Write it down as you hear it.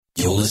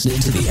You're listening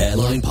to the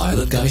Airline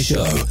Pilot Guy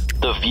Show.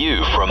 The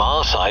view from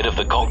our side of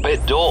the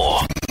cockpit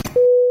door.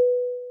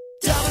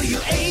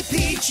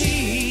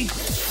 WAPG,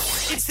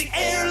 it's the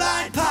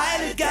Airline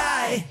Pilot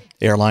Guy.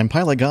 Airline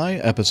Pilot Guy,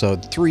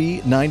 episode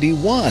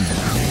 391. Yeah,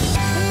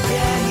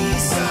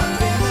 he's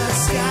up in the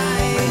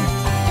sky.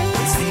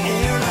 It's the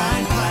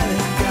Airline Pilot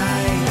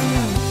Guy.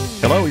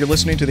 Hello, you're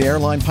listening to the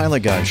Airline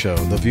Pilot Guy Show,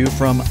 the view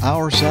from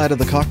our side of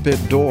the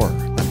cockpit door.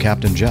 I'm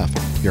Captain Jeff,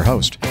 your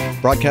host,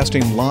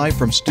 broadcasting live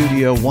from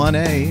Studio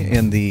 1A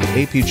in the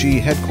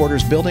APG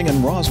headquarters building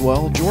in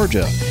Roswell,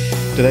 Georgia.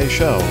 Today's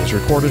show was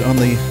recorded on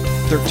the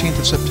 13th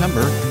of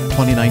September,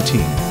 2019.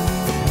 Yeah,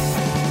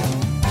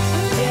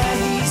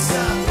 he's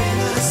up in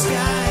the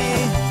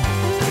sky.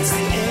 It's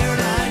the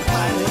Airline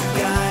Pilot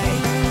Guy.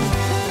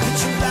 Put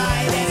your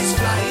light and he's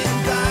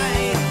flying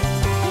by.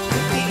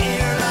 The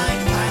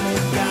Airline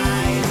Pilot Guy.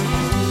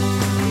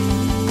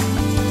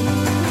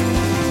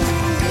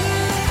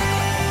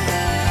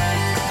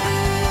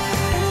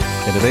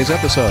 In today's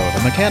episode,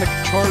 a mechanic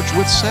charged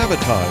with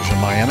sabotage in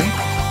Miami.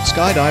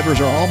 Skydivers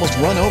are almost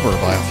run over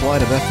by a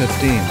flight of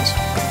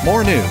F-15s.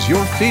 More news,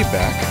 your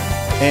feedback,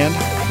 and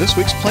this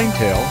week's plane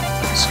tale,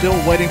 still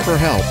waiting for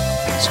help,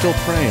 still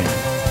praying.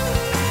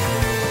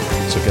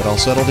 So get all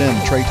settled in,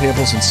 tray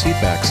tables and seat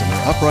backs in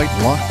their upright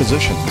lock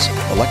positions,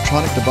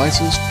 electronic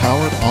devices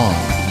powered on.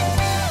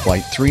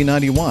 Flight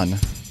 391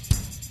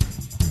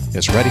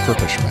 is ready for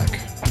pushback.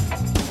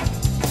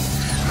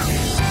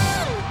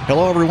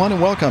 Hello, everyone,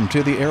 and welcome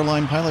to the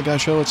Airline Pilot Guy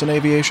Show. It's an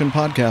aviation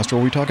podcast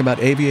where we talk about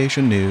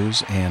aviation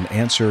news and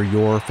answer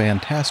your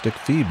fantastic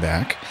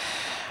feedback.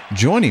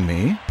 Joining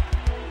me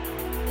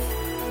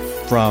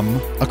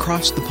from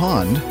across the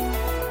pond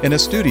in a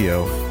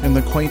studio in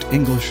the quaint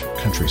English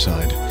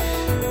countryside,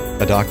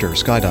 a doctor,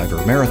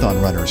 skydiver, marathon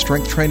runner,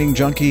 strength training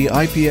junkie,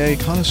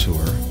 IPA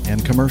connoisseur,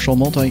 and commercial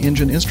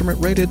multi-engine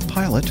instrument-rated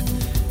pilot,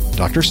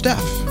 Dr.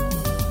 Steph.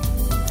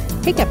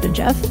 Hey, Captain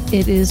Jeff.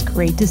 It is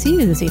great to see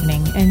you this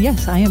evening. And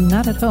yes, I am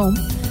not at home.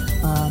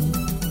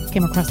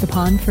 Came across the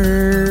pond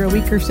for a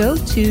week or so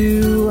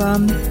to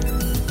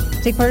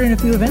take part in a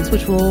few events,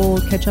 which we'll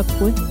catch up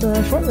with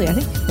shortly, I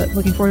think. But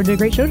looking forward to a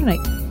great show tonight.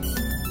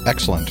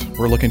 Excellent.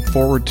 We're looking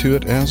forward to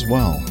it as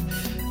well.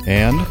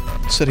 And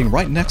sitting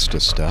right next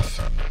to Steph,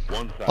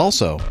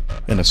 also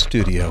in a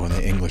studio in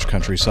the English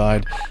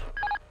countryside,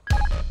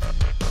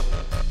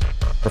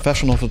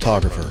 professional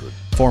photographer,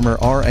 former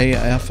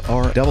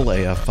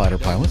RAAF fighter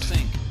pilot,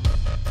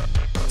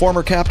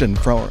 former captain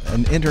for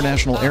an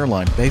international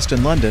airline based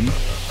in London,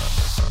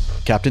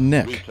 Captain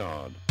Nick.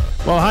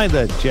 Well, hi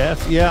there,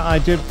 Jeff. Yeah, I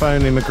did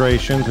phone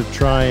immigration to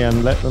try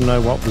and let them know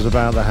what was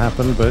about to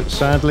happen, but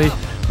sadly,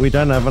 we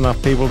don't have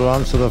enough people to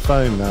answer the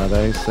phone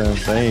nowadays, so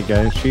there you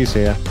go. She's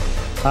here.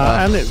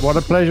 What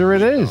a pleasure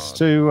it is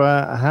to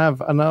have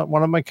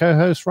one of my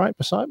co-hosts right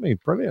beside me.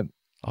 Brilliant.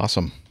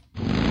 Awesome.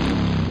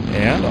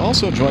 And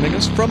also joining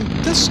us from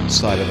this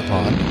side of the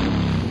pond,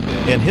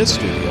 in his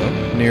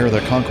studio, near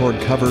the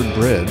Concord Covered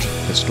Bridge,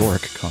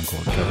 historic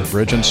Concord Covered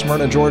Bridge in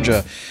Smyrna,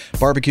 Georgia,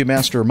 barbecue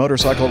master,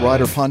 motorcycle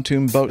rider,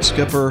 pontoon boat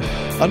skipper,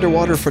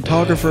 underwater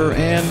photographer,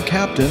 and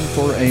captain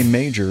for a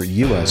major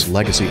U.S.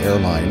 legacy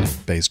airline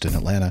based in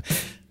Atlanta,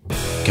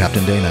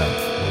 Captain Dana.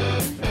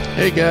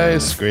 Hey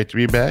guys, great to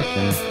be back,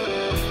 and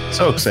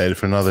so excited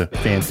for another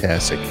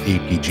fantastic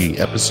APG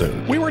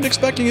episode. We weren't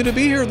expecting you to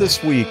be here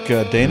this week,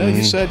 Dana.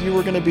 You said you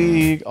were going to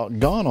be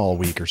gone all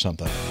week or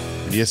something.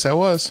 Yes, I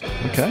was.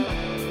 Okay.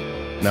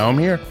 Now I'm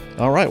here.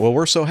 All right. Well,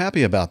 we're so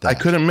happy about that. I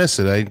couldn't miss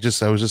it. I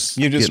was just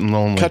getting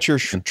lonely. Cut your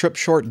trip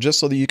short just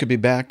so that you could be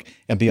back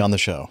and be on the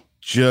show.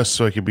 Just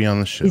so I could be on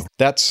the show.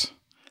 That's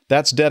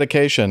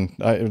dedication.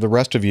 The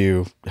rest of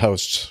you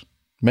hosts,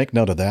 make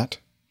note of that.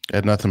 I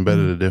had nothing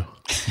better to do.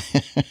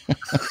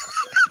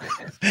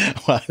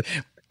 Well,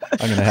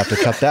 I'm going to have to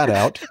cut that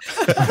out.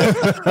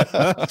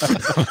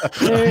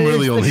 I'm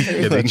really only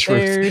kidding.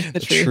 The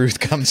truth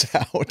comes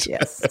out.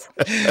 Yes.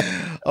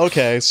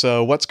 Okay,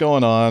 so what's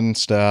going on,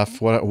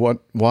 Steph?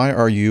 Why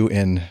are you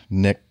in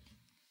Nick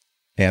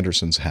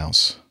Anderson's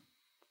house?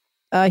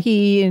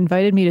 He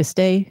invited me to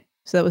stay,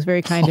 so that was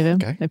very kind of him.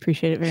 Okay. I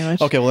appreciate it very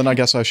much. Okay, well, then I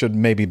guess I should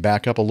maybe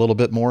back up a little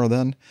bit more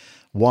then.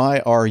 Why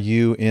are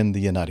you in the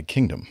United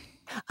Kingdom?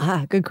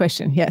 Good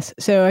question. Yes.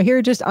 So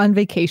here just on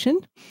vacation.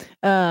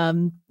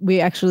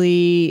 We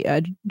actually,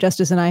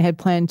 Justice and I had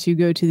planned to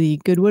go to the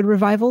Goodwood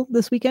Revival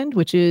this weekend,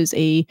 which is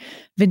a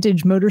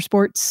vintage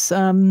motorsports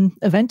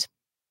event.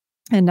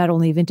 And not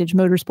only vintage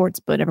motorsports,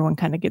 but everyone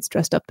kind of gets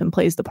dressed up and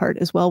plays the part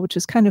as well, which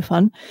is kind of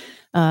fun.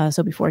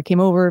 So before I came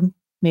over,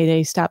 made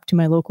a stop to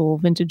my local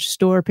vintage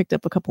store, picked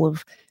up a couple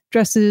of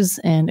dresses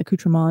and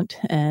accoutrement,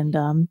 and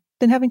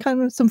been having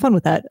kind of some fun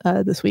with that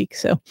this week.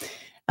 So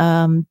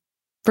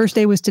first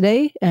day was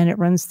today, and it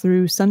runs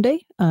through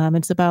Sunday.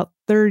 It's about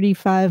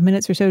 35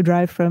 minutes or so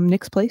drive from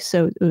Nick's place.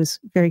 So it was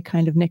very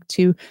kind of Nick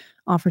to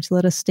offer to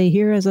let us stay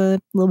here as a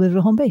little bit of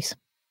a home base.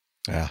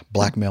 Yeah,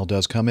 blackmail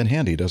does come in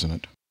handy, doesn't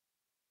it?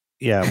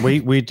 Yeah,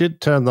 we did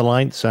turn the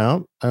lights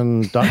out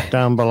and duck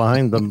down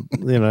behind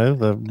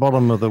the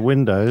bottom of the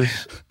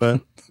windows, but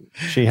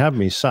she had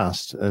me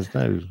sussed.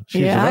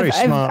 She's a very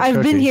smart I've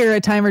been cookie. here a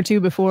time or two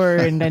before,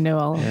 and I know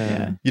all.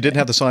 Yeah. You didn't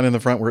have the sign in the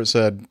front where it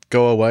said,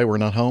 "Go away, we're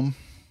not home."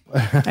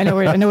 I know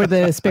where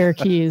the spare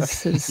key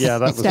is Yeah,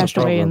 that was the stashed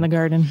away in problem. the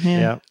garden.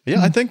 Yeah.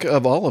 Yeah, I think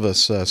of all of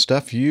us,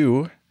 Steph,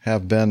 you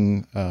have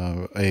been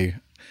a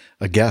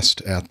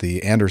guest at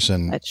the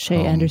Anderson. At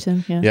Shea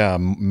Anderson. Yeah. Yeah,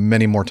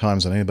 many more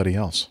times than anybody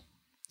else.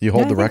 You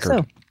hold Yeah, the I think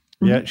record.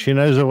 so. Yeah, she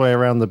knows her way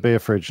around the beer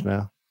fridge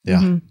now.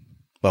 Yeah.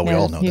 Well, we Yeah,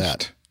 all know you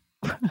that.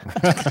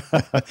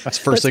 That's the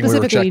first But thing we were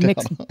specifically checked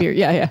mixed out. beer.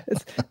 Yeah.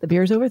 The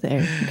beer's over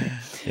there. Okay.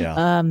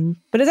 Yeah.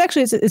 But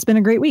it's been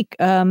a great week.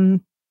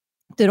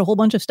 Did a whole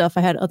bunch of stuff.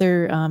 I had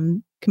other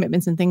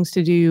commitments and things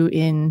to do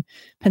in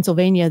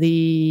Pennsylvania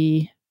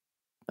the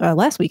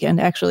last weekend,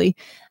 actually.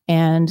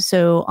 And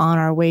so on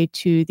our way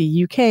to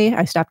the UK,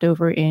 I stopped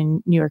over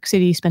in New York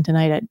City, spent a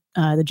night at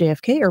the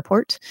JFK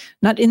airport,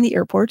 not in the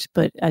airport,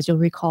 but as you'll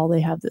recall,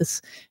 they have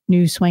this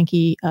new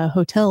swanky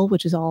hotel,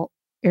 which is all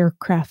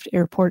aircraft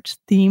airport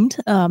themed,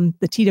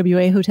 the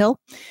TWA hotel.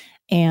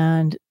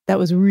 And that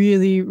was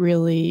really,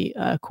 really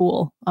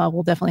cool.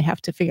 We'll definitely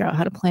have to figure out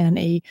how to plan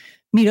a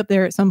meetup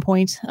there at some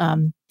point.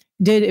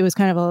 It was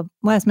kind of a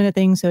last minute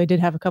thing. So I did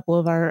have a couple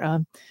of our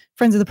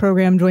friends of the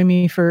program join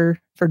me for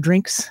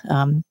drinks,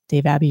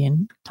 Dave Abbey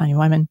and Tanya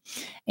Wyman.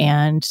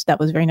 And that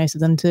was very nice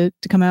of them to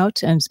come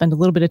out and spend a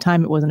little bit of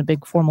time. It wasn't a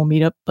big formal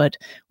meetup, but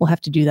we'll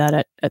have to do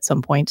that at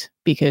some point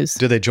because.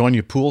 Did they join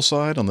you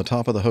poolside on the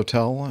top of the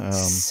hotel?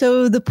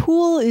 So the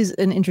pool is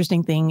an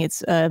interesting thing.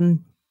 It's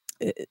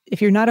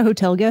if you're not a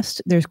hotel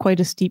guest, there's quite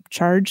a steep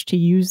charge to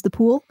use the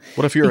pool.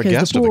 What if you're a because the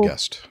guest of a pool-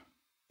 guest?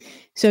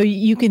 So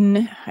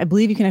I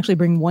believe you can actually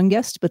bring one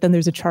guest, but then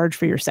there's a charge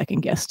for your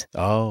second guest.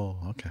 Oh,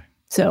 okay.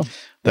 So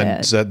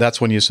So that's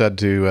when you said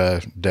to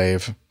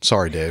Dave,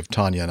 sorry, Dave,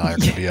 Tanya and I are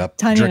going to be up.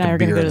 Tanya and I are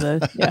going drinking to go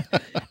beer." to the,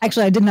 yeah.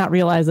 Actually, I did not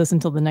realize this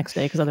until the next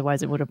day because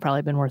otherwise it would have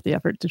probably been worth the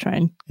effort to try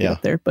and get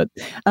up there. But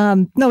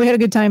no, we had a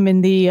good time in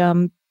the,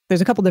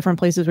 there's a couple different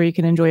places where you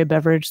can enjoy a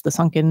beverage. The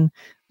Sunken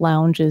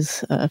Lounge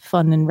is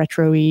fun and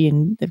retro-y,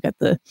 and they've got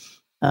the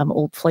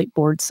old flight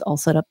boards all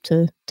set up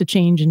to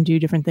change and do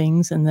different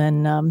things. And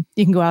then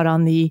you can go out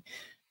on the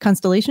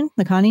Constellation,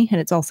 the Connie, and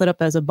it's all set up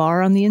as a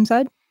bar on the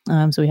inside.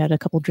 So we had a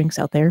couple drinks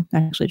out there,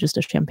 actually just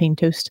a champagne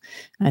toast,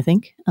 I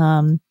think.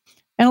 And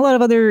a lot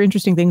of other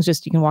interesting things.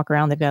 Just you can walk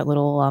around. They've got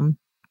little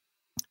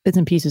bits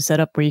and pieces set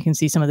up where you can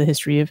see some of the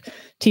history of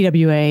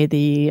TWA,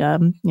 the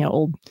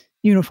old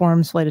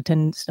uniforms, flight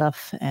attendant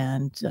stuff.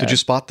 And Did you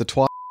spot the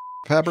twat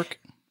fabric?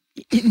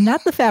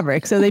 not the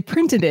fabric. So they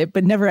printed it,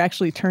 but never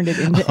actually turned it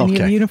into any of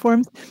Okay. the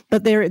uniforms.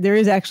 But there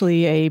is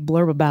actually a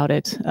blurb about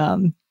it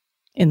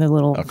in the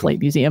little cool. flight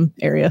museum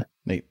area.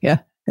 Neat. Yeah,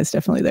 it's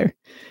definitely there.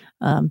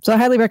 So I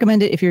highly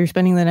recommend it if you're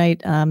spending the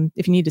night.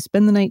 If you need to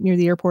spend the night near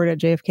the airport at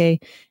JFK,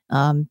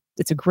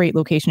 it's a great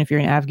location if you're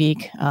an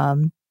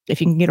AvGeek. If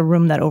you can get a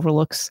room that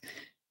overlooks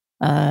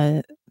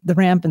the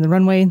ramp and the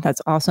runway,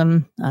 that's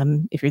awesome.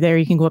 If you're there,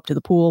 you can go up to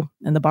the pool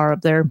and the bar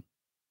up there,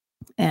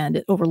 and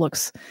it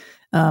overlooks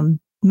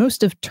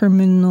most of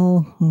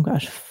Terminal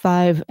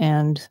 5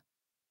 and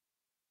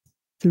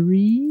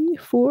 3,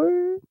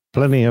 4.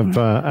 Plenty of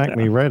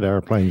Acme Red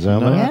airplanes out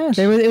there. Yeah,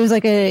 it was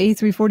like a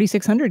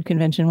A340-600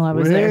 convention while I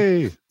was there.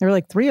 Hey, There were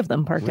like 3 of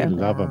them parked we out there.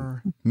 love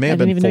them. May I have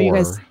didn't been even know 4.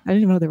 you guys. I didn't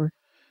even know there were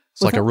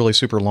It's like what's a that? really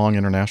super long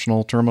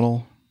international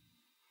terminal.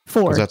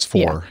 4. 'Cause that's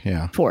 4.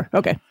 Yeah. 4.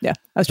 Okay. Yeah.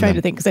 I was trying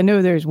to think because I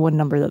know there's one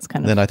number that's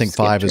kind of. Then I think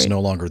 5 is skipped, right?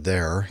 no longer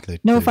there.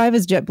 No, 5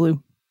 is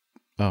JetBlue.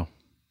 Oh,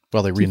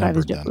 well, they 5 is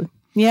renumbered then. JetBlue.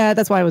 Yeah,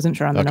 that's why I wasn't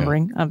sure on the Okay.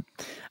 numbering.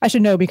 I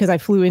should know because I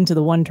flew into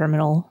the one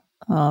terminal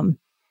on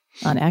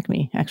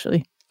Acme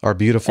actually. Our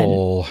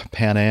beautiful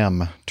Pan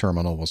Am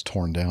terminal was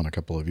torn down a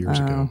couple of years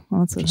ago.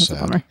 Well, that's which is a sad.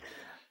 bummer.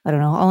 I don't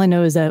know. All I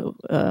know is that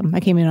I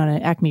came in on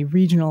an Acme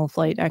regional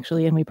flight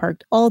actually, and we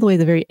parked all the way at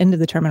the very end of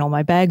the terminal.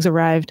 My bags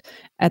arrived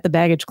at the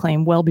baggage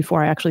claim well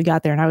before I actually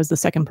got there, and I was the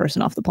second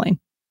person off the plane.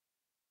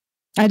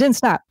 I didn't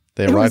stop.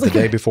 They It was arrived the like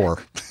day a-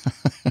 before.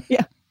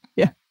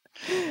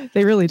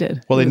 They really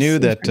did. Well, It they knew was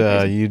pretty that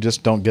crazy. you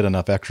just don't get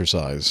enough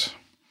exercise.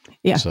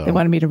 Yeah, so- they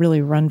wanted me to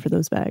really run for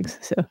those bags.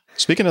 So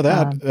Speaking of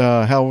that,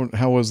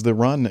 how was the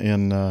run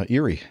in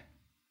Erie?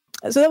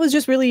 that was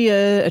just really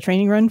a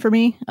training run for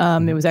me.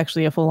 It was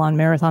actually a full-on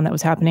marathon that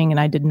was happening, and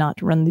I did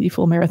not run the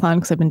full marathon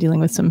because I've been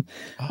dealing with some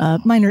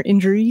minor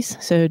injuries.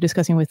 So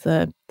discussing with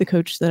the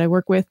coach that I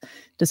work with,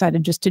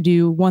 decided just to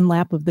do one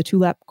lap of the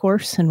 2-lap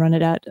course and run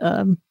it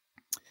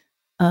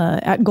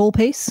at goal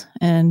pace,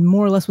 and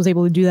more or less was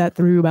able to do that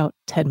through about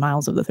 10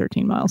 miles of the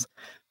 13 miles.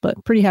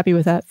 But pretty happy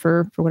with that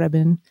for what I've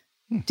been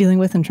dealing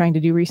with and trying to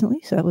do recently.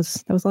 So that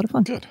was a lot of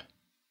fun. Good.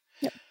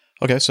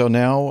 Okay, so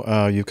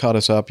now you caught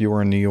us up. You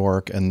were in New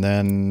York, and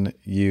then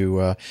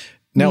you.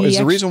 Now, is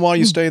the reason why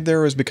you stayed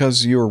there is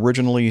because you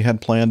originally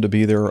had planned to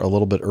be there a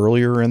little bit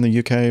earlier in the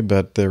UK,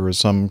 but there was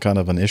some kind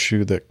of an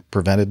issue that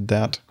prevented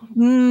that?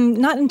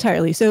 Not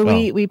entirely. So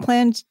we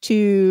planned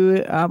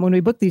to when we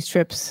booked these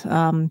trips.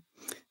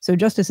 So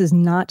Justice is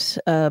not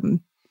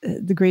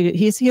the great.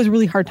 He has a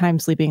really hard time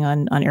sleeping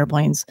on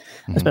airplanes,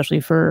 especially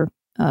for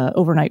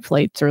overnight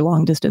flights or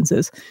long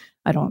distances.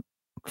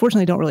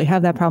 Fortunately, don't really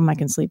have that problem. I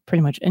can sleep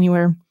pretty much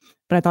anywhere.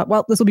 But I thought,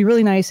 well, this will be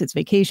really nice. It's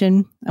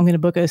vacation. I'm going to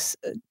book us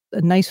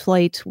a nice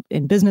flight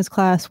in business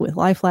class with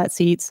lie flat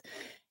seats.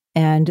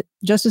 And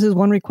Justice's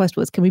one request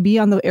was, can we be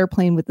on the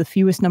airplane with the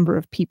fewest number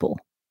of people?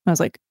 I was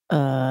like,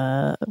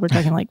 we're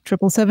talking like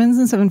 777s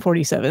and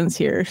 747s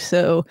here.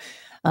 So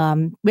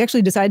we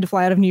actually decided to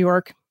fly out of New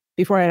York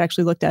before I had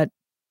actually looked at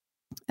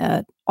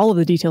all of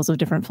the details of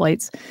different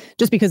flights,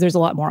 just because there's a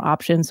lot more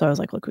options. So I was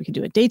like, look, we could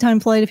do a daytime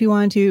flight if you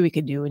wanted to. We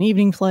could do an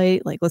evening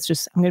flight. Like, I'm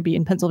going to be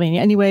in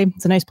Pennsylvania anyway.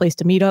 It's a nice place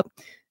to meet up.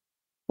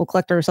 We'll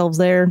collect ourselves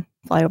there,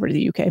 fly over to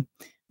the UK. And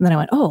then I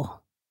went, oh,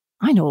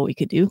 I know what we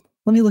could do.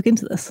 Let me look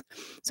into this.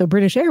 So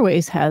British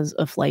Airways has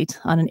a flight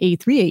on an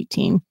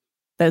A318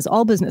 that is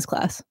all business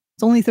class.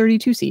 It's only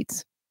 32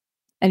 seats.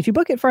 And if you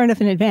book it far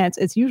enough in advance,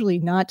 it's usually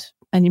not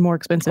any more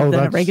expensive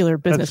than a regular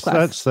business class.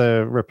 That's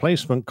the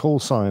replacement call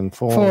sign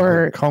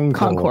for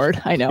Concorde.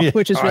 I know, yeah,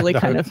 which is really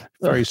kind of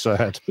very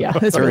sad. Yeah,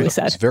 it's really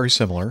sad. It's very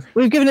similar.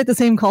 We've given it the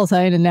same call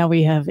sign, and now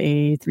we have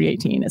a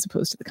 318 as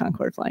opposed to the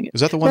Concorde flying it.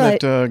 Is that the one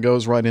that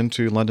goes right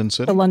into London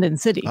City? The London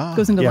City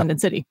goes into London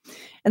City,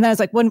 and then I was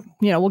like,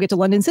 we'll get to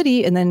London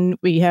City, and then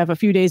we have a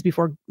few days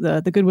before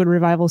the Goodwood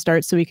revival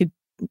starts, so we could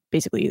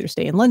basically either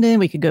stay in London,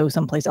 we could go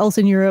someplace else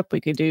in Europe,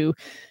 we could do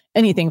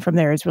anything from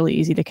there. It's really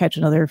easy to catch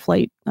another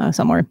flight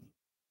somewhere.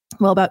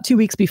 Well, about 2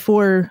 weeks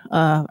before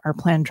our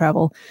planned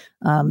travel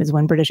is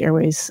when British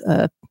Airways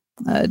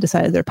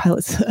decided their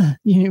pilots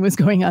union was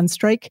going on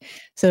strike.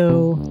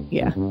 So,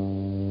 yeah.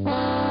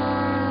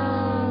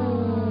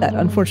 That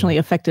unfortunately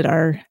affected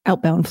our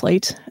outbound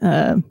flight.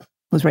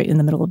 Was right in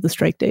the middle of the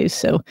strike days.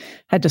 So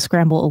had to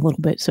scramble a little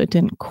bit. So it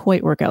didn't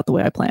quite work out the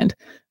way I planned.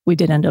 We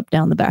did end up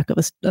down the back of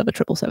a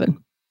 777.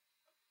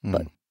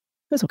 But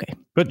it's okay.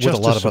 But just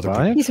with a lot of other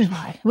people. He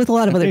survived with a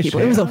lot of other people.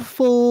 It was a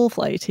full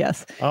flight,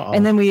 yes.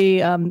 And then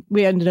we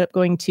ended up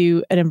going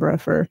to Edinburgh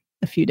for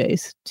a few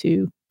days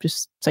to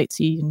just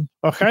sightsee and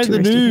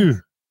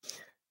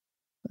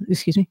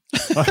excuse me.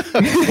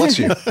 Bless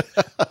you.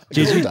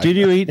 Did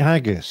you eat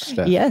haggis,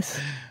 Steph? Yes,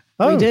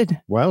 we did.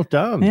 Well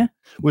done. Yeah.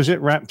 Was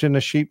it wrapped in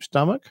a sheep's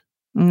stomach?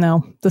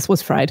 No, this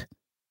was fried.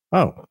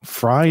 Oh,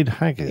 fried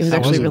haggis. It was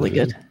actually really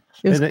good.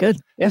 It was good.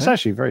 Yeah. It's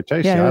actually very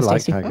tasty. Yeah, I like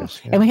tasty.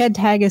 haggis. Yeah. And we had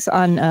haggis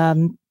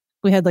on,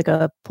 we had like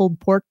a pulled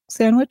pork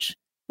sandwich,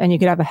 and you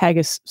could have a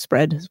haggis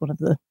spread as one of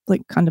the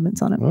like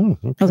condiments on it. Oh,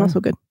 okay. That was also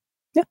good.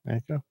 Yeah. There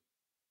you go.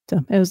 So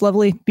it was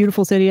lovely,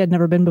 beautiful city. I'd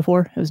never been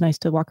before. It was nice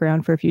to walk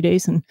around for a few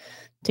days and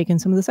take in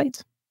some of the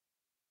sights.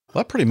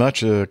 Well, that pretty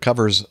much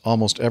covers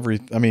almost every.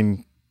 I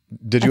mean,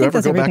 did you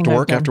ever go back to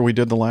work after we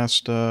did the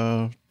last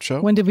show?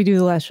 When did we do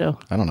the last show?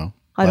 I don't know.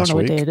 I don't know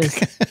what day it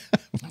is.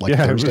 Like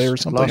Thursday or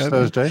something. Last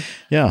Thursday.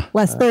 Yeah.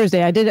 Last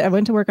Thursday. I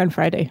went to work on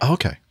Friday. Oh,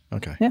 okay.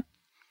 Yeah.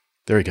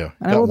 There you go.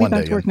 And I will be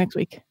back to work next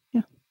week.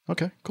 Yeah.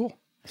 Okay, cool.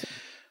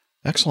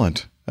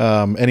 Excellent.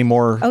 Any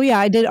more? Oh, yeah.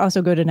 I did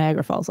also go to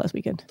Niagara Falls last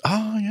weekend.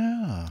 Oh,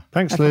 yeah.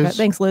 Thanks, Liz.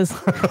 Thanks, Liz.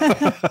 What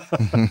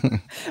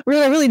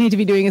I really need to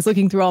be doing is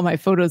looking through all my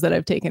photos that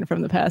I've taken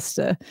from the past.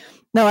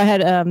 No, I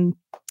had,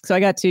 so I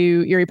got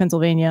to Erie,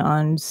 Pennsylvania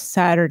on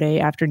Saturday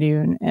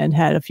afternoon and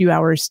had a few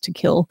hours to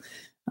kill,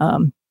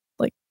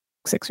 like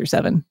 6 or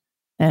 7.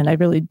 And I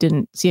really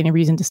didn't see any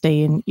reason to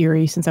stay in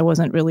Erie since I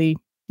wasn't really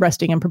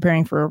resting and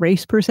preparing for a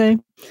race per se.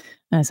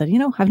 And I said,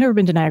 I've never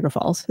been to Niagara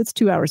Falls. It's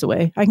 2 hours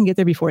away. I can get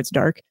there before it's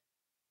dark.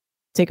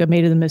 Take a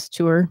Maid of the Mist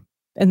tour.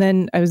 And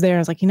then I was there and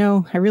I was like,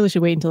 I really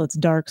should wait until it's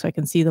dark so I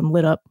can see them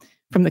lit up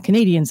from the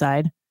Canadian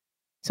side.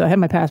 So I had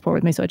my passport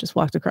with me. So I just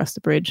walked across the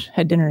bridge,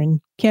 had dinner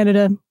in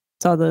Canada,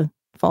 saw the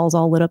falls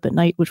all lit up at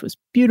night, which was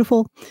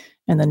beautiful.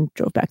 And then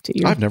drove back to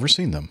Erie. I've never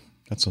seen them.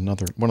 That's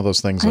another one of those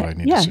things that I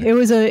need to see. Yeah,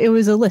 it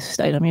was a list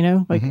item,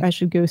 I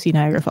should go see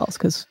Niagara Falls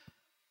because,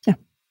 yeah.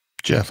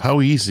 Jeff, how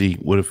easy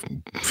would it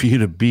for you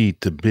to be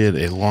to bid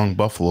a long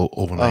Buffalo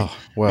overnight? Oh,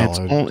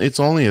 well, it's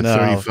only a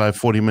 35,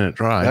 40-minute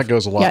drive. That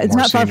goes a lot. Yeah, it's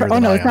more not far from. Oh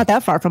no, it's not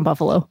that far from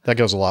Buffalo. That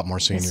goes a lot more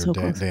senior, so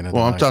Dana.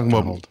 Well, I'm talking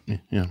about.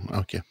 Yeah,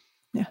 okay.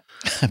 Yeah,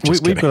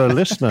 we've got a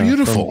listener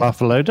Beautiful. from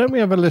Buffalo. Don't we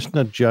have a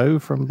listener, Joe,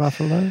 from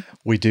Buffalo?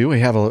 We do. We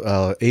have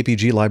a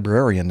APG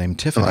librarian named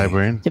Tiffany.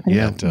 Tiffany.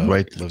 Yeah, That,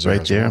 right as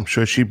there. well. I'm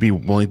sure she'd be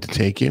willing to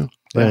take you.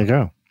 There you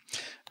go.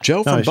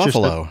 Joe from it's just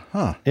Buffalo.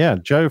 Huh. Yeah,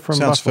 Joe from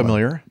Sounds Buffalo.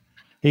 familiar.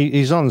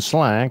 He's on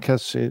Slack.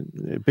 That's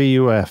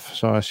BUF.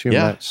 So I assume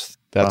that's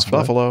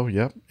Buffalo.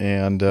 Yep.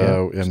 And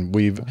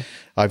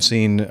I've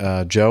seen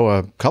Joe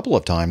a couple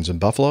of times in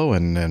Buffalo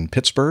and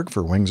Pittsburgh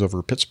for Wings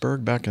Over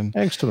Pittsburgh back in.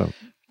 Excellent.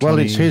 Well,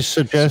 it's his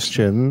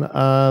suggestion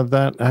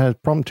that has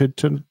prompted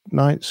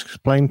tonight's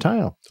Plain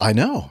Tale. I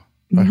know.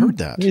 I heard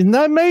that. Isn't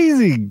that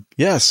amazing?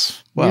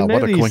 Yes. Wow, You know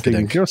what a these coincidence.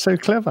 things. You're so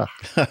clever.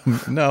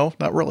 No,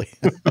 not really.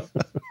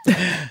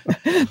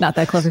 Not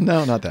that clever.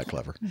 No, not that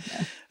clever.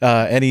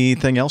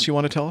 Anything else you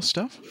want to tell us,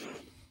 Steph?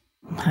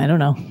 I don't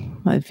know.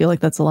 I feel like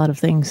that's a lot of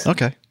things.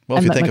 Okay. Well, I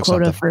if you met think my of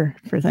quota something.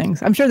 for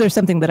things. I'm sure there's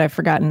something that I've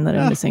forgotten that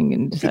I'm missing.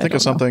 And If you think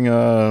of something,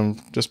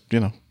 just,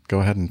 go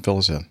ahead and fill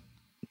us in.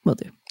 Will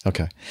do.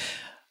 Okay.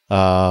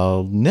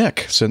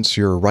 Nick, since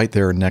you're right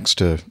there next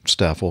to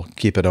Steph, we'll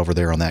keep it over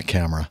there on that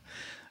camera.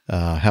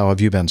 How have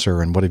you been,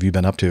 sir, and what have you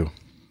been up to?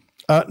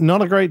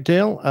 Not a great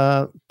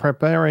deal.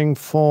 Preparing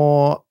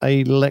for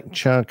a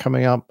lecture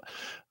coming up,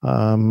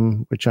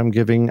 which I'm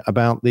giving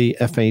about the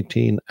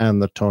F-18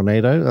 and the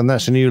tornado. And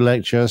that's a new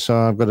lecture, so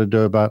I've got to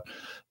do about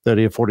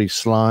 30 or 40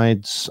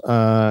 slides,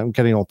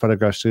 getting all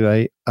photographs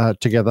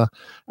together.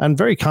 And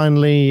very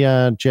kindly,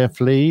 Jeff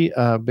Lee,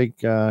 big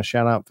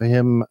shout out for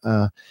him.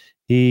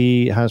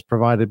 He has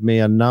provided me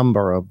a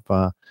number of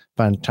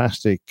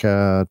fantastic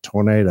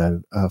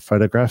tornado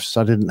photographs.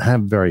 I didn't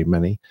have very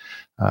many,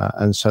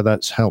 and so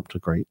that's helped a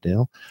great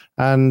deal.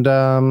 And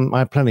I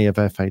have plenty of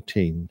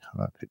F-18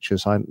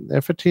 pictures.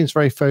 F-18 is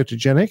very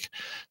photogenic.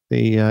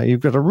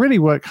 You've got to really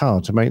work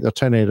hard to make the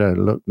tornado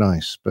look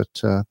nice, but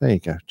there you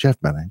go. Jeff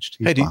managed.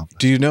 He's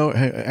do you know?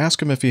 Hey,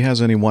 ask him if he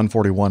has any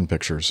 141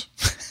 pictures.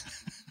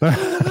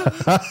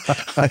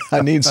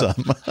 I need some.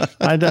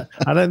 I don't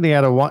think he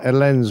had a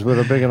lens with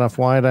a big enough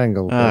wide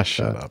angle.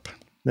 Shut up.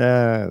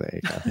 Yeah, there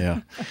you go.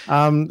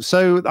 Yeah.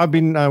 So I've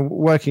been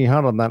working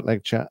hard on that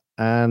lecture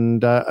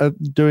and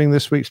doing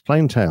this week's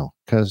Plain Tale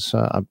because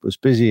I was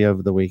busy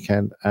over the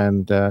weekend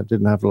and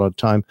didn't have a lot of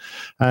time.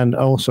 And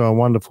also a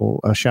wonderful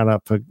shout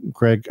out for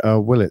Greg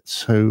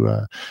Willits, who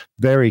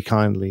very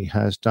kindly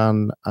has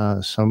done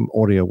some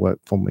audio work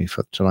for me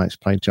for tonight's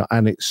Plain Tale.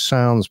 And it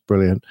sounds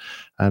brilliant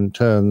and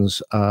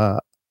turns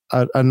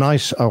a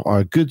nice or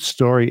a good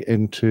story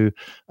into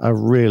a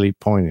really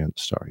poignant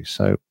story.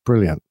 So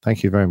brilliant.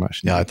 Thank you very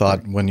much. Yeah, I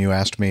thought when you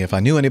asked me if I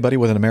knew anybody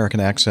with an American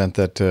accent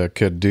that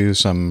could do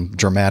some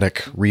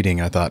dramatic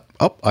reading, I thought,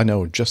 oh, I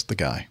know just the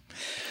guy.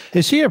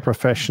 Is he a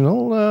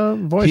professional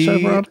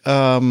voiceover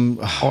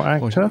or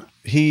actor?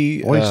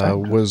 He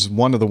was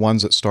one of the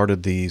ones that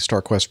started the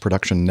StarQuest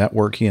Production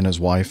Network. He and his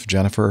wife,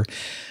 Jennifer,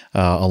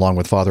 along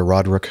with Father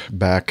Roderick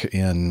back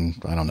in,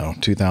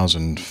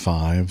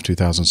 2005,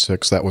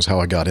 2006. That was how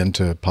I got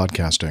into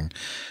podcasting,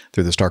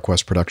 through the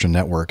StarQuest Production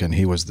Network. And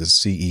he was the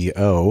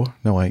CEO,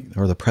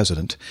 or the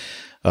president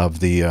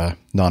of the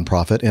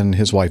nonprofit, and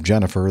his wife,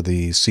 Jennifer,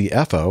 the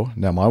CFO.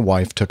 Now, my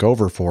wife took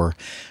over for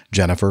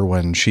Jennifer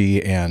when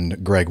she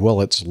and Greg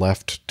Willits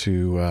left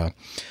to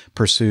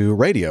pursue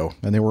radio,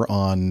 and they were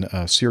on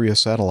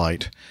Sirius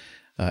Satellite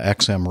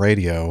XM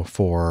radio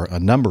for a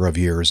number of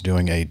years,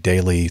 doing a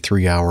daily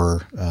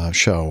 3-hour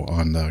show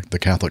on the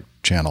Catholic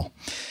channel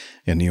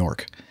in New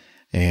York.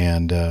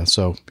 And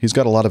so he's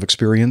got a lot of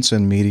experience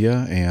in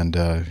media, and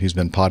he's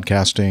been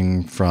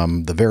podcasting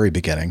from the very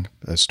beginning.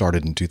 It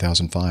started in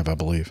 2005, I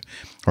believe,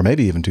 or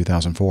maybe even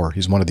 2004.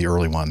 He's one of the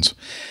early ones.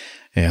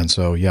 And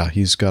so, yeah,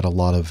 he's got a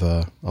lot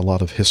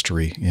of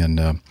history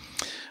in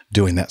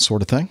doing that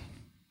sort of thing.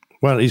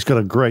 Well, he's got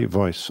a great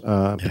voice,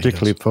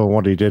 particularly for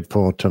what he did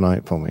for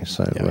tonight for me.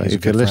 So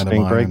if you're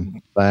listening,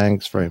 Greg,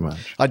 thanks very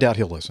much. I doubt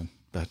he'll listen,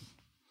 but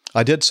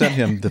I did send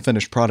him the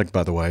finished product,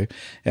 by the way,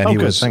 and he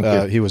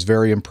was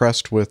very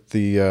impressed with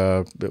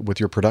with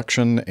your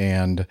production,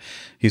 and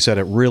he said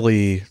it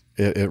really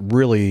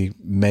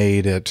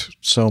made it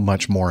so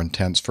much more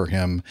intense for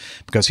him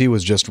because he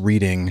was just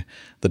reading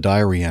the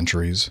diary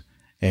entries,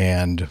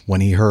 and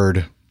when he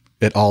heard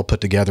it all put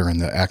together in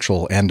the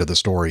actual end of the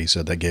story, he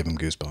said that gave him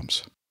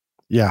goosebumps.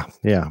 Yeah.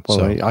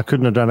 Well, I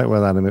couldn't have done it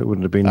without him. It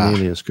wouldn't have been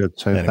nearly as good.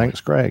 So anyway.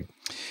 Thanks, Greg.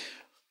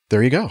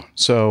 There you go.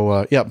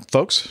 So,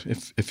 folks,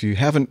 if you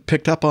haven't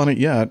picked up on it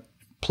yet,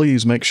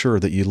 please make sure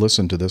that you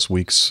listen to this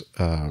week's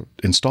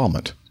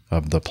installment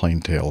of the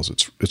Plain Tales.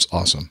 It's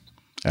awesome,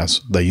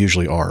 as they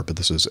usually are, but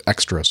this is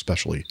extra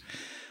especially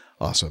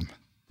awesome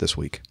this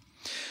week.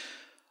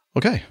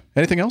 Okay.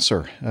 Anything else,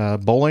 sir?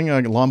 Bowling,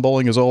 lawn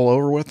bowling is all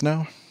over with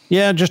now?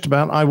 Yeah, just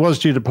about. I was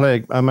due to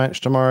play a match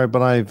tomorrow,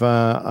 but I've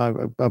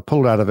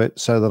pulled out of it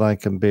so that I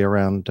can be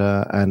around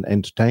and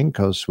entertain,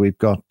 because we've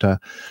got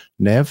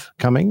Nev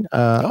coming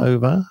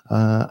over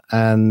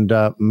and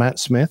Matt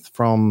Smith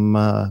from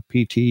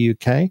PT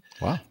UK.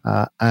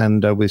 Wow.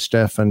 And with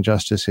Steph and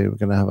Justice here, we're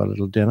going to have a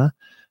little dinner.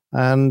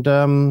 And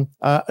the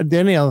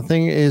only other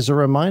thing is a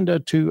reminder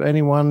to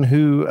anyone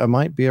who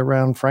might be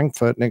around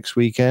Frankfurt next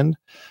weekend,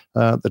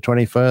 the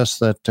 21st,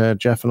 that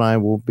Jeff and I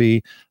will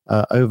be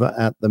over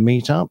at the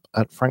meetup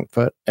at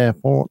Frankfurt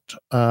Airport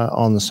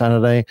on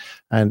Saturday,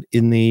 and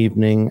in the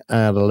evening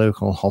at a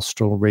local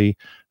hostelry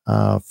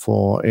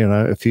for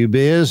a few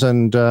beers,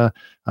 and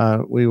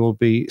we will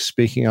be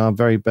speaking our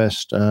very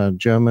best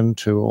German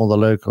to all the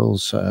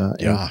locals,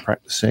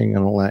 practicing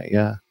and all that.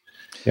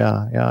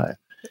 Yeah.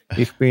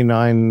 Ich bin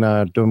ein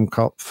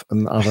Dummkopf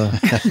and other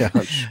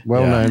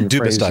well-known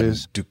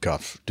phrases.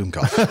 Dummkopf.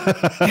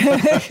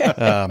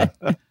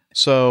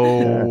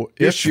 So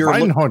if you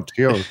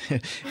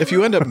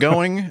end up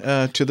going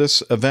to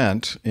this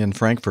event in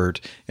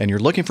Frankfurt and you're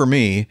looking for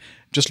me,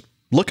 just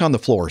look on the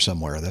floor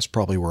somewhere. That's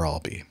probably where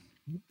I'll be.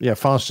 Yeah,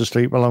 fast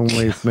asleep along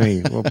with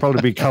me. We'll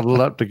probably be cuddled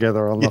up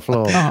together on the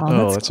floor.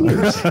 That's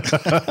amazing.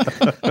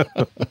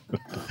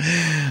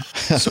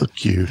 So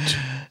cute.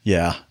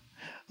 Yeah.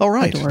 All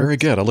right. Very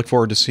good. I look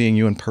forward to seeing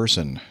you in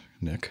person,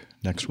 Nick,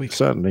 next week.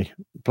 Certainly.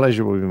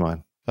 Pleasure will be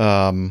mine.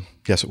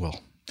 Yes, it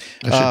will.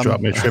 I should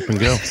drop my trip and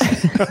go.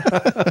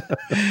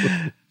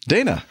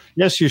 Dana.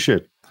 Yes, you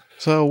should.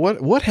 So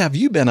what have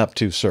you been up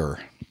to, sir?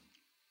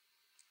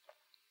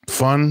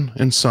 Fun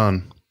and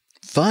sun.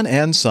 Fun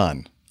and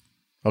sun.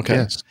 Okay.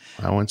 Yes,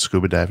 I went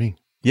scuba diving.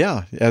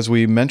 Yeah, as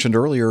we mentioned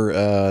earlier,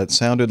 it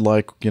sounded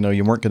like you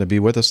weren't going to be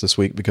with us this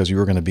week because you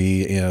were going to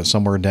be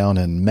somewhere down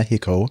in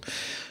Mexico,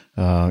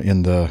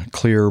 in the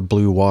clear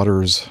blue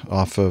waters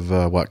off of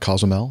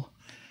Cozumel.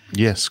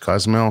 Yes,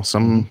 Cozumel.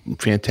 Some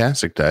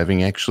fantastic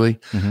diving, actually.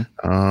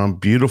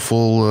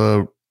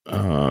 Beautiful,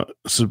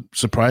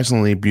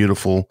 surprisingly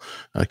beautiful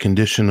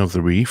condition of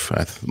the reef.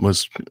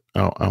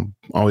 I'm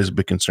always a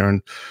bit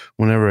concerned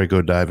whenever I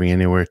go diving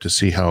anywhere to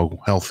see how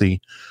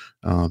healthy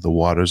the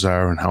waters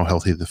are and how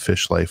healthy the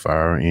fish life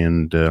are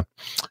and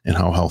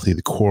how healthy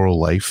the coral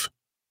life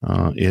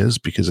is,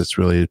 because it's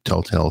really a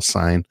telltale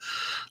sign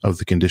of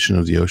the condition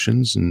of the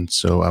oceans. And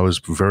so I was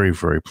very,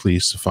 very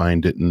pleased to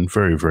find it in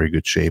very, very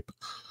good shape,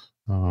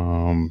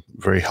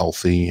 very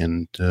healthy,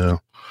 and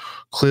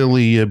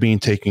clearly being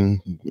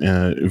taken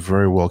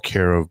very well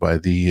care of by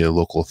the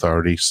local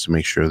authorities to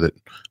make sure that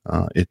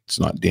it's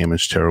not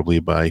damaged terribly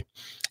by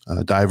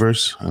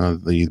divers.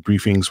 The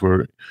briefings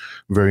were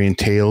very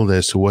entailed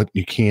as to what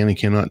you can and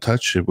cannot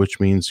touch, which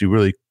means you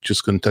really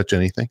just couldn't touch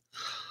anything.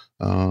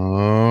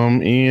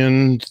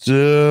 And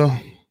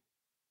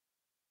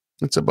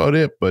that's about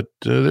it. But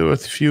there were a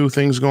few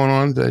things going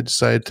on that I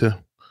decided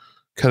to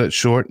cut it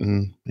short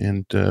and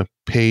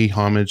pay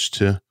homage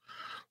to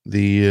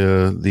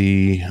the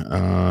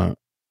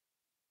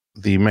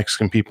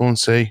Mexican people and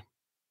say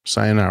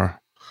sayonara.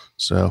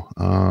 So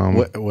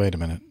wait a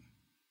minute.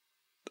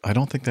 I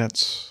don't think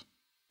that's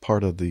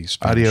part of the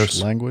Spanish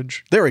Adios.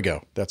 language. There we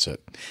go. That's it.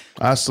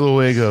 Hasta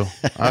luego.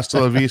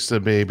 Hasta la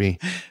vista, baby.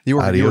 You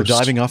were Adios.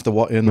 diving off the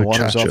waters off of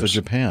Muchachos.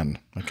 Japan.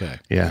 Okay.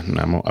 Yeah,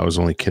 I was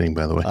only kidding,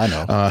 by the way. I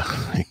know.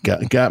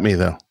 It got me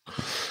though.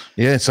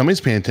 Yeah, somebody's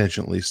paying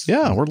attention at least.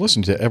 Yeah, we're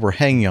listening to we're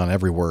hanging on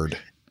every word.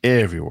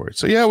 Every word.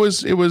 So yeah, it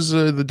was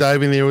the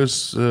diving there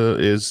was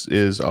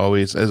is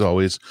always, as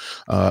always,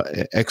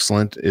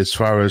 excellent. As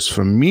far as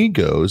for me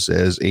goes,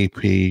 as I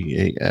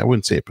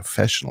wouldn't say a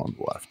professional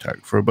underwater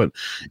photographer, but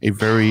a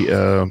very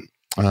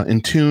in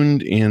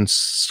tuned and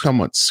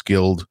somewhat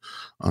skilled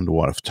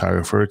underwater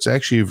photographer. It's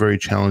actually a very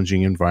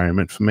challenging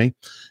environment for me,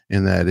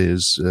 and that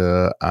is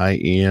I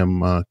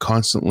am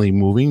constantly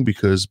moving,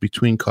 because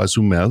between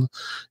Cozumel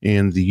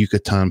and the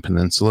Yucatan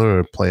Peninsula,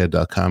 or Playa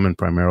del Carmen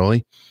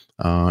primarily,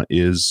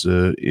 it's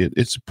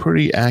a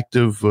pretty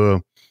active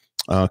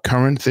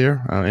current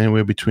there,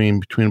 anywhere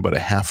between about a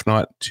half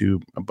knot to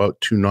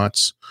about 2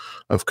 knots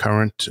of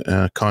current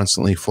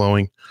constantly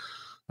flowing,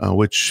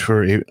 which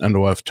for an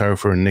underwater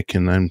photographer, and Nick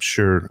can, I'm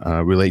sure,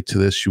 relate to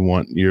this, you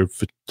want your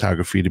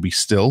photography to be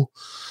still.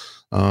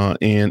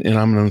 And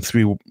I'm in a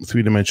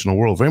three-dimensional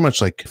world, very much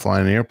like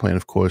flying an airplane.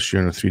 Of course,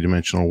 you're in a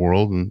three-dimensional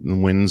world, and the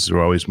winds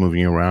are always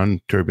moving around,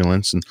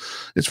 turbulence, and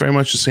it's very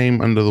much the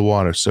same under the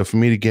water. So for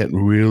me to get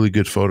really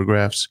good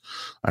photographs,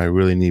 I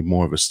really need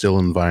more of a still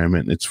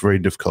environment. It's very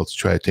difficult to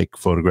try to take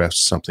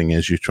photographs of something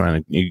as you're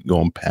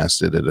going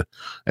past it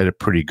at a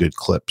pretty good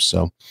clip.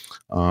 So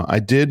I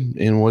did,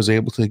 and was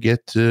able to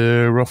get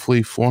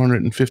roughly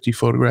 450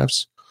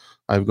 photographs.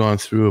 I've gone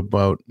through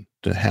about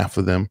half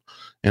of them,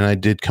 and I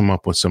did come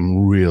up with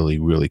some really,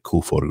 really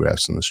cool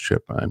photographs on this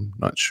trip. I'm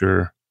not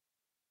sure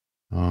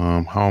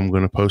how I'm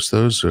going to post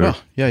those. Or...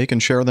 Yeah, you can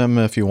share them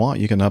if you want.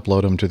 You can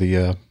upload them to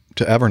the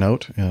to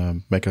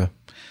Evernote, make a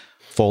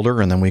folder,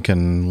 and then we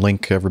can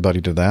link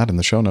everybody to that in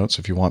the show notes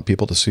if you want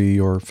people to see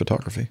your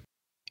photography.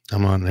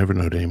 I'm not on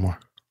Evernote anymore.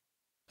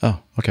 Oh,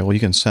 okay. Well, you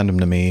can send them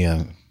to me.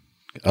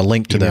 A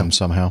link to them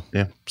somehow.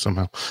 Yeah,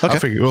 somehow. Okay. I'll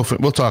figure.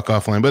 We'll talk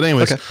offline. But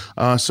anyways,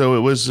 okay. So it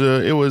was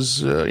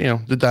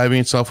the diving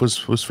itself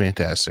was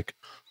fantastic.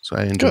 So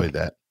I enjoyed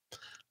that.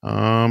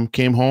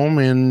 Came home,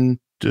 and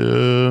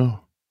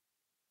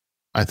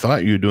I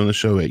thought you were doing the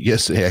show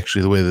yesterday.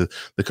 Actually, the way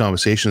the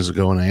conversations are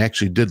going, I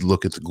actually did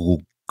look at the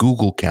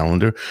Google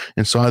Calendar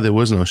and saw there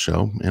was no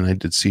show, and I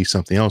did see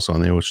something else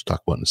on there, which we'll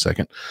talk about in a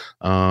second.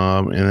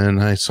 And then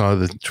I saw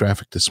the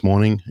traffic this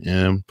morning,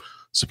 and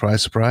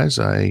surprise, surprise,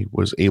 I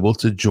was able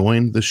to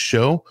join the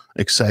show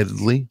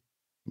excitedly,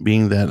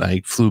 being that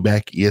I flew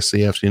back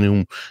yesterday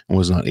afternoon and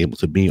was not able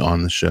to be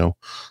on the show.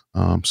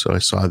 So I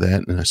saw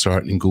that, and I saw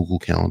it in Google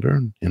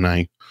Calendar, and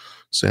I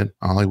said,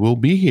 I will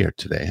be here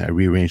today. I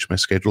rearranged my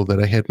schedule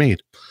that I had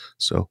made.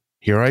 So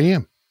here I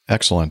am.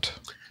 Excellent.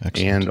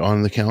 And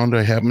on the calendar,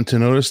 I happened to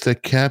notice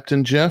that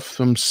Captain Jeff,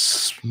 I'm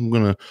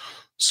going to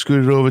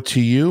scoot it over to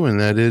you, and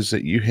that is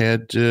that you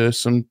had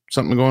something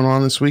going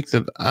on this week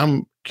that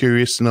I'm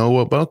curious to know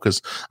about,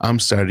 because I'm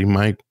starting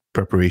my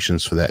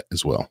preparations for that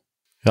as well.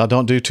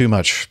 Don't do too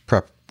much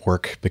prep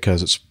work,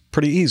 because it's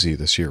pretty easy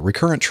this year.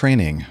 Recurrent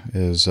training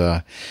is,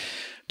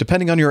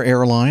 depending on your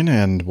airline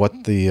and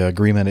what the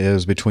agreement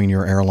is between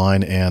your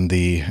airline and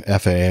the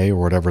FAA, or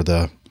whatever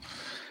the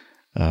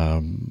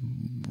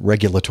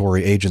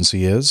regulatory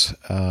agency is,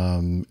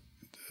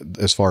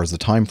 as far as the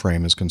time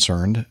frame is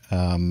concerned.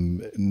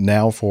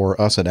 Now for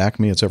us at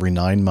Acme, it's every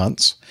 9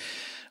 months.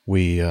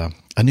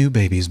 a new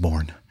baby's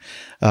born.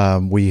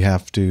 We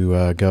have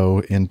to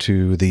go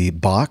into the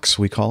box,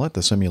 we call it,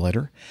 the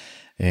simulator.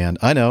 And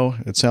I know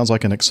it sounds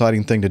like an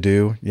exciting thing to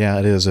do. Yeah,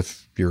 it is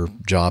if your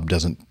job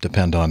doesn't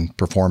depend on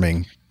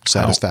performing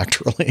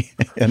satisfactorily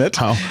in it.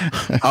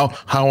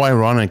 How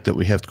ironic that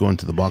we have to go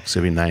into the box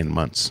every 9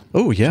 months.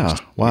 Oh, yeah.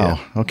 Wow.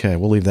 Yeah. Okay,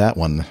 we'll leave that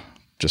one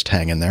just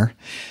hanging there.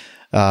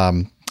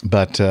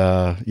 But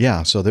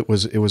so it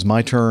was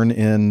my turn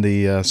in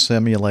the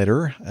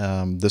simulator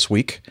this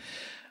week.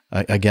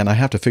 Again, I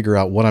have to figure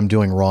out what I'm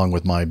doing wrong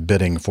with my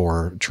bidding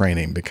for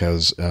training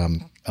because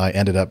I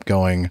ended up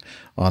going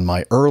on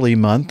my early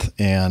month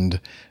and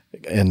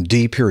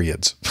D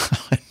periods.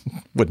 I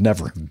would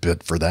never have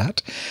bid for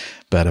that.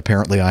 But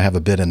apparently I have a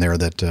bid in there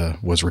that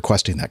was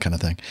requesting that kind of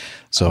thing.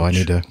 So Ouch. I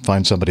need to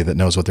find somebody that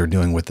knows what they're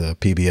doing with the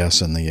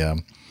PBS and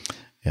the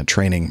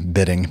training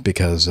bidding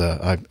because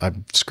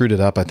I've screwed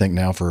it up, I think,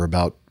 now for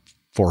about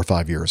 4 or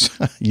 5 years.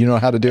 You know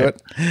how to do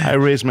it? I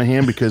raised my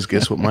hand because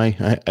guess what?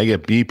 I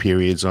get B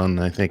periods on,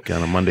 I think,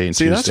 on a Monday and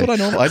Tuesday. That's what I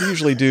know. I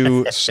usually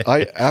do.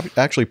 I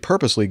actually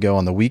purposely go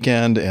on the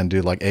weekend and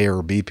do like A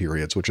or B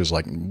periods, which is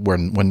like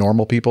when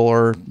normal people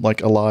are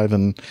like alive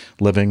and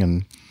living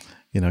and,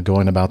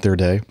 going about their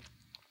day.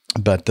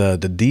 But the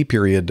D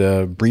period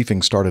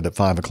briefing started at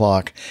 5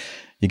 o'clock.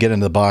 You get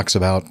into the box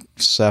about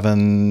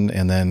 7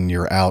 and then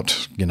you're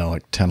out,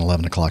 like 10,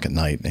 11 o'clock at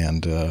night.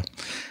 And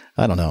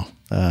I don't know.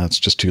 It's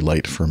just too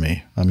late for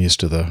me. I'm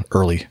used to the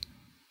early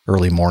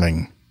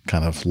morning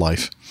kind of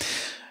life.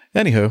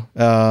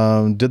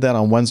 Anywho, did that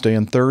on Wednesday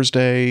and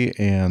Thursday.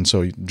 And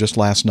so just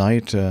last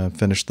night,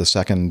 finished the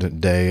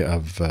second day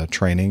of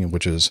training,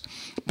 which is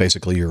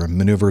basically your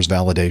maneuvers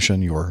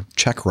validation, your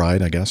check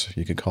ride, I guess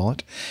you could call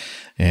it.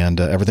 And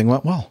everything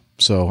went well.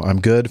 So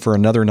I'm good for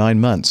another 9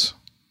 months,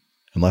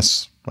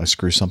 unless I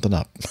screw something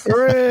up.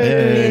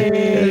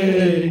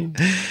 Hooray!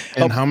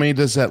 And how many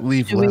does that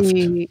leave left?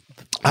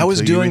 I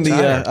was doing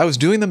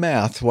the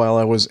math while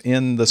I was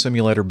in the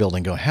simulator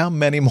building going, how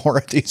many more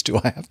of these do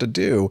I have to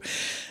do?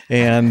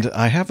 And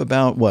I have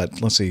about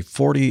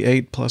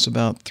 48 plus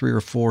about 3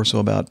 or 4. So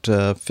about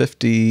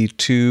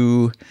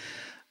 52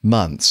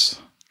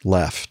 months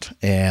left.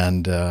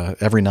 And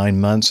every 9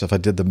 months, if I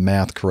did the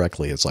math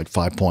correctly, it's like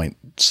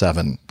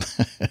 5.7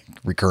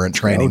 recurrent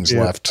trainings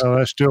left. Oh,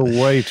 that's still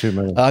way too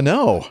many. I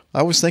know.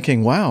 I was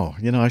thinking, wow,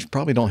 I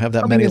probably don't have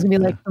that many. It's going to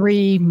be like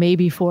 3,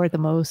 maybe 4 at the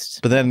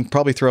most. But then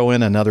probably throw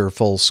in another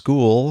full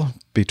school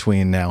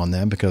between now and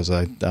then because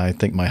I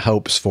think my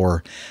hopes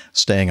for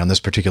staying on this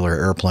particular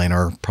airplane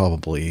are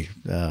probably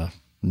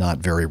not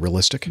very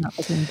realistic. Not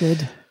looking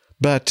good.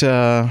 But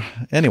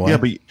anyway. Yeah,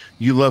 but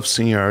you love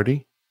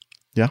seniority.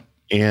 Yeah.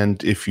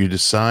 And if you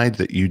decide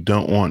that you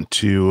don't want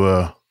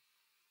to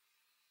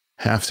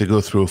have to go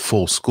through a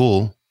full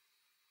school,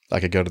 I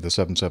could go to the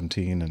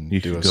 717 and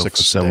you do a go 6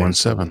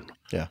 717.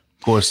 Yeah.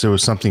 Of course, there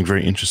was something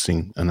very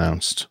interesting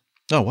announced.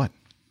 Oh, what?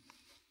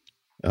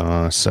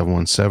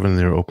 717.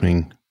 They're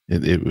opening.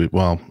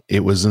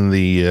 It was in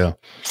the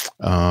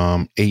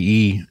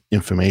AE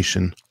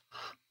information,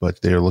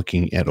 but they're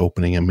looking at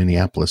opening a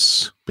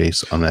Minneapolis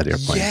base on that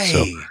airplane. Yay.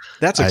 So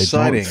that's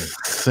exciting. I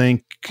don't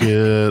think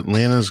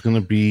Atlanta's going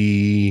to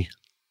be.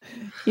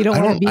 I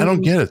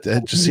don't get it.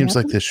 It just seems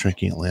like they're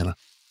shrinking Atlanta.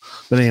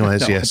 But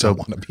anyways, I so don't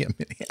want to be in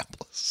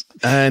Minneapolis.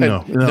 I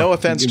know. No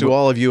offense to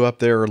all of you up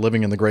there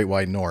living in the Great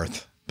White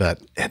North,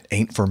 but it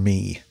ain't for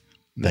me.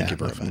 Thank you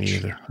very much. Me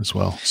either, as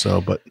well.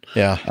 So, but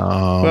yeah.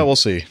 Well, we'll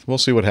see. We'll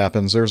see what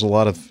happens. There's a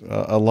lot of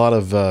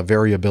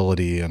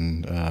variability,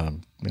 and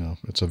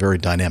it's a very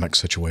dynamic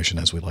situation,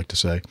 as we like to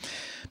say,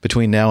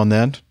 between now and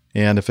then.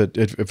 And if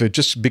it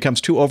just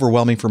becomes too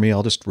overwhelming for me,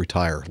 I'll just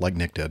retire, like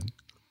Nick did.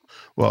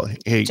 Well,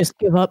 hey, just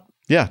give up.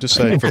 Yeah, just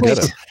say forget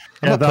it.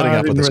 I'm not putting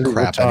up with this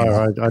crap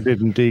anymore. I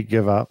did indeed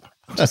give up.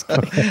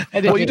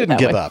 Well, you didn't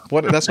give up.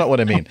 That's not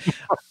what I mean.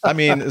 I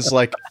mean, it's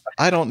like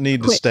I don't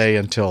need to stay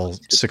until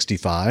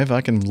 65.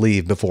 I can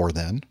leave before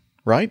then,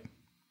 right?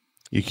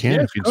 You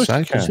can if you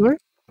decide to. Sure.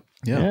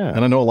 Yeah.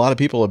 And I know a lot of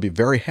people would be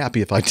very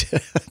happy if I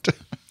did.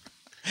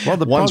 Well,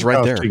 the one's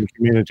right there.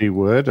 Community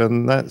would,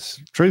 and that's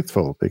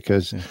truthful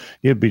because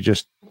you'd be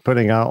just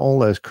putting out all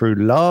those crew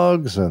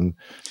logs and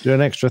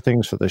doing extra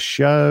things for the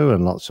show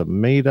and lots of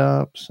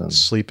meetups and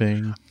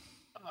sleeping.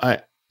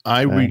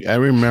 I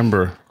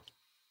remember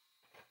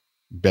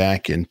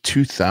back in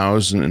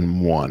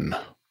 2001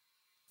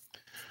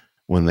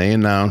 when they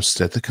announced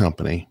at the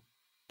company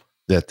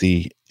that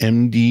the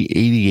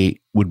MD-88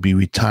 would be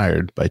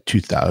retired by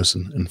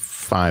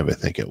 2005, I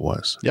think it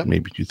was. Yep.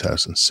 Maybe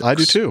 2006. I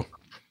do too.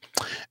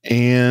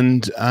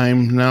 And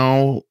I'm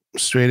now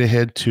straight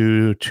ahead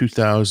to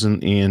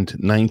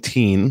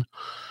 2019.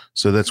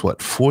 So that's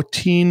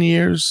 14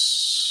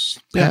 years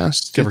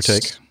past? Give or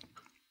take.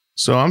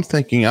 So I'm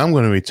thinking I'm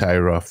going to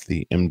retire off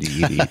the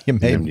MD-80. You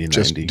may MD-90.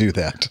 just do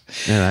that.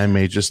 And I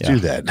may just do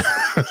that.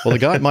 Well, the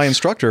guy, my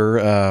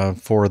instructor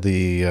for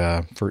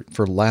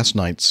last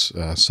night's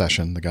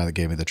session, the guy that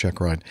gave me the check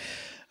ride,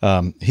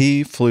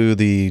 he flew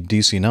the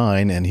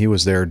DC-9 and he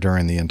was there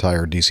during the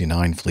entire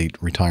DC-9 fleet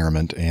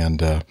retirement.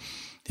 And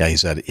Yeah, he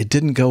said it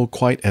didn't go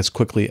quite as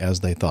quickly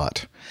as they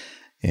thought.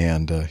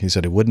 And he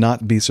said he would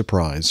not be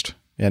surprised.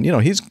 And,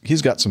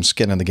 he's got some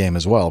skin in the game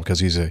as well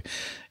because he's a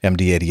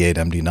MD-88,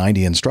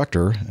 MD-90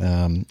 instructor.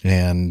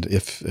 And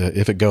if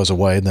it goes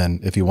away, then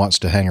if he wants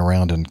to hang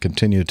around and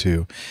continue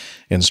to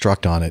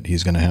instruct on it,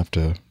 he's going to have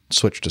to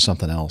switch to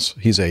something else.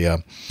 He's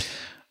a,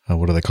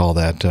 what do they call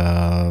that?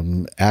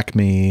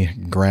 Acme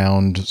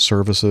Ground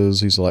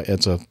Services.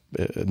 It's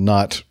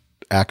not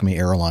Acme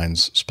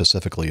Airlines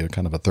specifically, a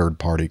kind of a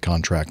third-party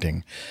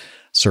contracting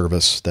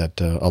service that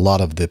a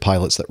lot of the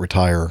pilots that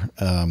retire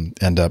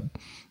end up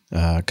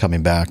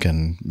coming back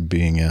and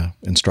being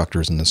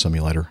instructors in the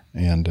simulator,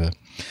 and a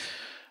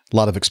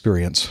lot of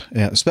experience.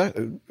 And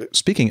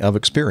speaking of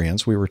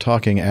experience, we were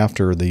talking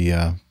after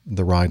the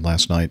ride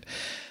last night,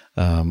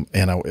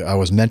 and I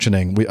was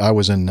mentioning I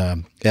was in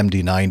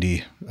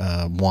MD-90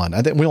 one.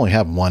 I think we only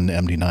have one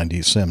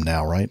MD-90 sim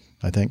now, right?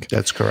 I think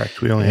that's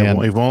correct. We only have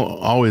one. We've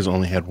always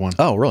only had one.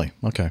 Oh, really?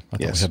 Okay. I thought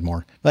we had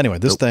more. Anyway,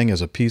 this thing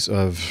is a piece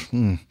of,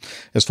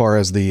 as far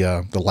as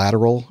the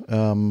lateral,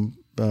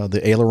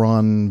 the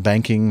aileron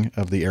banking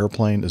of the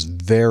airplane is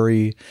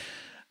very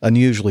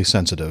unusually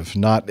sensitive.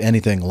 Not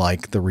anything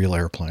like the real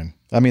airplane.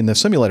 I mean, the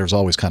simulator is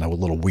always kind of a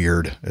little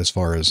weird as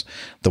far as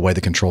the way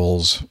the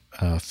controls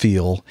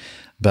feel.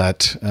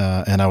 But,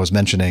 and I was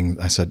mentioning,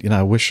 I said,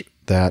 I wish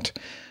that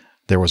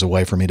there was a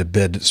way for me to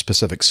bid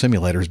specific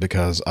simulators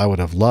because I would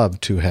have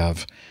loved to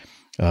have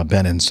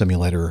been in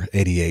Simulator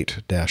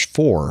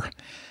 88-4,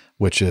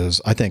 which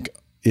is, I think,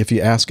 if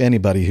you ask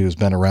anybody who's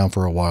been around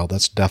for a while,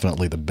 that's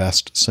definitely the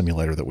best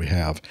simulator that we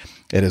have.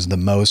 It is the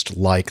most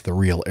like the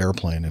real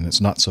airplane, and it's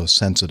not so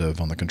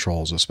sensitive on the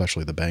controls,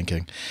 especially the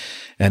banking.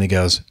 And he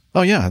goes,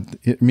 oh, yeah,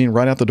 you mean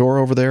right out the door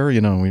over there? He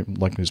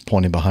was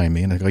pointing behind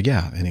me, and I go,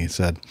 yeah. And he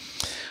said,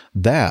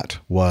 that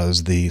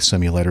was the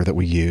simulator that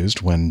we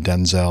used when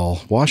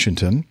Denzel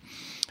Washington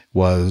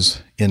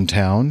was in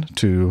town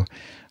to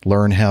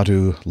learn how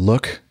to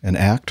look and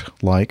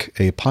act like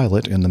a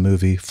pilot in the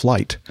movie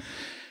Flight.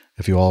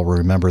 If you all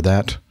remember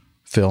that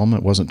film,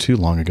 it wasn't too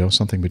long ago,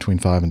 something between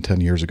 5 and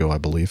 10 years ago, I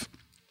believe.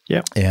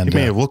 Yeah. And he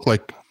may have looked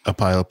like a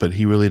pilot, but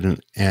he really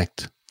didn't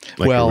act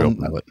like a real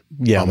pilot.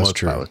 Yeah, that's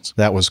true. Pilots.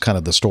 That was kind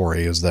of the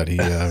story, is that he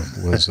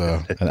was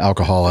an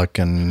alcoholic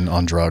and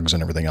on drugs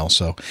and everything else.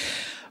 So,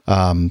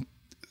 and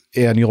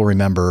you'll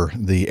remember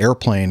the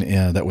airplane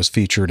that was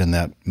featured in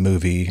that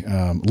movie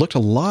looked a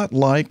lot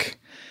like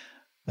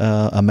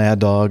a Mad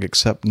Dog,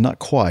 except not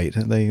quite.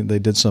 They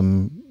did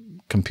some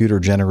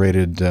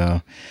computer-generated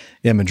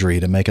imagery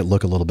to make it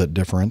look a little bit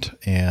different,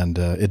 and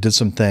it did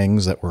some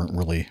things that weren't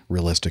really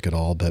realistic at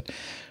all. But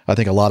I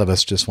think a lot of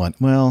us just went,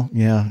 well,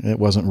 yeah, it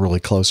wasn't really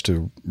close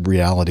to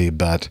reality,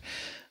 but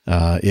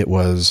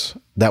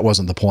that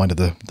wasn't the point of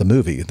the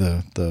movie.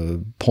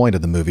 The point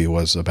of the movie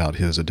was about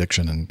his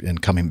addiction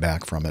and coming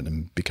back from it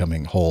and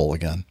becoming whole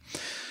again.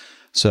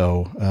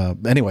 So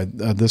anyway,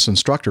 this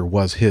instructor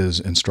was his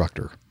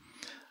instructor.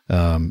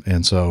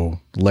 And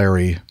so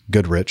Larry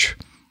Goodrich,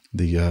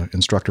 the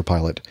instructor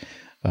pilot,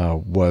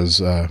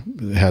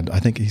 had, I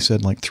think he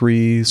said, like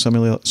 3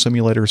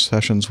 simulator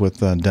sessions with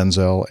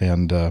Denzel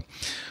and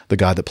the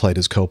guy that played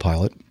his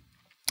co-pilot.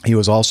 He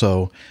was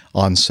also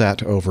on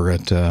set over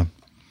at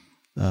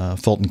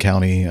Fulton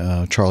County,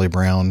 Charlie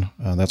Brown.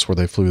 That's where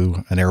they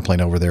flew an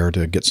airplane over there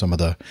to get some of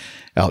the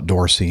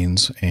outdoor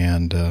scenes.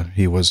 And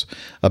he was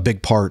a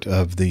big part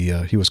of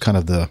he was kind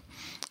of the,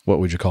 what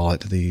would you call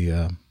it,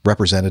 the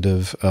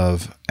representative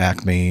of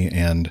Acme,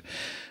 and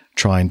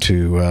trying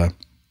to,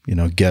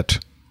 get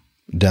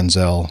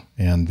Denzel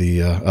and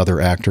the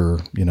other actor,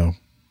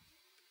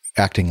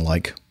 acting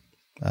like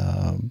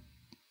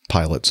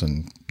pilots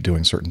and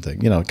doing certain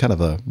things, kind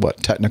of a,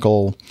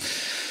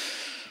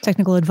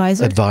 technical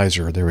advisor?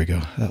 Advisor. There we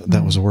go.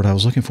 That was the word I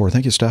was looking for.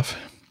 Thank you, Steph.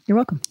 You're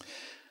welcome.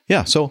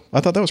 Yeah. So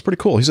I thought that was pretty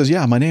cool. He says,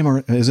 yeah, my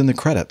name is in the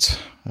credits.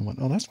 I went,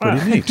 oh, that's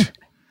pretty neat.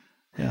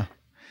 Yeah.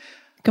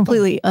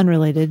 Completely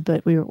unrelated,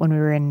 but when we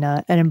were in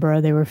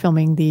Edinburgh, they were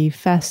filming the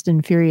Fast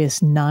and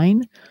Furious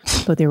 9,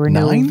 but there were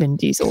no Vin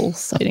Diesel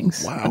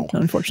sightings,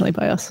 unfortunately,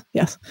 by us.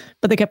 Yes,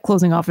 but they kept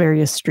closing off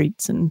various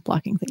streets and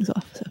blocking things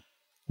off. So.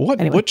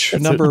 Which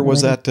number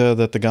was that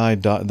that the guy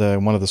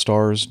one of the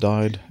stars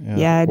died?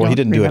 Yeah, well, he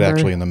didn't do it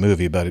actually in the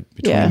movie, but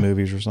between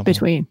movies or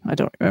something. I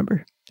don't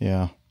remember.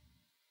 Yeah,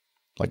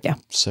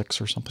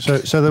 6 or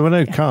something. So there were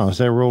no cars.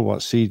 They were all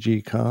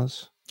CG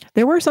cars.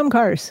 There were some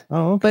cars,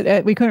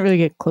 but we couldn't really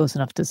get close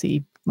enough to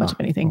see much of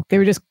anything. Okay. They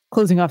were just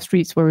closing off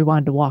streets where we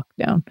wanted to walk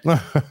down.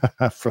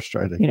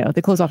 Frustrating.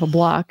 They closed off a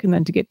block, and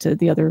then to get to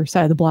the other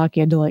side of the block,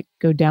 you had to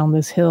go down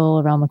this hill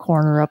around the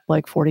corner, up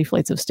 40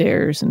 flights of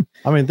stairs. And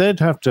I mean, they'd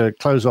have to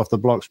close off the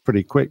blocks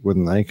pretty quick,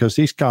 wouldn't they? Because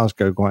these cars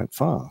go quite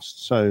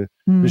fast. So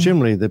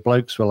presumably the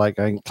blokes were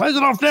going, "Close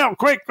it off now,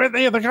 quick!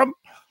 Here they come."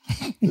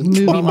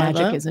 Movie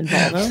magic is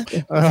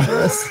involved.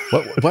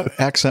 What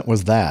accent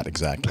was that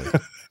exactly?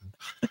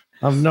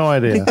 I have no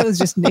idea. I think that was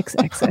just Nick's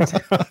accent.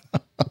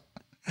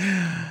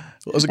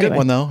 It was a good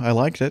one, though. I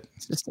liked it.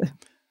 It's just a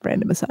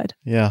random aside.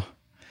 Yeah.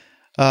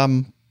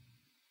 You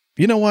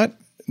know what?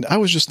 I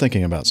was just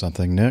thinking about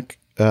something, Nick.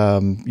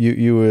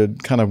 you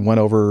had kind of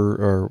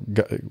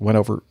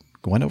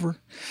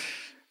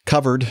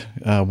covered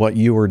what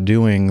you were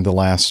doing the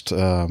last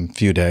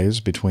few days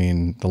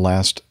between the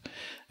last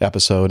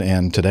episode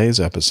and today's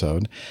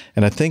episode,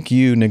 and I think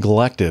you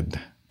neglected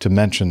to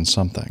mention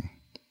something,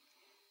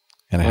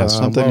 and it has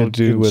something to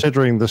do with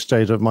considering the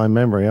state of my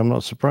memory. I'm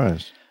not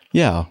surprised.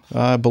 Yeah,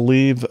 I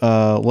believe.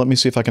 Let me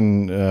see if I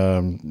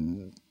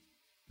can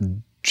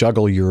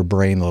juggle your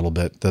brain a little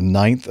bit. The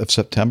 9th of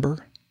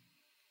September.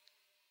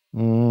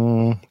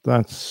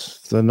 That's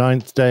the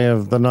 9th day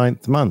of the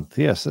 9th month.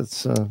 Yes,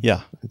 it's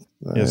yeah.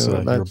 Yes,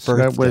 your birthday.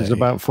 That was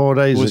about 4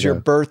 days ago. It was your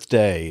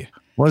birthday.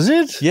 Was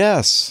it?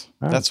 Yes.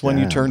 That's when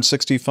you turned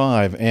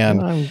 65.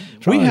 And I'm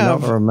trying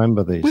not to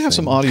remember these. We have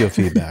some audio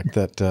feedback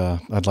that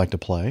I'd like to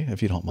play,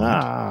 if you don't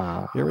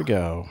mind. Here we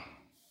go.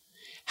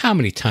 How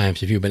many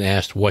times have you been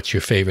asked what's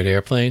your favorite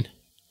airplane?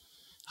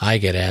 I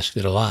get asked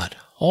it a lot,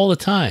 all the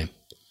time.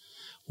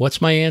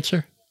 What's my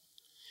answer?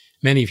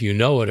 Many of you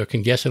know it or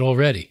can guess it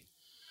already.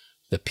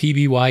 The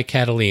PBY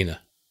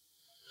Catalina.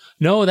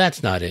 No,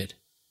 that's not it.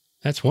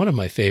 That's one of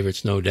my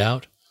favorites, no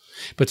doubt.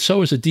 But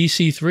so is the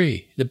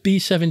DC-3, the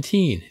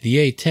B-17, the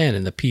A-10,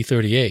 and the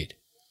P-38.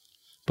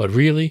 But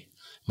really,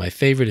 my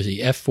favorite is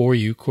the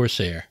F-4U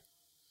Corsair.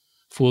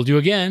 Fooled you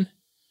again?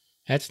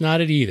 That's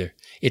not it either.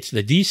 It's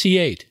the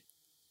DC-8.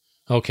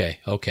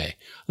 Okay.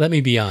 Let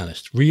me be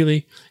honest.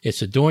 Really, it's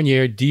the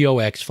Dornier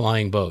DOX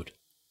flying boat.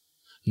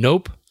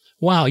 Nope.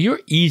 Wow, you're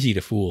easy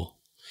to fool.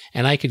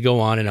 And I could go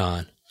on and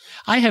on.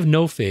 I have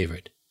no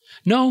favorite.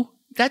 No,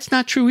 that's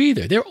not true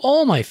either. They're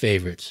all my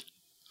favorites.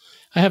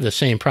 I have the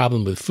same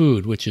problem with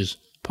food, which is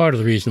part of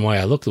the reason why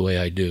I look the way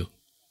I do.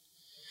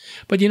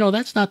 But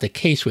that's not the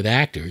case with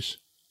actors.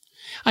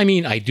 I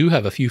mean, I do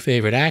have a few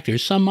favorite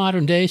actors, some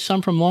modern day,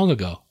 some from long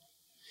ago.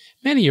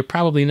 Many you're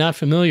probably not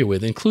familiar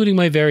with, including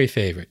my very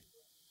favorite.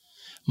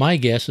 My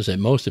guess is that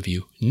most of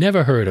you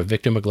never heard of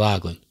Victor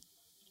McLaglen.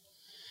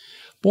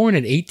 Born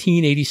in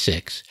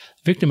 1886,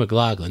 Victor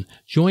McLaglen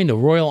joined the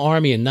Royal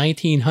Army in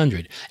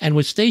 1900 and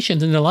was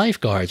stationed in the Life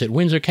Guards at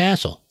Windsor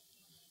Castle,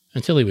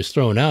 until he was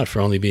thrown out for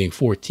only being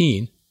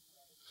 14.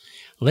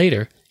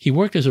 Later, he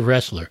worked as a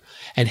wrestler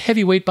and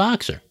heavyweight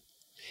boxer.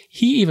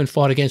 He even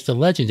fought against the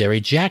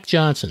legendary Jack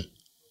Johnson.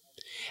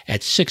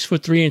 At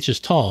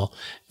 6'3" tall,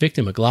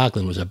 Victor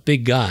McLaglen was a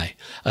big guy,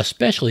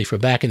 especially for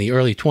back in the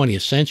early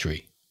 20th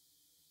century.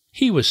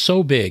 He was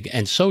so big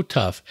and so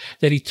tough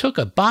that he took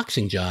a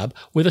boxing job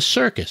with a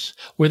circus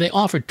where they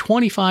offered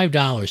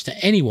 $25 to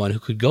anyone who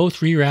could go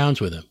 3 rounds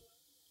with him.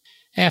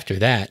 After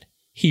that,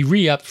 he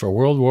re-upped for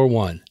World War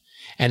I,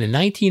 and in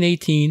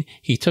 1918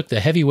 he took the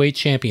heavyweight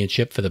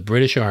championship for the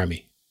British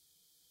Army.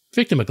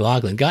 Victor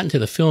McLaglen got into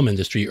the film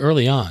industry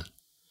early on.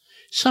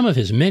 Some of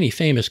his many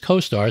famous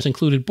co-stars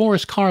included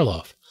Boris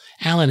Karloff,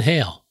 Alan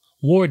Hale,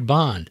 Ward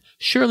Bond,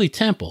 Shirley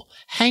Temple,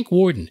 Hank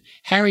Worden,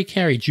 Harry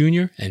Carey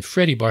Jr., and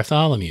Freddie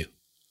Bartholomew.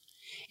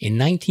 In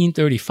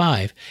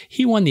 1935,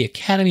 he won the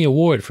Academy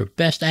Award for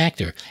Best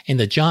Actor in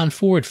the John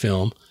Ford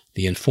film,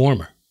 The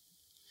Informer.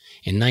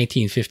 In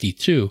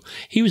 1952,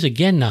 he was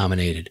again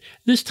nominated,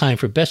 this time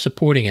for Best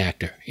Supporting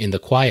Actor in The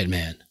Quiet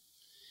Man.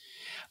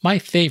 My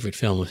favorite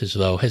film of his,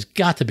 though, has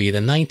got to be the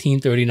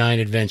 1939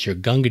 adventure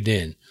Gunga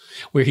Din,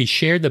 where he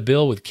shared the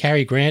bill with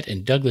Cary Grant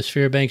and Douglas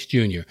Fairbanks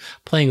Jr.,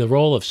 playing the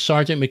role of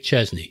Sergeant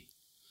McChesney.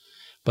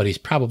 But he's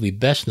probably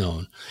best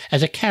known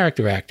as a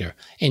character actor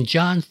in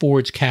John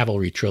Ford's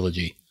Cavalry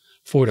trilogy,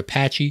 Fort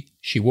Apache,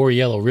 She Wore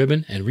Yellow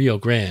Ribbon, and Rio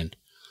Grande,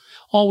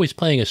 always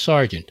playing a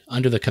sergeant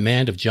under the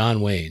command of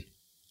John Wayne.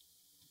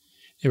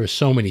 There are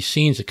so many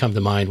scenes that come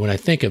to mind when I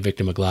think of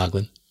Victor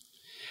McLaglen.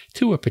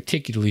 2 are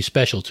particularly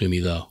special to me,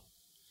 though.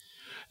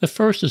 The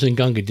first is in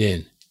Gunga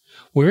Din,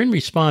 where in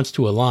response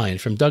to a line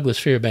from Douglas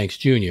Fairbanks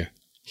Jr.,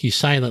 he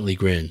silently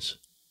grins.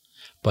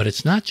 But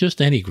it's not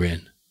just any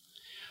grin.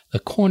 The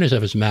corners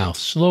of his mouth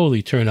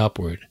slowly turn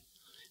upward.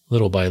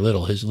 Little by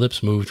little, his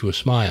lips move to a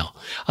smile.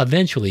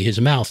 Eventually,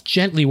 his mouth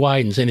gently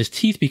widens and his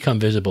teeth become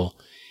visible,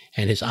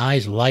 and his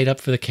eyes light up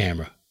for the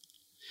camera.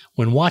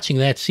 When watching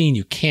that scene,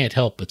 you can't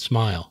help but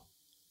smile.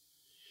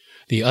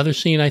 The other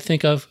scene I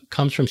think of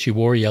comes from She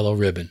Wore Yellow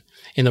Ribbon,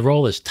 in the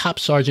role as Top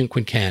Sergeant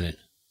Quincannon.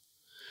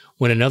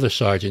 When another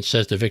sergeant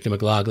says to Victor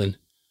McLaglen,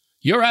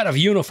 "You're out of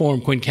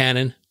uniform,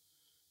 Quincannon,"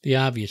 the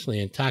obviously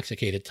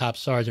intoxicated top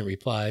sergeant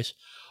replies,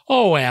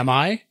 "Oh, am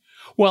I?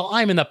 Well,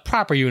 I'm in the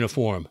proper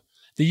uniform,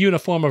 the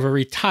uniform of a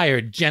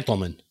retired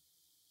gentleman."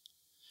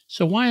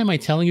 So why am I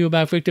telling you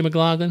about Victor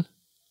McLaglen?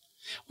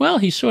 Well,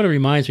 he sort of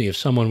reminds me of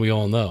someone we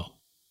all know.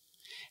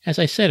 As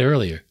I said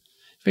earlier,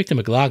 Victor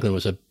McLaglen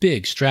was a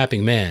big,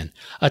 strapping man,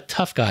 a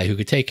tough guy who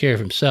could take care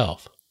of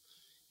himself.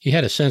 He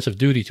had a sense of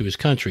duty to his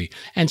country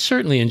and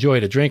certainly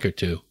enjoyed a drink or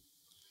two.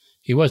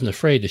 He wasn't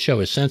afraid to show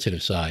his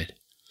sensitive side.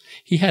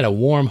 He had a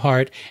warm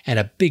heart and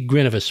a big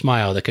grin of a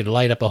smile that could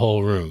light up a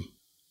whole room.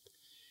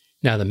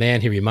 Now, the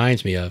man he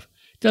reminds me of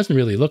doesn't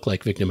really look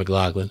like Victor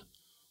McLaglen,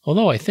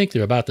 although I think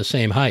they're about the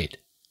same height.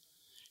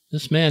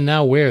 This man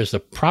now wears the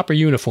proper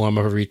uniform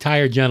of a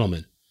retired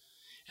gentleman,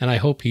 and I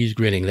hope he's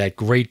grinning that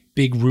great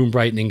big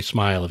room-brightening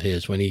smile of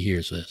his when he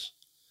hears this.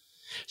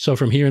 So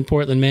from here in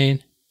Portland,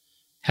 Maine,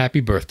 happy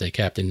birthday,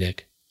 Captain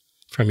Nick,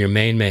 from your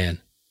main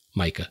man,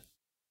 Micah.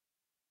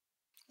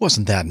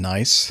 Wasn't that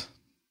nice?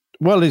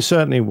 Well, it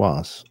certainly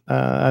was.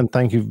 And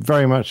thank you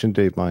very much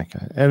indeed,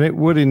 Micah. And it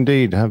would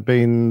indeed have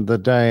been the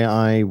day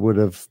I would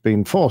have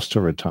been forced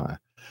to retire.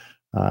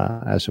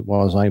 As it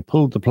was, I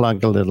pulled the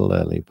plug a little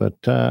early. But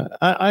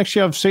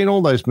actually, I've seen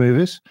all those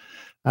movies.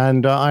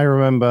 And I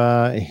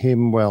remember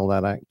him well,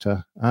 that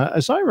actor.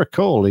 As I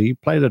recall, he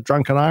played a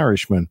drunken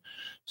Irishman.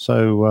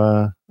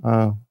 So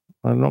I'm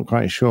not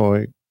quite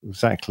sure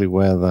exactly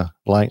where the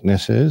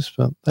likeness is.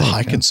 But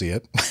I can see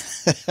it.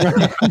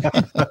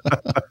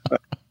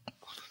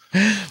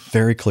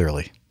 Very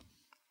clearly.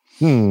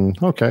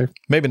 Okay.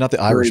 Maybe not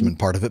the Irishman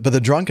part of it, but the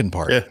drunken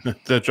part. Yeah,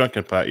 the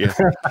drunken part, yeah.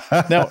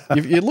 Now,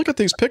 you look at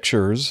these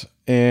pictures,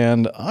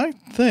 and I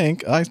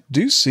think I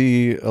do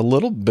see a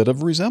little bit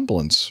of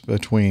resemblance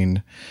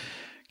between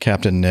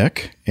Captain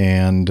Nick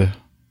and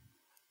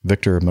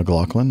Victor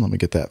McLaughlin. Let me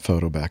get that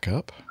photo back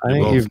up. I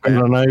think you've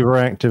got an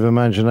overactive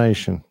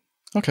imagination.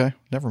 Okay,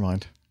 never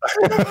mind.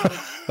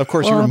 Of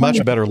course, you're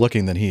much better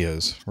looking than he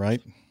is,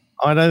 right?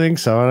 I don't think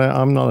so.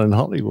 I'm not in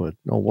Hollywood,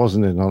 or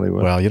wasn't in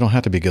Hollywood. Well, you don't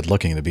have to be good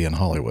looking to be in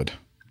Hollywood.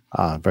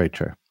 Very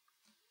true.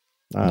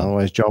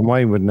 Otherwise, John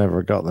Wayne would never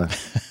have got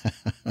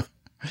there.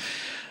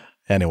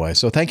 Anyway,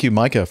 so thank you,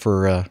 Micah,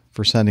 for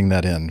sending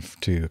that in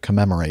to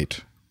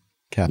commemorate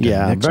Captain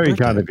Nick's very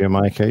birthday. kind of you,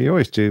 Micah. You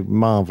always do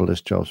marvelous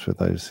jobs with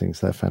those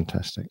things. They're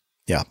fantastic.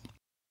 Yeah.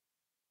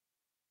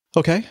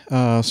 Okay,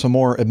 some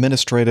more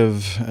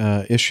administrative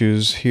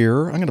issues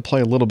here. I'm going to play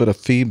a little bit of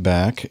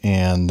feedback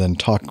and then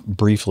talk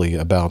briefly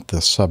about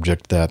the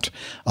subject that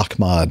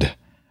Ahmad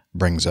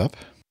brings up.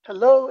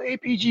 Hello,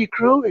 APG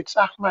crew. It's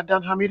Ahmad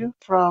Danhamidu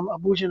from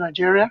Abuja,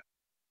 Nigeria.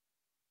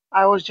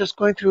 I was just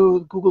going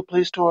through Google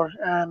Play Store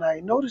and I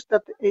noticed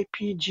that the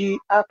APG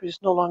app is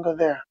no longer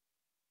there.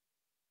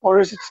 Or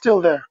is it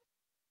still there?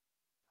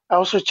 I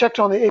also checked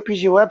on the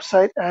APG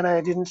website and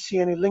I didn't see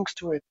any links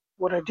to it.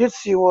 What I did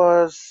see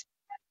was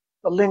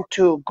a link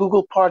to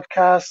Google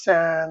Podcasts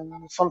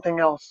and something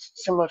else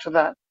similar to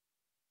that.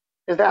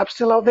 Is the app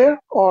still out there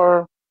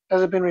or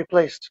has it been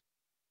replaced?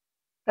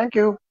 Thank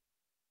you.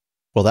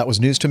 Well, that was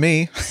news to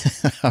me.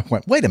 I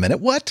went, wait a minute,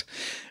 what?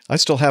 I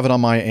still have it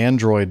on my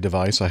Android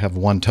device. I have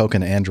one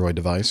token Android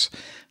device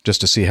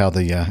just to see how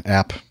the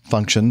app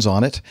functions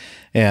on it.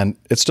 And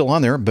it's still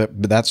on there,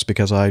 but that's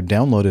because I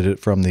downloaded it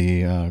from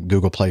the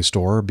Google Play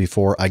Store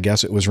before I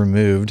guess it was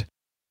removed.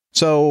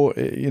 So,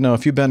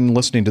 if you've been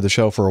listening to the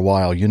show for a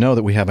while, you know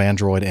that we have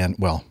Android and,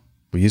 well,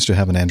 we used to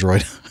have an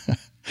Android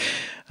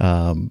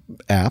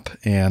app,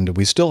 and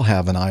we still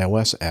have an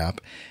iOS app.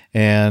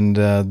 And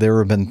there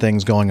have been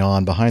things going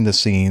on behind the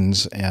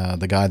scenes.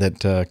 The guy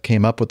that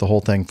came up with the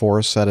whole thing for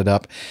us, set it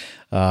up,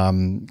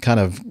 kind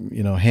of,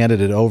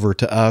 handed it over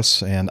to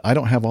us. And I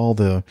don't have all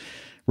the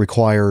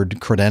required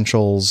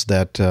credentials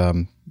that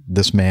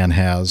this man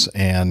has,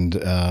 and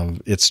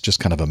it's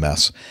just kind of a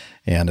mess.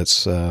 And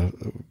it's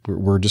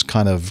we're just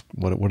kind of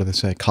what do they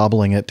say,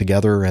 cobbling it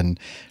together and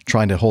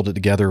trying to hold it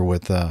together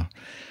with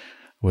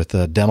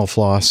dental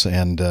floss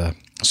and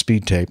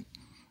speed tape,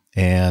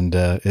 and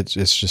it's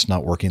just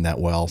not working that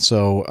well.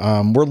 So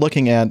we're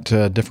looking at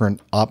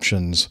different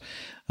options.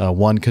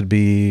 One could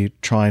be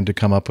trying to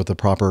come up with the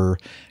proper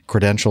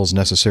credentials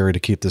necessary to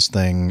keep this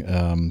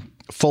thing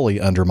fully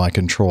under my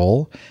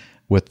control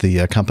with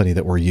the company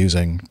that we're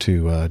using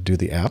to do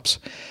the apps.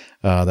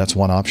 That's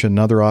one option.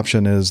 Another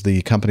option is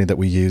the company that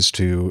we use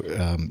to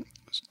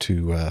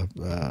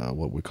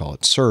what we call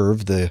it,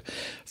 serve the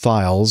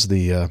files.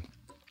 The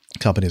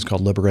company is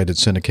called Liberated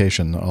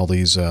Syndication. All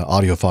these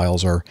audio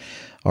files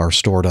are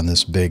stored on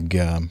this big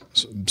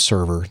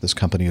server. This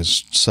company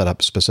is set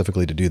up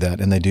specifically to do that,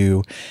 and they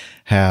do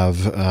have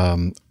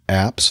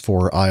apps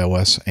for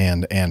iOS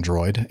and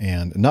Android,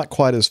 and not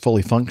quite as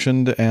fully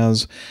functioned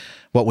as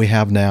what we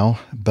have now,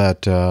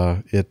 but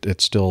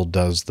it still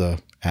does the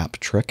app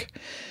trick.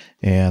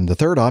 And the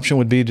third option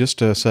would be just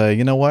to say,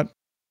 you know what,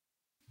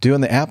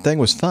 doing the app thing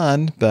was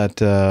fun, but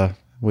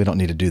we don't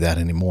need to do that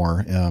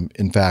anymore.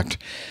 In fact,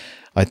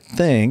 I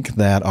think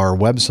that our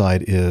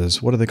website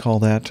is, what do they call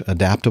that?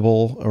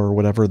 Adaptable or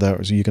whatever.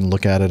 That you can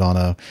look at it on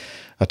a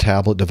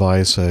tablet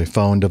device, a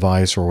phone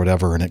device or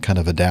whatever, and it kind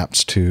of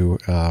adapts to,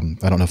 I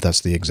don't know if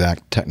that's the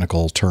exact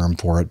technical term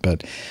for it,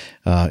 but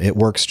it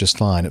works just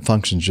fine. It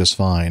functions just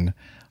fine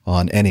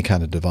on any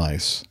kind of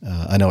device.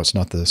 I know it's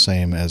not the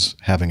same as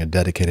having a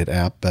dedicated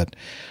app, but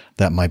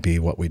that might be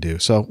what we do.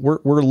 So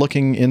we're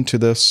looking into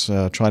this,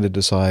 trying to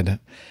decide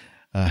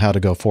how to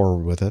go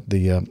forward with it.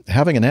 The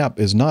having an app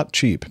is not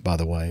cheap, by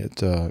the way.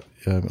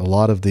 A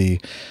lot of the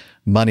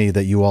money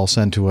that you all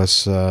send to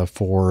us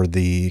for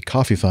the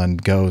coffee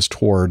fund goes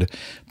toward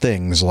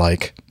things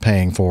like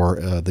paying for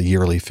the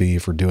yearly fee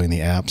for doing the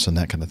apps and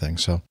that kind of thing.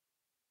 So,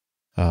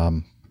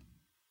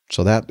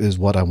 so that is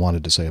what I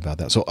wanted to say about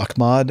that. So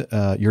Ahmad,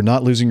 you're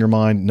not losing your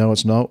mind. No,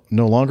 it's no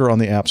longer on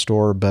the App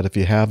Store, but if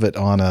you have it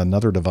on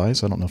another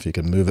device, I don't know if you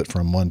can move it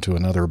from one to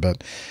another,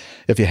 but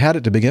if you had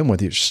it to begin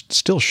with, it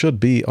still should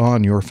be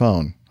on your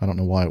phone. I don't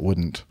know why it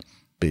wouldn't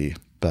be,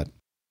 but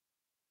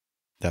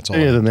That's all.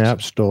 See I it have in the to say.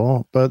 App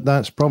Store, but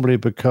that's probably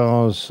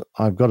because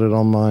I've got it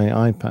on my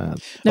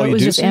iPad. No, Oh, it you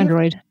was do just see it?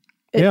 Android.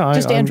 Yeah,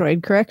 Just I'm-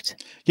 Android,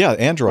 correct? Yeah,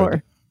 Android.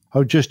 Or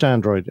Oh, just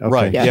Android. Okay.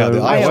 Right. Yeah. Yeah, the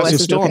so- iOS iOS is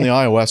is still on okay. the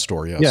iOS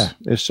store, yes. Yeah,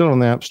 it's still on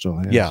the App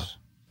Store. Yes. Yeah.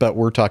 But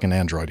we're talking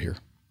Android here.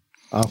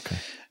 Okay.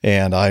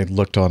 And I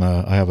looked on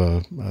I have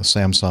a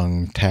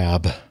Samsung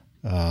Tab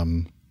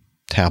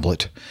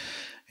tablet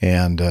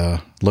and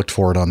looked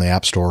for it on the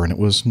App Store, and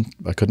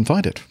I couldn't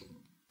find it.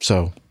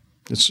 So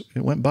it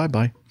went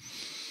bye-bye.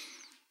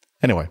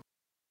 Anyway,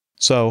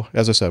 so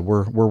as I said,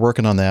 we're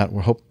working on that.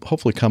 We'll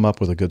hopefully come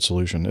up with a good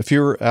solution. If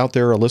you're out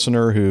there, a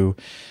listener who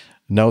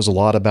knows a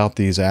lot about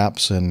these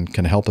apps and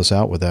can help us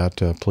out with that,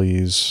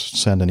 please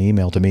send an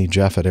email to me,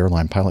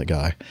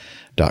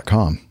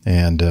 jeff@airlinepilotguy.com,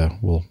 and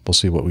we'll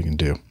see what we can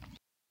do.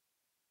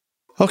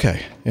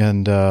 Okay,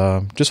 and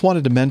just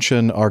wanted to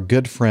mention our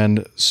good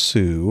friend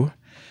Sue,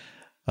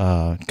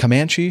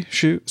 Comanche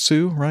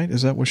Sue, right?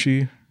 Is that what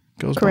she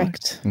goes by?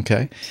 correct.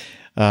 Okay.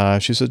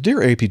 She says,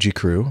 "Dear APG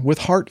crew, with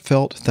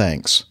heartfelt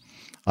thanks,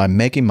 I'm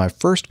making my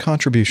first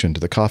contribution to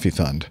the Coffee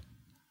Fund.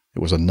 It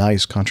was a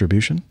nice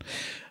contribution.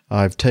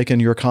 I've taken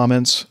your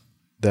comments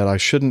that I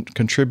shouldn't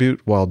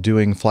contribute while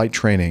doing flight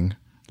training,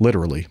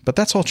 literally, but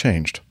that's all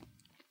changed.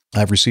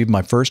 I've received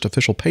my first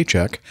official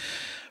paycheck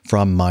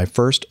from my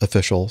first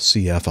official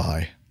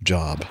CFI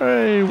job.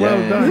 Hey,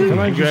 well done.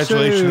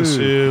 Congratulations,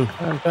 Sue.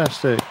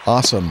 Fantastic.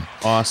 Awesome.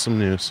 Awesome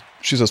news.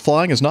 She says,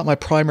 flying is not my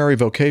primary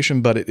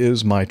vocation, but it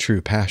is my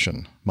true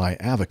passion, my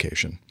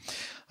avocation.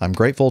 I'm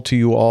grateful to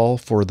you all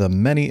for the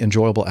many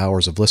enjoyable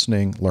hours of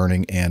listening,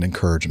 learning, and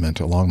encouragement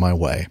along my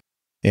way,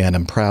 and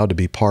I'm proud to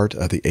be part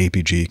of the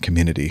APG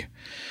community.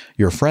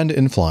 Your friend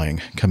in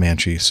flying,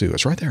 Comanche Sue."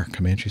 It's right there,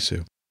 Comanche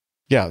Sue.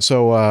 Yeah,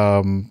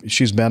 so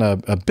she's been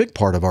a big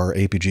part of our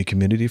APG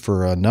community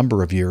for a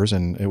number of years,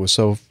 and it was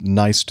so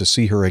nice to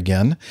see her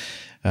again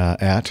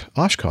at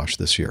Oshkosh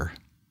this year.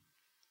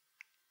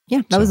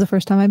 Yeah, that was the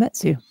first time I met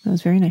Sue. That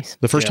was very nice.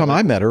 The first time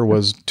I met her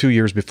was 2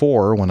 years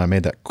before when I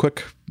made that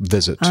quick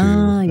visit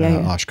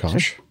to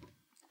Oshkosh. Sure.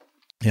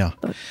 Yeah.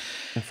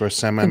 The first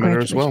time I met her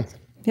as well.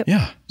 Yep.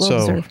 Yeah. Well so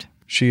deserved.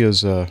 she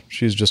is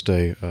she's just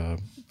a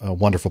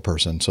wonderful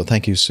person. So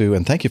thank you, Sue,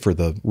 and thank you for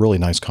the really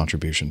nice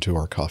contribution to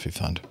our coffee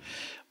fund.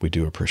 We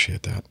do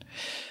appreciate that.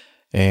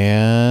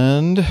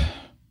 And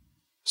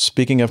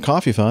speaking of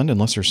coffee fund,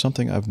 unless there's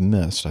something I've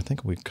missed, I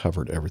think we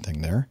covered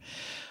everything there.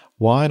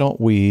 Why don't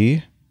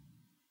we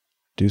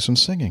do some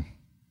singing?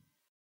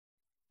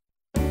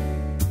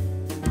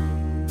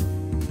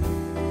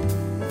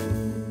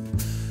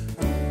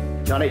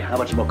 Johnny, how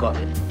much more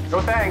coffee? No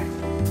thanks.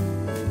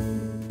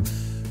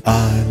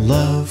 I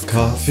love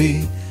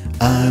coffee.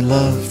 I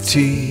love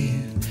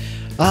tea.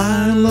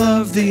 I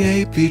love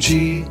the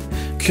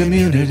APG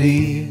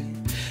community.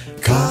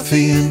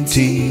 Coffee and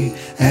tea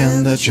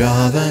and the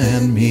Java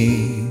and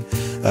me.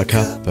 A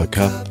cup, a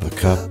cup, a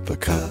cup, a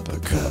cup, a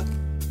cup.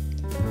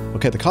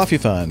 Okay, the Coffee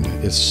Fund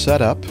is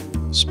set up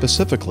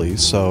specifically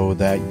so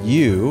that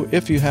you,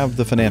 if you have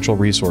the financial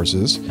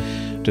resources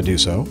to do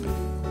so,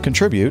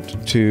 contribute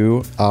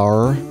to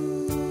our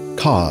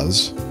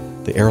cause,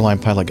 the Airline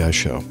Pilot Guy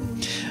Show.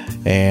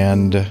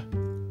 And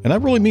I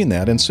really mean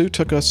that. And Sue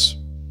took us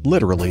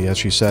literally, as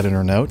she said in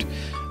her note.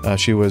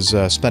 She was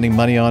spending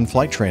money on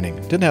flight training.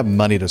 Didn't have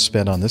money to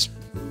spend on this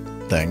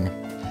thing,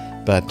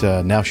 but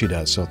now she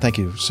does. So thank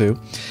you, Sue.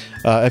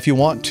 If you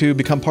want to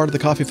become part of the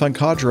Coffee Fund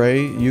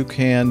cadre, you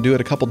can do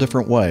it a couple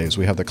different ways.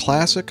 We have the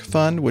Classic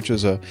Fund, which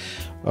is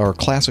or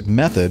Classic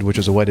Method, which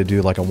is a way to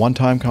do like a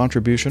one-time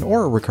contribution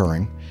or a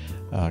recurring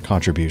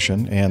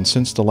contribution. And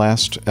since the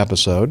last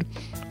episode,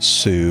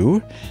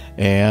 Sue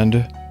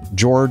and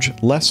George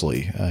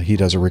Leslie, he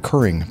does a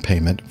recurring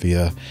payment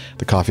via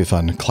the Coffee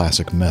Fund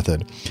Classic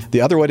Method.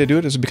 The other way to do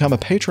it is to become a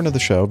patron of the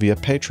show via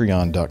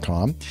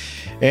patreon.com.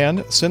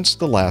 And since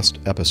the last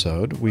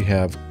episode, we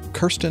have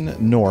Kirsten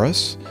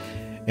Norris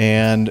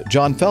and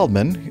John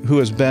Feldman, who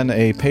has been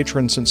a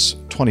patron since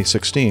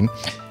 2016.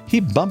 He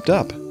bumped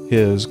up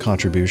his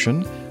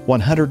contribution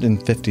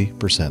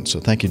 150%. So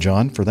thank you,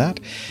 John, for that.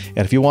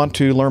 And if you want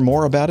to learn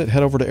more about it,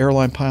 head over to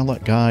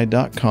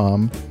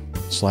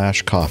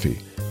airlinepilotguy.com/coffee.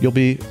 You'll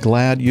be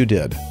glad you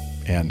did,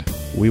 and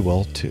we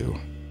will too.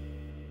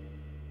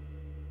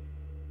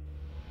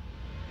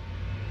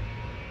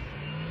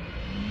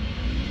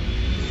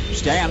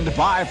 Stand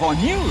by for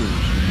news.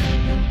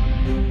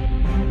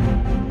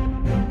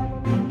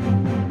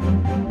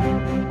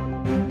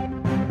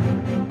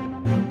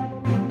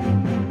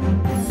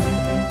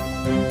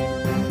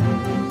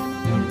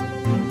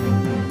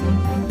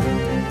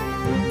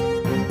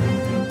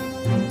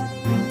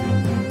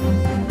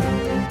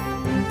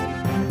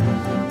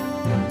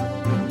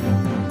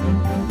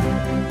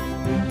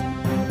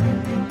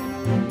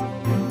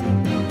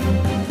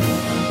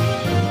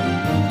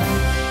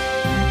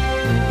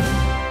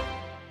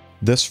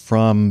 This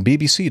from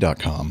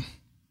BBC.com.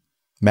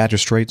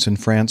 Magistrates in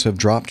France have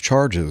dropped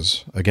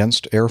charges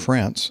against Air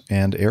France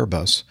and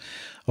Airbus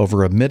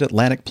over a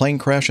mid-Atlantic plane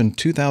crash in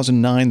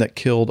 2009 that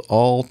killed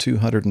all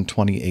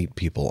 228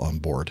 people on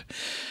board.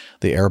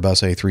 The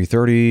Airbus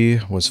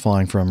A330 was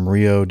flying from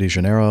Rio de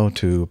Janeiro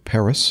to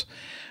Paris.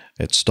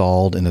 It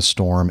stalled in a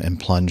storm and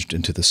plunged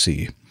into the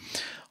sea.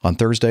 On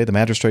Thursday, the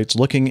magistrates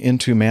looking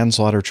into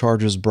manslaughter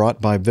charges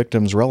brought by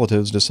victims'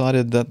 relatives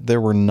decided that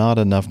there were not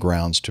enough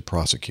grounds to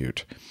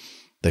prosecute.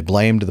 They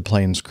blamed the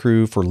plane's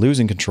crew for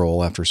losing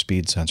control after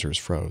speed sensors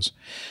froze.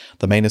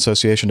 The Maine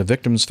Association of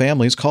Victims'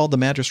 Families called the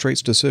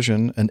magistrate's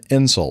decision an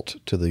insult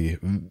to the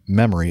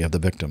memory of the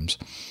victims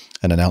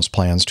and announced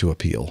plans to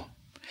appeal.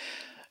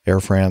 Air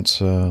France,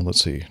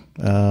 in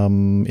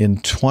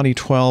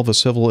 2012, a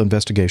civil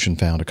investigation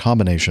found a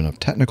combination of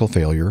technical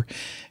failure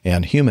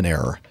and human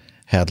error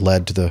had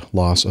led to the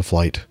loss of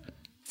Flight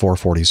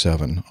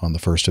 447 on the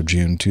 1st of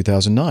June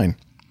 2009.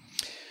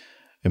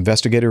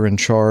 Investigator in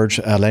charge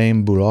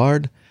Alain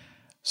Boulard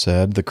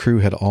said the crew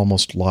had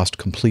almost lost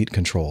complete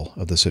control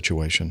of the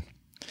situation.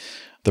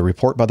 The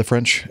report by the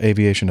French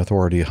Aviation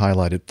Authority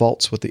highlighted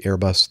faults with the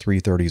Airbus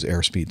 330's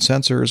airspeed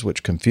sensors,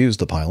 which confused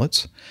the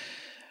pilots,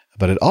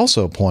 but it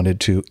also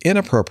pointed to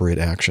inappropriate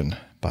action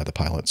by the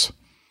pilots.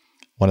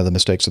 One of the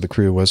mistakes of the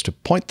crew was to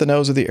point the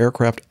nose of the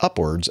aircraft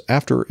upwards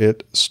after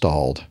it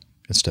stalled,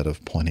 instead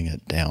of pointing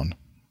it down.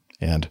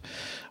 And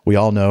we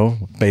all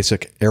know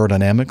basic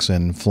aerodynamics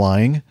in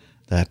flying,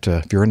 that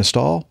if you're in a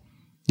stall,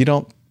 you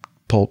don't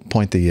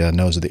point the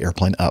nose of the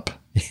airplane up.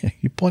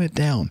 You point it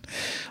down,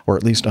 or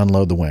at least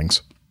unload the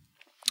wings.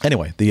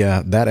 Anyway,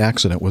 that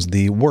accident was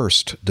the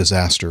worst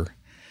disaster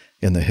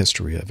in the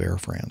history of Air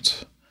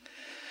France.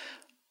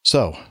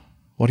 So,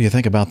 what do you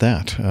think about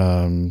that?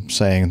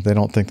 Saying they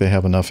don't think they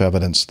have enough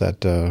evidence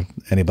that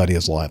anybody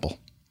is liable.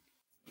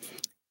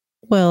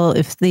 Well,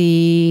 what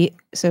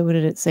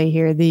did it say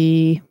here?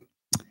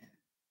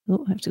 I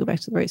have to go back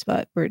to the right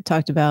spot where it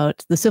talked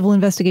about the civil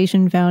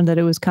investigation found that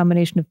it was a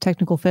combination of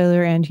technical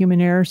failure and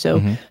human error.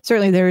 So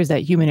certainly there is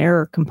that human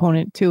error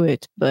component to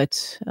it.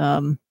 But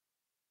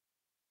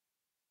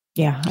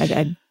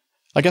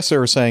I guess they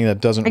were saying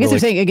that doesn't. I guess they're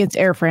saying against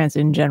Air France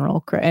in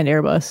general and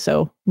Airbus.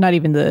 So not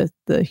even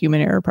the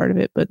human error part of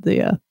it, but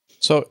the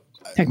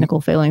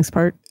technical failings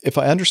part. If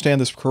I understand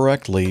this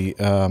correctly,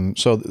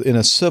 so in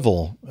a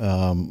civil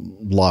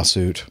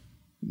lawsuit,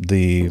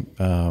 the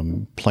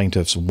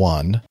plaintiffs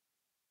won,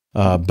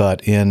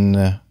 but in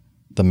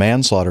the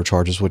manslaughter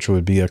charges, which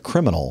would be a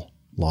criminal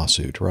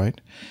lawsuit,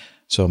 right?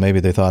 So maybe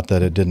they thought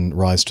that it didn't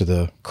rise to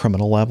the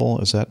criminal level.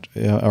 Is that,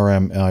 or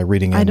am I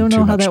reading in I don't know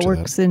too how much that to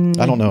works that? in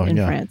I don't know. in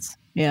France.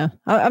 Yeah,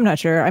 I'm not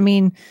sure. I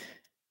mean,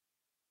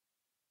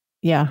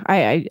 yeah,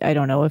 I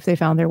don't know if they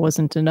found there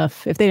wasn't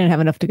enough, if they didn't have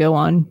enough to go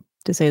on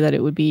to say that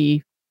it would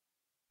be,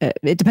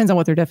 it depends on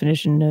what their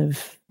definition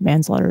of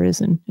manslaughter is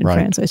in Right.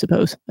 France, I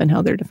suppose, and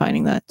how they're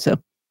defining that. So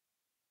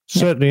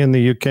Certainly in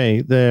the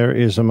UK, there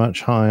is a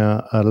much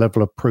higher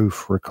level of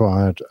proof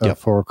required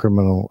for a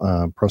criminal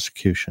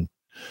prosecution.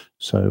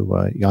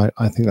 So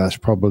I think that's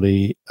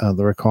probably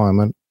the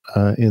requirement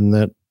in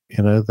that,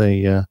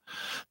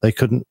 they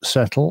couldn't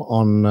settle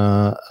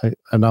on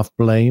enough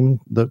blame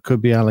that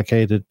could be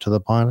allocated to the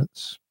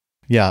pilots.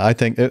 Yeah, I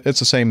think it's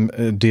the same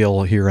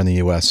deal here in the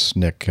U.S.,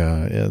 Nick.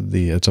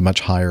 It's a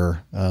much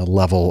higher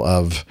level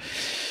of,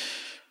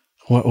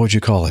 what would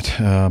you call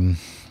it?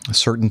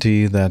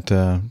 Certainty that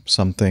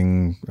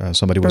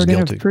somebody was burden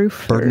guilty. of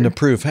proof. Burden of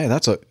proof. Hey,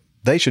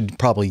 they should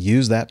probably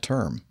use that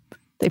term.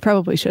 They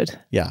probably should.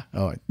 Yeah.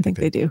 Oh, I think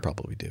they do.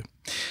 Probably do.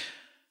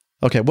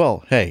 Okay.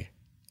 Well, hey,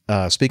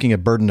 speaking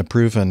of burden of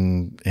proof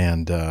and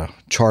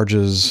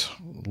charges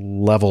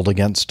leveled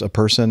against a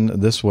person,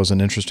 this was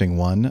an interesting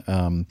one.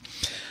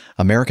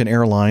 American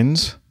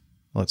Airlines.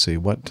 Let's see.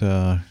 What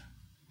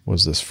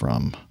was this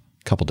from?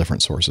 A couple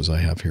different sources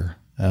I have here.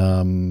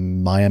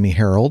 Miami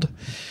Herald.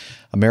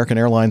 American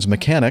Airlines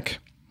mechanic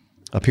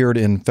appeared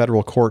in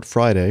federal court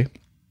Friday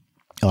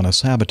on a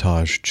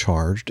sabotage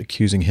charge,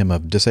 accusing him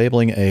of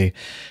disabling a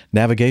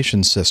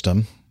navigation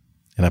system.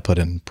 And I put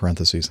in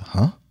parentheses,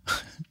 huh?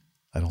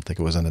 I don't think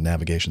it was in a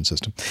navigation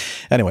system.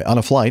 Anyway, on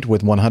a flight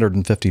with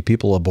 150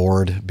 people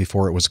aboard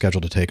before it was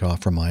scheduled to take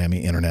off from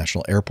Miami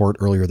International Airport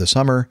earlier this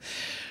summer.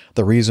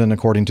 The reason,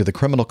 according to the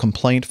criminal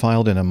complaint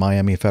filed in a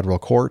Miami federal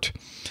court,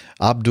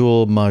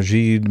 Abdul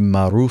Majid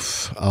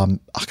Maruf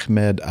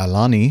Ahmed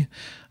Alani,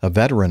 a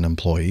veteran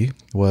employee,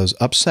 was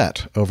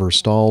upset over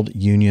stalled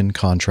union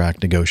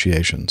contract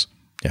negotiations.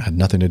 It had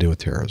nothing to do with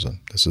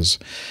terrorism. This is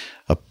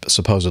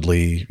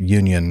supposedly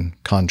union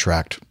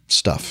contract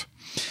stuff.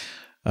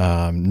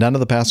 None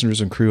of the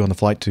passengers and crew on the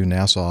flight to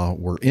Nassau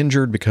were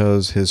injured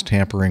because his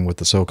tampering with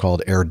the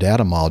so-called air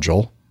data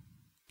module.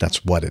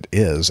 That's what it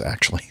is,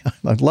 actually.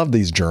 I love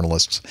these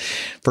journalists.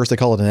 First, they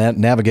call it a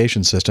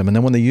navigation system, and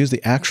then when they use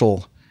the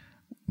actual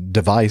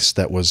device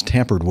that was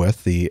tampered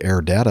with, the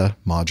air data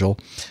module,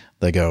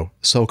 they go,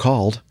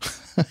 so-called.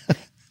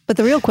 But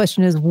the real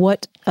question is,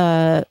 what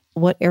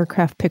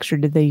aircraft picture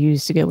did they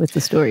use to get with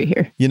the story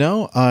here? You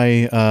know,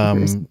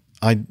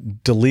 I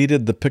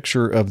deleted the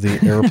picture of the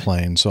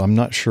airplane, so I'm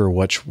not sure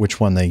which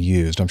one they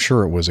used. I'm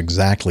sure it was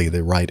exactly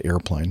the right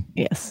airplane.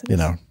 Yes.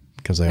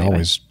 Because they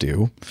always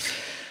do.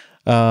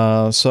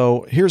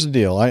 So here's the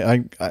deal.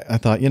 I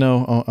thought, I'm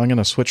going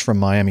to switch from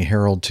Miami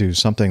Herald to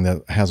something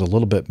that has a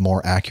little bit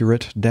more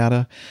accurate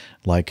data,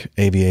 like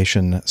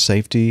Aviation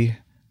Safety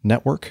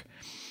Network.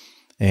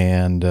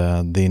 And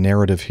the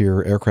narrative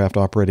here, aircraft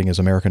operating as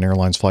American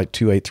Airlines Flight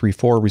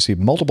 2834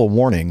 received multiple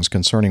warnings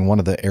concerning one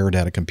of the air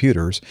data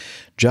computers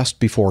just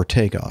before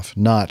takeoff,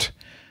 not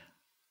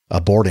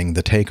aborting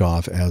the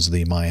takeoff as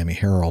the Miami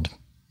Herald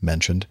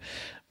mentioned,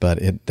 but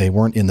they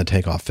weren't in the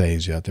takeoff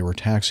phase yet. They were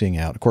taxiing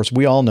out. Of course,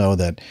 we all know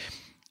that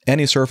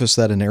any surface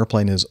that an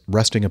airplane is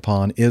resting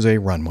upon is a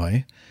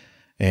runway,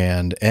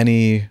 and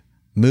any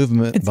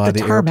movement by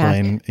the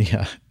airplane,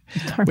 yeah,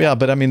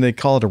 but I mean, they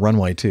call it a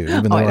runway too,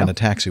 even though we're on a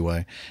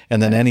taxiway.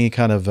 And then any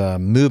kind of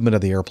movement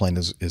of the airplane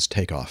is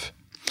takeoff.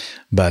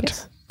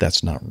 But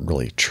that's not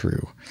really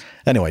true.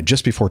 Anyway,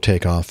 just before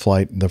takeoff,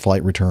 the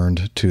flight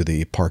returned to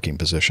the parking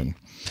position.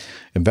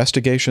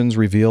 Investigations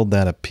revealed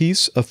that a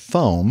piece of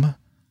foam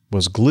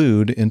was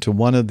glued into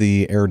one of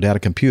the air data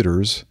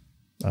computers,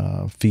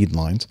 feed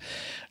lines,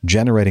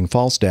 generating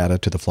false data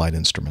to the flight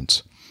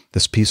instruments.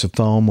 This piece of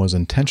foam was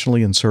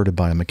intentionally inserted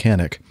by a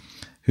mechanic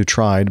who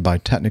tried, by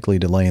technically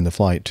delaying the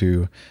flight,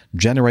 to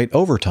generate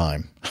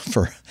overtime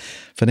for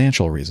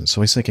financial reasons.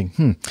 So he's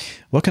thinking,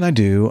 what can I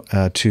do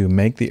to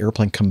make the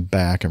airplane come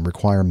back and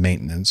require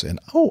maintenance? And,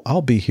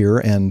 I'll be here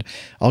and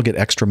I'll get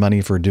extra money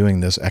for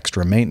doing this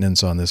extra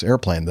maintenance on this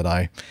airplane that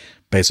I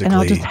basically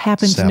And I'll just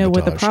happen to know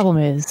what the sabotaged. problem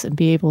is and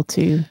be able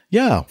to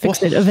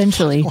fix it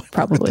eventually,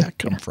 probably. Where did that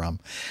come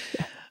from?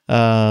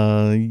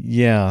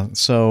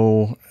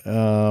 So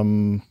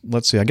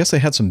let's see. I guess they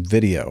had some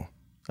video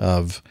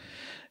of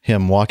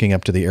him walking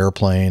up to the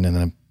airplane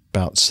and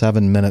about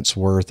 7 minutes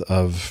worth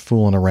of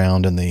fooling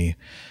around in the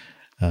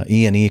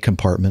E&E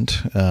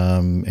compartment.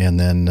 And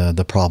then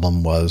the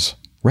problem was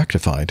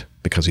rectified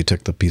because he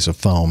took the piece of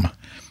foam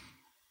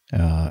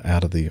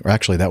out of or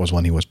actually that was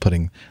when he was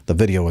the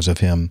video was of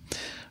him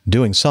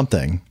doing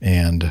something.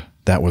 And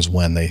that was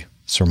when they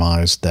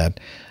surmised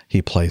that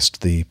he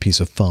placed the piece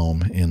of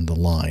foam in the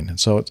line. And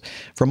so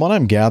from what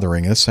I'm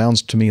gathering, this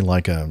sounds to me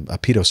like a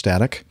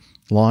pedostatic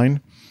line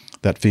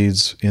that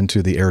feeds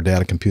into the air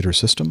data computer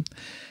system,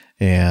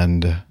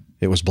 and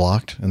it was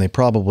blocked, and they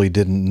probably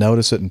didn't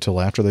notice it until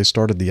after they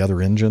started the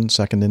other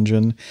second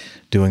engine,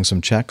 doing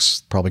some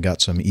checks, probably got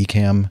some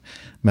ECAM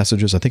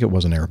messages. I think it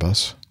was an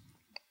Airbus.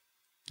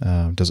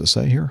 Does it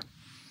say here?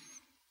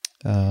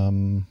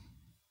 It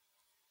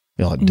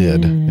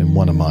did in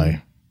one of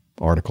my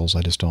articles.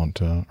 I just don't,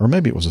 or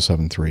maybe it was a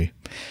 7.3.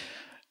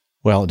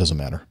 Well, it doesn't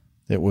matter.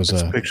 It was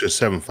a picture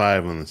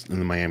 7.5 in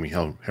the Miami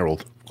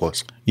Herald, of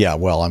course. Yeah,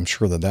 well, I'm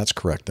sure that's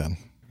correct then.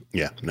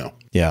 Yeah, no.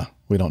 Yeah,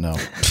 we don't know.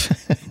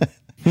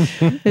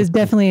 It's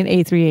definitely an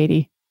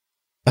A380.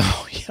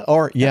 Oh, yeah.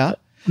 Or, yeah.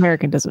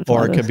 American doesn't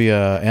follow Or it could be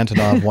a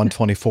Antonov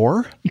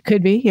 124. It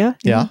could be, yeah.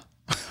 Yeah.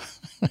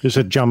 It's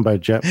a jumbo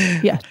jet.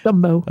 Yeah,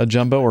 jumbo. A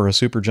jumbo or a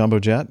super jumbo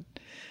jet?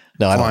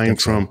 No, I don't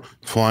think so.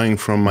 Flying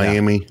from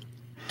Miami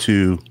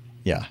to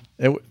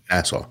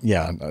Nassau.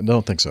 Yeah, I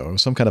don't think so. It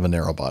was some kind of a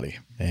narrow body.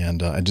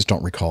 And I just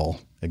don't recall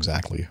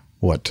exactly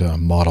what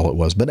model it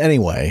was. But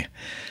anyway,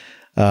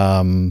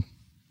 that's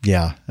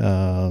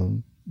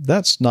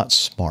not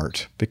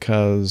smart,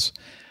 because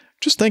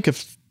just think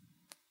if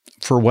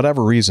for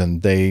whatever reason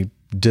they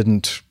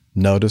didn't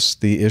notice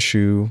the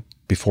issue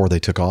before they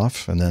took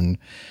off, and then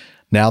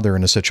now they're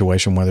in a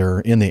situation where they're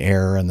in the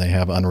air and they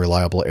have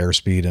unreliable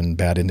airspeed and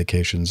bad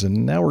indications.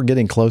 And now we're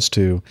getting close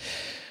to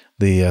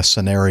the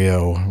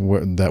scenario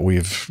that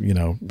we've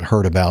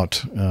heard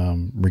about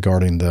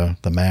regarding the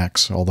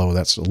MAX, although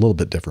that's a little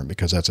bit different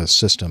because that's a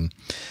system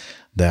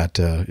that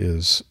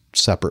is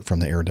separate from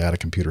the air data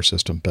computer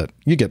system. But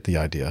you get the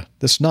idea.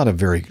 This is not a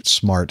very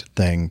smart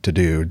thing to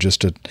do,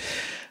 just to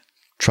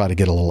try to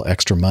get a little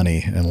extra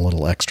money and a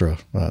little extra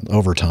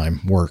overtime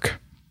work.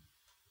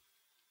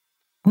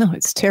 No,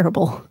 it's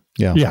terrible.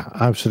 Yeah,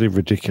 absolutely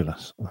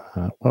ridiculous.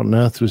 What on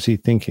earth was he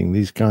thinking?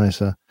 These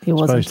guys are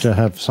supposed to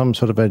have some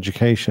sort of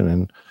education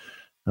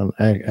in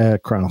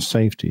aircraft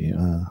safety.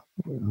 I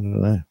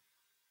don't know.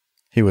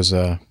 He was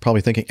probably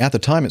thinking at the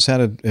time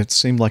it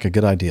seemed like a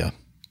good idea.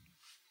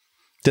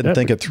 Didn't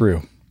think it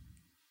through.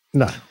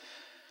 No.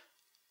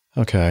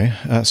 Okay,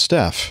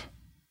 Steph.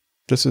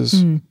 This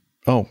is.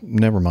 Oh,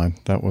 never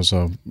mind. That was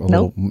a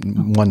little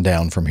one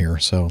down from here.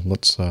 So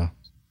let's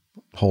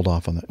hold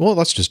off on that. Well,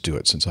 let's just do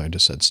it since I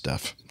just said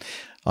Steph.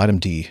 Item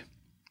D.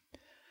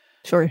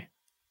 Sure.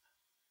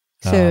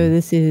 So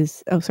this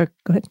is. Oh, sorry.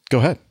 Go ahead. Go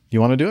ahead. You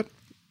want to do it?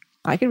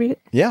 I can read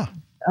it. Yeah.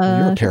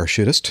 You're a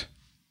parachutist.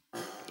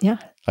 Yeah.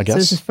 I guess. So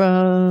this is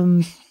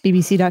from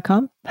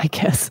BBC.com, I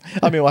guess.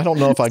 I mean, I don't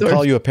know if I'd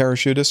call you a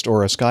parachutist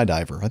or a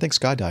skydiver. I think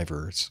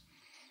skydivers.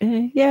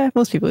 Yeah,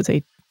 most people would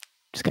say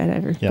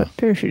skydiver, but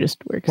parachutist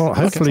works. Well,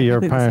 hopefully you're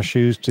a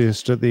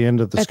parachutist at the end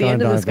of the skydiving. At the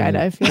end of the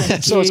skydive, yeah.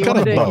 So it's kind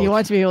of both. You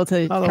want to be able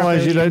to.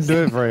 Otherwise, you don't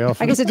do it very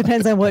often. I guess it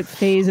depends on what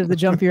phase of the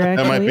jump you're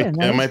actually in.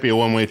 That might be a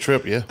one-way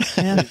trip, yeah.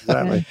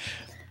 Exactly.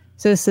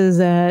 So this is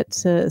at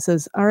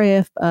says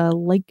RAF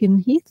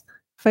Lakenheath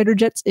fighter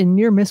jets in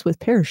near miss with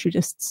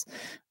parachutists.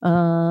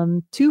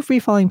 2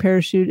 free-falling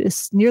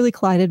parachutists nearly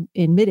collided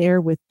in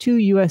midair with 2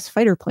 U.S.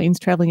 fighter planes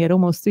traveling at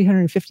almost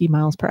 350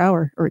 miles per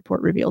hour, a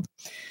report revealed.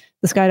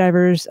 The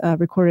skydivers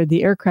recorded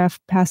the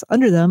aircraft pass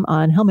under them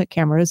on helmet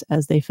cameras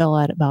as they fell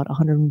at about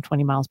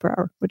 120 miles per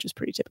hour, which is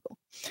pretty typical.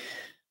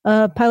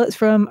 Pilots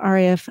from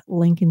RAF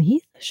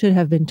Lakenheath should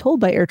have been told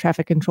by air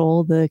traffic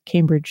control the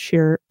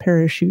Cambridgeshire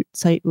parachute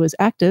site was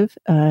active,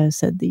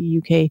 said the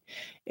UK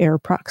Air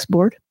Prox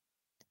Board.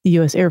 The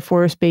US Air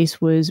Force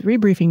Base was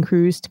rebriefing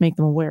crews to make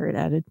them aware, it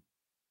added.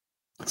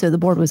 So the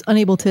board was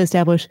unable to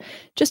establish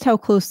just how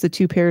close the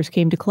 2 pairs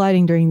came to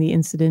colliding during the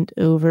incident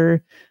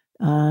over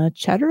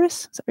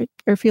Chatteris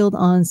airfield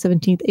on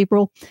 17th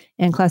April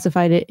and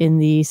classified it in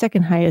the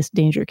second highest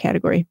danger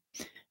category.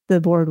 The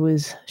board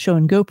was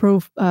shown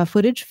GoPro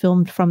footage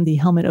filmed from the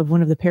helmet of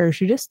one of the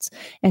parachutists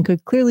and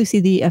could clearly see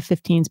the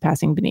F-15s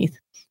passing beneath,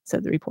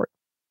 said the report.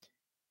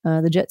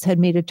 The jets had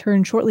made a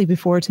turn shortly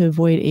before to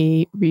avoid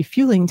a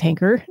refueling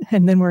tanker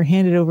and then were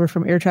handed over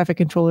from air traffic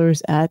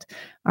controllers at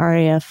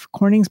RAF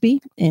Coningsby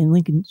in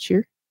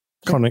Lincolnshire.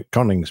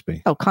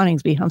 Coningsby. Oh,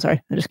 Coningsby. I'm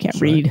sorry. I just can't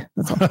read.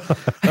 That's all.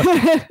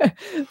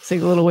 It's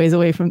like a little ways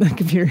away from the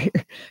computer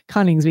here.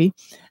 Coningsby.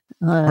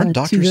 Aren't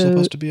doctors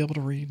supposed to be able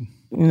to read?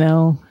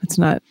 No, it's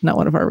not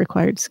one of our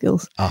required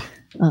skills.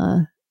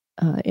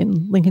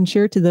 In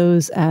Lincolnshire to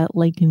those at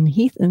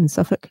Lakenheath in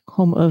Suffolk,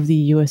 home of the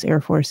U.S. Air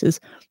Force's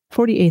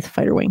 48th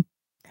Fighter Wing.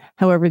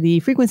 However,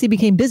 the frequency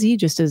became busy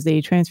just as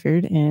they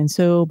transferred, and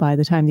so by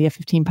the time the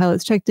F-15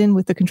 pilots checked in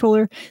with the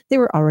controller, they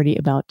were already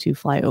about to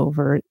fly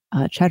over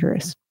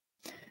Chatteris.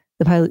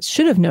 The pilots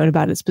should have known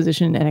about its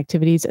position and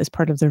activities as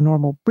part of their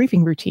normal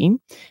briefing routine,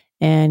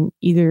 and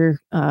either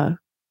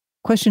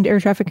questioned air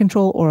traffic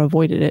control or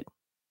avoided it.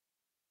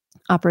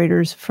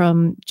 Operators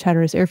from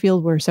Chatteris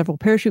Airfield, where several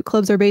parachute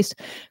clubs are based,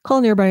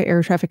 call nearby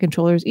air traffic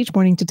controllers each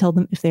morning to tell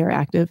them if they are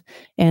active,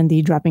 and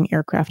the dropping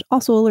aircraft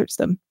also alerts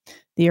them.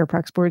 The Air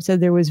Prox Board said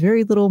there was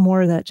very little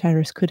more that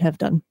Chatteris could have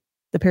done.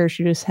 The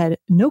parachutists had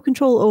no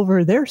control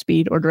over their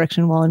speed or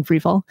direction while in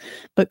freefall,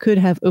 but could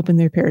have opened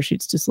their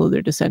parachutes to slow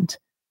their descent.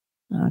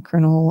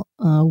 Colonel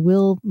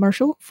Will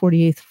Marshall,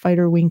 48th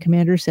Fighter Wing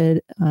Commander,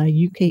 said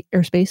UK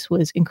airspace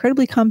was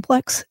incredibly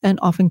complex and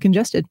often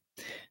congested.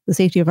 The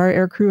safety of our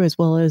aircrew, as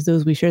well as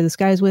those we share the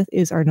skies with,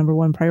 is our number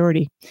one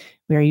priority.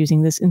 We are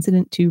using this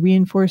incident to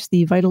reinforce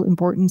the vital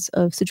importance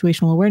of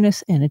situational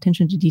awareness and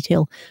attention to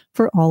detail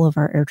for all of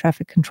our air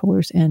traffic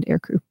controllers and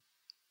aircrew.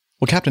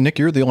 Well, Captain Nick,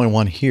 you're the only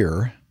one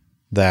here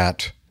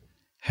that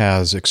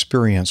has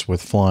experience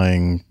with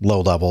flying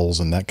low levels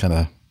and that kind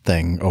of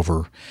thing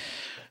over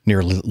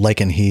near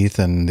Lakenheath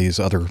and these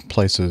other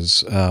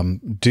places.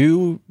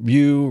 Do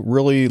you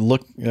really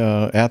look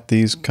at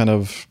these kind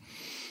of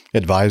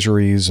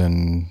advisories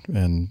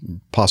and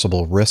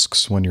possible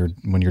risks when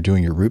you're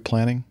doing your route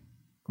planning?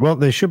 Well,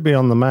 they should be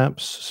on the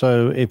maps.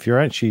 So if you're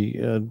actually,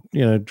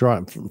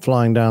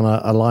 flying down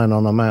a line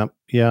on a map,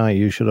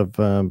 you should have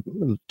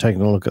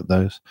taken a look at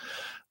those.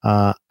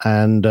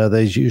 And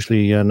there's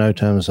usually no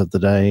terms of the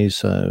day.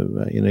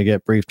 So,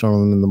 get briefed on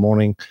them in the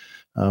morning.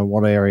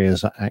 What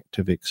areas are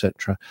active,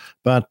 etc.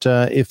 But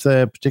if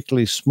they're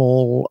particularly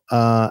small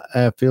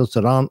airfields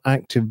that aren't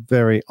active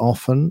very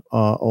often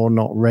or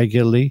not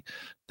regularly,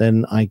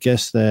 then I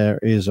guess there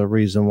is a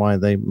reason why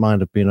they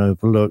might have been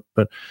overlooked.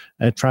 But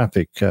air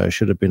traffic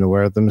should have been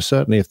aware of them.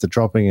 Certainly if the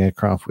dropping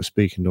aircraft were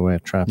speaking to air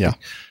traffic. Yeah.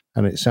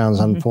 And it sounds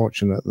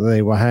unfortunate that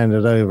they were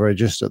handed over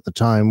just at the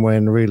time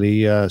when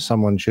really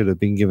someone should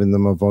have been giving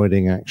them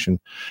avoiding action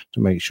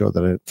to make sure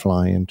that it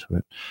fly into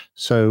it.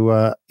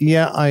 So,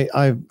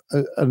 I've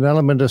an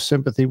element of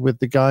sympathy with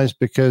the guys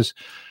because,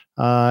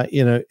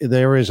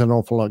 there is an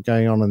awful lot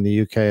going on in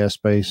the UK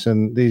airspace,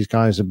 and these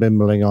guys are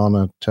bimbling on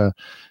at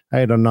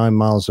 8 or 9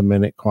 miles a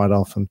minute quite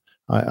often.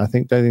 I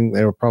think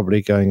they were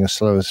probably going as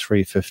slow as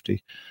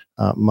 350.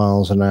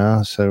 Miles an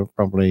hour, so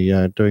probably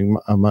doing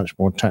a much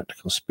more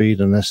tactical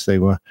speed unless they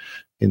were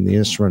in the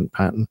instrument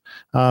pattern.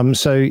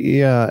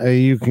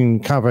 You can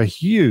cover a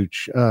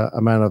huge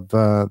amount of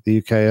the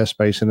UK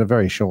airspace in a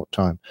very short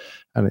time.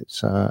 And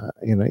it's,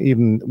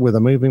 even with a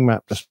moving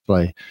map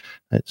display,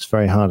 it's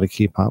very hard to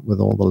keep up with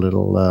all the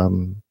little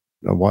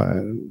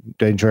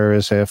danger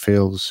areas,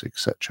 airfields,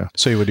 etc.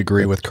 So you would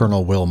agree with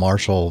Colonel Will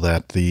Marshall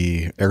that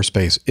the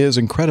airspace is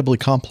incredibly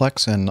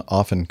complex and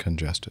often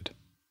congested?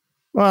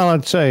 Well,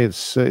 I'd say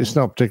it's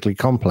not particularly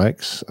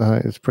complex.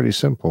 It's pretty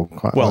simple,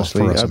 quite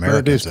honestly. For us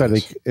Americans,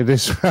 it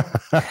is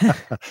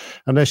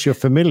unless you're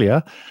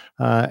familiar.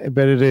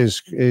 But it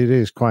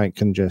is quite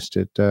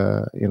congested.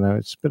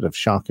 It's a bit of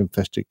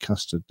shark-infested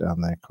custard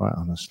down there, quite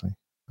honestly.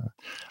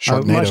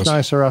 Much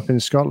nicer up in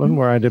Scotland,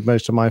 where I did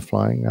most of my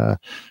flying.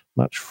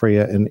 Much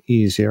freer and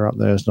easier up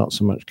there. There's not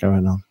so much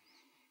going on.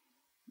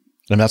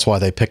 And that's why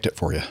they picked it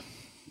for you.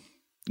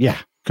 Yeah,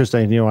 because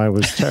they knew I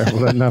was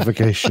terrible at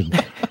navigation.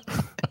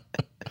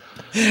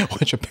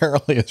 Which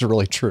apparently is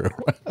really true.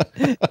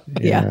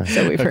 Yeah,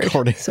 so we've heard.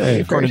 According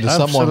to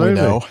someone we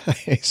know,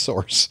 a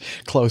source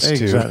close to.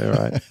 Exactly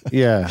right.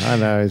 Yeah, I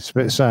know. It's a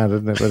bit sad,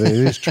 isn't it? But it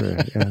is true,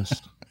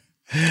 yes.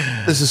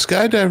 Does a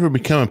skydiver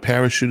become a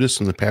parachutist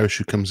when the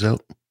parachute comes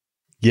out?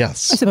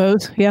 Yes. I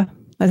suppose. Yeah.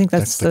 I think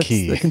that's the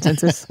key. the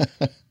consensus.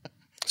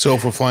 So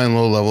if we're flying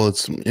low level,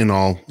 it's in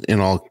all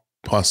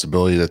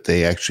possibility that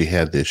they actually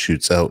had their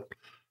chutes out.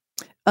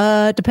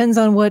 Depends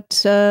on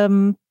what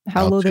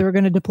how low they were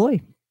going to deploy.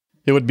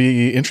 It would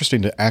be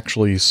interesting to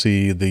actually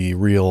see the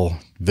real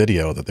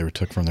video that they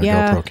took from their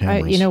GoPro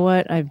cameras. You know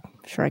what? I'm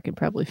sure I could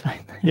probably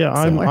find that. Yeah,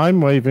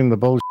 I'm waving the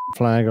bullshit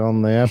flag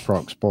on the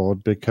Airprox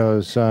board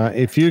because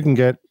if you can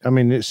get, I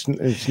mean, it's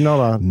not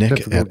a Nick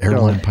difficult at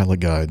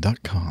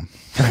airlinepilotguide.com.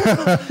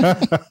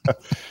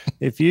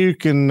 If you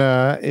can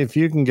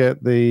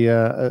get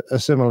the a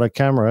similar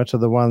camera to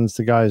the ones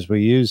the guys were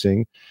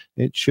using,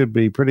 it should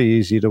be pretty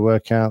easy to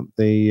work out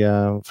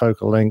the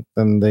focal length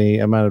and the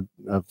amount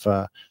of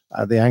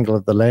the angle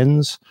of the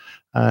lens,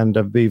 and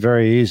it'd be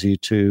very easy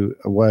to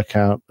work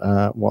out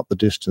what the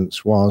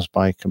distance was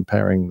by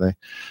comparing the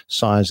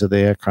size of the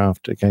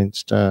aircraft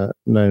against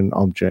known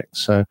objects.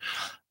 So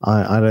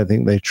I don't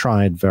think they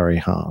tried very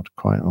hard,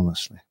 quite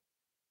honestly.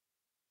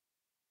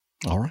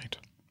 All right.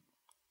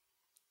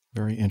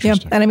 Very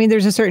interesting. Yeah, and I mean,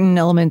 there's a certain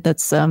element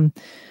that's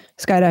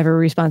skydiver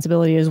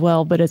responsibility as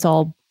well, but it's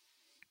all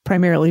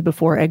primarily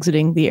before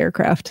exiting the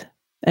aircraft.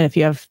 And if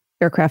you have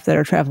aircraft that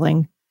are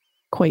traveling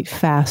quite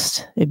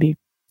fast, it'd be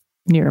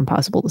near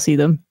impossible to see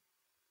them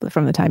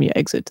from the time you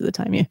exit to the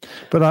time you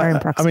are in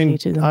proximity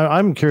to them.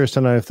 I'm curious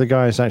to know if the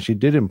guys actually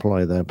did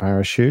employ their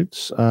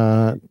parachutes,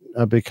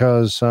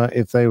 because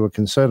if they were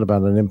concerned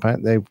about an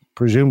impact, they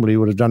presumably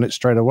would have done it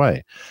straight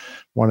away.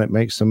 One, it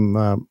makes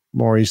them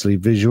more easily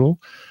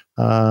visual,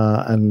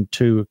 and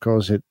two, of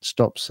course, it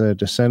stops their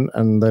descent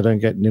and they don't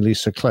get nearly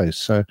so close.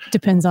 So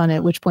depends on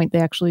at which point they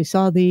actually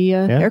saw the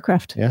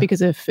aircraft,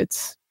 because if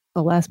it's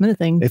a last minute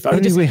thing, if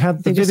only we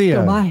had the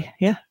video. Just go by.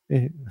 Yeah.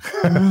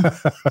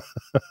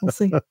 We'll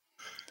see.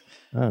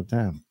 Oh,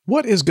 damn.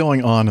 What is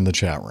going on in the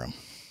chat room?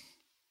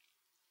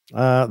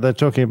 They're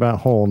talking about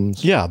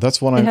horns. Yeah,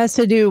 that's what it has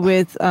to do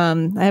with.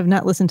 I have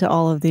not listened to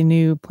all of the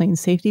new plane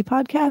safety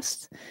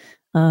podcasts.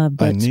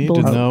 But I need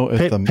to know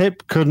if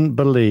Pip couldn't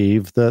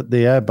believe that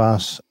the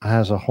Airbus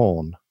has a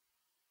horn.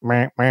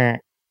 Beep,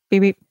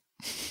 beep.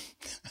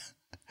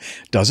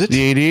 Does it?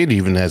 The 88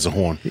 even has a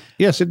horn.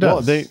 Yes, it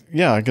does.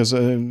 Well,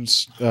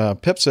 because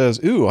Pip says,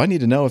 "Ooh, I need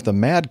to know if the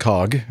Mad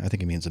Cog, I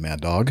think he means the Mad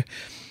Dog,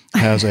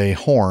 has a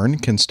horn.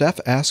 Can Steph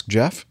ask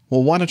Jeff?"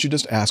 Well, why don't you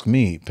just ask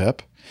me,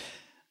 Pip?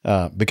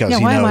 Because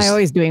he why knows, am I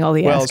always doing all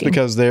the asking? Well, it's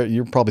because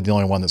you're probably the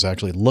only one that's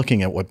actually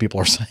looking at what people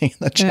are saying in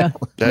the chat.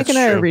 Nick and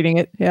I are reading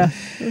it. Yeah,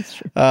 that's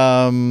true.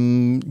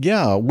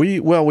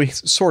 We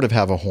sort of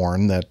have a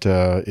horn that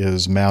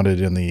is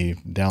mounted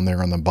down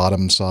there on the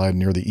bottom side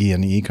near the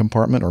E&E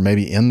compartment, or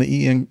maybe in the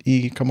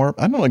E&E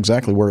compartment. I don't know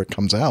exactly where it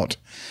comes out.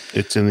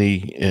 It's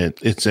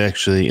it's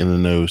actually in the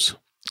nose.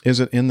 Is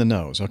it in the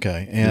nose?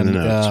 Okay.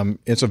 And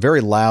it's a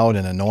very loud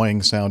and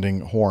annoying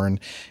sounding horn.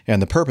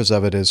 And the purpose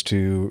of it is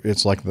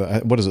it's like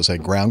what does it say?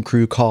 Ground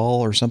crew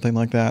call or something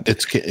like that?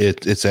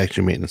 It's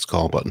actually maintenance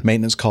call button.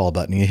 Maintenance call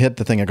button. You hit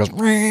the thing, it goes,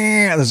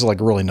 this is like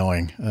a really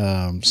annoying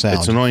sound.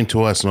 It's annoying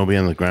to us. Nobody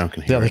on the ground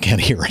can hear it. They can't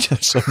hear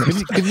it. So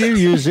could you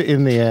use it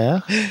in the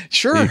air?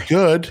 Sure. You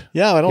could.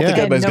 Yeah, I don't think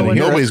anybody's going to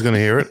hear it. Nobody's going to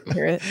hear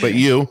it. But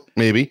you,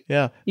 maybe.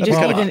 Yeah. You just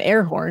need an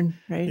air horn,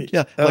 right?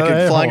 Yeah.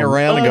 Like flying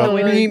around and go.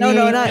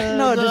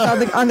 No,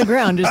 just on the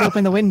ground. Just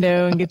open the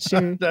window and get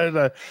your.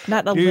 No.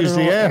 Not a Use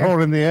the air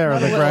horn in the air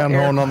and the ground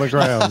horn on the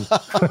ground.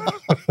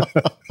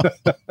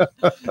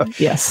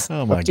 Yes.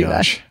 Oh my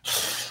gosh!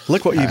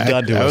 Look what you've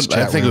done to us.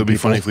 I think it would be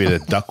funny if we had a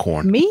duck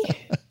horn. Me?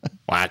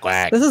 Quack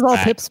quack. This is all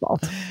Pip's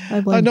fault.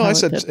 I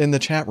said Pip. In the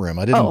chat room.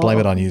 I didn't blame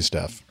it on you,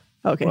 Steph.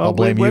 Okay. Well, I'll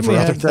blame you for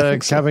other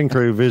things. Cabin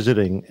crew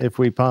visiting, if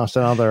we passed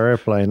another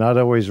airplane, I'd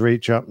always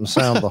reach up and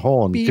sound the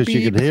horn because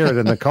you could hear it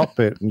in the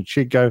cockpit, and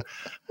she'd go,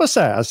 "What's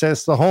that?" I said,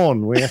 "It's the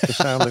horn. We have to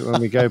sound it when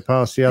we go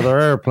past the other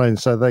airplane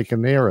so they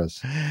can hear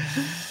us."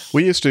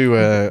 We used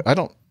to. I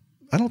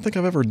don't think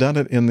I've ever done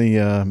it in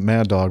the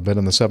Mad Dog, but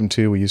in the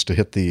 7.2, we used to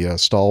hit the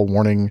stall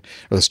warning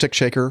or the stick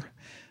shaker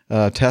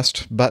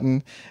test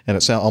button, and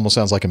it almost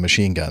sounds like a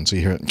machine gun. So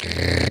you hear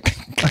it.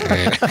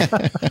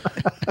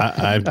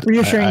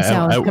 Reassuring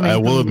sounds. I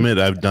will admit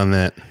I've done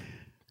that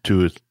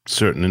to a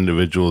certain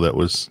individual that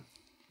was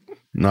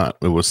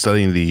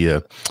studying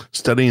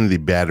the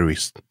battery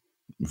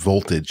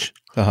voltage.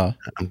 I'm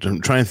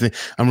trying to think.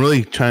 I'm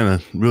really trying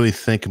to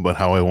think about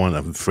how I want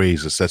to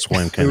phrase this. That's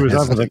why I'm kind of. It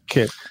was under the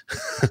kit.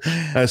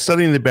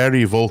 Studying the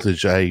battery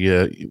voltage,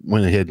 I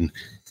went ahead and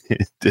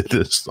did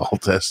the stall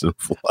test and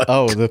flight.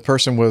 Oh, the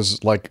person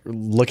was like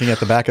looking at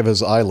the back of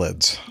his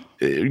eyelids.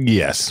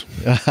 Yes.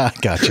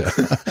 Gotcha.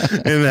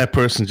 And that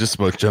person just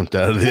about jumped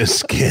out of their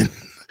skin.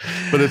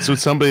 But it's with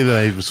somebody that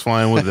I was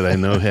flying with that I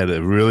know had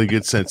a really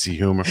good sense of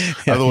humor.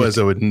 Otherwise,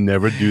 I would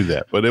never do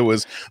that. But it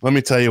was, let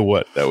me tell you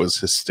what, that was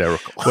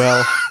hysterical.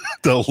 Well,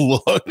 the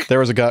look. There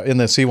was a guy in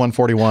the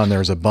C-141. There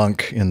was a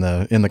bunk in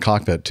the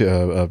cockpit,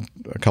 a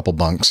couple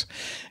bunks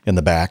in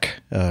the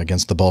back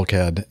against the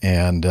bulkhead.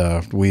 And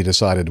we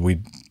decided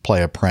we'd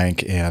play a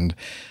prank, and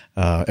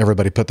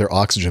everybody put their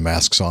oxygen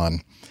masks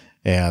on.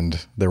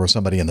 and there was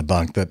somebody in the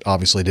bunk that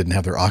obviously didn't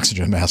have their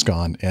oxygen mask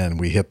on, and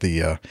we hit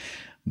the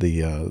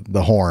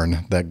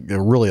horn, that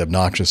really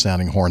obnoxious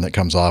sounding horn that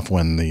comes off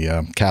when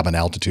the cabin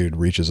altitude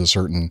reaches a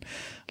certain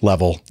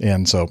level,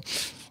 and so.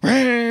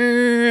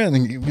 And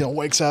then,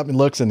 wakes up and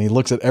looks, and he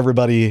looks at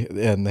everybody,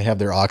 and they have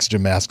their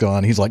oxygen mask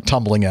on. He's like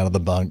tumbling out of the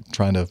bunk,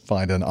 trying to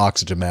find an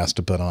oxygen mask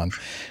to put on.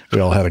 We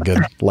all had a good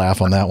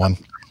laugh on that one.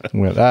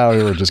 We went,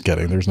 we were just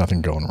kidding. There's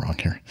nothing going wrong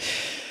here.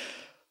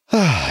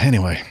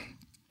 Anyway.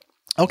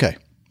 Okay.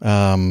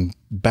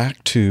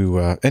 Back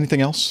to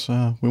anything else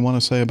we want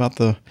to say about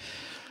the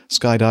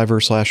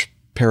skydiver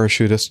 /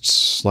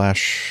 parachutists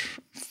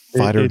 /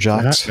 fighter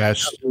jocks?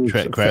 Crash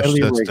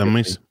test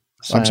dummies.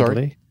 I'm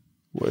sorry.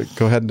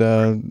 Go ahead,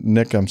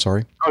 Nick. I'm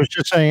sorry. I was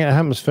just saying it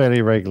happens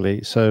fairly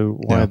regularly. So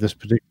why this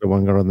particular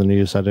one got on the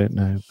news, I don't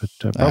know.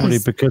 But probably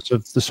because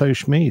of the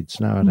social medias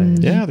nowadays.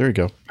 Yeah, there you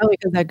go. Probably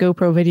because that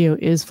GoPro video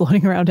is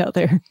floating around out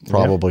there.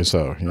 Probably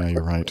so. Yeah,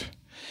 you're right.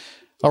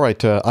 All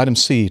right. Item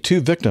C,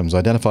 2 victims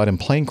identified in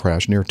plane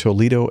crash near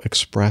Toledo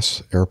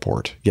Express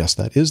Airport. Yes,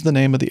 that is the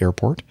name of the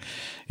airport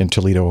in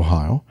Toledo,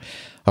 Ohio.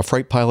 A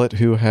freight pilot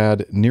who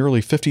had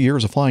nearly 50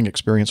 years of flying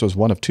experience was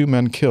one of 2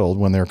 men killed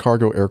when their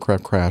cargo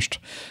aircraft crashed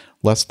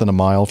less than a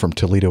mile from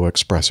Toledo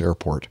Express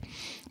Airport.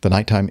 The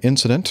nighttime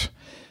incident,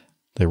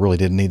 they really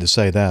didn't need to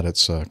say that,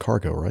 it's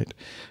cargo, right?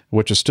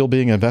 Which is still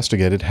being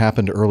investigated,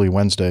 happened early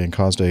Wednesday and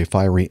caused a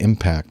fiery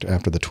impact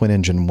after the twin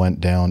engine went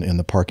down in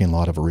the parking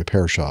lot of a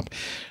repair shop.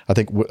 I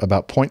think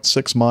about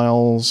 0.6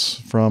 miles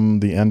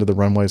from the end of the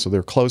runway, so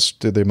they're close.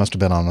 They must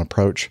have been on an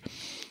approach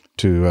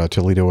to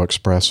Toledo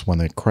Express when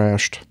they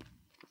crashed.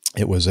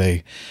 It was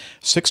a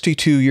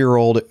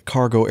 62-year-old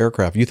cargo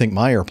aircraft. You think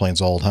my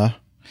airplane's old, huh?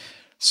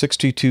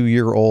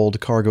 62-year-old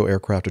cargo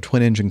aircraft, a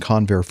twin-engine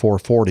Convair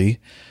 440,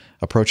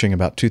 approaching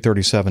about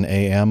 2:37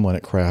 a.m. when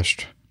it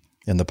crashed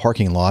in the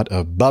parking lot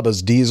of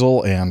Bubba's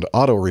Diesel and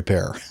Auto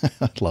Repair.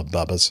 I love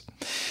Bubba's.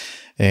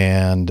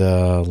 And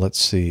let's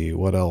see,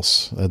 what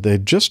else?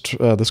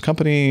 This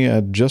company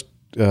had just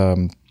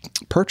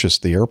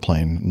purchased the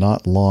airplane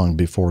not long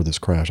before this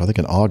crash, I think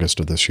in August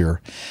of this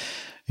year.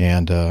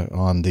 And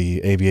on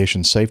the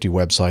aviation safety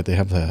website, they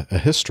have a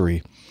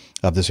history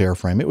of this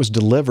airframe. It was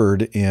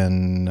delivered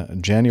in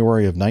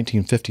January of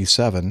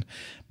 1957,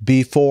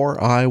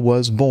 before I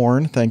was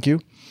born, thank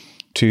you,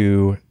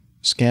 to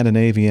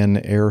Scandinavian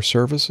Air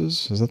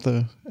Services. Is that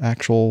the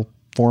actual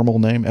formal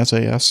name?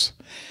 SAS?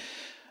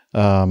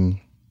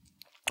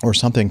 Or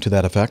something to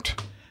that effect.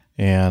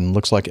 And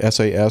looks like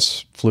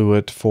SAS flew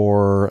it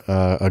for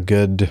a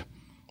good,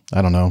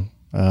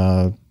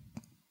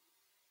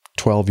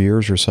 12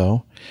 years or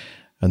so.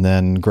 And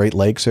then Great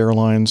Lakes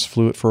Airlines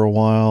flew it for a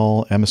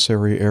while,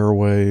 Emissary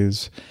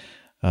Airways,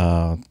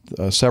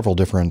 several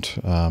different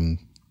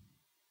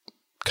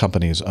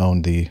companies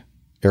owned the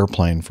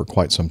airplane for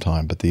quite some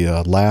time. But the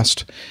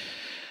last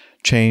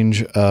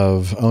change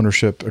of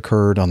ownership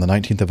occurred on the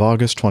 19th of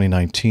August,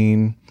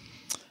 2019,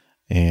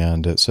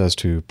 and it says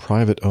to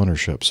private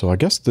ownership. So I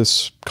guess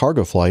this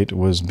cargo flight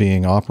was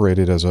being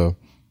operated as a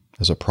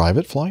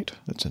private flight.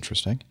 That's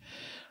interesting.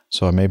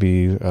 So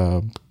maybe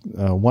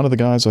one of the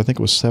guys, I think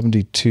it was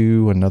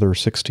 72, another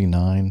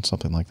 69,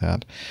 something like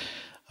that,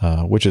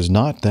 which is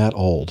not that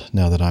old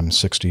now that I'm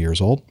 60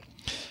 years old.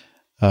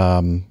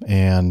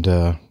 And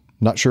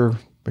not sure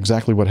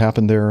exactly what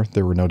happened there.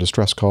 There were no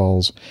distress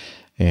calls,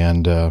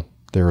 and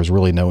there is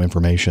really no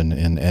information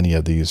in any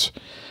of these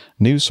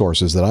news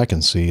sources that I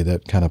can see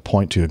that kind of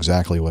point to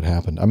exactly what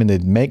happened. I mean,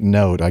 they'd make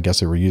note, I guess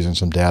they were using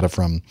some data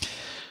from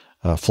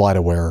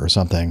FlightAware or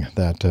something,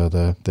 that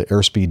the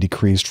airspeed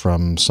decreased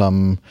from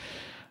some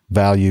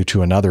value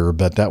to another,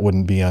 but that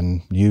wouldn't be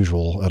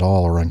unusual at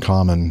all or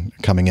uncommon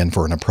coming in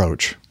for an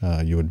approach.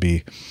 You would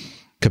be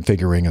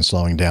configuring and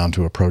slowing down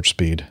to approach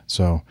speed.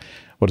 So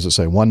what does it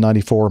say?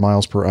 194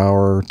 miles per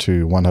hour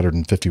to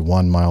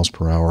 151 miles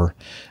per hour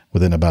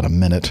within about a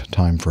minute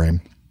time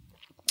frame.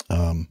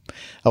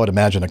 I would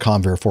imagine a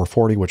Convair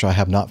 440, which I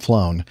have not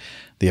flown,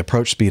 the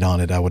approach speed on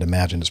it, I would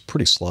imagine, is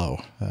pretty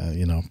slow,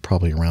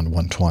 probably around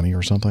 120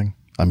 or something.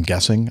 I'm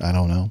guessing. I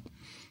don't know.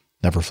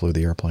 Never flew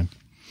the airplane.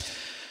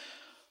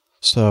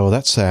 So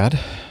that's sad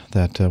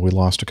that we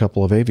lost a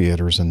couple of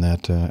aviators in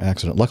that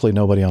accident. Luckily,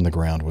 nobody on the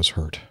ground was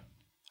hurt.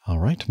 All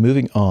right,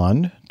 moving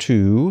on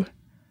to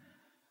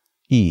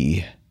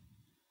E.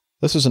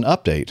 This is an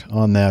update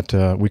on that.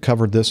 We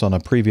covered this on a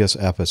previous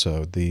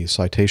episode, the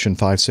Citation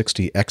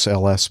 560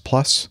 XLS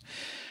Plus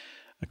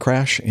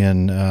crash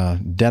in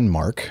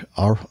Denmark,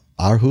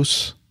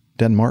 Aarhus,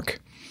 Denmark.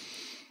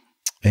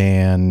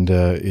 And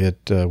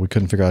we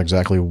couldn't figure out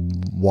exactly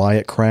why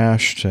it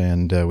crashed,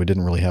 and we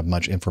didn't really have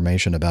much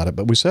information about it.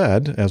 But we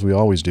said, as we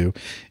always do,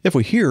 if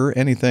we hear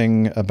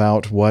anything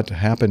about what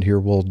happened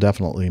here, we'll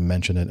definitely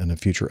mention it in a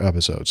future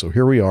episode. So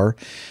here we are,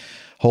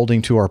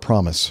 holding to our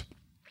promise.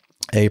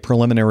 A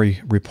preliminary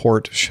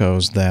report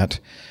shows that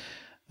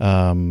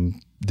prior,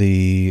 I'm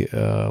going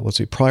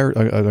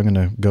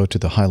to go to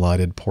the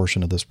highlighted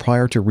portion of this.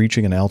 Prior to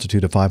reaching an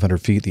altitude of 500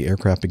 feet, the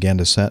aircraft began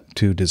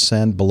to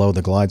descend below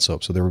the glide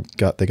slope. So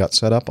they got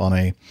set up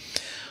on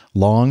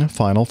long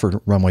final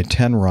for runway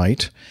 10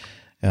 right,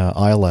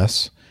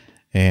 ILS.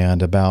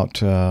 And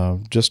about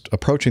just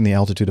approaching the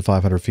altitude of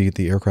 500 feet,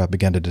 the aircraft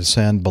began to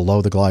descend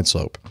below the glide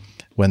slope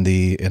when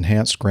the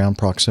Enhanced Ground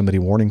Proximity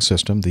Warning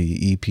System,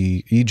 the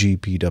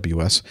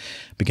EGPWS,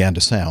 began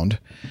to sound,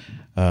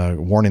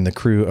 warning the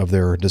crew of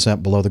their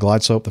descent below the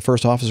glide slope. The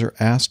first officer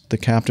asked the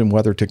captain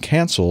whether to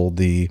cancel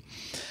the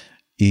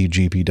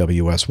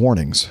EGPWS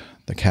warnings.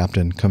 The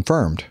captain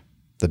confirmed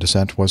the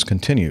descent was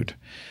continued.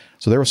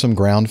 So there was some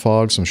ground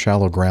fog, some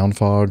shallow ground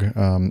fog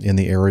in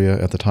the area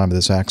at the time of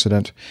this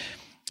accident.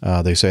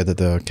 They say that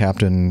the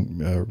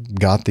captain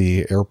got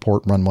the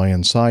airport runway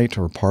in sight,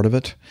 or part of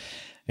it,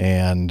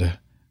 and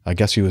I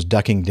guess he was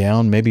ducking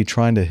down, maybe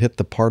trying to hit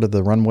the part of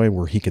the runway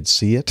where he could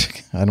see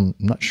it. I'm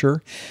not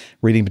sure.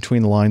 Reading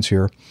between the lines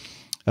here.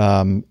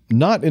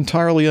 Not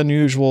entirely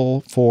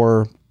unusual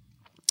for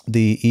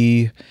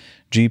the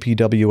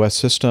EGPWS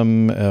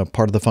system.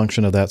 Part of the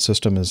function of that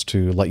system is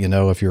to let you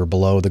know if you're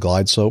below the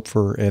glide slope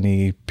for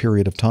any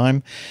period of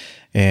time.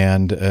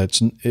 And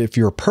if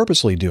you're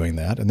purposely doing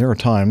that, and there are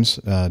times,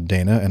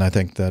 Dana, and I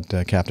think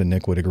that Captain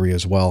Nick would agree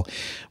as well,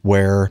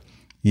 where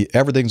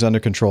everything's under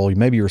control.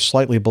 Maybe you're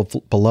slightly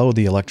below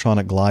the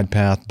electronic glide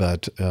path,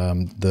 but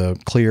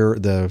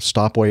the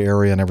stopway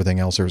area and everything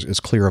else is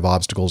clear of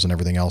obstacles and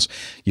everything else.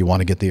 You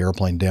want to get the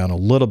airplane down a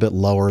little bit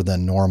lower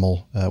than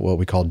normal, what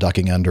we call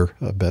ducking under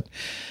a bit,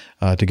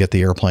 to get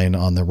the airplane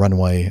on the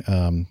runway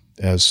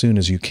as soon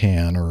as you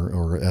can,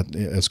 or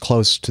as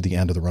close to the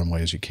end of the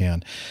runway as you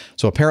can.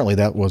 So apparently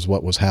that was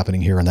what was happening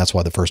here, and that's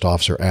why the first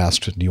officer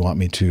asked, "Do you want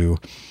me to,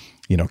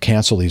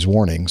 cancel these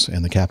warnings?"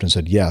 And the captain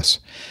said yes.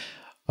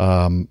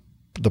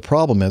 The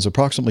problem is,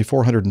 approximately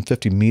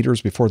 450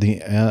 meters before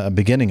the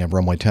beginning of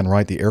runway 10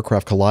 right, the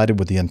aircraft collided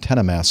with the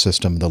antenna mast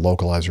system, the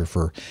localizer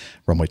for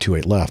runway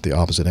 28 left, the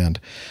opposite end,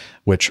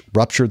 which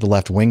ruptured the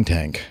left wing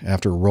tank.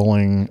 After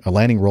a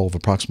landing roll of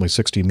approximately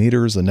 60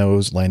 meters, the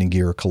nose landing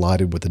gear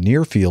collided with the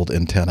near-field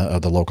antenna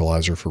of the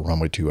localizer for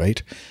runway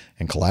 28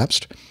 and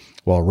collapsed.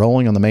 While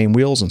rolling on the main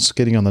wheels and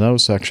skidding on the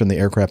nose section, the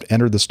aircraft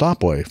entered the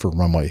stopway for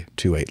runway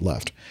 28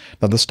 left.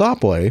 Now, the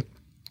stopway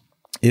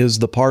is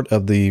the part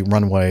of the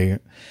runway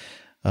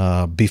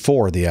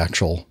before the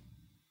actual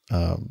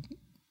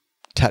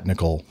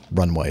technical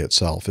runway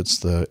itself. It's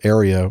the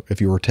area,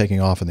 if you were taking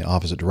off in the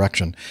opposite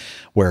direction,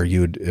 where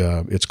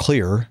it's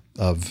clear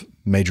of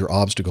major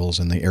obstacles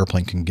and the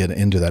airplane can get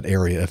into that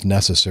area if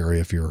necessary,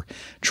 if you're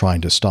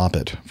trying to stop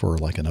it for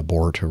like an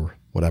abort or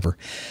whatever.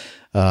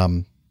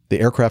 The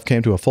aircraft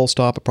came to a full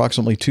stop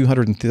approximately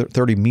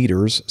 230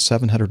 meters,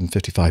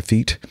 755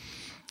 feet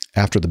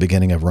after the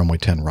beginning of runway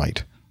 10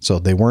 right. So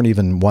they weren't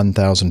even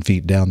 1,000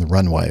 feet down the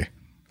runway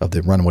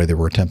they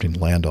were attempting to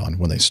land on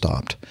when they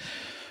stopped.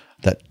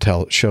 That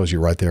shows you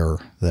right there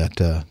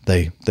that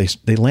they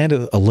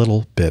landed a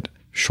little bit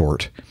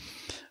short.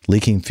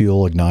 Leaking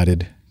fuel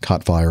ignited,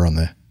 caught fire on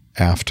the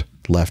aft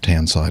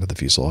left-hand side of the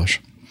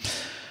fuselage.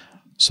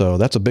 So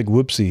that's a big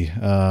whoopsie.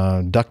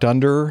 Ducked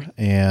under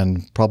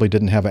and probably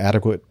didn't have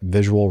adequate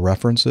visual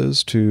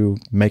references to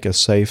make a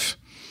safe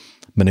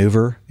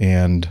maneuver,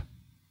 and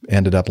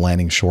ended up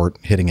landing short,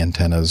 hitting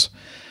antennas,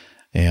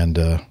 and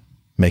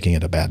making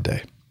it a bad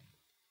day.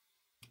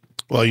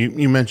 Well,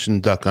 you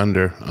mentioned duck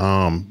under.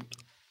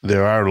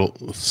 There are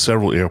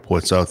several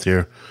airports out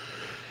there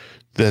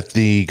that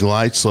the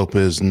glide slope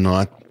is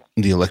not,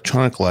 the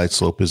electronic glide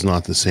slope is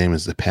not the same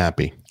as the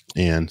PAPI.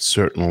 And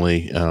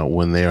certainly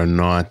when they are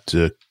not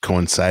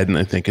coincident,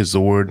 I think is the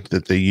word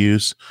that they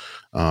use,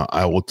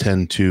 I will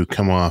tend to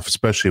come off,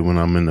 especially when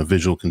I'm in a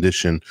visual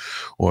condition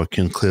or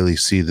can clearly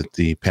see that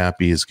the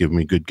PAPI is giving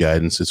me good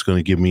guidance. It's going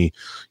to give me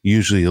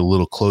usually a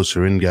little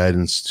closer in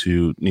guidance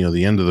to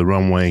the end of the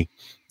runway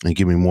and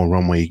give me more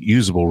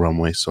usable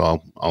runway. So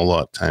I'll a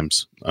lot of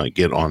times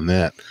get on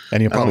that.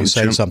 And you'll probably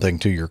say something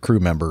to your crew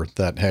member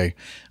that, hey,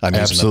 I'm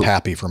using the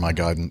PAPI for my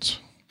guidance.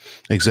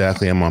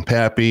 Exactly. I'm on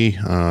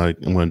PAPI.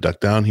 I'm going to duck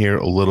down here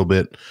a little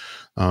bit.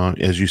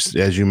 As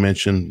you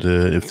mentioned,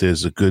 if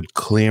there's a good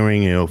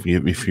clearing, if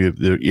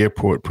the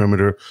airport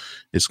perimeter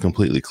is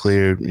completely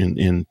cleared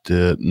and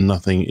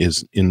nothing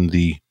is in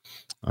the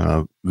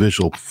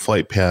visual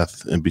flight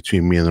path in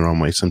between me and the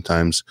runway,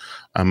 sometimes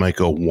I might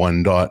go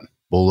one dot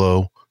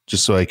below,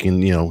 just so I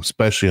can,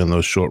 especially on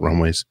those short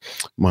runways.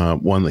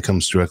 One that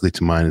comes directly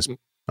to mind is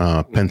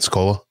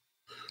Pensacola.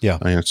 Yeah.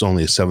 It's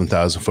only a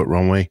 7,000 foot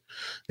runway.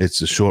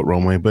 It's a short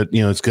runway, but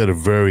it's got a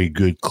very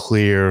good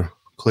clear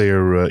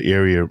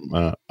area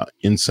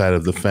inside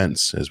of the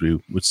fence, as we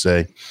would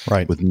say,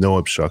 right, with no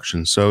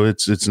obstruction. So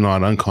it's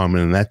not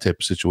uncommon in that type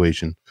of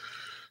situation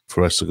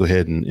for us to go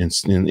ahead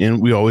and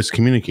we always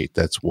communicate.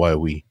 That's why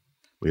we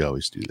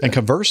always do that. And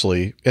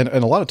conversely, and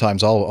a lot of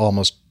times I'll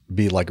almost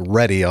be like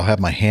ready. I'll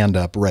have my hand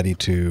up ready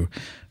to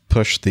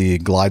push the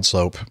glide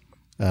slope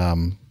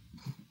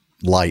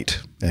light,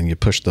 and you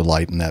push the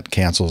light, and that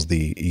cancels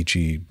the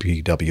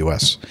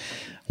EGPWS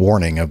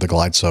warning of the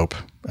glide slope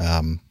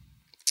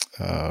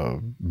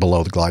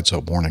below the glide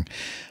slope warning.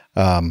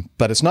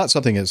 But it's not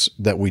something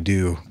that we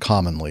do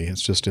commonly.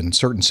 It's just in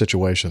certain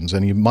situations.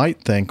 And you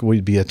might think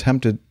we'd be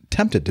tempted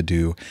tempted to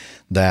do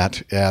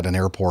that at an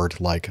airport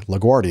like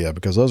LaGuardia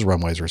because those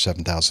runways are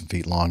 7,000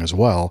 feet long as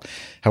well.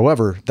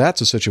 However,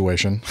 that's a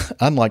situation,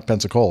 unlike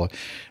Pensacola,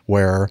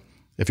 where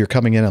if you're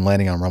coming in and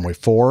landing on runway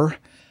 4,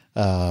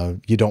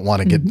 you don't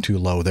want to get too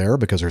low there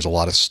because there's a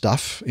lot of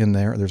stuff in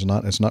there.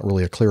 It's not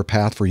really a clear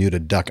path for you to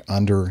duck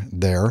under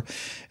there.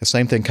 The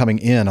same thing coming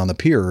in on the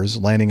piers,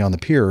 landing on the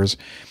piers.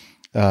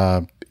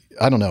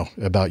 I don't know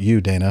about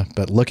you, Dana,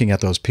 but looking at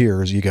those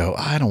piers, you go,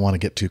 I don't want to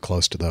get too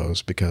close to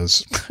those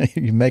because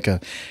you make an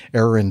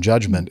error in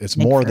judgment. It's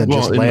more than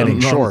just landing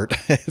short.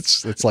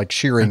 It's like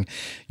shearing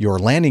your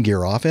landing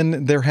gear off.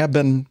 And there have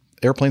been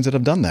airplanes that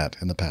have done that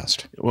in the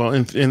past. Well,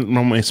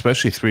 in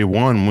especially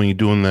 3-1, when you're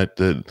doing that,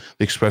 the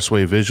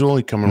expressway visual,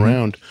 you come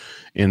around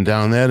and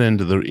down that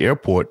end of the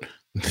airport,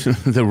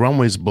 the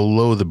runway's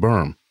below the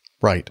berm.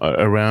 Right.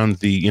 Around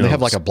the, they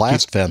have like a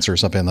blast fence or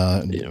something.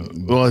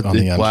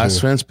 The blast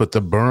fence, but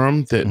the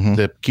berm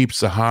that keeps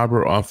the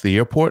harbor off the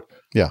airport.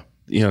 Yeah.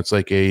 It's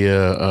like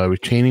a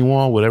retaining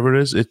wall, whatever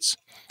it is.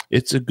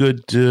 It's a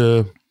good,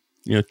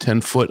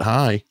 10 foot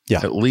high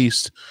at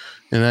least.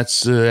 And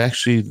that's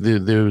actually,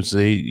 there was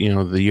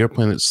the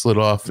airplane that slid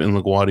off in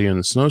LaGuardia in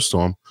the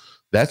snowstorm.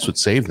 That's what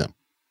saved them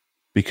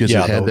because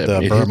it had the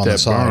berm on the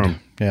side.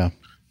 Yeah.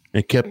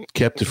 It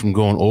kept it from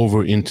going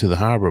over into the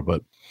harbor.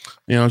 But,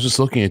 I was just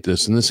looking at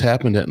this, and this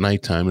happened at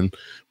nighttime. And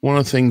one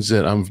of the things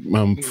that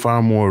I'm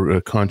far more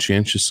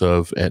conscientious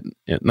of at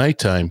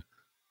nighttime,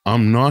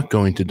 I'm not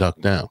going to duck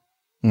down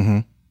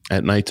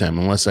at nighttime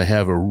unless I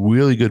have a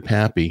really good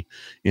PAPI.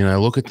 And I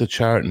look at the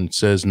chart and it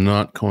says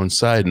not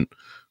coincident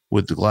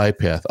with the glide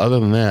path. Other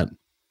than that,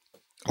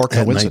 or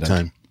coincident.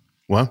 Nighttime,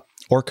 what?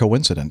 Or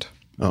coincident.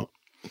 Oh,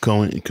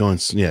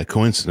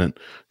 coincident.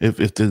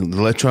 If the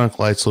electronic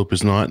glide slope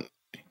is not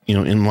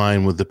in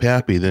line with the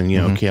PAPI, then,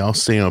 okay, I'll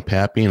stay on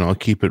PAPI and I'll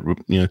keep it,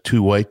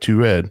 2 white, 2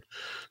 red.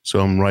 So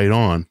I'm right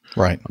on.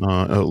 Right.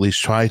 Or at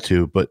least try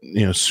to, but,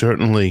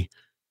 certainly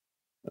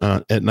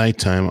at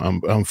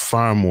nighttime, I'm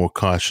far more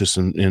cautious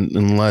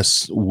and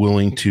less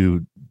willing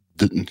to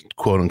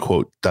quote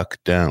unquote duck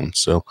down.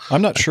 So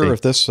I'm not sure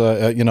if this,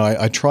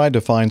 I tried to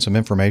find some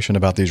information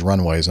about these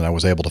runways and I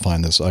was able to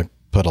find this. I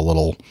put a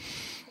little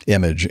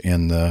image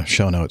in the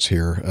show notes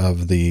here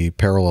of the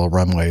parallel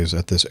runways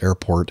at this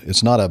airport.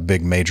 It's not a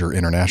big major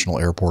international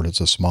airport.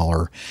 It's a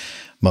smaller,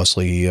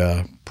 mostly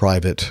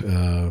private,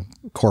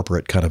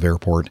 corporate kind of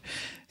airport.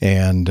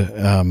 And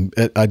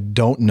I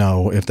don't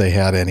know if they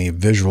had any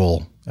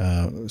visual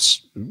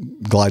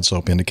glide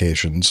slope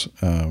indications,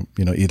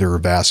 either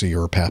VASI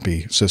or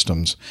PAPI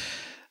systems.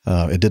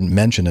 It didn't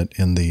mention it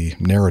in the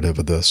narrative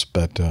of this,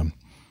 but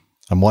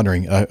I'm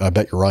wondering, I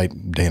bet you're right,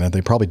 Dana,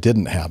 they probably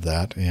didn't have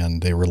that,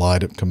 and they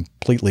relied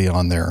completely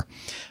on their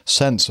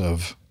sense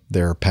of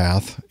their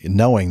path,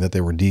 knowing that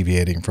they were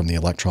deviating from the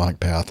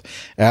electronic path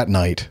at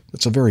night.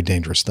 It's a very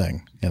dangerous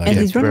thing. And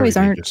these runways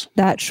aren't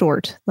that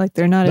short. Like,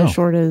 they're not as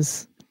short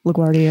as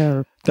LaGuardia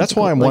or... That's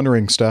why I'm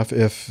wondering, Steph,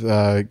 if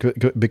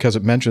because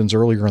it mentions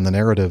earlier in the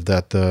narrative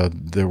that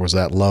there was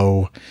that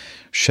low,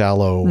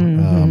 shallow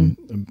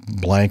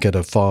blanket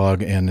of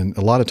fog, and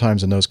a lot of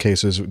times in those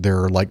cases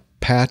there are like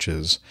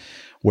patches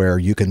where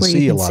you can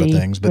see a lot of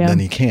things, but then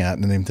you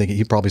can't. And I'm thinking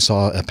he probably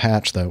saw a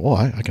patch that,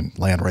 I can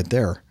land right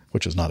there,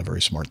 which is not a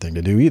very smart thing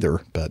to do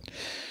either. But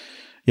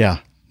yeah,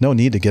 no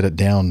need to get it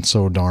down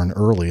so darn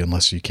early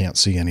unless you can't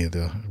see any of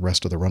the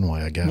rest of the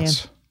runway, I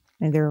guess. Yeah.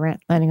 And they're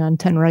landing on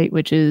 10 right,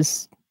 which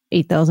is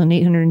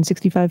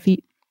 8,865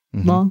 feet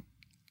long.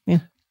 Yeah.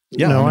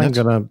 Yeah. No, I'm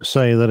going to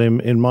say that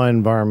in my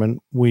environment,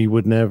 we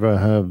would never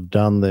have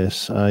done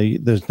this.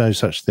 There's no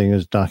such thing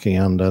as ducking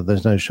under.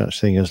 There's no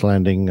such thing as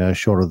landing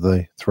short of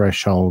the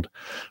threshold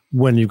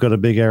when you've got a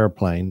big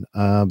airplane.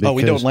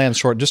 We don't land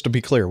short. Just to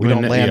be clear, we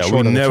don't land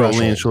short of the threshold.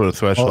 Land short of the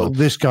threshold.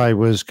 This guy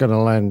was going to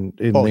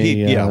land in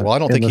I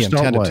don't think he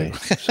intended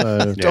to.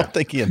 So don't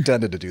think he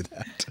intended to do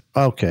that.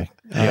 Okay.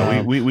 Yeah,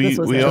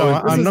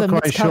 I'm not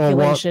quite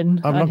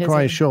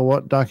sure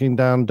what ducking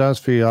down does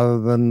for you other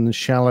than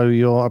shallow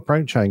your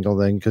approach angle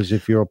then, because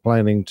if you're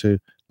planning to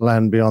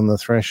land beyond the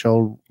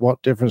threshold,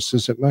 what difference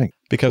does it make?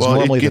 Because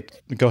normally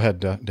go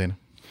ahead, Dana.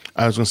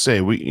 I was going to say,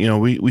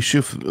 we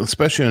shoot,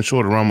 especially on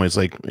shorter runways,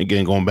 like,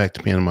 again, going back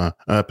to Panama,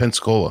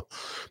 Pensacola,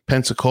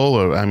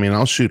 I mean,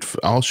 I'll shoot for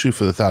the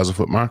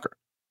 1,000-foot marker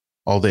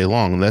all day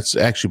long. And that's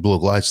actually below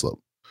glide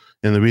slope.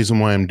 And the reason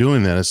why I'm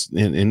doing that is,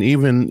 and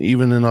even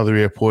in other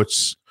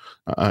airports,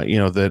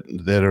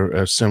 that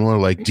are similar,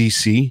 like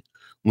DC,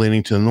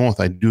 landing to the north,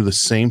 I do the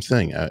same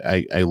thing.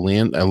 I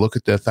land, I look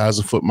at that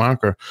 1,000-foot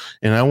marker,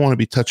 and I want to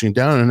be touching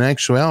down. In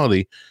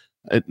actuality,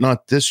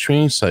 not this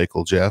training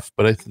cycle, Jeff,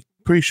 but I'm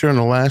pretty sure in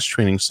the last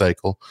training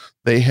cycle,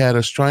 they had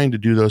us trying to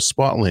do those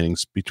spot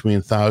landings between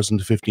 1,000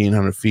 to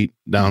 1,500 feet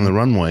down the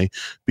runway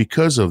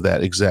because of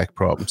that exact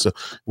problem. So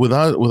with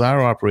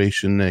our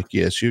operation, Nick,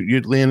 yes,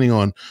 you're landing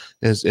on,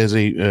 as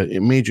a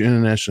major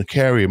international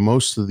carrier,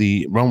 most of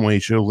the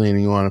runways you're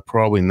landing on are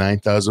probably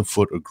 9,000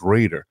 foot or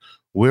greater.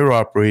 We're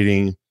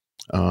operating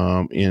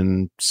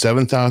in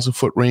 7,000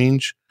 foot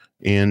range,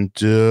 And,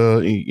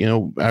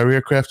 our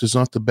aircraft is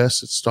not the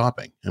best at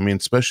stopping. I mean,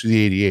 especially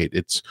the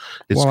 88.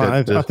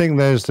 I think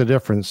there's the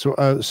difference.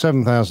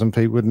 7,000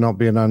 feet would not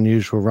be an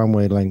unusual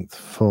runway length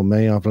for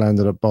me. I've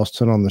landed at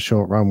Boston on the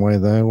short runway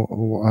there.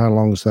 How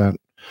long is that?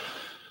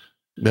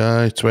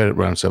 It's right at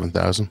around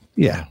 7,000.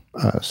 Yeah.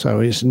 So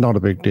it's not a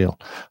big deal.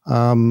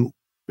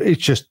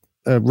 It's just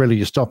really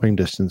your stopping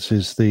distance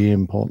is the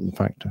important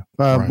factor.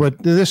 Right. But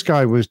this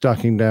guy was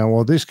ducking down.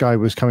 Well, this guy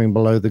was coming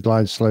below the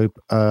glide slope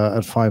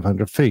at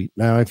 500 feet.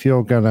 Now, if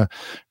you're going to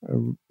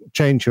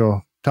change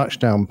your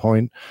touchdown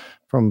point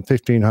from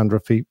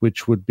 1,500 feet,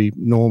 which would be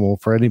normal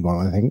for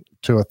anyone, I think,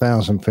 to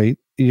 1,000 feet,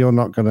 you're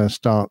not going to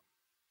start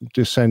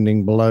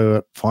descending below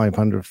at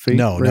 500 feet.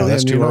 No,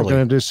 that's too early. You're not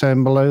going to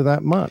descend below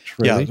that much,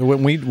 really. Yeah,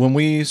 when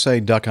we say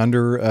duck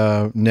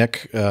under,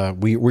 Nick,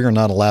 we are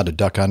not allowed to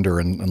duck under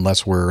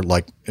unless we're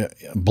like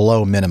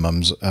below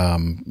minimums,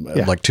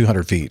 like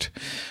 200 feet.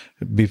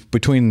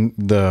 Between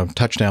the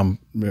touchdown,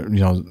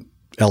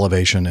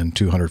 elevation and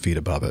 200 feet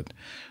above it.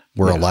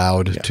 We're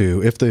allowed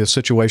to, if the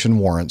situation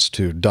warrants,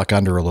 to duck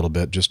under a little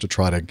bit just to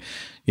try to,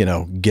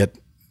 get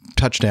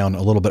touchdown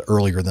a little bit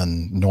earlier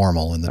than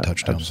normal in the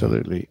touchdown.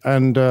 Absolutely.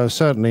 And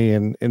certainly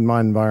in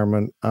my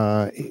environment,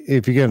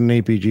 if you get an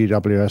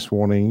EPGWS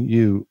warning,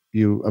 you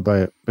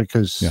obey it,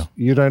 because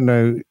you don't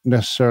know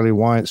necessarily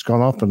why it's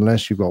gone off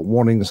unless you've got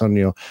warnings on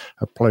your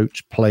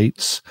approach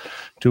plates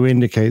to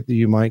indicate that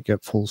you might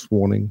get false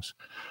warnings.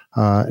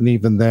 And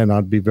even then,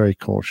 I'd be very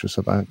cautious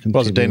about continuing.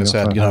 Well, as Dana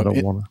said,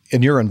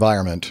 in your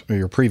environment, or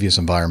your previous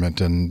environment,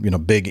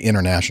 and big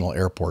international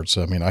airports,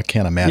 I mean, I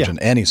can't imagine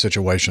any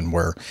situation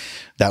where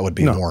that would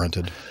be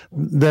warranted.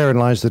 Therein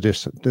lies the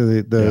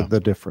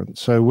difference.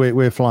 So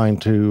we're flying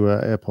to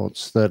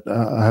airports that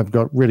have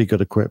got really good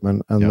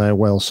equipment and they're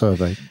well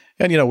surveyed.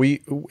 And,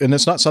 and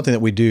it's not something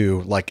that we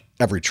do like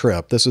every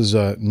trip. This is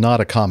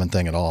not a common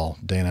thing at all.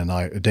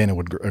 Dana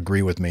would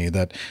agree with me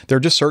that there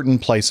are just certain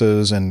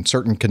places and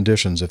certain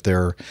conditions, if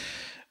they're,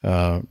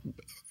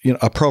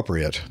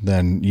 appropriate,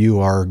 then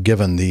you are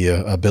given the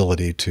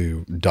ability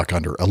to duck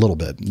under a little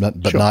bit,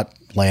 but not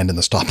land in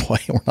the stopway.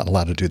 We're not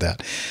allowed to do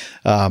that.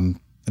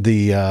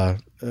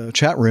 The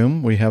chat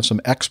room, we have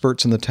some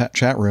experts in the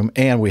chat room,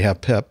 and we have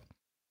Pip,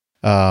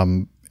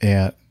 and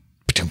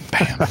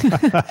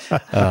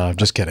bam.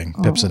 Just kidding.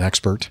 Pip's an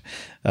expert.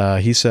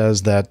 He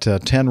says that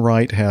 10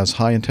 right has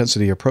high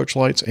intensity approach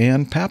lights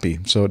and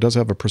PAPI. So it does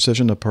have a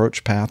precision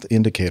approach path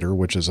indicator,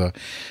 which is a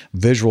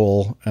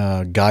visual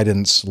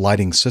guidance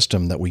lighting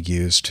system that we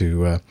use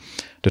to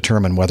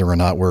determine whether or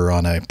not we're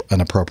on an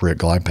appropriate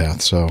glide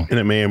path. And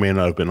it may or may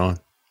not have been on.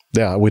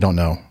 Yeah, we don't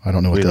know. I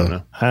don't know what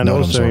the And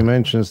also he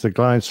mentions the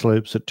glide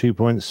slopes at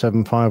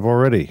 2.75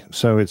 already.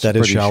 So it's a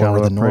pretty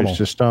shallow approach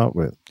to start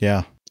with.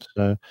 Yeah.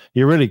 So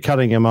you're really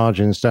cutting your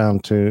margins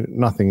down to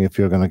nothing if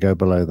you're going to go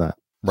below that.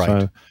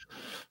 Right.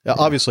 So,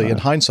 obviously, in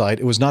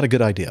hindsight, it was not a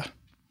good idea.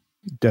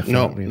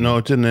 Definitely. No,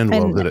 it didn't end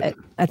well, did it?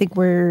 I think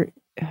we're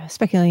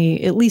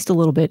speculating at least a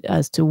little bit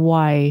as to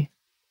why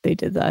they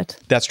did that.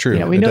 That's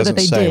true. We know that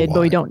they did,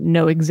 but we don't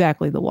know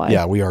exactly the why.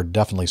 Yeah, we are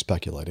definitely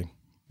speculating,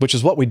 which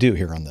is what we do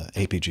here on the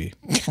APG.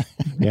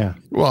 Yeah.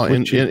 Well,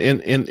 and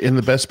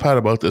the best part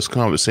about this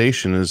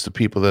conversation is the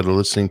people that are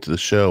listening to the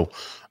show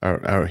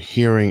are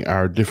hearing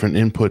our different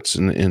inputs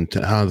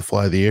into how to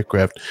fly the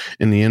aircraft.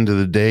 And the end of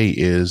the day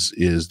is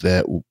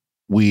that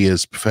we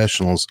as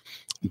professionals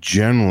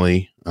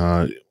generally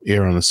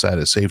err on the side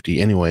of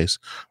safety anyways.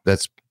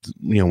 That's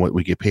what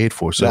we get paid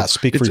for. So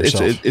speak for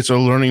yourself. It's a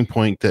learning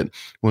point that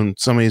when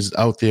somebody's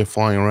out there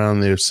flying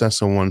around their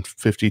Cessna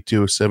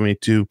 152 or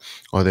 72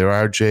 or their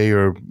RJ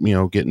or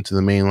getting to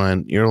the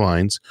mainline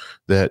airlines,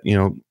 that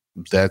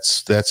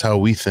that's how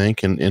we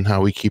think and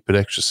how we keep it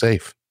extra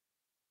safe.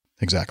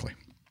 Exactly.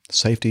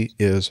 Safety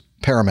is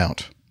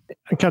paramount.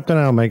 Captain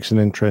Al makes an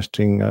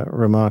interesting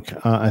remark.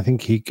 I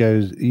think he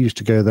used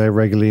to go there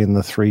regularly in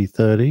the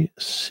 330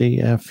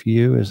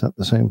 CFU. Is that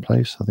the same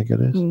place? I think it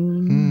is.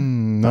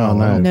 No,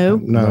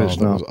 it's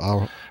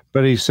not.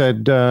 But he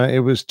said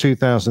it was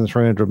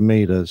 2,300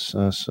 meters.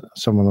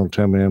 Someone will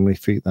tell me how many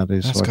feet that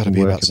is. That's got to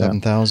be about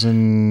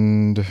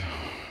 7,000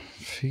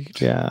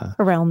 feet. Yeah,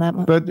 around that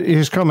one. But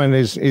his comment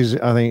is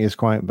I think is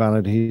quite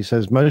valid. He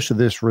says most of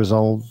this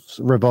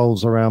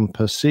revolves around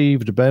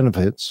perceived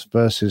benefits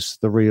versus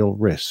the real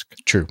risk.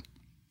 True.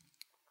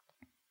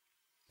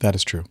 That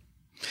is true.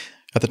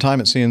 At the time,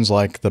 it seems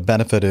like the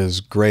benefit is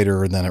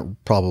greater than it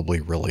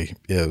probably really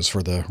is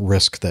for the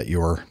risk that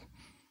you're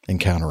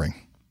encountering.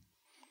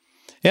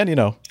 And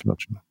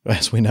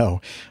as we know,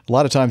 a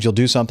lot of times you'll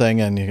do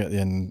something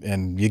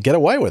and you get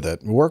away with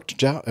it. It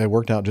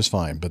worked out just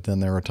fine. But then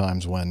there are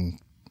times when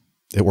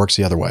it works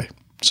the other way.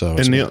 So,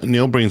 and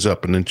Neil brings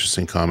up an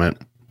interesting comment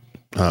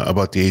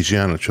about the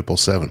Asiana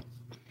 777. I'm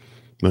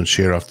going to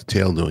share off the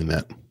tail doing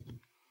that.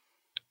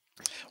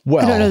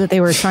 Well, I don't know that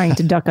they were trying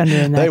to duck under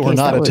in that case. They were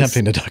not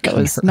attempting to duck under.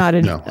 That was not I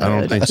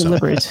don't think so.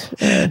 deliberate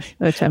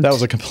attempt. That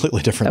was a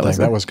completely different thing.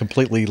 That was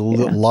completely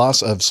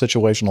loss of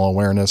situational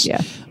awareness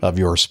of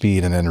your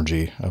speed and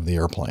energy of the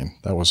airplane.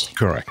 That was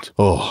correct.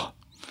 Oh,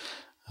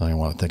 I don't even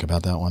want to think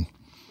about that one.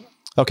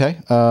 Okay.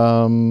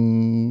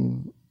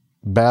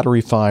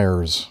 Battery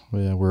fires.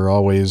 We're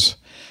always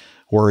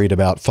worried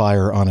about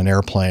fire on an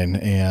airplane,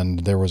 and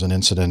there was an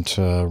incident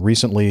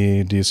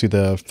recently. Do you see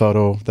the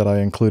photo that I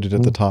included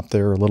at the top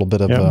there? A little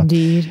bit of a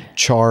Indeed.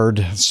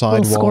 charred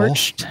sidewall.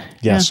 Scorched.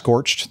 Yeah,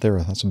 scorched. There,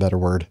 that's a better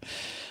word.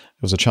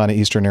 It was a China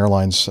Eastern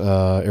Airlines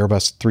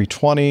Airbus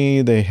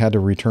 320. They had to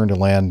return to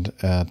land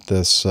at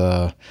this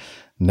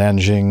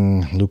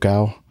Nanjing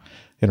Lukao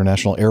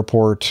International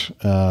Airport.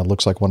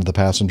 Looks like one of the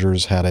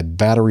passengers had a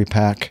battery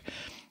pack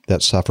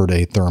that suffered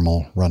a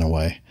thermal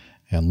runaway.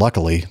 And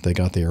luckily, they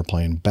got the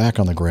airplane back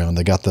on the ground.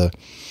 They got the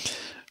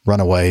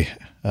runaway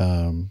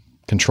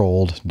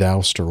controlled,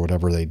 doused, or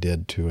whatever they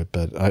did to it.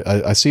 But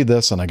I see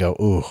this and I go,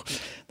 ooh,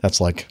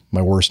 that's like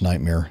my worst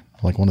nightmare.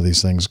 Like one of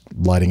these things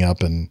lighting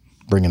up and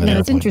bringing an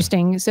airplane. It's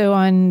interesting. So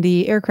on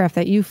the aircraft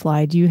that you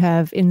fly, do you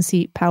have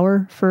in-seat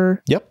power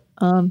for? Yep.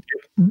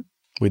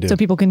 We do. So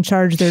people can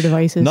charge their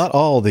devices. Not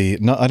all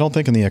I don't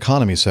think in the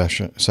economy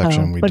section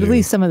we do. But at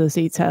least some of the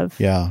seats have.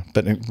 Yeah,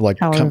 but like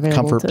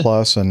Comfort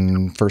Plus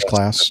and First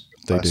Class,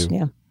 they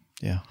do.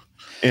 Yeah.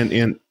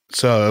 And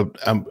so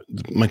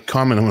my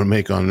comment I'm going to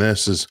make on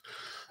this is,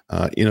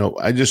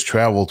 I just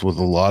traveled with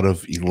a lot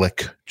of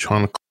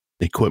electronic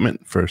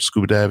equipment for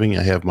scuba diving.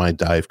 I have my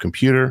dive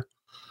computer.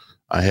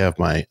 I have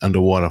my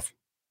underwater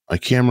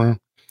camera,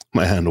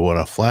 my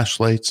underwater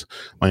flashlights,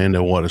 my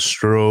underwater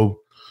strobe.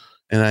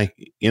 And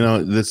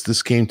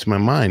this came to my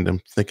mind. I'm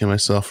thinking to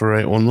myself, all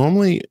right, well,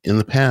 normally in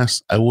the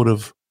past, I would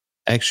have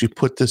actually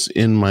put this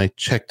in my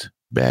checked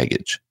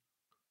baggage.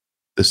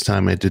 This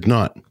time I did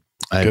not.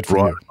 I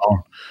brought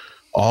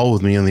all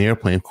with me on the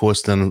airplane. Of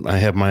course, then I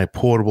have my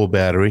portable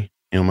battery,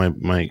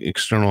 my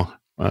external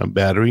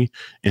battery,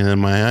 and then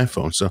my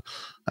iPhone. So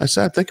I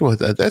started thinking about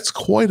that. That's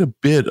quite a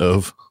bit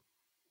of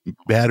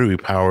battery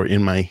power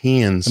in my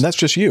hands. And that's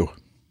just you.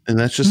 And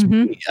that's just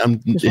me.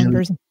 Just one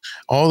person.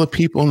 All the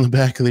people in the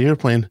back of the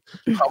airplane,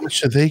 how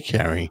much are they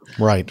carrying?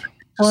 Right.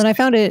 Well, and I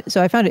found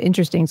it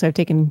interesting. So I've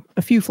taken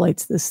a few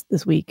flights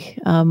this week.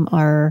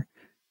 Steph,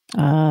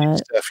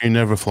 you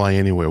never fly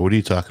anywhere. What are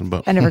you talking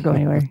about? I never go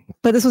anywhere.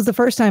 But this was the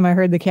first time I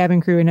heard the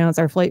cabin crew announce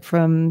our flight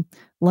from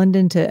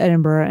London to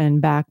Edinburgh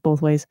and back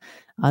both ways.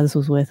 This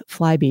was with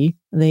Flybe.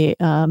 They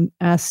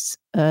asked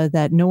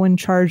that no one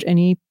charge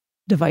any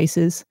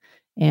devices.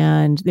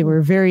 And there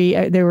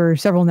were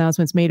several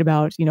announcements made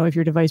about, if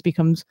your device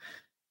becomes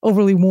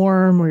overly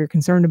warm or you're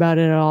concerned about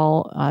it at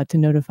all, to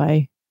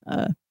notify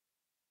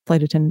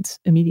flight attendants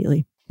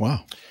immediately.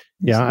 Wow.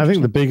 Yeah, I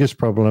think the biggest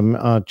problem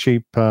are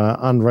cheap,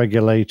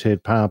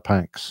 unregulated power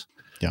packs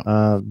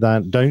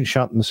that don't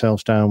shut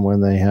themselves down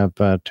when they have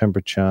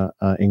temperature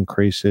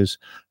increases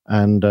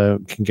and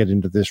can get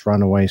into this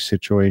runaway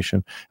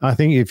situation. I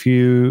think if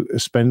you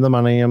spend the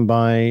money and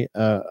buy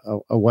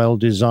a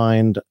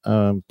well-designed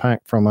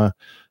pack from a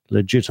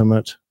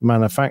legitimate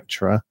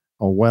manufacturer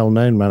or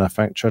well-known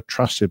manufacturer,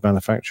 trusted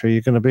manufacturer,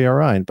 you're going to be all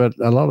right. But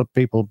a lot of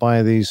people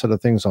buy these sort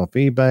of things off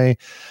eBay.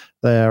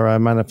 They're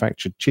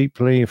manufactured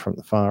cheaply from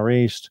the Far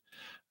East.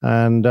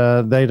 And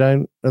they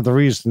don't. One of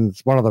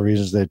the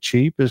reasons they're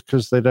cheap is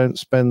because they don't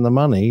spend the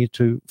money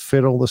to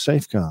fit all the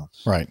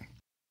safeguards. Right.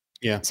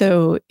 Yeah.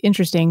 So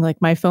interesting.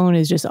 Like my phone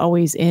is just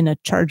always in a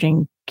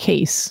charging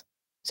case.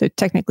 So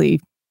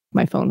technically,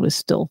 my phone was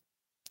still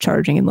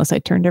charging unless I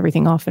turned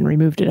everything off and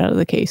removed it out of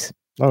the case.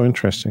 Oh,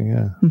 interesting.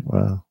 Yeah.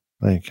 Well,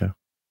 there you go.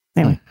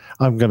 Anyway,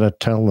 I'm going to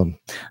tell them.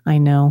 I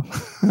know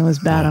that was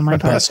bad on my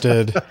part.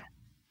 Busted.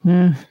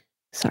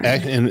 Sorry.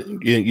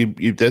 And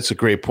you that's a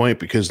great point,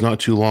 because not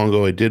too long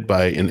ago I did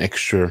buy an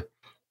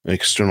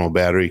external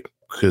battery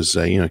because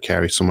I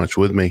carry so much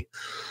with me,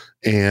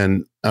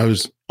 and I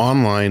was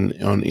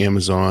online on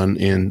Amazon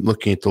and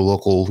looking at the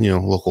local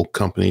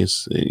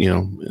companies,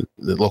 the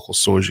local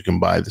stores you can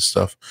buy this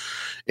stuff,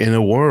 and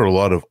there were a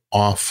lot of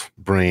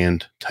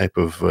off-brand type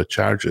of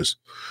chargers.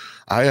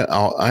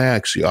 I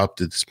actually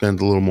opted to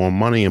spend a little more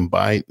money and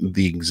buy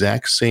the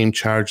exact same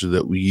charger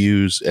that we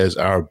use as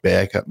our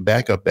backup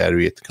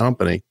battery at the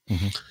company.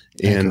 Mm-hmm.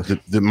 And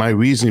my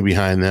reasoning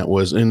behind that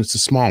was, and it's a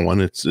small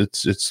one. It's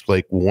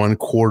like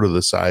 1/4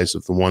 the size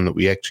of the one that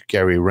we actually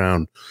carry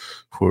around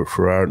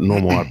for our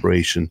normal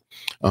operation.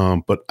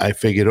 But I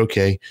figured,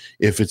 okay,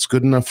 if it's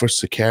good enough for us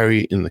to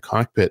carry in the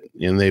cockpit,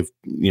 and they've,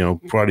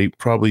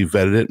 probably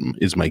vetted it,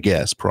 is my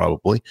guess,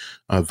 probably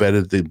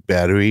vetted the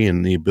battery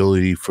and the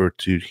ability for it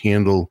to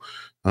handle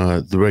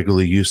the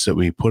regular use that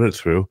we put it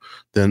through,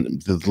 then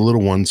the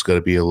little one's got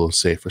to be a little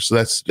safer. So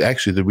that's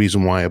actually the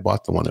reason why I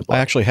bought the one I bought. I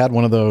actually had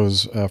one of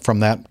those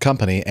from that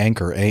company,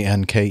 Anker,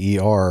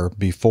 Anker,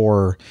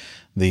 before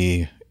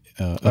the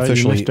officially.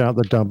 You missed out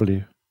the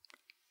W.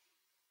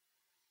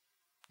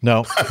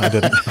 No, I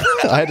didn't.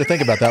 I had to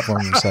think about that for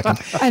a second.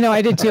 I know,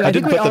 I did too. I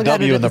didn't put the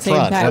W in the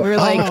front. We were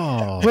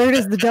like, where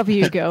does the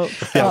W go?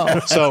 Yeah.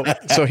 So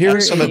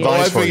here's some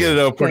advice for you. I figured it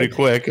out pretty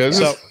quick.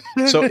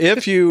 So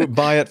if you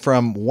buy it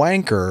from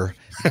Wanker,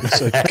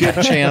 it's a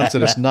good chance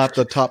that it's not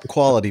the top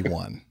quality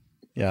one.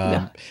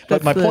 Yeah,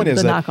 but my that's point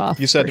is the that knockoff,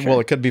 you said, for sure. well,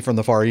 it could be from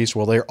the Far East.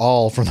 Well, they're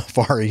all from the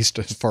Far East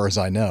as far as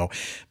I know.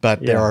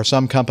 But there are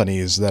some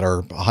companies that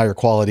are higher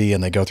quality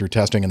and they go through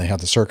testing and they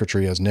have the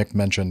circuitry, as Nick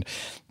mentioned,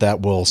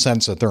 that will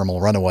sense a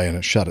thermal runaway and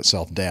it shut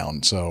itself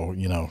down. So,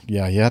 you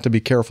have to be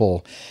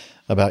careful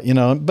about,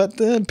 but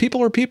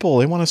people are people.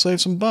 They want to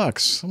save some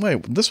bucks.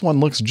 Wait, this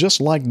one looks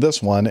just like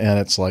this one and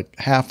it's like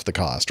half the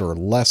cost or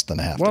less than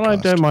half the cost. Well, I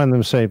don't mind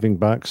them saving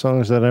bucks as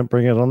long as they don't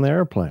bring it on the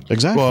airplane.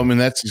 Exactly. Well, I mean,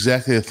 that's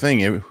exactly the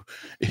thing.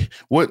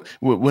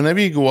 Whenever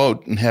you go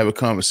out and have a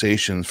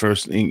conversation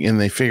first and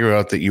they figure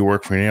out that you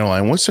work for an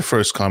airline, what's the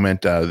first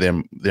comment out of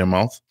their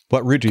mouth?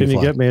 What route do you fly?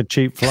 Can you get me a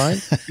cheap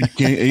flight?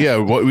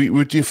 What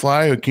route do you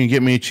fly? Or can you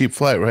get me a cheap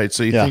flight? Right.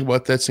 So you think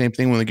about that same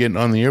thing when they're getting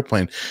on the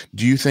airplane.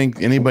 Do you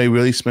think anybody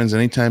really spends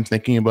any time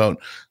thinking about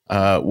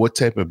what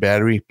type of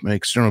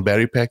external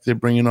battery pack they're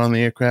bringing on the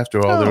aircraft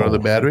or all their other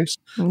batteries?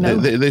 No.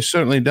 They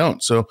certainly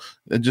don't. So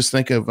just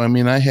think of,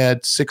 I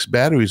had 6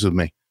 batteries with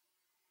me.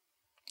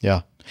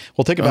 Yeah.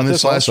 Well, think about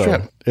this last also.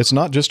 trip. It's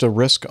not just a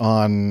risk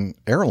on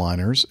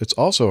airliners. It's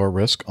also a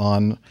risk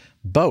on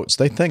boats.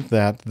 They think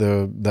that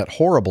that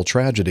horrible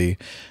tragedy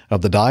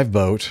of the dive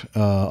boat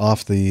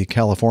off the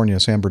California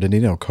San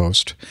Bernardino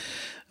coast,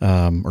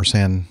 in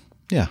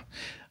the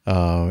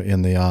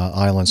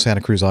island,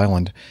 Santa Cruz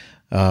Island,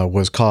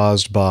 was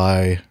caused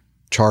by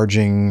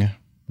charging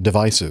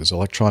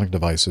electronic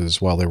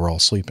devices while they were all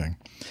sleeping.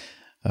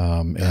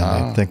 And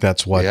I think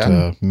that's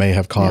what may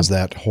have caused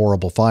that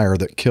horrible fire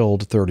that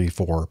killed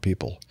 34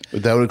 people.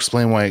 But that would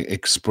explain why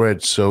it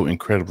spread so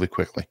incredibly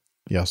quickly.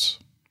 Yes.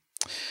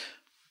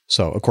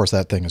 So, of course,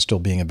 that thing is still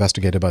being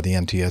investigated by the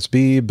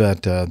NTSB,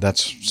 but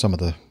that's some of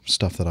the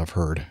stuff that I've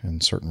heard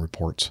in certain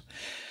reports.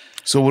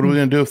 So what are we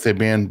going to do if they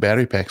ban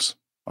battery packs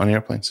on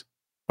airplanes?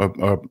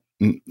 Well,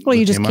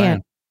 you just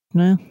can't.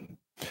 No.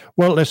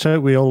 Well, let's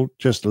hope we all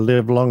just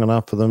live long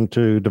enough for them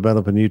to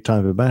develop a new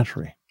type of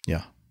battery.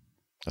 Yeah.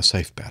 A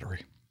safe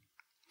battery.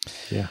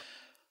 Yeah.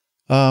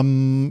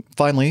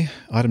 Finally,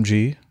 item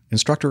G,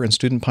 instructor and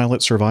student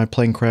pilot survived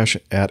plane crash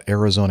at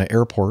Arizona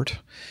airport.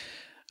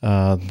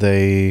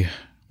 They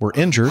were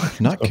injured,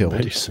 not killed.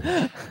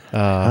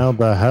 How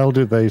the hell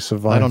did they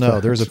survive? I don't know.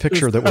 that? There's a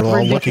picture that we're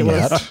all looking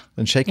ridiculous. at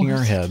and shaking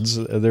our heads.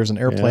 There's an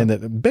airplane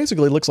that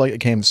basically looks like it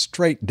came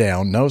straight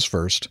down, nose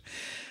first,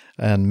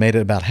 and made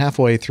it about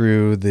halfway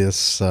through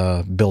this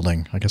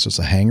building. I guess it's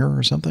a hangar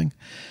or something.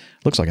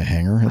 Looks like a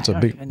hangar. It's a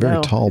big,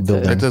 very tall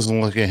building. That doesn't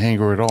look like a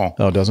hangar at all.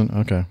 Oh, it doesn't?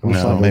 Okay.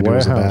 No, maybe it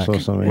was a back. or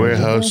something.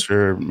 Warehouse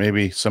or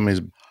maybe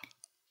somebody's,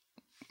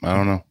 I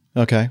don't know.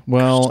 Okay.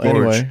 Well, Storage.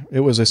 anyway,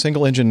 it was a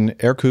single-engine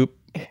Air Coupe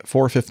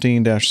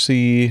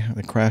 415-C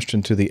that crashed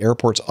into the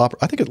airport's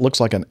I think it looks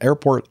like an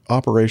airport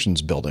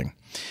operations building.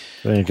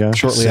 There you go.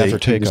 Shortly after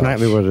takeoff.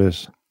 Exactly what it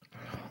is.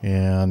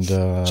 And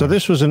so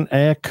this was an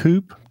Air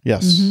Coupe?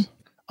 Yes. Mm-hmm.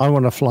 I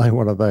want to fly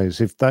one of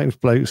those. If those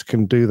blokes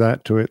can do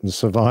that to it and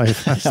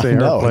survive, that's the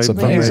No, it's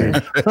airplane. amazing.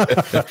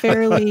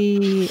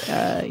 Fairly,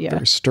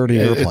 Very sturdy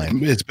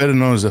airplane. It's better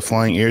known as a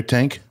flying air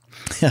tank.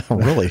 Yeah,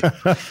 really.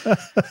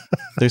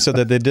 They said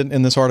that they didn't,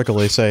 in this article,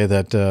 they say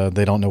that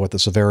they don't know what the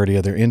severity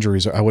of their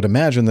injuries are. I would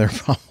imagine they're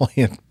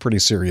probably pretty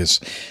serious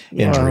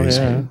injuries.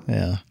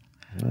 Yeah.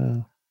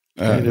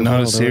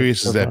 Not as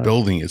serious as that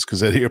building is, because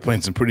that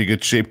airplane's in pretty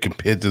good shape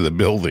compared to the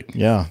building.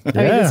 Yeah. I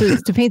mean, this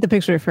is to paint the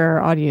picture for our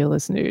audio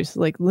listeners.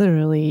 Like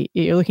literally,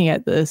 you're looking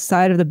at the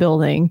side of the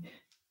building,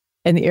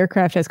 and the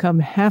aircraft has come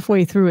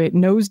halfway through it,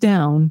 nose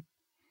down,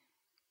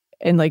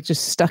 and like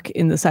just stuck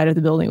in the side of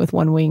the building with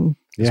one wing.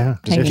 Yeah.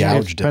 Just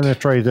gouged it.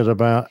 Penetrated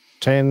about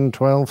 10,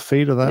 12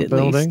 feet of that At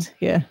building. least.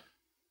 Yeah.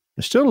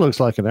 It still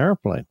looks like an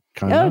airplane.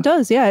 Yeah, it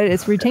does. Yeah,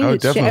 it's retained. Oh, it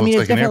its shape. definitely I mean,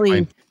 looks it's like an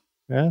definitely,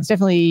 airplane. it's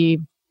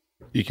definitely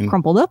You can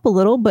crumpled up a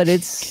little, but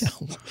it's.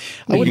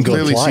 I wouldn't go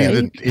clearly fly see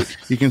it. that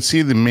you can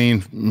see the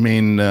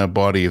main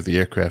body of the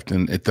aircraft,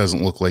 and it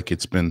doesn't look like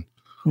it's been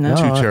No.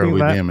 too I think terribly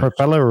that damaged.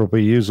 propeller will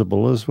be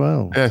usable as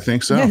well. Yeah, I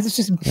think so. Yeah, it's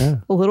just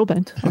a little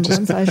bent on the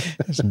one side.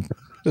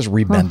 Just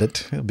rebend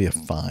it. It'll be a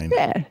fine.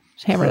 Yeah,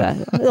 just hammer that.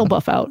 It'll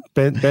buff out.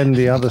 Bend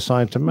the other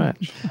side to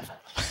match.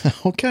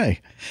 Okay.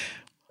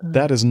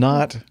 That is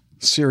not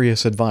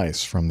serious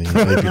advice from the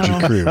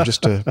APG crew,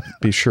 just to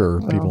be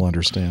sure people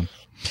understand.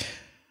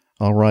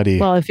 All righty.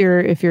 Well, if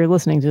you're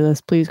listening to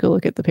this, please go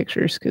look at the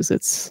pictures because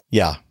it's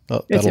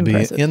that'll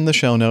impressive. be in the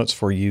show notes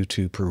for you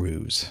to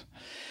peruse.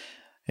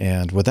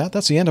 And with that,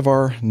 that's the end of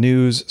our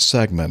news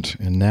segment.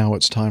 And now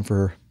it's time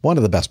for one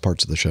of the best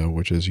parts of the show,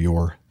 which is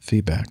your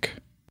feedback.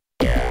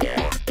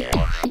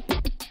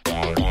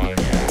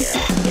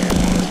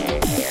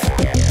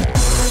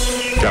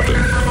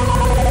 Captain,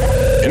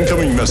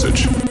 incoming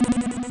message.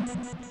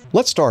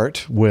 Let's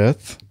start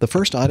with the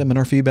first item in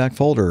our feedback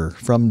folder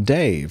from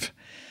Dave.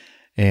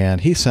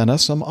 And he sent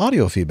us some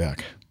audio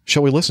feedback.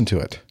 Shall we listen to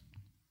it?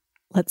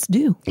 Let's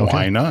do. Okay.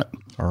 Why not?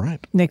 All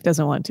right. Nick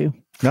doesn't want to.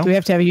 No? Do we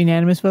have to have a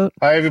unanimous vote?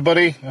 Hi,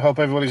 everybody. I hope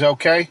everybody's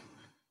okay.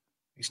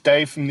 It's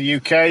Dave from the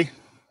UK.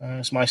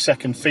 It's my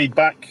second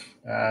feedback.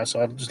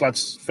 So I'd just like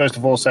to, first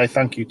of all, say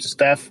thank you to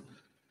Steph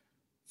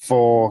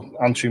for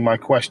answering my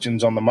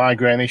questions on the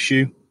migraine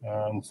issue.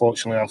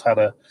 Unfortunately, I've had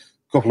a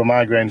couple of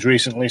migraines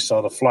recently,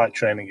 so the flight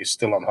training is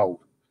still on hold.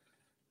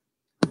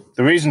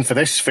 The reason for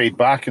this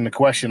feedback and the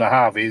question I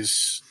have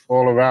is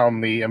all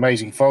around the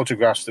amazing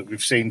photographs that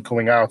we've seen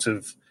coming out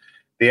of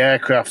the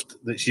aircraft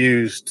that's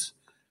used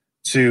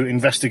to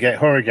investigate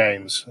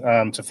hurricanes,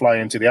 to fly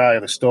into the eye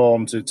of the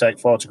storm, to take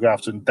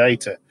photographs and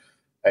data,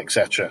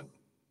 etc.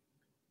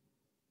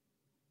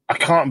 I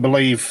can't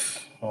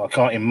believe, or I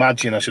can't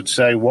imagine, I should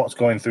say, what's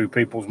going through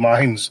people's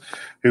minds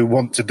who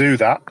want to do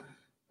that.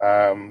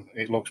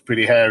 It looks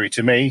pretty hairy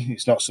to me.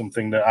 It's not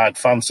something that I'd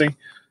fancy.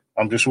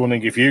 I'm just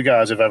wondering if you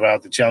guys have ever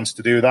had the chance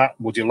to do that.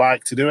 Would you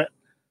like to do it?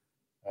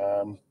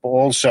 But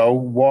also,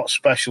 what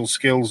special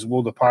skills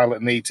will the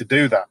pilot need to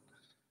do that?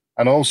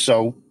 And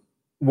also,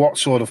 what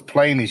sort of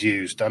plane is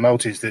used? I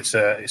noticed it's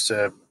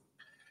a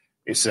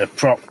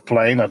prop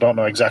plane. I don't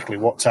know exactly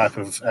what type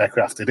of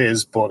aircraft it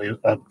is, but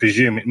I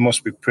presume it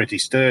must be pretty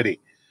sturdy.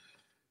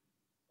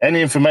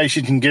 Any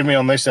information you can give me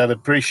on this, I'd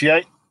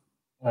appreciate.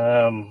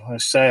 I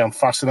say I'm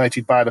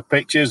fascinated by the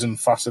pictures and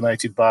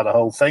fascinated by the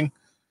whole thing.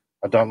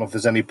 I don't know if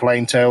there's any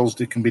plain tales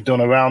that can be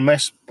done around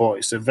this, but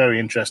it's a very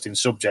interesting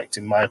subject,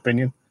 in my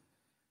opinion.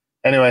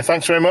 Anyway,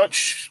 thanks very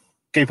much.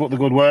 Keep up the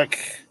good work,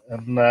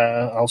 and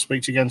I'll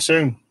speak to you again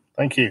soon.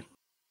 Thank you.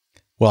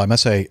 Well, I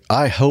must say,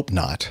 I hope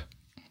not.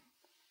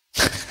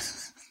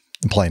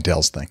 The plain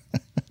tales thing.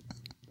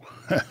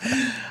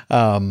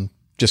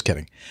 Just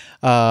kidding.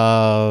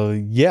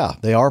 Yeah,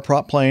 they are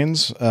prop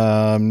planes.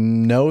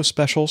 No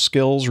special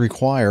skills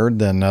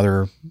required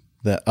other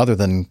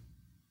than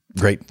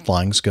great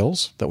flying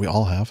skills that we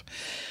all have.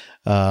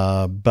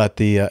 But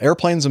the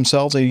airplanes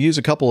themselves, they use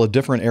a couple of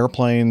different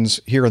airplanes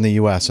here in the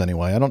U.S.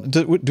 anyway.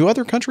 Do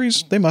other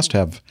countries? They must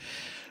have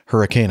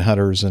hurricane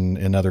hunters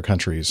in other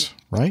countries,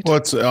 right? Well,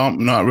 it's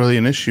not really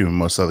an issue in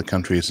most other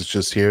countries. It's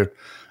just here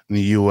in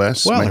the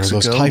U.S., well,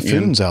 Mexico. There's those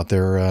typhoons out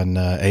there in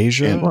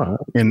Asia. Well,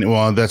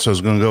 that's what I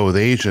was going to go with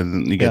Asia.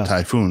 And you get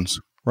typhoons.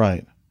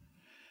 Right.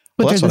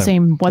 But they're the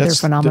same weather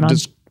phenomenon.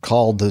 It's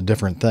called a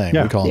different thing.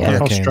 Yeah. We call them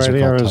hurricanes.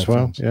 Australia as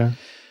well. Yeah.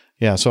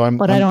 Yeah. So I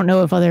don't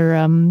know if other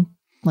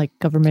like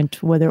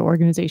government weather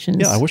organizations.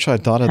 Yeah, I wish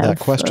I'd thought of that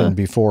question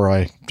before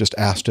I just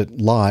asked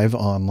it live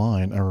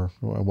online or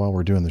while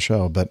we're doing the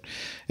show. But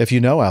if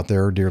you know out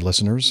there, dear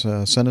listeners,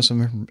 send us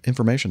some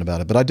information about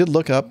it. But I did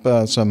look up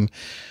some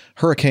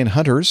hurricane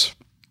hunters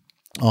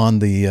on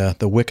the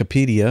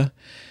Wikipedia,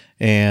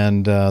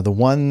 and the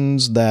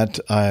ones that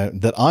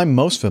I'm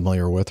most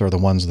familiar with are the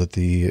ones that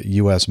the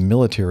U.S.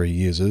 military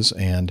uses.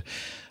 And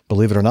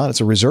believe it or not, it's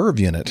a reserve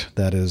unit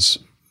that is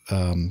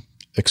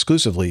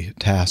exclusively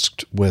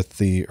tasked with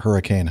the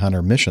hurricane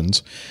hunter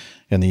missions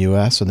in the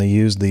U.S., and they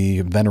use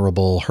the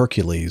venerable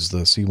Hercules,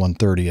 the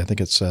C-130. I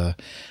think it's a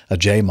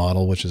J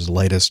model, which is the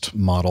latest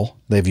model.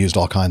 They've used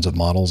all kinds of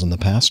models in the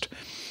past.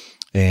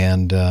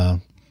 And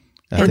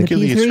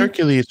Hercules.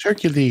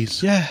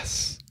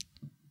 Yes.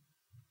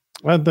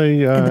 And they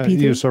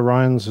use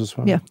Orions as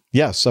well. Yeah.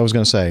 Yes, I was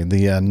going to say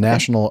the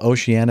National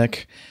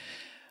Oceanic,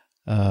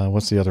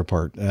 what's the other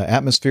part?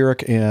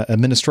 Atmospheric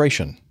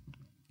Administration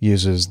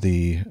uses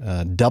the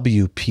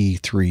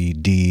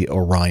WP-3D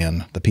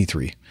Orion, the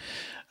P-3,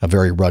 a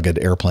very rugged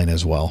airplane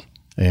as well,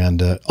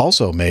 and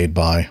also made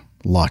by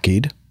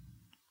Lockheed.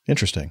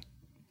 Interesting.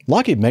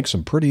 Lockheed makes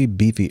some pretty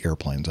beefy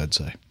airplanes, I'd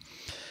say.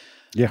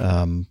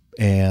 Yeah.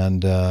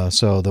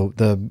 So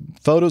the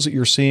photos that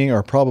you're seeing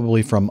are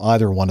probably from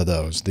either one of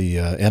those, the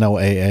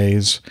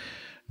NOAA's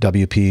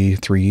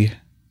WP-3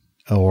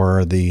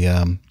 or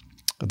the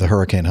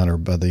Hurricane Hunter,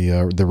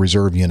 the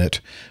reserve unit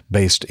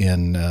based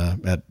in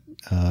at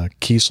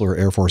Keesler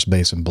Air Force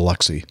Base in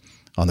Biloxi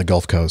on the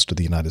Gulf Coast of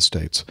the United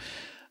States.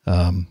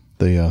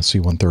 The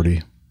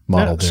C-130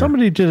 model there.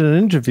 Somebody did an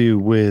interview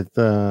with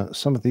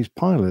some of these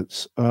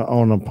pilots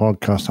on a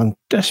podcast. I'm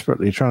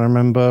desperately trying to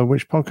remember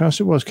which podcast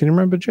it was. Can you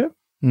remember, Jeff?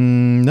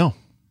 No.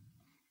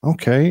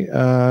 Okay.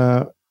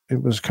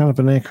 It was kind of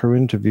an echo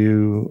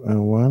interview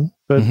one,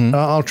 but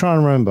I'll try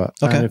and remember.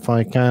 Okay. And if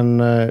I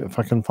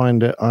can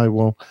find it,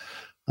 I'll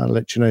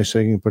let you know so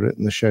you can put it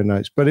in the show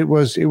notes. But it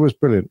was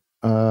brilliant.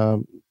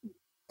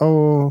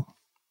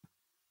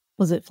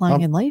 Was it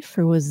Flying in Life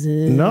or was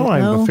it? No, I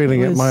have a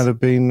feeling it might have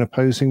been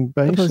Opposing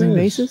Bases. Opposing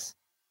Bases?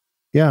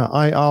 Yeah,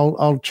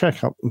 I'll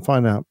check up and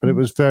find out. But it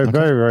was very,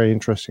 very, very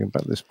interesting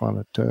about this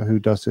pilot who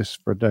does this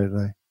for a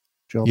day-to-day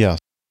job. Yeah.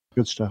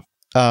 Good stuff.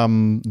 My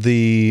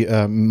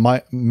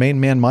main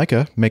man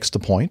Micah makes the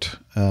point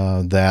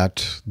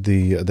that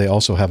they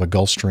also have a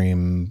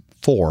Gulfstream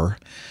 4.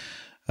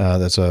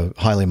 That's a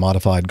highly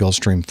modified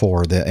Gulfstream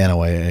 4 that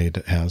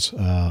NOAA has,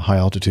 high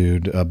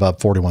altitude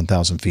above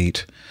 41,000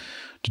 feet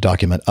to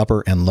document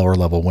upper and lower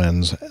level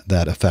winds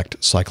that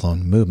affect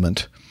cyclone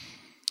movement.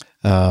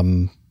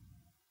 I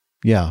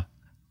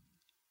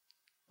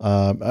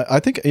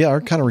think, I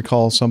kind of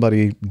recall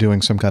somebody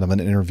doing some kind of an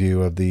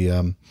interview of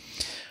the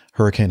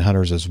hurricane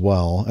hunters as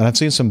well. And I've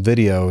seen some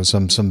videos,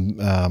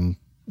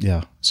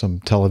 some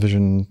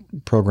television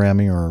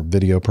programming or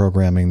video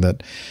programming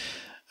that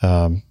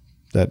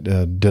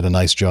did a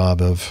nice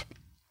job of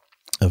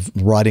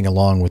riding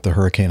along with the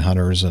hurricane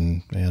hunters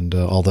and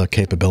all the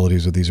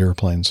capabilities of these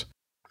airplanes.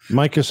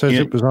 Micah says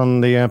it was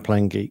on the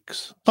Airplane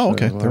Geeks. Oh,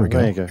 okay. There we go.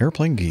 There you go.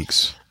 Airplane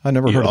Geeks. I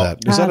never heard of that.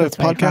 Is that a that's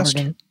right, podcast?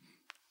 Robert.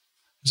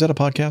 Is that a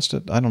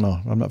podcast? I don't know.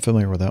 I'm not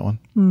familiar with that one.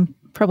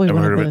 Probably Never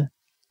one heard of of the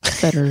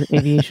better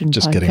aviation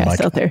Just kidding, podcasts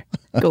Mike. out there.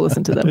 Go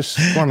listen to them.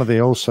 It's one of the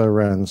also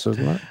rans,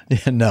 isn't it?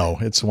 Yeah, no,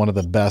 it's one of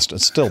the best.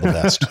 It's still the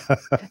best.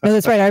 No,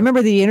 that's right. I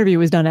remember the interview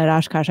was done at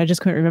Oshkosh. I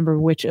just couldn't remember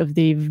which of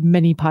the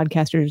many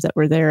podcasters that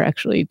were there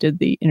actually did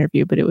the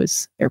interview, but it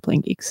was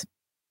Airplane Geeks.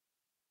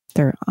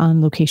 Their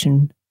on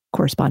location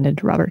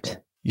correspondent, Robert.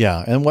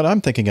 Yeah, and what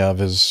I'm thinking of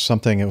is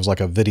something, it was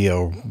like a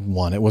video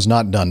one. It was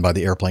not done by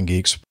the Airplane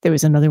Geeks. There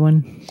was another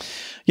one.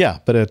 Yeah,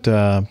 but it,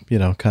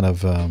 kind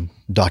of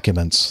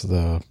documents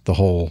the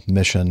whole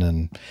mission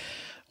and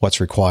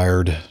what's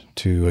required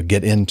to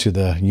get into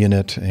the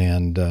unit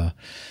and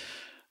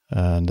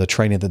the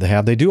training that they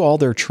have. They do all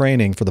their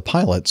training for the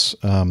pilots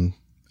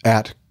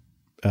at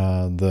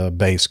the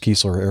base,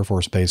 Keesler Air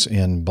Force Base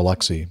in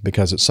Biloxi,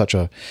 because it's such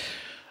a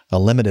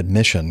limited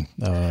mission,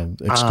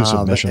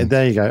 exclusive mission.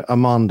 There you go,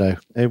 Armando.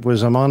 It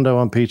was Armando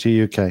on PT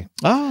UK.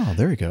 Oh,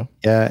 there you go.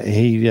 Yeah,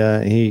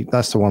 he.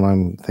 That's the one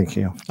I'm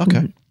thinking of.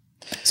 Okay.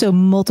 So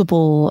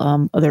multiple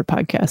other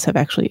podcasts have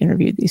actually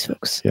interviewed these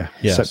folks. Yeah.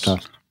 Yes. Except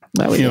us.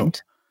 That we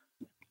didn't.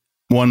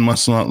 One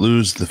must not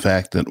lose the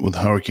fact that with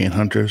Hurricane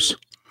Hunters,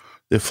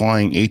 they're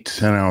flying 8 to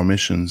 10 hour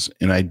missions.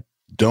 And I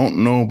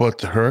don't know about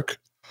the Herc.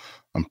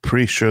 I'm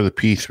pretty sure the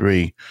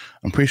P3,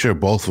 I'm pretty sure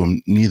both of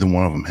them, neither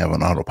one of them have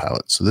an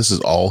autopilot. So this is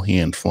all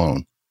hand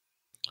flown.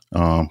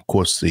 Of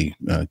course, the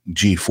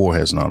G4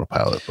 has an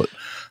autopilot, but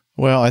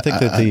well, I think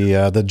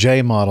that the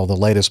J model, the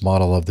latest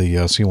model of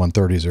the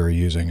C-130s they're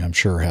using, I'm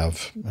sure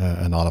have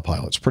an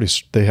autopilot.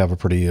 They have a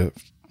pretty I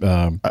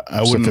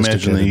wouldn't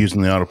imagine they're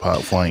using the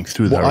autopilot flying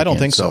through the I don't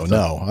think so.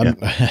 No,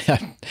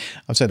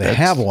 I'd say they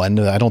have one.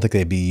 I don't think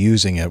they'd be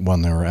using it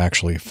when they're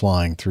actually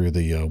flying through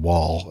the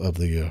wall of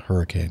the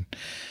Hurricane.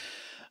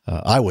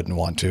 I wouldn't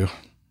want to.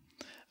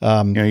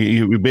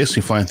 You're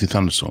basically flying through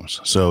thunderstorms,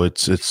 so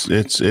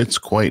it's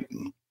quite.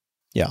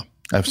 Yeah,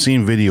 I've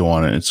seen video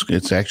on it.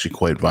 It's actually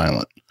quite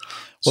violent.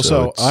 Well,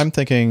 so I'm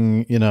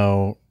thinking,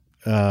 would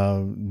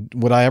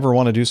I ever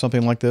want to do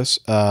something like this?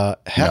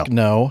 Heck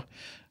no.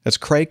 It's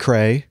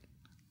cray-cray.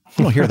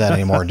 We don't hear that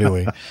anymore, do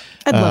we?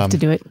 I'd love to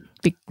do it.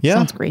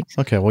 Sounds great.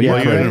 Okay, well, you're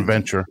an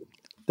adventure.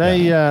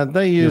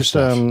 They used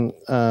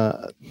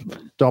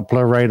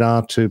Doppler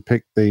radar to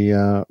pick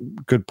the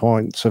good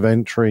points of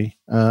entry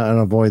and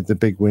avoid the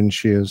big wind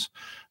shears.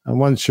 And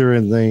once you're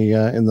in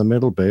the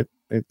middle bit,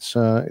 it's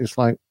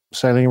like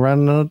sailing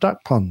around in a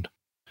duck pond.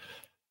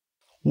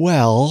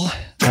 Well,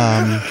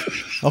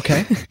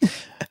 okay,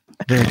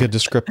 very good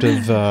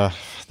descriptive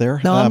there.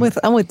 No,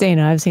 I'm with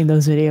Dana. I've seen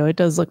those video. It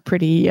does look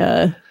pretty.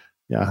 Yeah,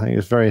 I think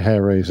it's very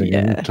hair raising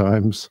at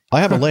times. I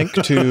have a link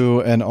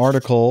to an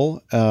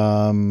article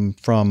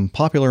from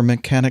Popular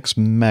Mechanics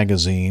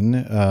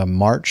magazine,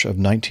 March of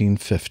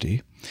 1950.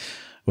 It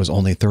was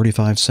only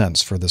 35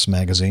 cents for this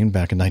magazine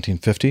back in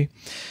 1950.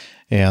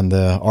 And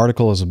the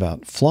article is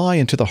about fly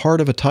into the heart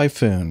of a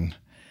typhoon.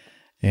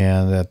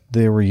 And that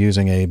they were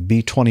using a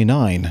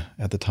B-29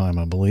 at the time,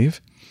 I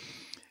believe.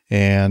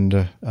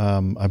 And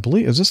I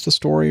believe, is this the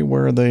story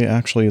where they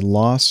actually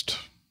lost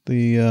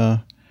the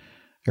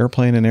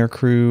airplane and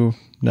aircrew?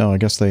 No, I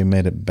guess they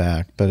made it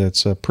back, but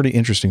it's a pretty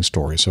interesting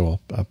story. So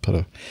I'll put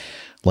a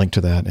link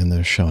to that in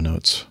the show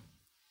notes.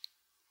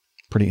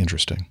 Pretty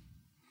interesting.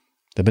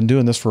 They've been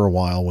doing this for a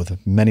while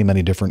with many,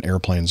 many different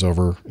airplanes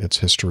over its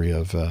history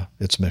of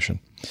its mission.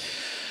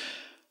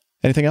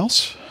 Anything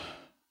else?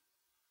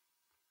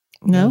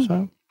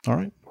 No. All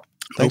right.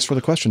 Thanks for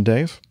the question,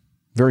 Dave.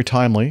 Very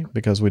timely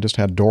because we just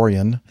had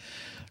Dorian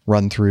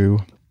run through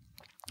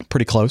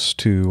pretty close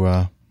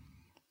to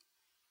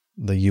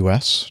the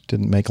U.S.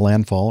 Didn't make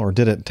landfall, or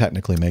did it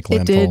technically make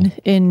landfall? It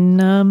did in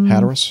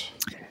Hatteras.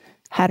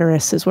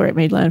 Hatteras is where it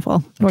made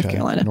landfall. North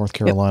Carolina. North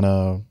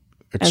Carolina,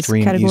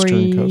 extreme category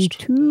eastern coast.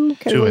 2,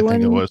 category 2, I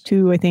think it was.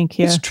 2, I think.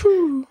 Yeah, It's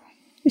true.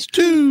 It's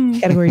 2.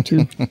 Category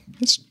 2.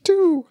 It's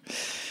 2.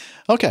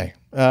 Okay.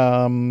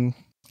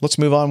 Let's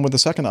move on with the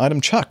second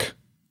item. Chuck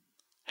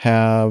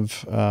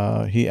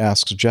he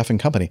asks Jeff and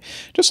company,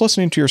 just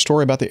listening to your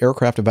story about the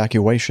aircraft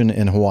evacuation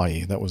in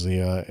Hawaii. That was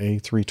the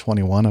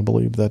A321, I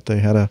believe, that they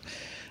had a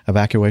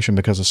evacuation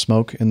because of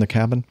smoke in the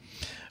cabin.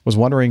 Was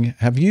wondering,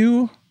 have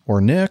you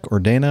or Nick or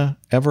Dana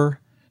ever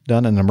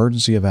done an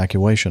emergency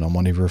evacuation on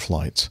one of your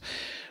flights?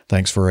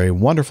 Thanks for a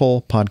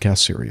wonderful podcast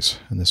series.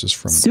 And this is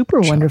from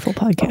Super Chuck. Wonderful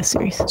podcast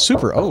series.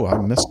 Super. Oh,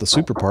 I missed the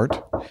super part.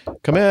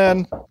 Come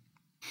in.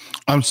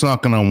 I'm just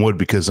knocking on wood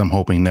because I'm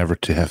hoping never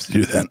to have to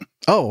do that.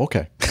 Oh,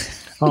 okay.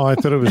 Oh, I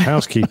thought it was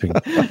housekeeping.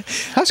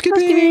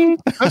 Housekeeping.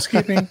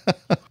 Housekeeping.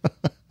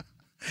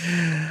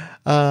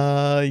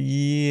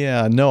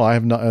 No, I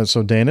have not.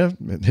 So Dana,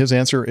 his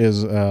answer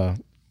is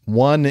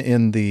 1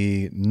 in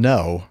the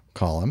no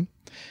column.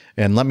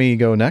 And let me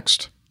go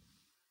next.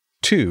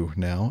 2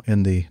 now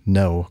in the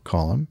no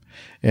column.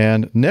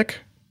 And Nick,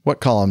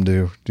 what column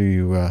do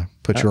you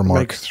put your mark.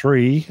 Make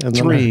 3 in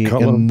the Three no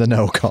column. in the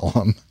no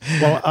column.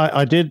 Well,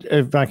 I did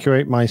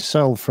evacuate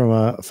myself from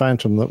a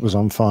Phantom that was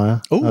on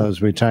fire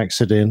as we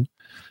taxied in,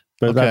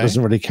 but that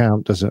doesn't really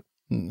count, does it?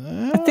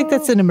 I think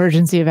that's an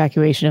emergency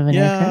evacuation of an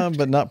aircraft.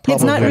 But not probably.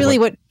 It's not really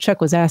what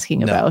Chuck was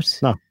asking about.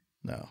 No.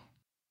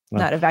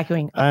 Not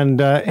evacuating.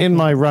 And in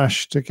my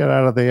rush to get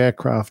out of the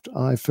aircraft,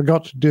 I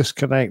forgot to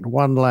disconnect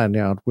one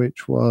lanyard,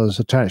 which was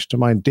attached to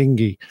my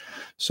dinghy.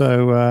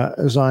 So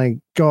as I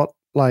got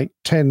like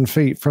 10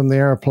 feet from the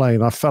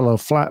airplane, I fell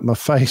flat in my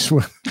face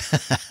with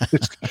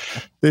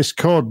this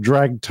cord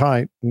dragged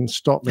tight and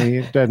stopped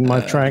me dead in my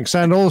tracks,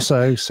 and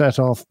also set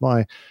off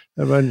my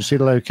emergency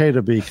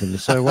locator beacon.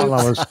 So while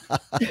I was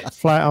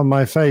flat on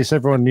my face,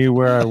 everyone knew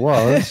where I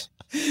was.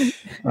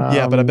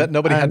 Yeah, but I bet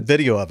nobody had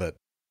video of it.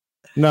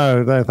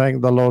 No, they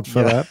thank the Lord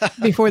for that.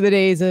 Before the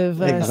days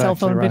of Exactly cell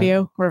phone right.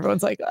 video, where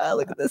everyone's like, "Oh,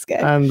 look at this guy."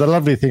 And the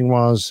lovely thing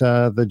was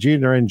the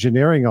junior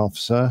engineering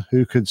officer,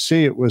 who could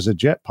see it was a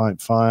jet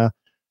pipe fire,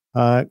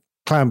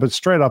 clambered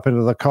straight up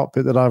into the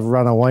cockpit that I've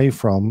run away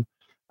from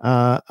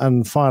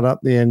and fired up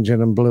the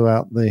engine and blew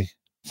out the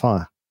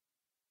fire.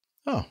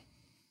 Oh.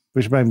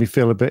 Which made me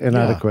feel a bit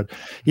inadequate.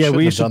 Yeah, Shouldn't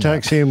we have used to done that.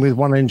 taxi in with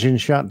one engine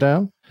shut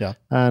down. Yeah.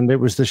 And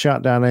it was the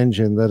shutdown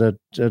engine that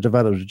had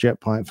developed a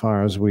jet pipe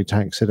fire as we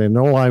taxied in.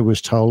 All I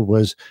was told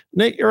was,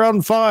 "Nick, you're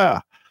on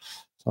fire."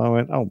 So I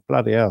went, "Oh,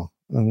 bloody hell."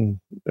 And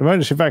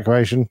emergency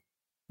evacuation,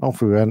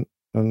 off we went.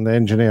 And the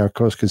engineer, of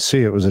course, could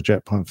see it was a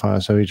jet pipe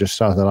fire. So he just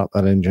started up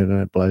that engine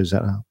and it blows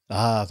that out.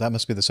 Ah, that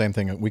must be the same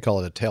thing. We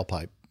call it a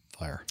tailpipe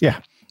fire.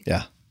 Yeah.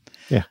 Yeah.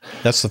 Yeah.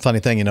 That's the funny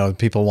thing. You know,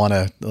 people want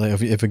to,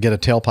 if we get a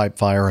tailpipe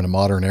fire in a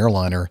modern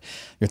airliner,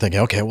 you're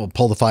thinking, okay, we'll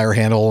pull the fire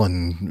handle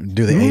and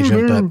do the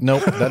agent. But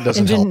nope, that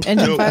doesn't help.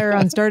 Engine fire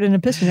on start in a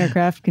piston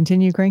aircraft.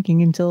 Continue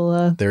cranking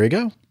until. There you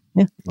go.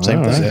 Yeah.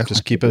 Same thing. Right.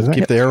 Just keep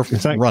the air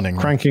running.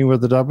 Cranking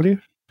with the W?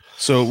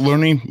 So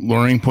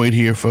learning point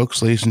here,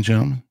 folks, ladies and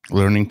gentlemen.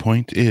 Learning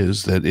point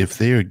is that if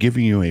they are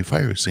giving you a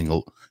fire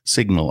signal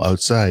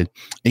outside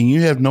and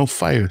you have no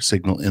fire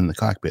signal in the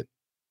cockpit,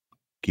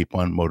 keep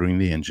on motoring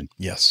the engine.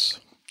 Yes.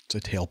 It's a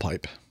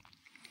tailpipe.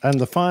 And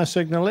the fire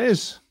signal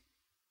is?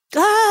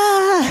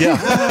 Ah!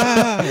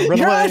 Yeah. Run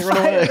You're away, on run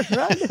fire. away.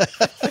 Run.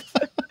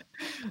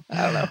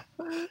 I don't know.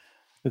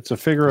 It's a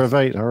figure of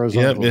 8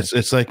 horizontal. Yeah,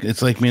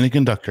 it's like being a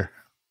conductor.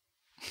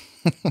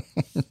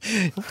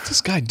 What's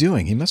this guy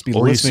doing? He must be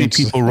Or you see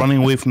listening. people running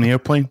away from the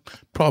airplane.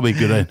 Probably a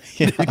good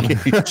idea.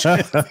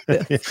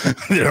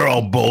 They're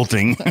all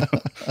bolting.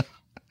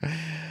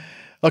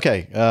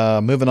 Okay,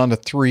 moving on to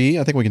 3.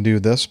 I think we can do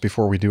this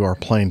before we do our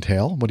plain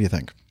tale. What do you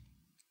think?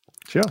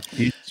 Sure.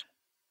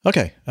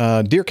 Okay.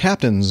 Dear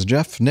Captains,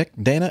 Jeff, Nick,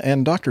 Dana,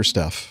 and Dr.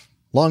 Steph.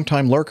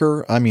 Longtime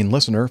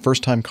listener,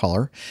 first-time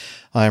caller.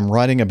 I'm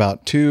writing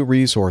about 2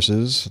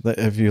 resources.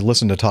 If you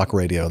listen to talk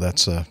radio,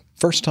 that's a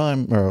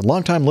first-time or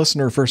long-time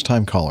listener,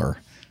 first-time caller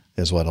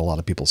is what a lot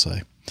of people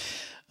say.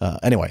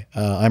 Anyway,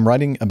 I'm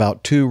writing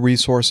about 2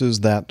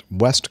 resources that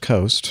West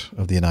Coast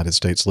of the United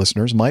States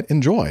listeners might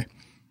enjoy.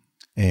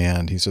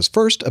 And he says,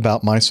 first,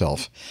 about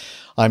myself.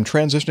 I'm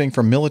transitioning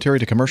from military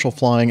to commercial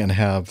flying and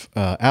have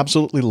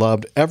absolutely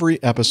loved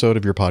every episode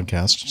of your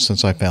podcast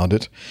since I found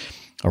it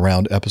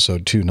around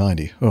episode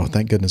 290. Oh,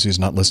 thank goodness he's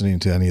not listening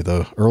to any of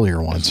the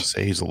earlier ones.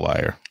 Say he's a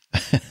liar.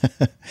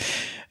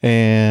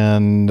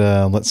 And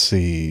let's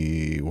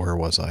see, where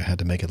was I? I had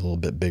to make it a little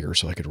bit bigger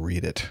so I could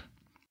read it.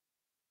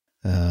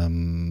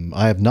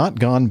 I have not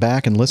gone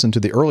back and listened to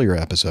the earlier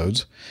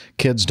episodes.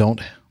 Kids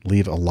don't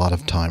leave a lot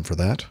of time for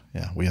that.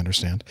 Yeah, we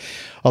understand.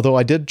 Although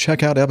I did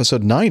check out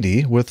episode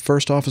 90 with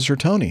First Officer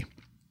Tony.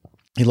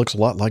 He looks a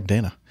lot like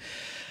Dana.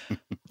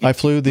 I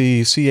flew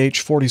the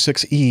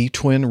CH-46E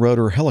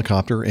twin-rotor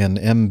helicopter and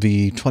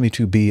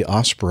MV-22B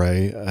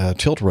Osprey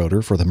tilt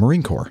rotor for the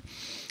Marine Corps.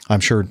 I'm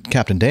sure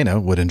Captain Dana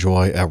would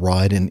enjoy a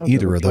ride in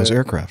either of those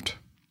aircraft.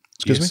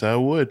 Yes, I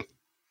would.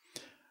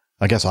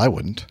 I guess I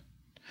wouldn't.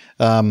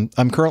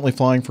 I'm currently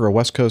flying for a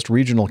West Coast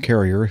regional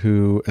carrier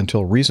who,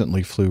 until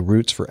recently, flew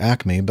routes for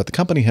Acme, but the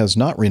company has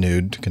not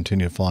renewed to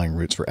continue flying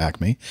routes for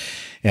Acme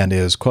and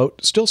is,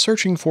 quote, still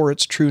searching for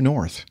its true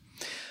north.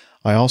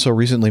 I also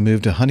recently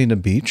moved to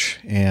Huntington Beach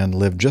and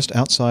live just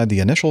outside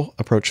the initial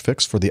approach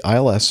fix for the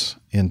ILS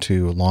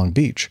into Long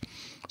Beach.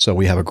 So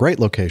we have a great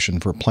location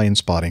for plane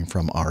spotting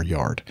from our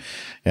yard.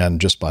 And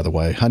just by the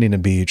way,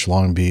 Huntington Beach,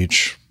 Long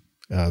Beach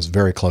is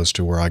very close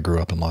to where I grew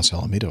up in Los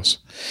Alamitos.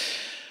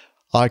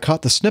 I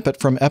caught the snippet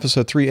from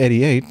episode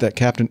 388 that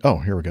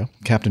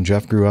Captain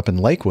Jeff grew up in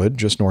Lakewood,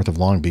 just north of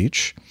Long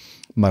Beach.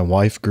 My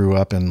wife grew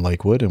up in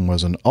Lakewood and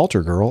was an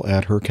altar girl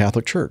at her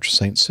Catholic church,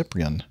 St.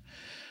 Cyprian.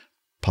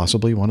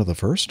 Possibly one of the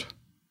first?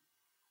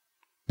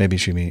 Maybe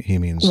he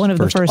means one of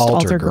the first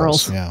altar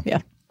girls.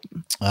 Yeah.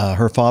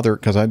 Her father,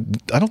 because I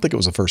don't think it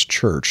was the first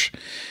church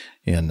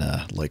in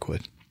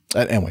Lakewood.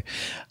 Anyway,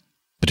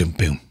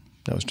 boom.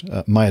 That was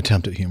my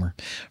attempt at humor.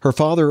 Her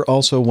father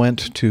also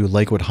went to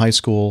Lakewood High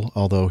School,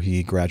 although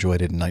he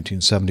graduated in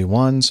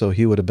 1971, so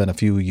he would have been a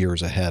few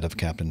years ahead of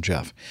Captain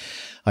Jeff.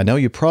 I know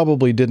you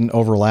probably didn't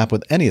overlap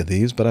with any of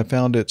these, but I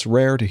found it's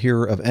rare to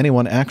hear of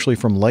anyone actually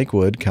from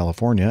Lakewood,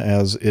 California,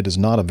 as it is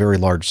not a very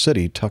large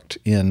city tucked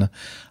in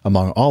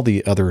among all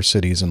the other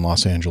cities in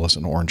Los Angeles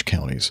and Orange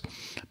counties.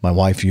 My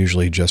wife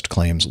usually just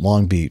claims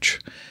Long Beach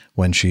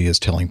when she is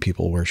telling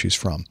people where she's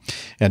from.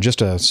 And just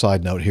a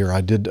side note here,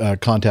 I did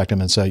contact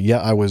him and say,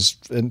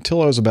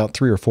 until I was about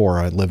 3 or 4,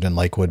 I lived in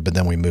Lakewood, but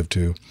then we moved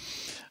to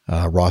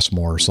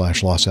Rossmore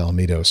 / Los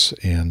Alamitos.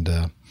 And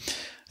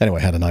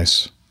anyway, had a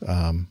nice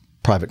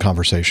private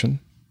conversation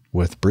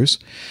with Bruce.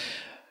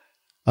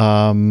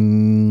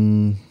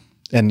 And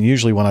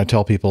usually when I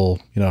tell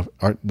people,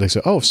 they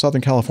say, "Oh,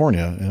 Southern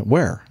California,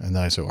 where?" And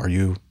then I say, "Are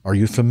you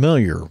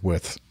familiar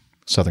with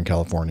Southern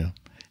California?"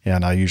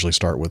 And I usually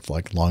start with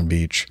like Long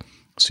Beach,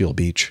 Seal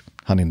Beach,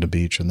 Huntington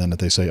Beach. And then if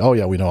they say, "Oh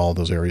yeah, we know all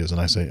those areas." And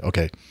I say,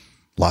 "Okay,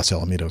 Los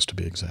Alamitos to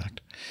be exact."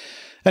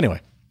 Anyway,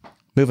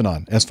 moving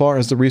on. As far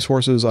as the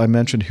resources I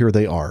mentioned, here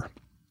they are.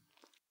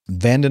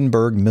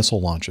 Vandenberg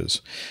missile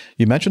launches.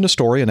 You mentioned a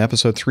story in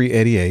episode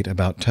 388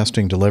 about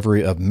testing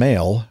delivery of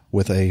mail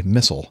with a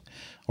missile,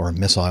 or a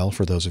missile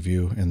for those of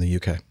you in the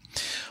UK.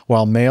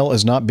 While mail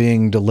is not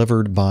being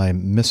delivered by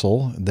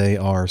missile, they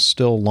are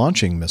still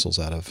launching missiles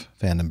out of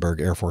Vandenberg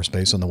Air Force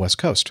Base on the West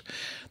Coast.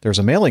 There's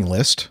a mailing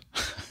list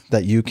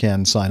that you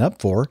can sign up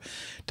for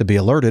to be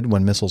alerted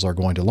when missiles are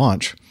going to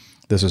launch.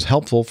 This is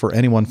helpful for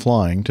anyone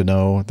flying to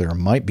know there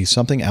might be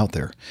something out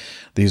there.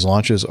 These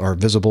launches are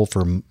visible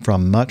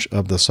from much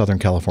of the Southern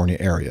California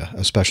area,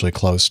 especially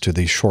close to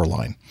the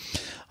shoreline.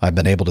 I've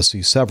been able to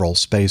see several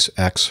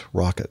SpaceX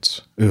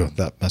rockets. Ooh,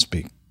 that must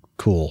be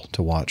cool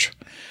to watch.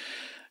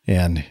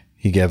 And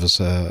he gave us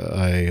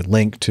a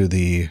link to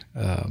the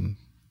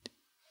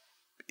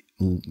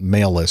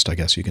mail list. I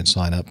guess you can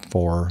sign up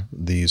for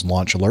these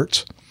launch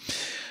alerts.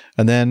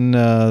 And then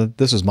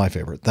this is my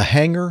favorite, the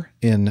hangar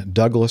in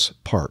Douglas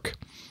Park.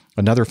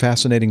 Another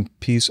fascinating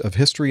piece of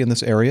history in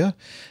this area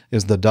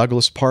is the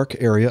Douglas Park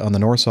area on the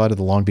north side of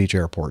the Long Beach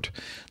Airport.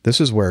 This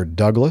is where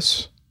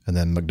Douglas, and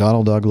then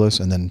McDonnell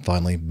Douglas, and then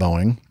finally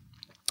Boeing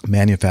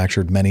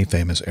manufactured many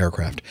famous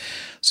aircraft.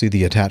 See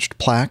the attached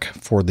plaque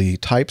for the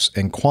types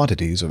and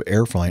quantities of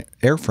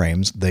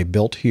airframes they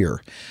built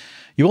here.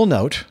 You will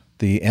note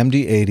the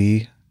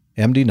MD-80,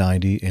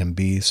 MD-90, and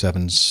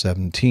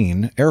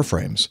B-717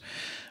 airframes,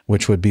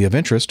 which would be of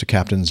interest to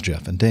Captains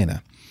Jeff and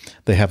Dana.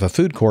 They have a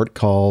food court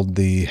called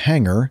the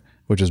Hangar,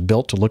 which is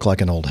built to look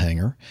like an old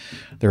hangar.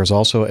 There is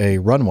also a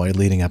runway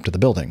leading up to the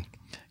building.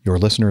 Your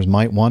listeners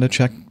might want to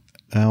check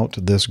out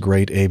this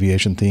great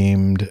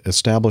aviation-themed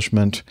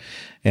establishment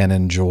and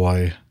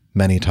enjoy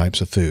many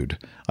types of food.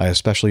 I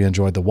especially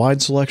enjoyed the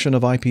wide selection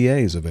of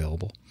IPAs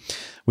available.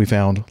 We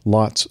found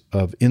lots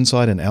of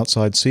inside and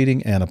outside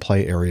seating and a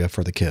play area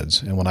for the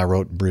kids. And when I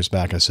wrote Bruce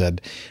back, I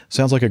said,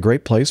 sounds like a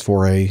great place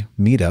for a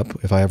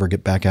meetup if I ever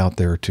get back out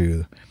there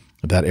to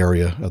that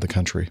area of the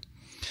country.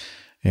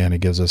 And it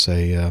gives us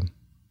a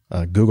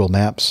Google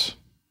Maps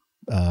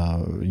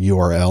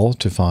URL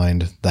to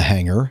find the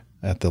hangar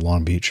at the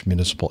Long Beach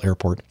Municipal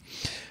Airport.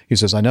 He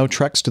says, I know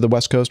treks to the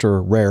West Coast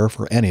are rare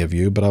for any of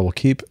you, but I will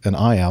keep an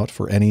eye out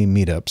for any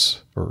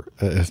meetups, or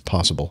if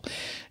possible.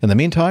 In the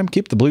meantime,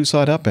 keep the blue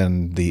side up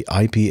and the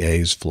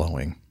IPAs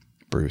flowing,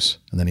 Bruce.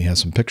 And then he has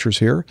some pictures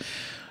here.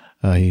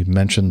 He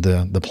mentioned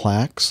the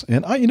plaques.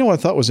 And what I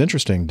thought was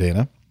interesting,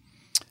 Dana?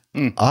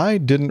 I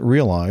didn't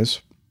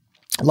realize,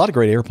 a lot of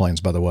great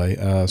airplanes, by the way,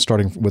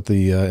 starting with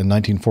the in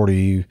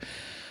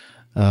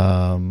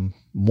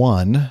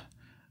 1941,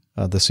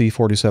 the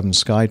C-47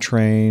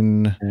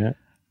 Skytrain,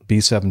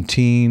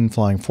 B-17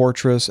 Flying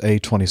Fortress,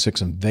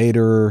 A-26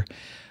 Invader,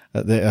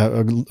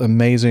 the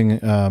amazing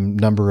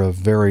number of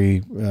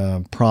very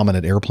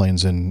prominent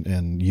airplanes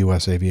in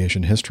U.S.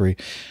 aviation history.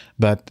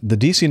 But the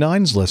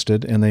DC-9's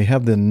listed, and they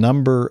have the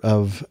number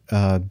of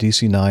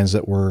DC-9s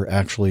that were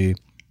actually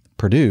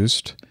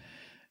produced,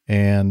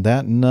 and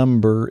that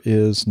number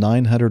is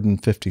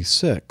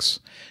 956.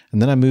 And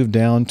then I moved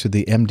down to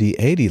the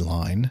MD-80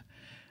 line,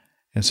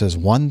 and it says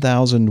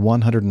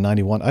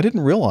 1,191. I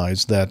didn't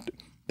realize that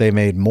they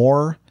made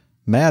more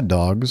Mad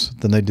Dogs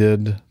than they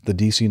did the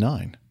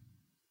DC-9.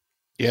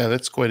 Yeah,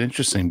 that's quite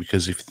interesting,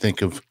 because if you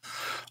think of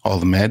all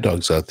the Mad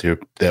Dogs out there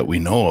that we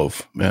know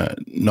of,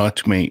 not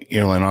too many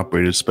airline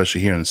operators,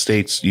 especially here in the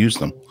States, use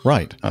them.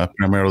 Right.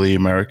 Primarily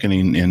American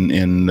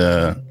in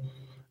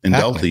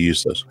Delta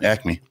use those.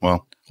 Acme.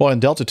 Well, in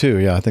Delta too.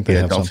 Yeah, I think they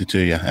have Delta some. too.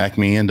 Yeah,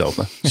 Acme and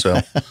Delta.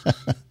 So,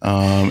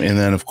 and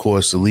then of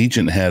course the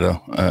Legion had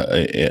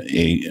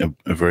a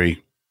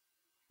very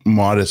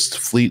modest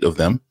fleet of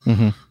them.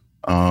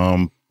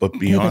 Mm-hmm. But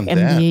beyond like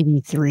that,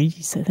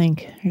 MD-83s, I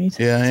think. Right?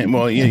 Yeah,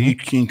 well, yeah, you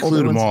can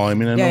include them all. I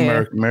mean, I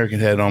know American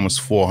had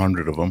almost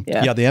 400 of them.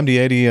 Yeah, the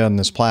MD-80 on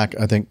this plaque,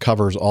 I think,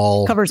 covers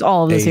all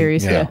of the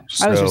series. Yeah.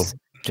 So, I was just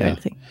trying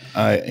to think.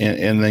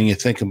 And then you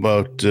think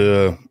about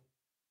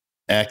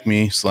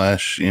Acme /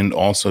 and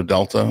also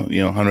Delta,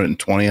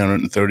 120,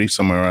 130,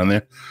 somewhere around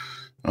there.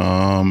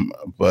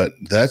 But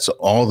that's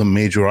all the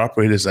major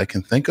operators I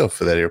can think of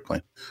for that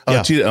airplane.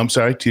 I'm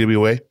sorry,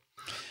 TWA.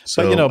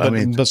 So,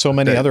 but so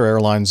many other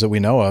airlines that we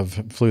know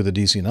of flew the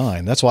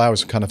DC-9. That's why I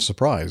was kind of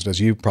surprised, as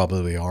you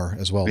probably are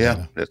as well.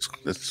 Yeah, that's.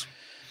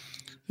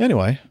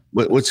 Anyway,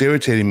 what's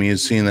irritating me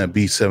is seeing that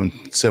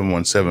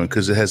B717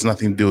 because it has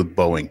nothing to do with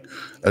Boeing.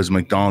 As a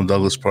McDonnell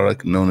Douglas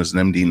product known as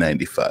an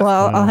MD-95.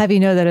 Well, I'll have you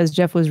know that as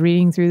Jeff was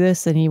reading through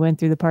this, and he went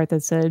through the part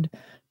that said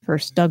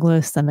first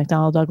Douglas, then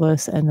McDonnell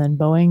Douglas, and then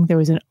Boeing, there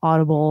was an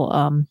audible.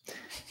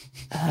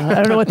 I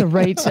don't know what the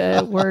right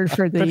word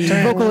for the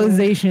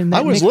vocalization.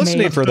 I was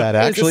listening for that,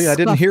 actually. I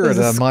didn't hear it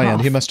on my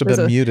end. He must have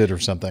been muted or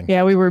something.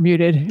 Yeah, we were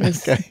muted. It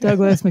was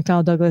Douglas,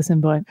 McDonnell Douglas,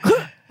 and Boeing.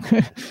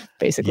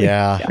 Basically.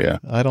 Yeah.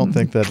 I don't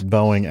think that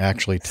Boeing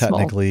actually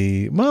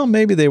technically, well,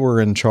 maybe they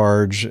were in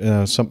charge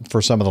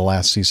for some of the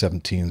last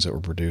C-17s that were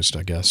produced,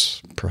 I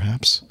guess,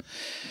 perhaps.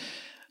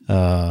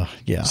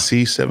 Yeah.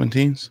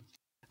 C-17s?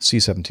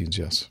 C-17s,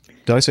 yes.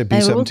 Did I say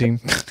B-17?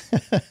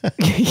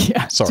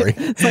 Yeah. Sorry.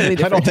 I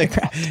don't think.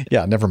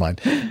 Yeah, never mind.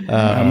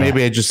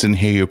 Maybe I just didn't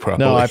hear you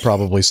properly. No, I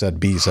probably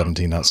said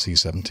B-17, not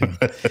C-17.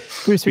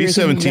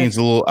 B-17 is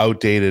a little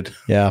outdated.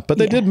 Yeah, but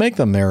they did make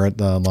them there at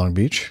Long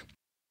Beach.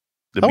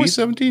 The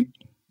B-17?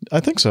 I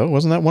think so.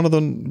 Wasn't that one of the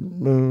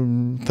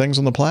things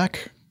on the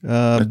plaque?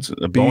 It's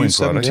a Boeing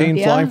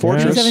B-17 Flying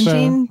Fortress.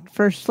 B-17,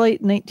 first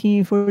flight in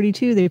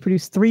 1942. They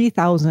produced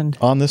 3,000.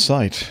 On this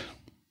site.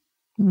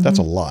 That's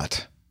a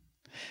lot.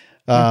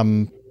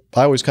 I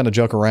always kind of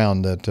joke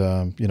around that,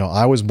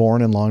 I was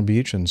born in Long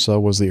Beach, and so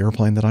was the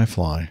airplane that I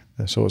fly.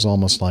 So it was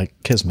almost like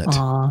kismet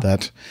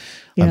that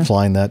I'm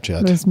flying that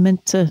jet. It was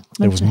meant to.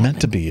 It was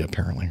meant to be,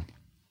 apparently.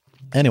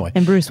 Anyway.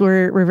 And Bruce,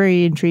 we're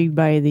very intrigued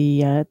by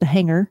the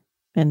hangar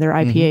and their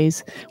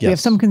IPAs. Mm-hmm. We have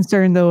some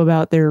concern, though,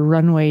 about their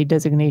runway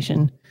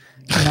designation.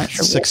 I'm not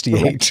sure.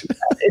 68.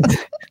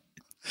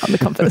 On the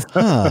compass.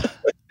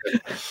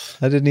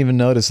 I didn't even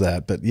notice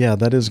that, but yeah,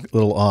 that is a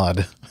little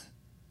odd.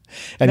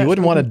 And you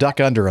wouldn't want to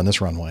duck under on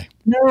this runway.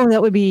 No, that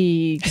would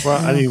be.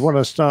 Well, and you want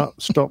to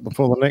stop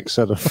before the next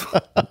set of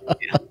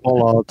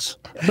bollards.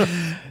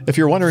 If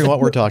you're wondering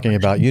what we're talking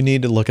about, you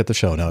need to look at the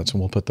show notes,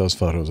 and we'll put those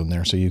photos in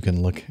there so you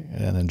can look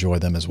and enjoy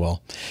them as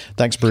well.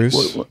 Thanks,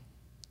 Bruce.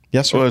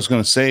 Yes, sir. Well, I was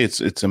going to say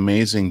it's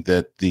amazing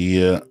that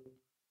the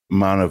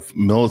amount of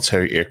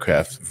military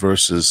aircraft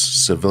versus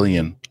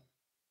civilian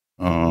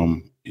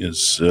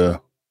is.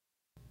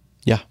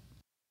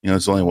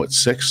 It's only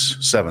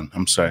 7.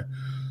 I'm sorry.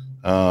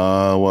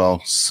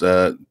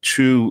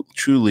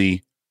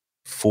 Truly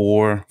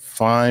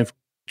 5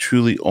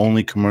 truly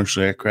only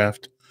commercial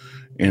aircraft,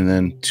 and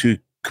then 2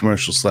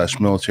 commercial /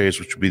 militaries,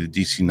 which would be the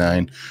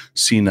DC-9,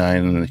 C-9,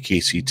 and then the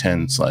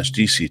KC-10 /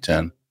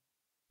 DC-10.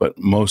 But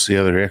most of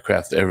the other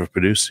aircraft ever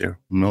produced here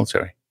were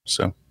military.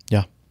 So,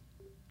 yeah.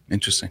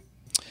 Interesting.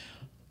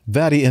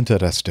 Very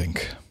interesting.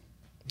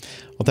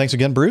 Well, thanks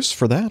again, Bruce,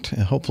 for that.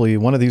 And hopefully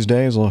one of these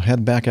days we'll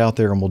head back out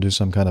there and we'll do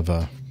some kind of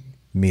a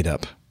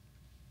meetup.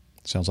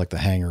 Sounds like the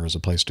hangar is a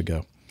place to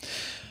go.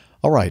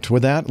 All right.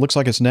 With that, looks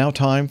like it's now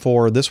time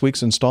for this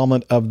week's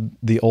installment of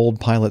the Old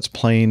Pilot's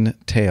Plane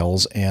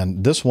Tales.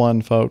 And this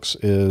one, folks,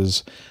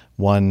 is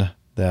one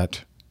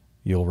that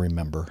you'll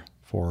remember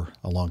for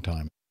a long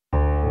time.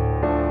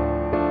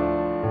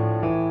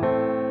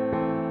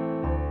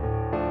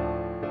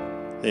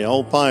 The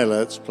Old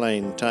Pilot's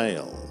Plane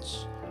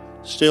Tales.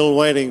 Still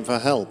waiting for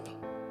help.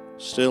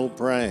 Still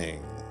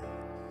praying.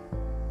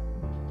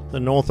 The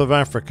north of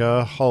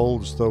Africa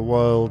holds the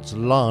world's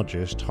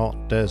largest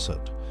hot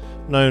desert,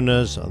 known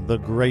as the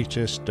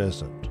Greatest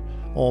Desert,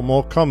 or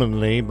more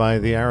commonly by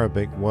the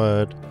Arabic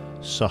word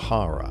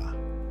Sahara.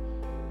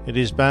 It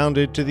is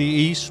bounded to the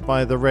east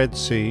by the Red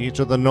Sea,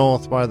 to the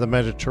north by the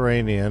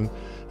Mediterranean,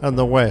 and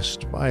the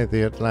west by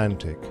the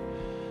Atlantic.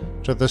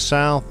 To the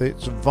south,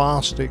 its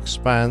vast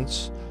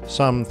expanse,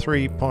 some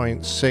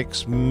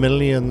 3.6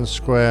 million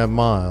square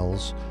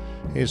miles,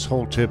 is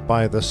halted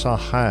by the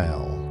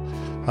Sahel,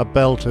 a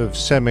belt of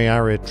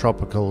semi-arid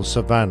tropical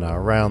savanna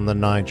around the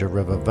Niger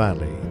River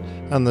Valley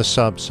and the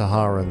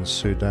sub-Saharan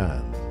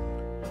Sudan.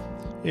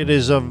 It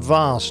is a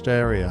vast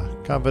area,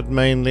 covered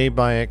mainly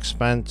by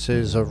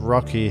expanses of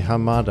rocky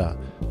hamada,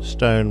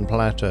 stone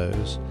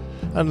plateaus,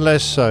 and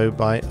less so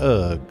by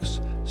ergs,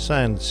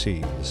 sand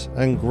seas,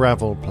 and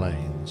gravel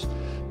plains.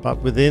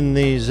 But within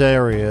these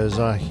areas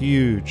are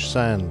huge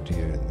sand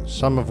dunes,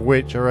 some of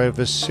which are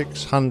over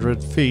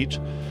 600 feet,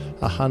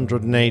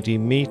 180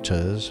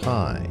 meters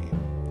high.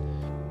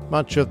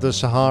 Much of the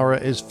Sahara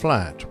is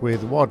flat,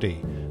 with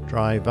wadi,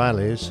 dry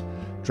valleys,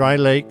 dry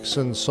lakes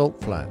and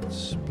salt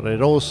flats, but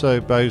it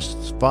also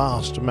boasts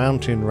vast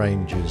mountain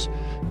ranges,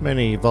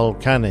 many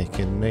volcanic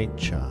in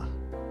nature.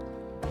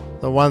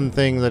 The one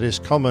thing that is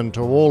common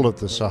to all of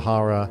the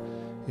Sahara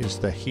is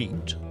the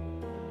heat.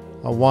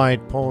 A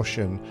wide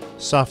portion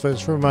suffers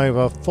from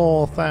over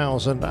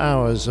 4,000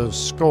 hours of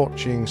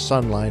scorching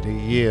sunlight a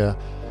year,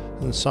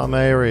 and some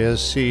areas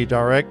see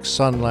direct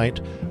sunlight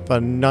for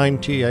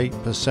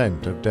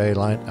 98% of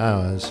daylight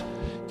hours,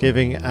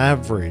 giving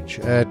average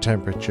air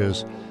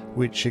temperatures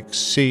which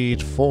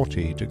exceed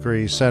 40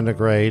 degrees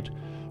centigrade,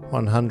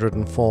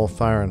 104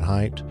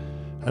 Fahrenheit,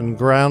 and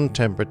ground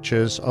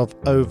temperatures of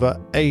over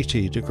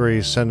 80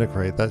 degrees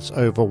centigrade. That's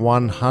over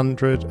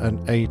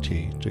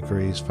 180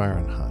 degrees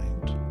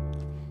Fahrenheit.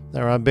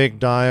 There are big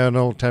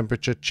diurnal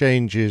temperature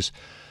changes,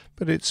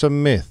 but it's a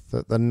myth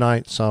that the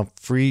nights are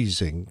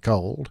freezing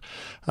cold,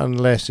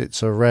 unless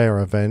it's a rare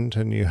event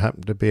and you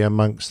happen to be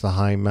amongst the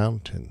high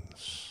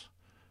mountains.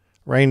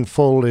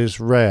 Rainfall is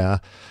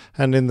rare,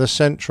 and in the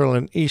central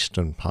and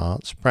eastern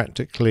parts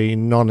practically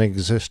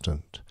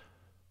non-existent.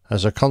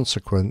 As a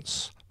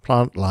consequence,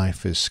 plant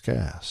life is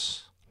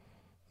scarce.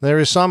 There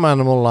is some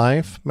animal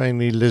life,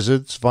 mainly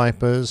lizards,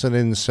 vipers, and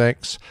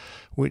insects,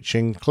 which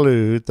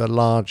include the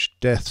large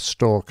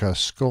deathstalker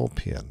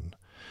scorpion.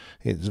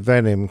 Its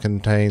venom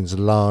contains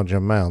large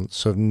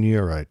amounts of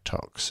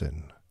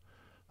neurotoxin.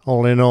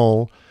 All in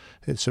all,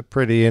 it's a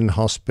pretty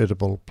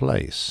inhospitable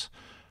place,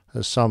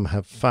 as some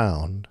have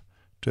found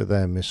to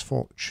their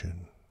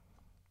misfortune.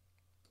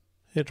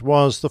 It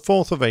was the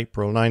 4th of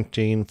April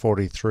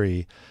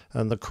 1943,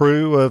 and the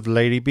crew of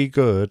Lady Be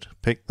Good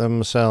picked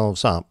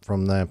themselves up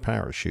from their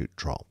parachute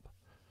drop.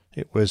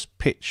 It was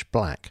pitch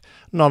black,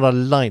 not a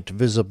light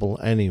visible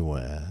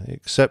anywhere,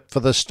 except for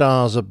the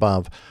stars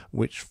above,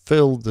 which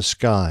filled the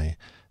sky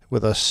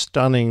with a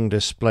stunning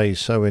display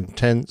so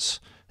intense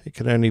it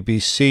could only be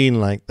seen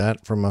like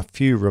that from a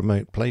few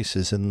remote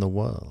places in the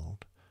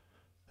world.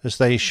 As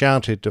they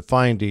shouted to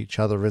find each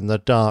other in the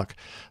dark,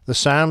 the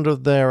sound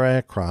of their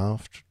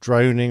aircraft,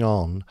 droning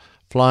on,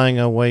 flying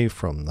away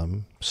from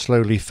them,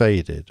 slowly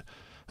faded,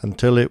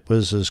 until it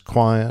was as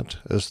quiet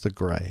as the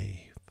grave.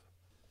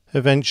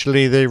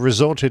 Eventually they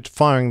resorted to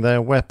firing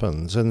their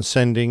weapons and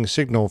sending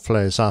signal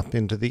flares up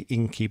into the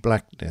inky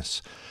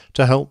blackness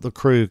to help the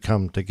crew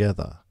come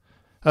together.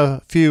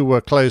 A few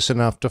were close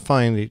enough to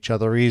find each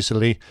other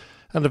easily,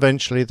 and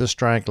eventually the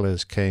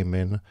stragglers came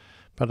in,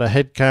 but a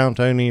head count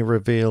only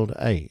revealed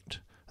 8.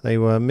 They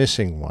were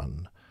missing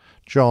one,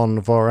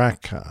 John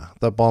Voraka,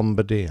 the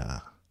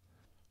bombardier.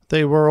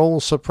 They were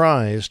all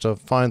surprised to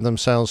find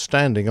themselves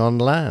standing on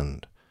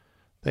land.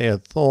 They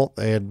had thought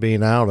they had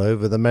been out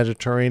over the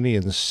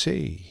Mediterranean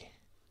Sea.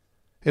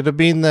 It had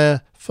been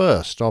their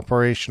first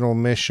operational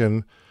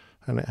mission,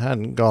 and it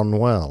hadn't gone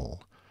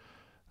well.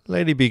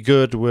 Lady Be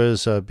Good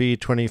was a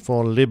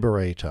B-24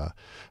 Liberator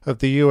of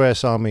the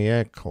U.S. Army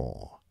Air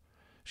Corps.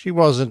 She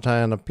wasn't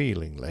an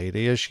appealing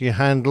lady, as she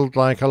handled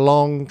like a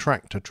long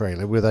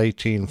tractor-trailer with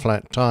 18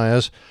 flat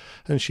tires,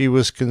 and she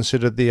was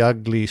considered the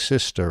ugly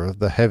sister of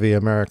the heavy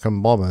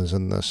American bombers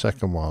in the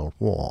Second World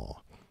War.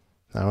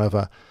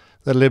 However,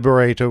 the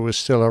Liberator was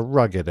still a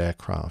rugged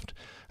aircraft,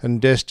 and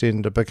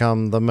destined to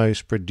become the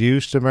most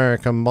produced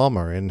American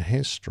bomber in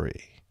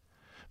history.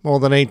 More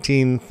than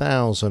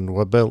 18,000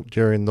 were built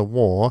during the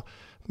war,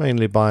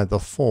 mainly by the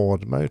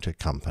Ford Motor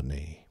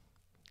Company.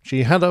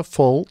 She had her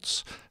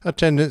faults, a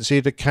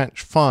tendency to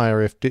catch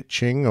fire if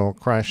ditching or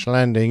crash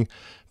landing,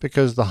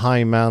 because the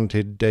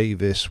high-mounted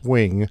Davis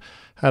wing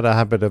had a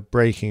habit of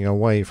breaking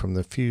away from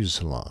the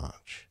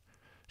fuselage.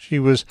 She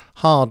was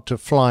hard to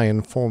fly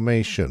in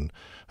formation,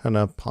 and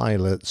her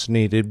pilots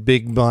needed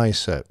big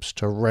biceps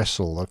to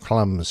wrestle the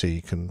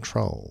clumsy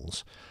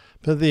controls.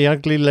 But the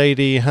ugly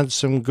lady had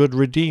some good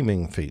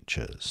redeeming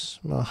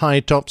features: a high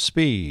top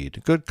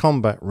speed, good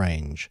combat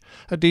range,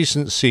 a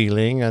decent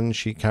ceiling, and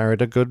she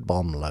carried a good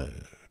bomb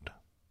load.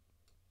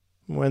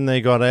 When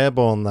they got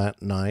airborne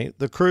that night,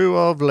 the crew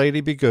of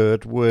Lady Be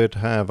Good would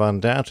have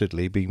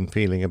undoubtedly been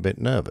feeling a bit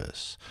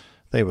nervous.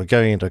 They were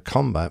going into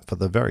combat for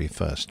the very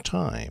first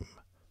time.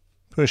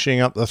 Pushing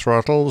up the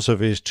throttles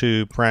of his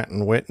 2 Pratt &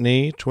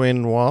 Whitney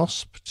twin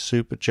Wasp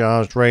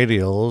supercharged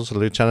radials,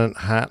 Lieutenant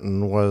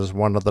Hatton was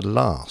one of the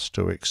last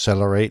to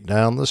accelerate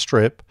down the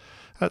strip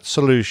at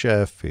Salush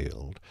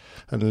Airfield,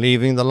 and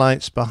leaving the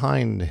lights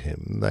behind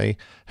him, they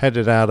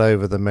headed out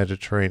over the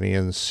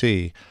Mediterranean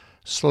Sea,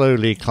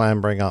 slowly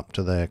clambering up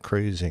to their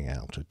cruising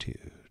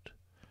altitude.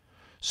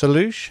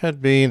 Salush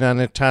had been an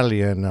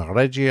Italian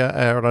Regia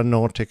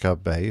Aeronautica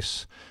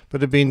base, but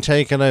had been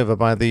taken over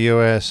by the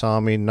U.S.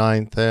 Army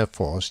 9th Air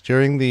Force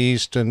during the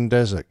Eastern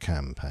Desert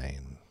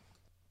Campaign.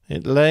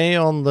 It lay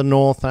on the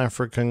North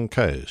African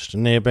coast,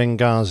 near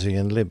Benghazi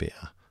in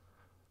Libya.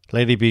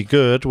 Lady Be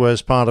Good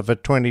was part of a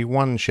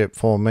 21-ship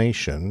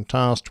formation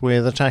tasked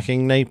with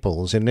attacking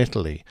Naples in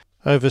Italy,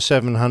 over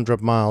 700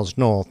 miles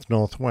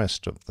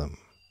north-northwest of them.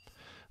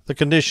 The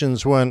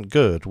conditions weren't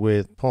good,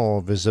 with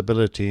poor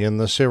visibility and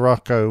the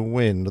Sirocco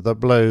wind that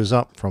blows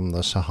up from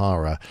the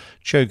Sahara,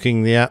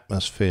 choking the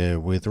atmosphere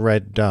with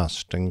red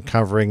dust and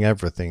covering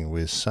everything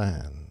with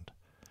sand.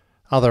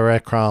 Other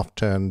aircraft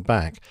turned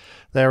back,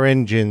 their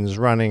engines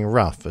running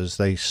rough as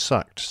they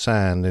sucked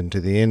sand into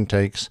the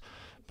intakes,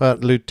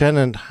 but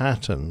Lieutenant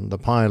Hatton, the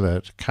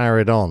pilot,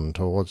 carried on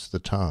towards the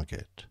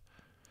target.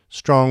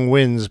 Strong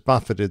winds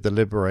buffeted the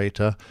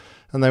Liberator,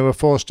 and they were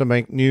forced to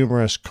make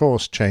numerous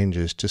course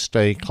changes to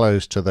stay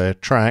close to their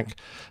track,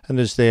 and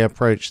as they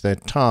approached their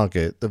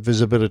target, the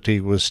visibility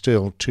was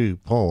still too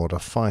poor to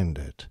find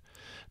it.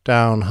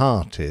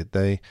 Downhearted,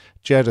 they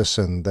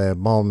jettisoned their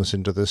bombs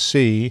into the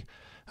sea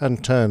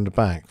and turned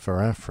back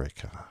for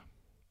Africa.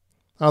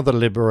 Other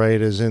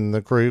liberators in the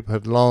group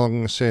had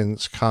long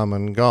since come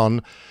and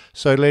gone,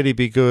 so Lady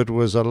Be Good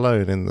was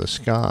alone in the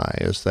sky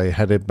as they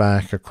headed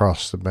back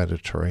across the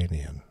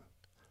Mediterranean.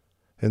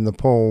 In the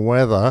poor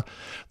weather,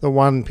 the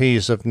one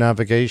piece of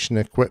navigation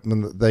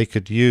equipment that they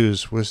could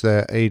use was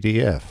their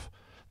ADF,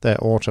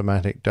 their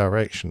automatic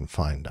direction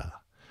finder.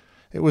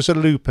 It was a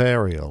loop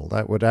aerial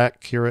that would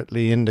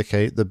accurately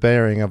indicate the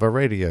bearing of a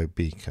radio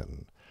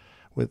beacon.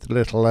 With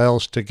little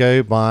else to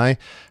go by,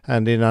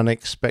 and in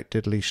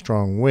unexpectedly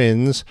strong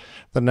winds,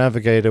 the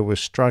navigator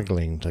was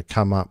struggling to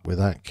come up with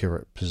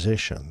accurate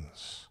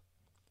positions.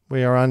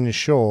 We are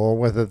unsure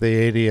whether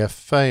the ADF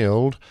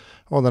failed,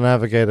 or the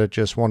navigator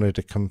just wanted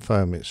to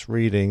confirm its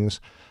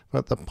readings,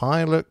 but the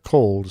pilot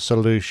called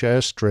Salush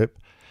Airstrip,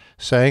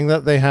 saying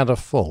that they had a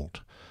fault,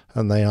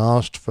 and they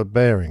asked for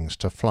bearings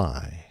to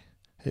fly.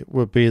 It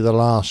would be the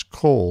last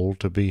call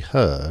to be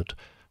heard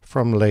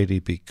from Lady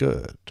Be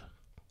Good.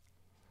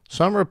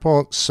 Some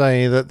reports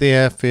say that the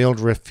airfield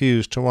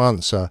refused to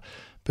answer,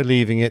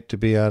 believing it to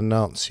be a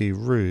Nazi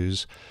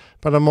ruse,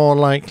 but a more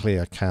likely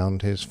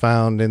account is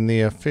found in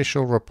the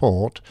official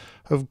report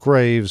of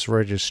Graves'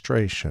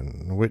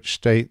 registration, which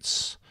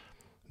states,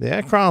 "The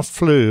aircraft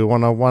flew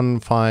on a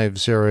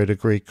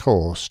 150-degree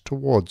course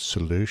towards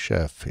Salush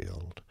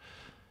Airfield.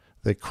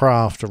 The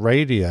craft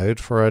radioed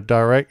for a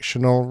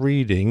directional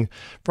reading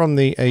from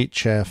the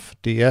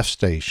HF-DF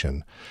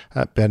station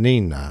at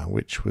Benina,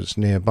 which was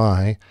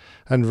nearby,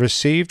 and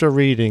received a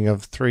reading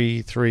of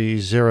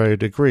 330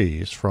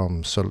 degrees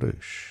from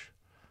Salush.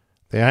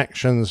 The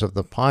actions of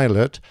the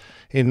pilot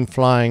in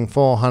flying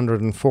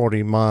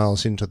 440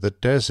 miles into the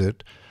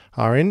desert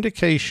are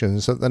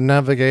indications that the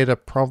navigator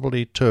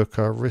probably took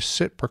a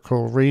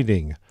reciprocal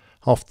reading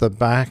off the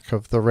back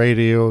of the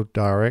radio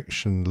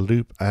direction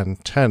loop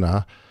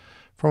antenna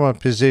from a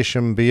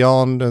position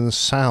beyond and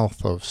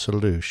south of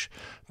Salush,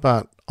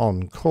 but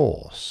on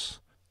course.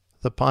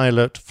 The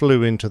pilot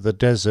flew into the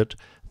desert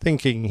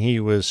thinking he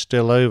was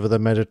still over the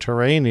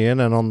Mediterranean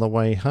and on the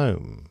way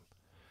home.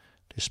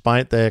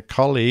 Despite their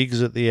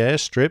colleagues at the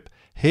airstrip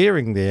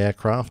hearing the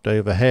aircraft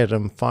overhead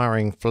and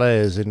firing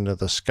flares into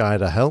the sky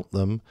to help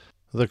them,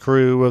 the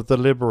crew of the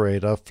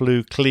Liberator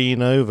flew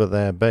clean over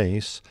their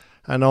base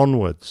and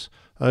onwards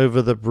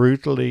over the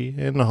brutally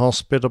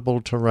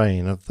inhospitable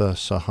terrain of the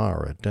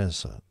Sahara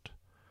Desert.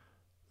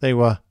 They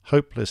were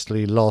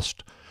hopelessly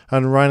lost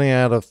and running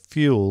out of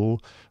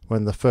fuel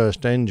when the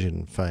first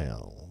engine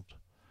failed.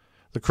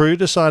 The crew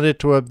decided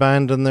to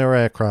abandon their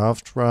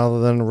aircraft rather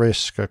than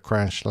risk a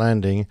crash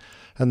landing,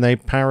 and they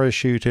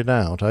parachuted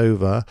out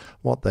over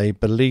what they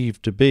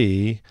believed to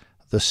be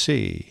the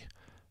sea,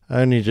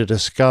 only to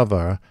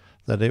discover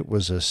that it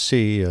was a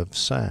sea of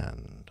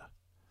sand.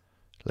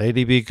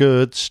 Lady Be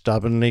Good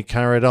stubbornly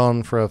carried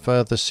on for a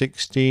further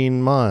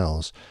 16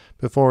 miles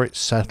before it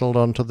settled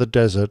onto the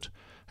desert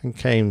and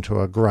came to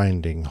a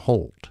grinding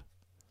halt.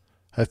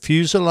 Her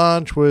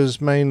fuselage was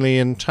mainly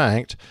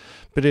intact,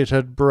 but it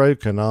had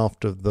broken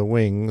aft of the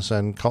wings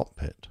and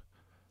cockpit.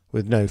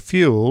 With no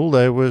fuel,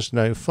 there was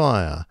no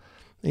fire.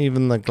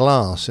 Even the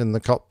glass in the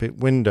cockpit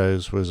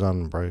windows was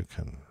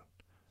unbroken.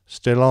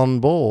 Still on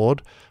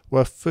board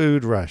were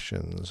food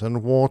rations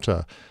and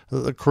water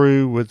that the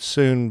crew would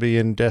soon be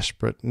in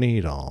desperate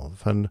need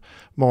of, and,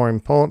 more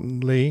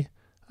importantly,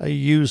 a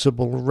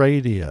usable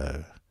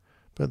radio.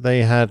 But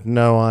they had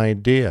no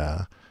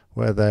idea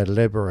where their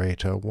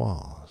liberator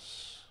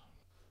was.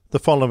 The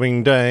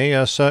following day,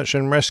 a search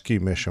and rescue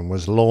mission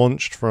was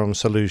launched from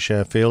Salush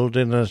Airfield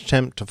in an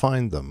attempt to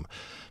find them,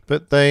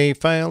 but they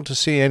failed to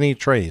see any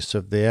trace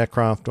of the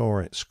aircraft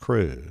or its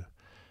crew.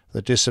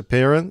 The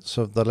disappearance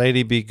of the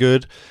Lady Be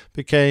Good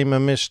became a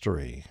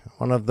mystery,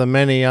 one of the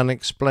many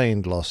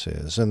unexplained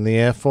losses, and the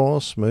Air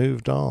Force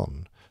moved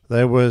on.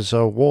 There was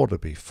a war to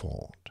be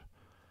fought.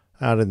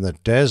 Out in the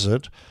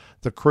desert,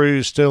 the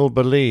crew still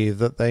believed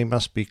that they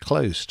must be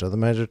close to the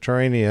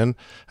Mediterranean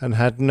and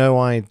had no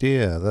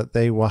idea that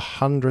they were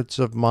hundreds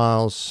of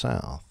miles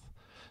south,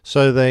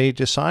 so they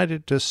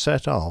decided to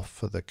set off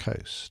for the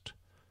coast.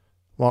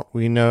 What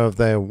we know of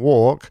their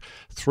walk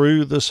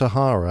through the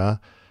Sahara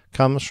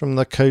comes from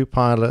the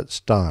co-pilot's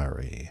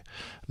diary,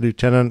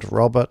 Lieutenant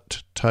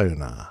Robert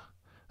Toner,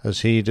 as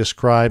he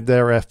described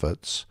their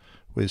efforts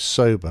with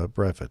sober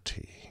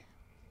brevity.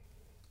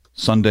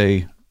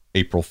 Sunday,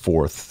 April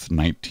 4th,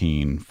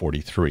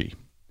 1943.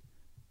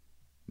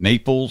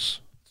 Naples,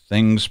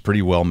 things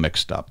pretty well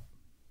mixed up.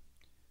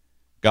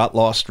 Got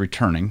lost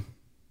returning.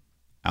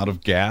 Out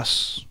of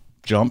gas,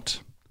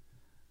 jumped.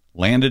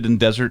 Landed in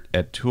desert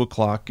at 2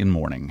 o'clock in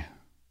morning.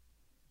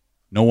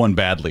 No one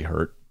badly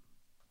hurt.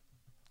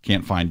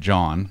 Can't find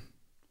John.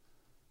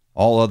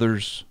 All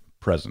others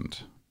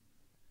present.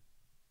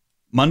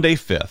 Monday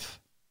 5th.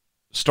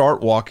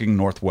 Start walking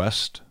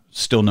northwest.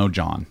 Still no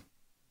John.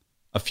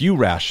 A few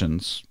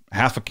rations,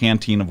 half a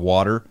canteen of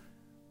water,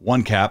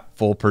 1 cap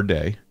full per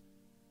day.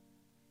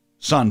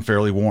 Sun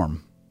fairly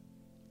warm.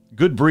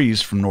 Good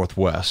breeze from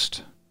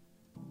northwest.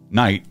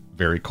 Night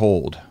very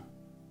cold.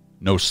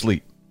 No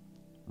sleep.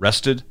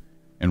 Rested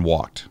and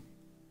walked.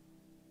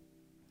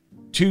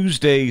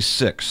 Tuesday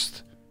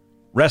 6th.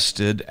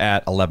 Rested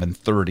at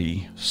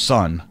 11:30,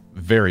 sun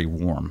very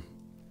warm.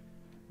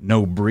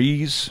 No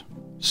breeze,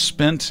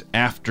 spent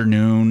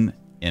afternoon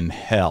in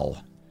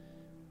hell.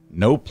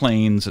 No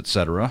planes,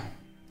 etc.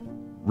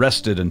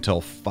 Rested until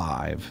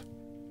 5.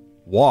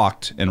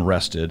 Walked and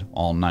rested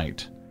all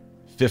night.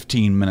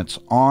 15 minutes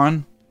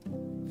on,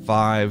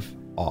 5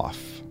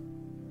 off.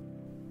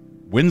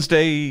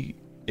 Wednesday,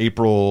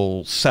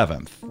 April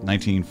 7th,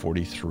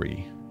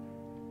 1943.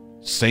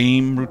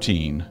 Same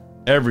routine.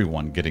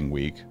 Everyone getting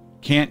weak.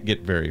 Can't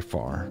get very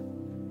far.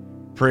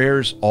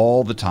 Prayers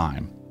all the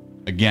time.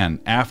 Again,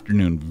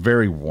 afternoon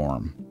very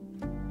warm.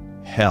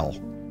 Hell.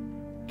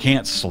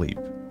 Can't sleep.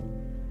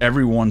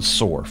 Everyone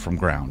sore from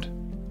ground.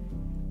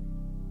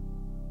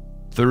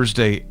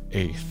 Thursday,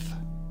 8th.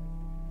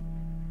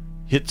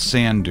 Hit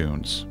sand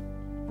dunes.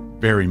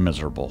 Very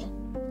miserable.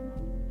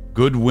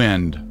 Good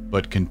wind,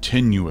 but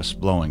continuous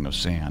blowing of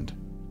sand.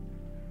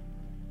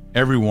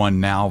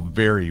 Everyone now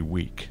very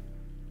weak.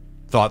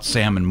 Thought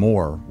Sam and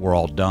Moore were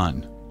all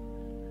done.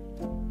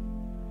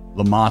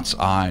 Lamott's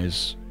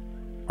eyes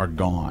are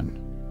gone.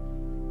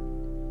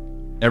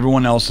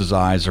 Everyone else's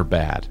eyes are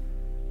bad.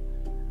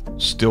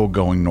 Still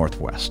going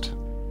northwest.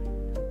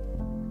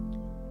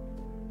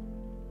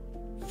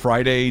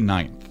 Friday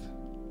 9th.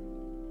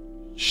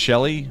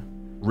 Shelley,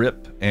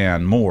 Rip,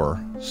 and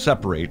Moore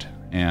separate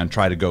and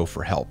try to go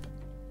for help.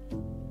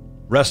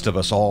 Rest of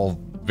us all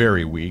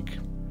very weak.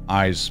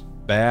 Eyes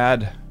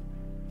bad.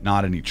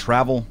 Not any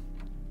travel.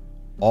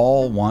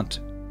 All want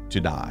to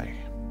die.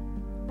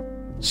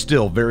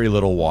 Still very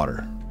little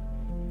water.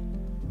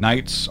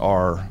 Nights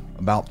are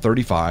about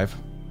 35.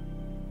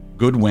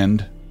 Good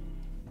wind.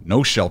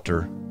 No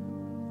shelter.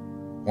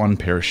 One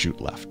parachute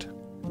left.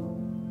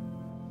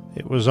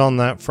 It was on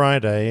that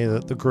Friday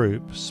that the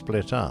group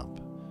split up.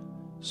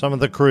 Some of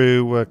the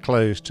crew were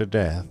close to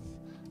death,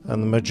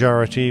 and the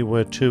majority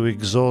were too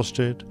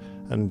exhausted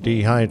and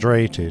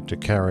dehydrated to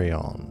carry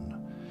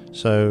on.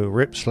 So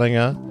Rip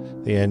Slinger,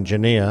 the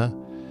engineer,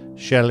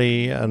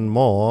 Shelley and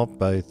Moore,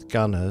 both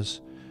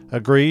gunners,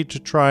 agreed to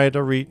try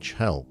to reach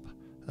help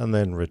and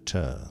then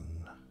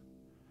return.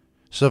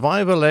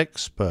 Survival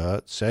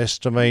experts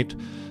estimate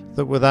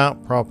that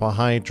without proper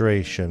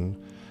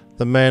hydration,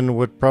 the men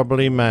would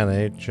probably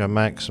manage a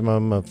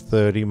maximum of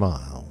 30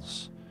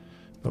 miles.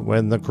 But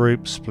when the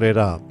group split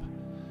up,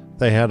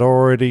 they had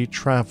already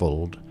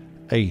travelled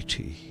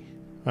 80,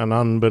 an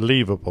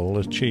unbelievable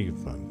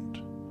achievement.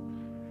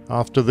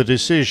 After the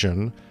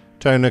decision,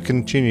 Toner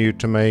continued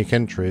to make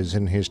entries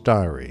in his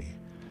diary,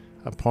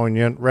 a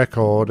poignant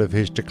record of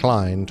his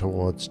decline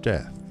towards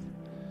death.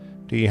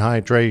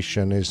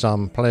 Dehydration is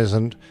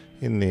unpleasant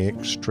in the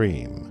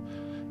extreme,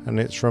 and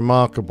it's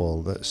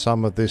remarkable that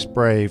some of this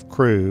brave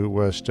crew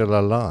were still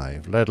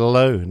alive, let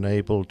alone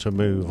able to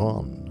move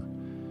on.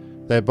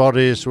 Their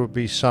bodies would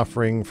be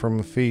suffering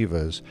from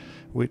fevers,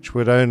 which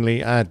would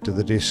only add to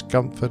the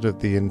discomfort of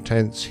the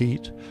intense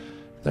heat.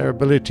 Their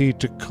ability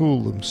to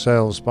cool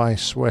themselves by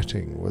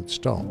sweating would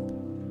stop.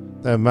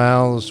 Their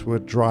mouths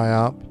would dry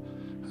up,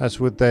 as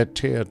would their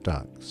tear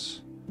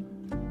ducts.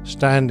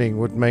 Standing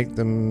would make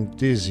them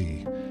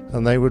dizzy,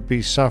 and they would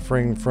be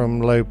suffering from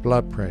low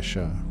blood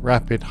pressure,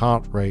 rapid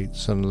heart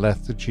rates and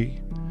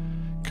lethargy,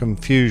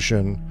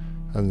 confusion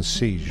and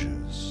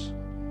seizures.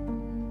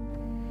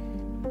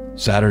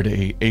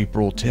 Saturday,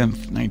 April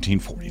 10th,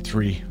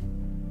 1943.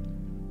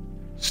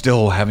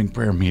 Still having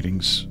prayer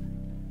meetings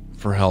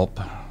for help.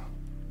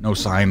 No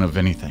sign of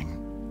anything.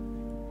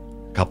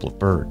 A couple of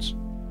birds.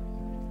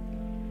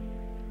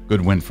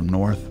 Good wind from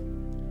north.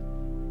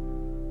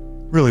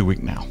 Really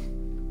weak now.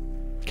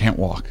 Can't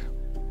walk.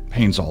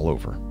 Pains all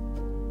over.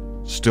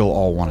 Still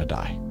all want to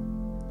die.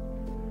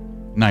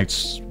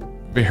 Nights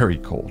very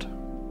cold.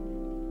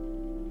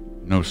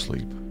 No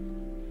sleep.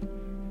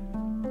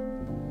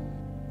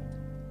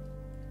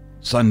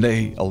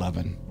 Sunday,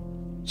 11.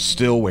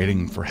 Still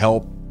waiting for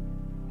help.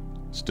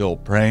 Still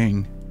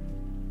praying.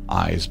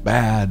 Eyes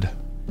bad.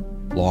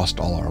 Lost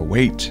all our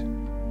weight.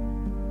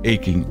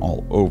 Aching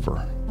all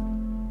over.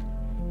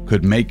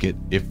 Could make it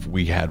if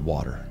we had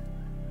water.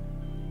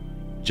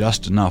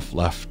 Just enough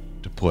left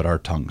to put our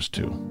tongues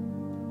to.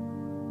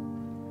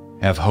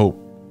 Have hope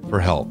for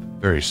help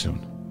very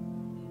soon.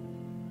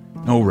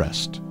 No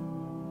rest.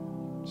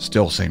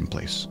 Still same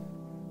place.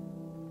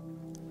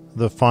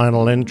 The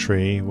final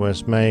entry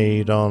was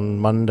made on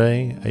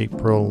Monday,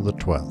 April the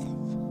 12th,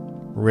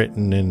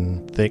 written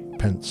in thick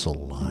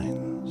pencil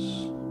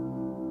lines.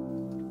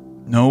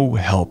 No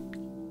help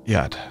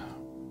yet.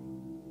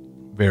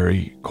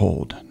 Very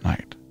cold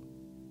night.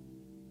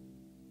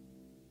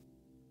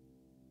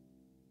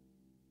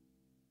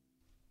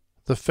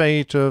 The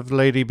fate of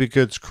Lady Be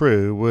Good's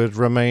crew would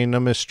remain a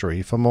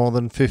mystery for more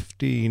than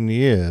 15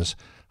 years,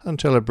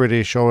 until a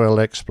British oil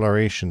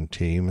exploration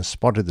team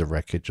spotted the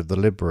wreckage of the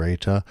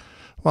Liberator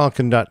while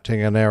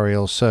conducting an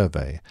aerial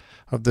survey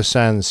of the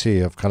Sand Sea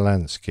of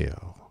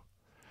Kalanskio.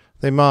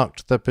 They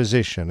marked the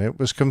position. It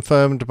was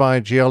confirmed by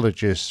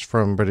geologists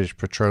from British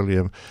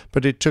Petroleum,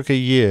 but it took a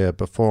year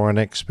before an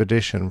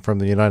expedition from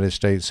the United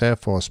States Air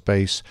Force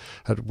Base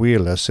at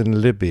Wheelus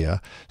in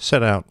Libya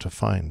set out to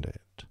find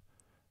it.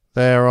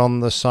 There on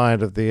the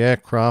side of the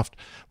aircraft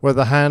were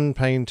the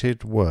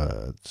hand-painted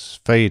words,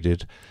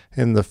 faded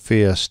in the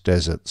fierce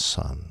desert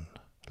sun,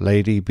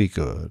 "Lady be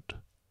good."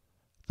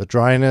 The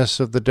dryness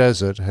of the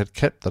desert had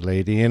kept the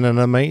lady in an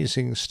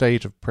amazing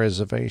state of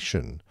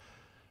preservation.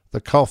 The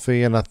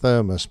coffee in a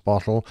thermos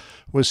bottle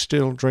was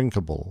still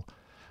drinkable,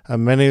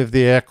 and many of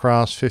the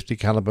aircraft's 50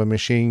 caliber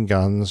machine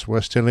guns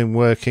were still in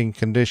working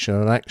condition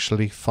and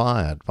actually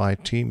fired by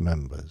team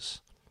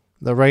members.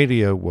 The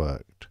radio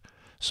worked,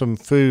 some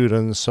food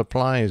and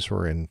supplies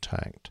were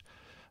intact,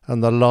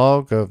 and the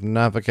log of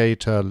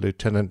Navigator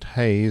Lieutenant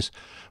Hayes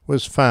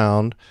was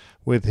found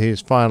with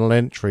his final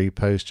entry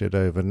posted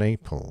over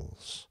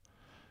Naples.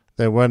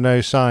 There were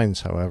no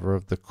signs, however,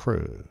 of the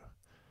crew.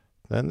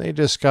 Then they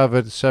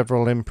discovered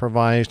several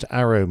improvised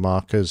arrow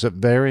markers at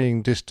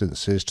varying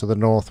distances to the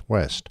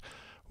northwest,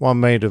 one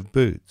made of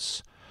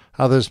boots,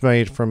 others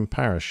made from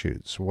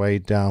parachutes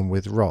weighed down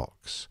with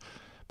rocks,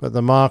 but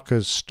the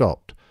markers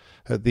stopped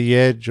at the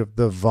edge of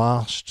the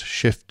vast,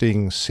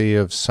 shifting sea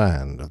of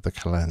sand of the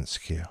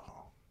Kalanskio.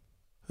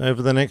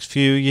 Over the next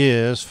few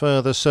years,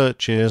 further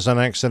searches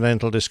and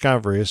accidental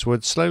discoveries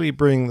would slowly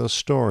bring the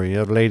story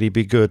of Lady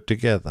Be Good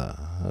together,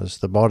 as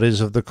the bodies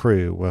of the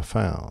crew were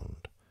found.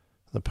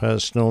 The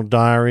personal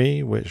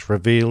diary, which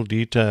revealed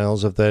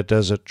details of their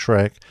desert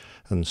trek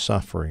and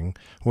suffering,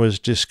 was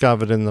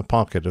discovered in the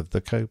pocket of the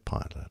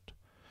co-pilot.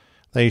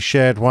 They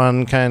shared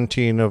one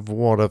canteen of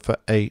water for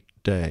 8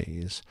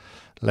 days,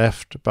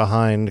 left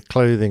behind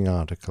clothing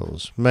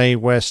articles, Mae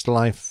West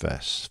life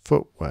vests,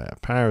 footwear,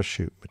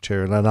 parachute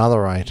material, and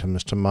other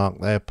items to mark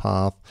their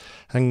path,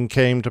 and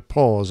came to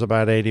pause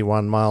about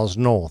 81 miles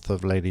north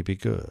of Lady Be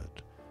Good.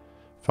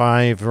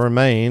 5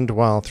 remained,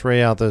 while 3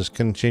 others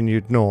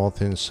continued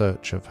north in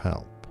search of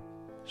help.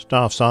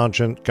 Staff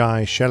Sergeant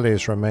Guy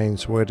Shelley's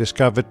remains were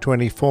discovered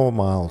 24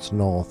 miles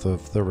north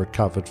of the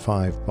recovered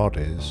 5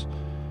 bodies.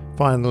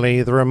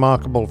 Finally, the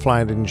remarkable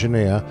flight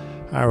engineer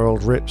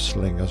Harold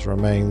Ripslinger's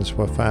remains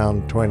were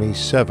found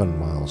 27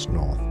 miles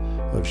north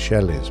of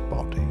Shelley's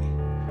body.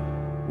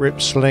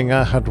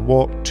 Ripslinger had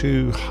walked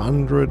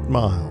 200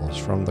 miles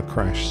from the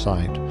crash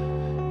site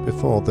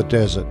before the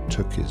desert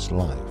took his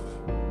life.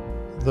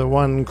 The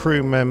one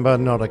crew member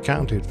not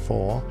accounted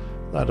for,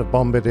 that of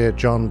Bombardier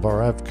John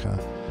Borevka,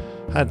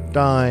 had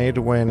died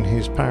when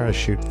his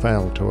parachute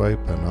failed to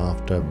open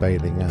after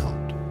bailing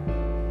out.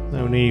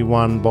 Only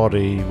one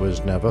body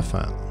was never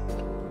found: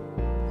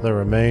 the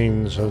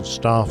remains of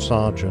Staff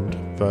Sergeant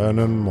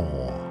Vernon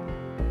Moore.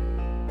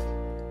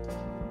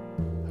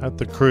 Had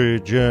the crew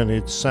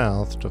journeyed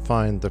south to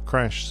find the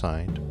crash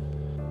site,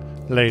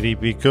 Lady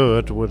Be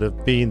Good would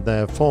have been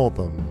there for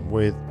them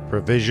with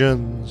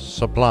provisions,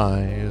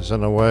 supplies,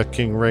 and a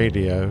working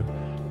radio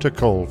to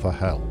call for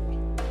help.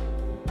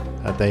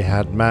 Had they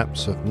had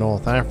maps of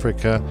North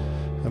Africa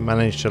and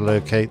managed to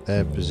locate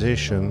their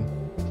position,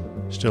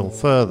 still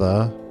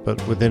further,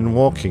 but within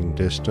walking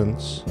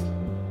distance,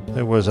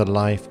 there was a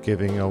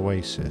life-giving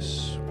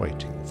oasis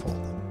waiting for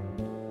them.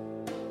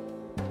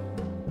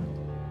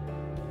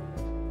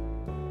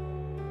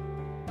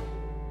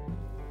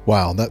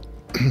 Wow, that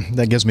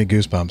gives me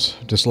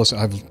goosebumps. Just listen.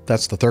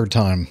 That's the 3rd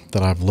time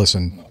that I've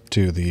listened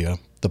to the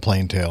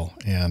Plain Tale,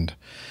 and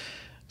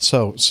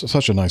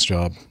such a nice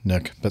job,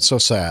 Nick. But so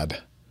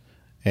sad.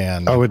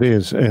 And it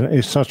is.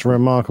 It's such a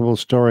remarkable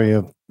story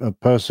of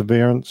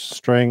perseverance,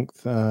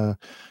 strength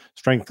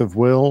of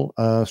will,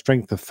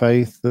 strength of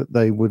faith that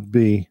they would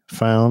be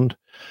found.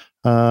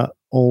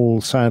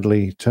 All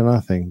sadly to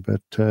nothing,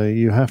 but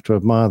you have to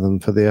admire them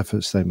for the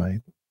efforts they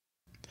made.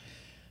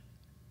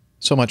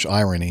 So much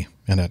irony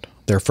in it.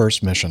 Their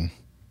first mission.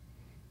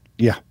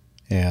 Yeah.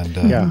 And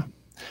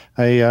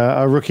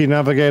a rookie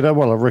navigator,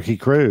 a rookie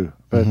crew,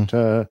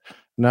 but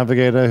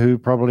navigator who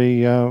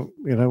probably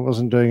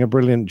wasn't doing a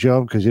brilliant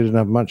job because he didn't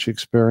have much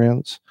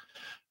experience.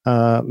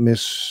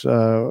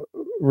 Misreading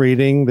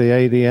the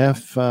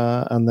ADF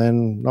and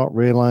then not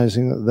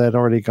realizing that they'd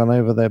already gone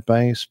over their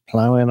base,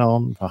 plowing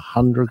on for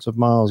hundreds of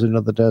miles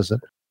into the desert.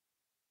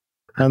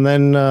 And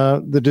then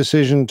the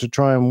decision to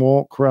try and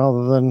walk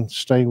rather than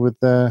stay with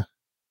their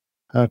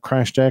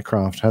crashed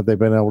aircraft. Had they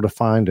been able to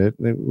find it,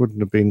 it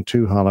wouldn't have been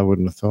too hard, I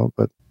wouldn't have thought.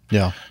 But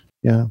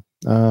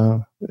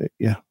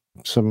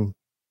some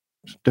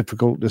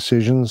difficult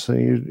decisions.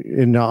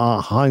 In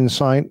our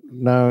hindsight,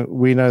 now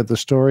we know the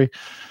story.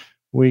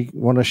 We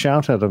want to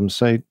shout at them,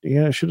 say,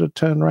 should have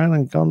turned around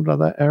and gone to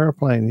that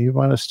airplane. You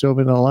might have still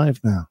been alive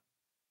now.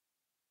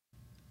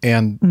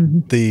 And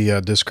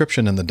the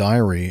description in the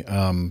diary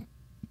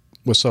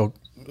was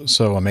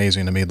so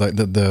amazing to me.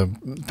 The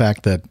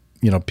fact that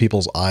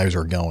people's eyes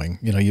are going.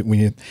 When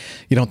you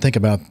don't think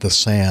about the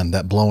sand,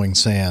 that blowing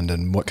sand,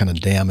 and what kind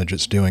of damage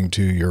it's doing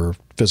to your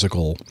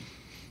physical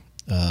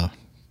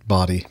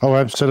body. Oh,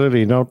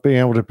 absolutely. Not being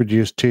able to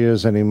produce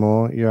tears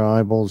anymore, your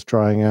eyeballs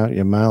drying out,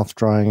 your mouth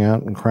drying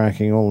out and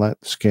cracking all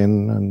that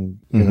skin and,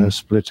 you know,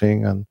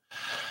 splitting, and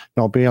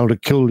not being able to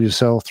kill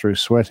yourself through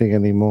sweating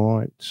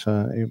anymore.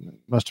 It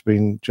must have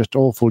been just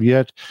awful.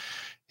 Yet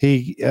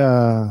he,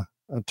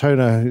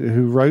 Toner,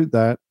 who wrote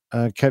that,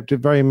 kept it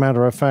very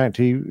matter of fact.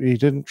 He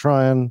didn't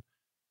try and,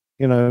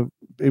 you know,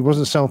 he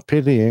wasn't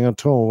self-pitying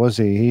at all, was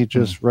he? He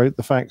just wrote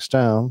the facts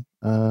down,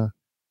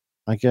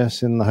 I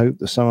guess in the hope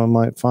that someone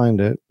might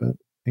find it, but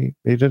he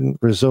didn't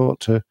resort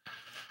to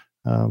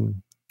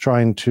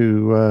trying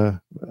to,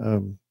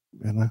 you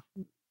know,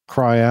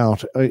 cry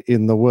out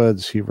in the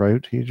words he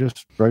wrote. He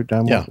just wrote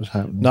down what was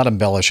happening. Not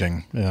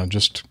embellishing, you know,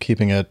 just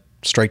keeping it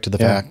straight to the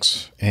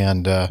facts.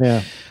 And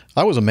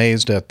I was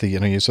amazed at the, you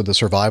know, you said the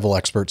survival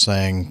expert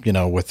saying, you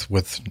know,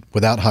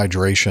 without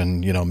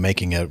hydration, you know,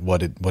 making it, what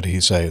did he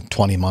say,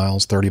 20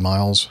 miles, 30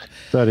 miles?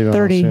 30 miles,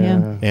 30,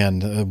 yeah.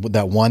 And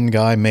that one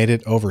guy made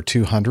it over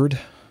 200.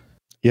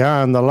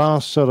 Yeah, and the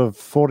last sort of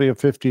 40 or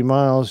 50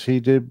 miles he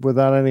did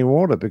without any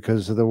water,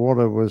 because the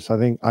water was, I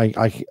think,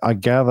 I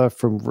gather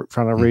from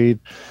trying to read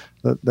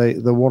that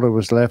the water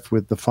was left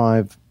with the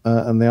 5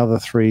 and the other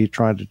 3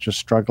 tried to just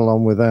struggle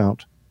on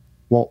without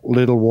what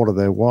little water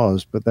there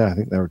was, but I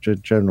think they were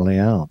generally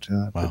out.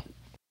 Wow.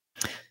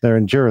 Their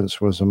endurance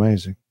was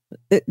amazing.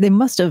 They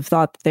must have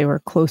thought that they were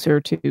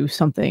closer to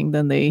something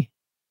than they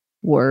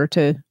were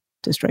to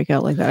strike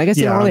out like that. I guess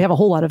they don't really have a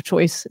whole lot of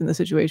choice in the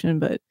situation,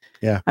 but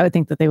I would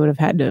think that they would have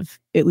had to have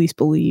at least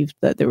believed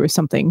that there was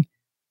something.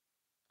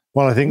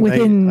 Well, I think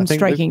within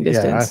striking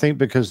distance. Yeah, I think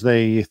because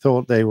they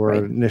thought they were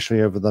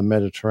initially over the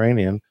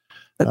Mediterranean,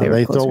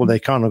 they thought, well, they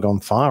can't have gone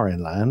far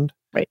inland.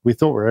 Right. We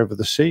thought we're over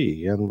the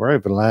sea and we're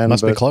over land,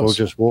 Must be but close. we'll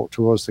just walk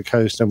towards the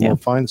coast and we'll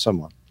find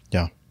someone.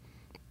 Yeah.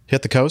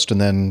 Hit the coast and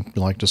then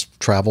like just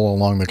travel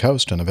along the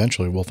coast and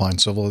eventually we'll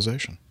find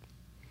civilization.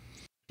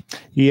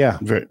 Yeah,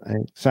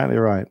 exactly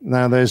right.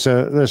 Now there's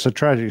a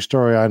tragic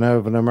story I know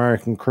of an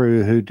American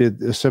crew who did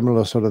a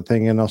similar sort of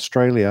thing in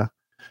Australia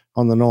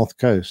on the north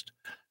coast.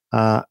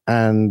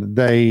 And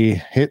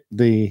they hit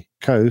the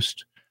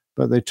coast,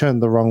 but they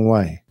turned the wrong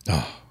way.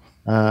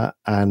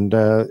 And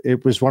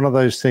it was one of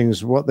those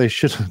things, what they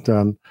should have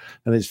done,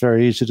 and it's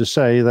very easy to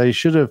say, they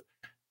should have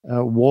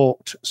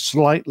walked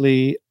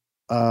slightly,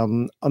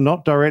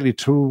 not directly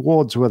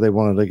towards where they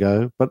wanted to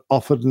go, but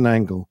off at an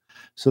angle,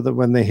 so that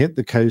when they hit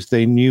the coast,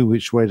 they knew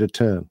which way to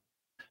turn.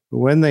 But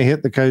when they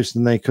hit the coast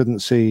and they couldn't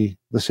see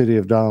the city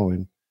of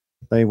Darwin,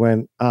 they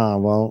went,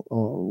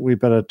 we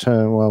better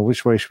turn. Well,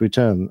 which way should we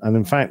turn? And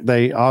in fact,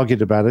 they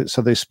argued about it,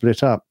 so they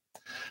split up.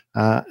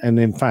 And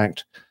in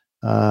fact,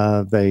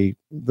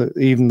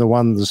 even the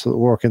ones that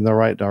walk in the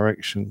right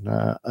direction,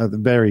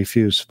 very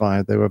few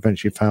survived. They were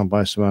eventually found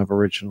by some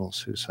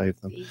Aboriginals who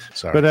saved them.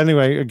 Sorry. But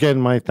anyway,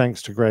 again, my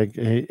thanks to Greg.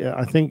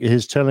 I think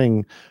his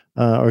telling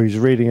or his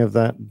reading of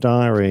that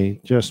diary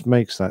just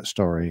makes that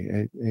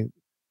story.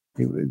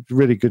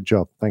 Really good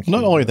job. Thank you.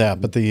 Not only that,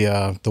 but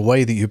the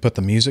way that you put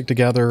the music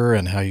together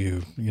and how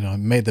you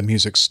made the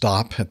music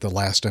stop at the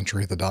last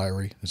entry of the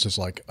diary. It's just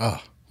like,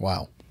 oh,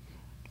 wow.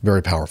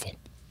 Very powerful.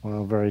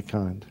 Well, very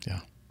kind.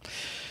 Yeah.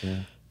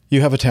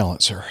 You have a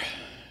talent, sir.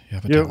 You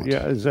have a talent.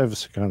 Yeah, it's ever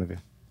so kind of you.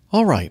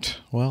 All right.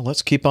 Well,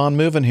 let's keep on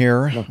moving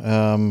here.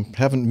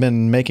 Haven't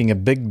been making a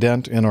big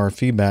dent in our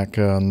feedback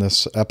on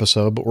this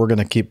episode, but we're going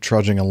to keep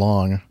trudging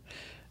along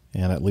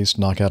and at least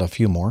knock out a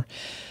few more.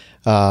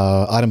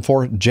 Item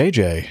 4,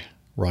 JJ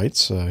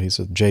writes, he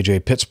said,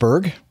 JJ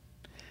Pittsburgh.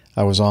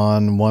 I was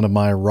on one of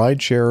my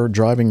rideshare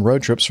driving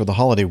road trips for the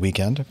holiday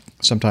weekend.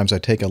 Sometimes I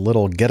take a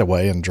little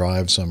getaway and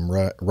drive some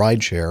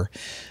rideshare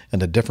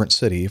in a different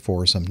city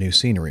for some new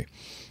scenery.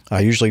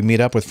 I usually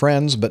meet up with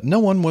friends, but no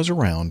one was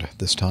around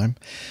this time.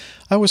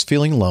 I was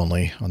feeling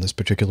lonely on this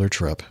particular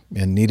trip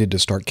and needed to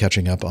start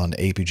catching up on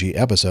APG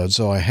episodes,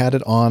 so I had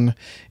it on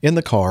in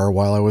the car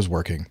while I was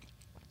working.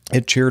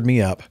 It cheered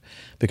me up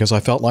because I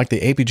felt like the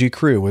APG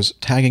crew was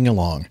tagging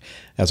along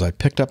as I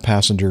picked up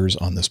passengers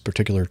on this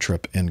particular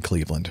trip in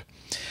Cleveland.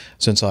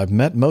 Since I've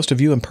met most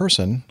of you in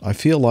person, I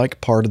feel like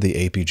part of the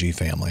APG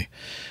family.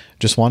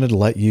 Just wanted to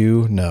let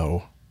you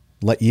know.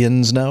 Let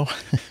yins know.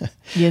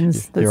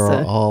 Yins.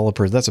 You're all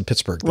that's a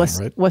Pittsburgh thing,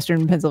 right?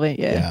 Western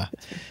Pennsylvania.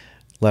 Yeah.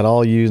 Let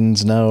all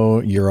yins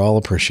know you're all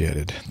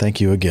appreciated. Thank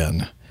you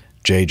again,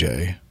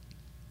 JJ.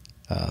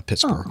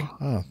 Pittsburgh.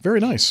 Oh, very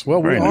nice.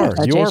 Well, we are.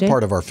 You are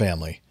part of our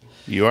family.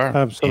 You are.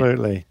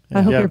 Absolutely.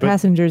 I hope your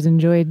passengers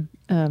enjoyed.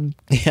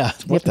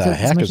 What the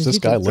heck is this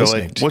guy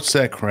listening to? What's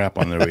that crap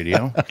on the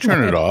radio?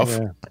 Turn it off.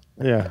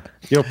 Yeah.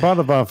 You're part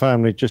of our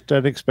family. Just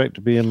don't expect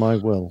to be in my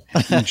will.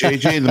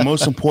 JJ, the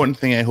most important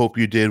thing I hope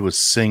you did was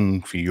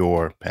sing for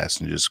your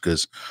passengers,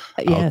 because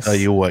I'll tell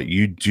you what,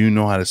 you do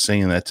know how to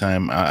sing in that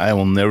time. I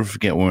will never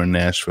forget when we were in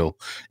Nashville.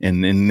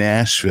 And in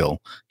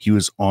Nashville, he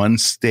was on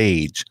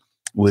stage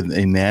with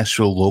a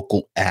Nashville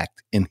local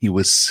act, and he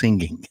was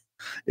singing.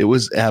 It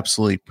was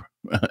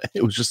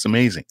it was just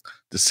amazing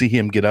to see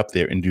him get up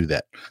there and do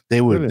that.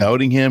 They were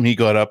doubting him. He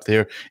got up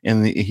there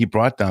and he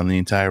brought down the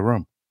entire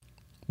room.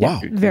 Wow.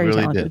 He Very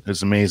really talented. did.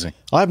 It's amazing.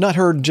 I've not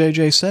heard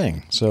JJ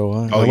sing, so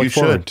I Oh, look you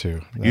forward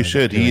should. to. You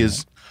should. He hearing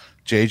is,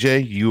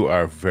 JJ, you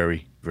are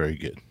very, very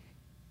good.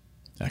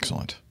 that.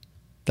 Excellent.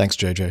 Thanks,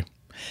 JJ.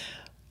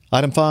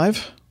 Item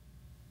 5.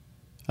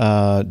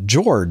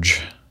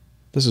 George.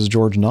 This is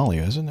George Nolly,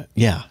 isn't it?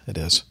 Yeah, it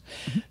is.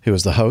 Who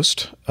is the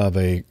host of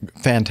a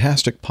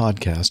fantastic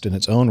podcast in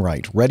its own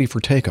right, Ready for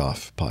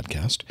Takeoff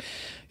podcast.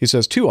 He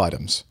says 2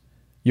 items.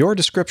 Your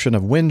description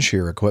of wind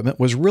shear equipment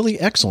was really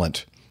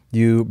excellent.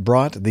 You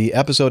brought the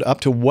episode up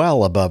to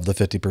well above the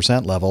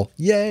 50% level.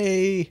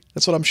 Yay!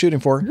 That's what I'm shooting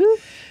for.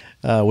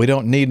 We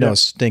don't need no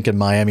stinking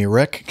Miami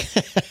Rick.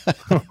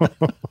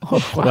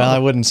 Well, I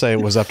wouldn't say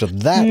it was up to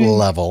that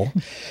level.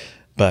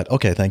 But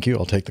okay, thank you.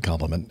 I'll take the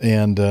compliment.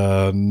 And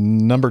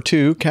number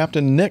 2,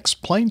 Captain Nick's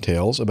plain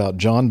tales about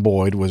John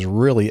Boyd was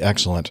really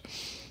excellent.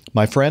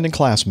 My friend and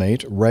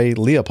classmate, Ray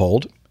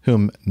Leopold,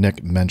 whom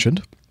Nick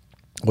mentioned,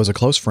 was a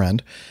close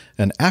friend,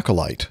 an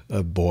acolyte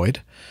of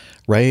Boyd.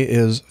 Ray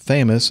is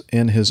famous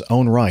in his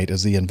own right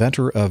as the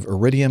inventor of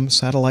Iridium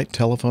satellite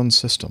telephone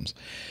systems.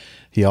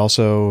 He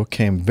also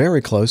came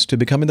very close to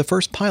becoming the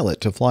first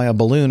pilot to fly a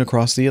balloon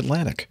across the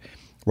Atlantic.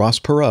 Ross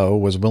Perot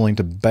was willing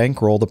to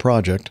bankroll the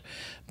project,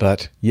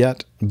 but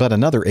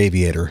another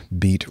aviator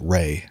beat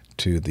Ray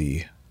to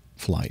the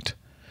flight.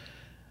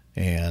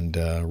 And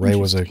Ray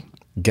was a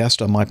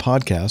guest on my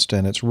podcast,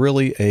 and it's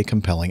really a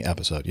compelling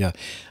episode. Yeah,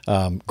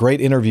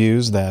 great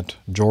interviews that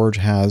George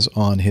has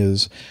on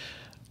his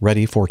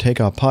Ready for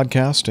Takeoff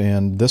podcast,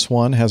 and this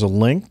one has a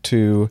link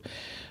to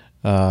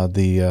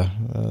the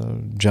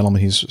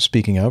gentleman he's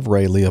speaking of,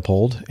 Ray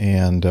Leopold,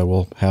 and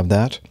we'll have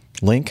that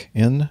link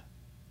in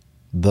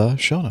the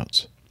show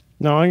notes.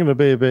 No, I'm going to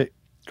be a bit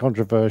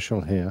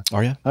controversial here.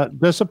 Are you?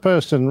 Does a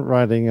person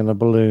riding in a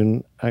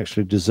balloon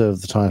actually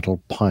deserve the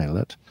title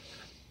pilot?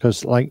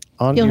 Because, like,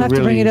 aren't You'll you have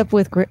really... to bring it up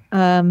with Grant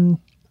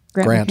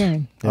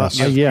McCarran. Yes.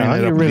 Yeah, Bring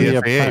aren't it you up with really the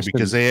a FAA passenger?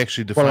 because they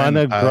actually Well, I define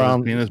know the pilot as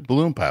Grant- being a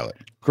balloon pilot.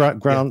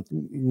 Grant,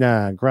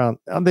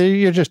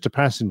 you're just a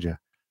passenger.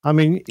 I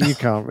mean, you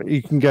can't.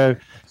 You can go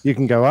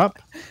up,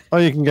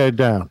 or you can go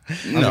down.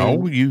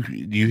 No,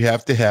 you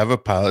have to have a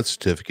pilot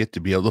certificate to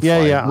be able to Yeah,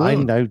 fly. yeah, a balloon. I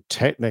know.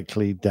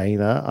 Technically,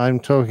 Dana, I'm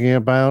talking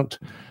about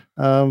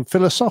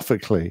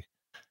philosophically,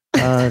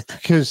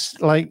 because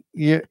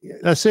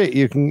that's it.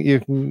 You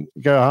can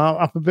go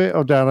up a bit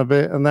or down a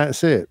bit, and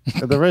that's it.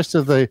 For the rest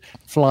of the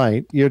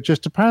flight, you're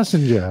just a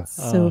passenger.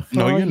 So for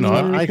no, all you're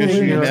not. you I guess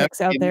balloon you're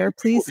critics out there,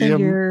 please send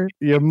You're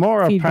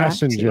more a feedback to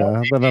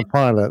passenger than a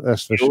pilot.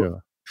 That's for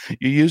sure.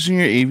 You're using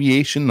your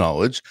aviation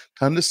knowledge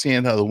to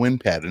understand how the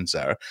wind patterns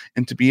are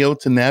and to be able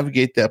to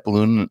navigate that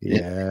balloon.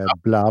 Yeah,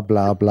 blah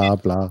blah blah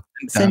blah.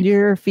 send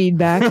your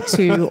feedback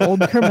to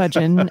Old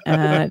Curmudgeon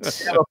at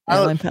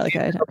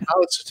airlinepilotguide. A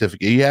pilot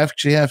certificate. You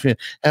actually have to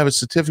have a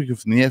certificate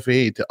from the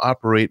FAA to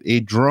operate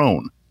a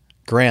drone.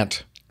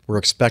 Grant, we're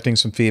expecting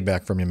some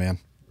feedback from you, man.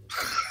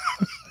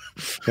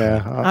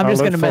 Yeah, I'm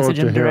just going to message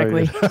him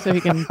directly so he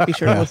can be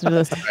sure to listen to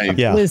this.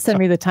 Yeah. Liz, send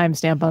me the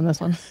timestamp on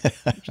this one.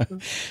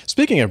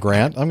 Speaking of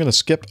Grant, I'm going to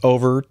skip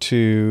over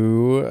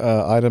to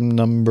item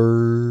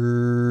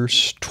number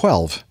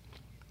 12.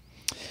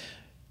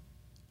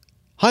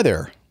 Hi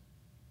there.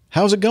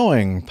 How's it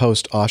going,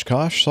 post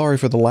Oshkosh? Sorry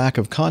for the lack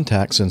of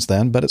contact since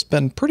then, but it's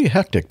been pretty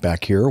hectic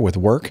back here with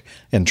work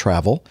and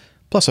travel,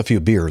 plus a few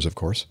beers, of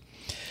course.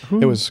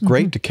 It was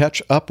great to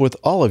catch up with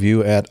all of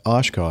you at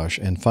Oshkosh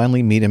and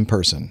finally meet in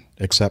person,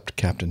 except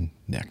Captain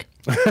Nick.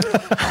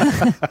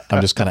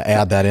 I'm just going to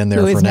add that in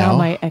there Who for is now. now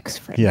my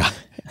ex-friend. Yeah.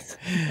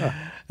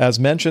 As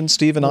mentioned,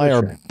 Steve and I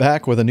are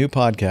back with a new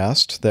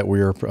podcast that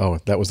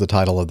that was the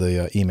title of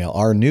the email.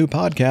 Our new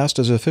podcast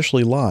is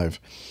officially live.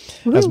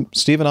 As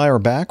Steve and I are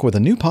back with a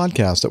new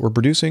podcast that we're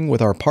producing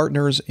with our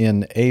partners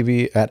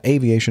at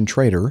Aviation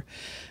Trader,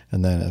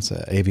 and then it's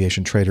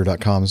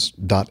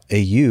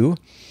aviationtrader.com.au.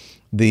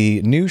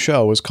 The new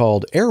show is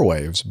called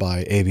Airwaves by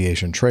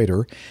Aviation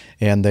Trader,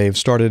 and they've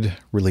started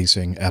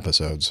releasing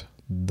episodes.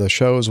 The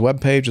show's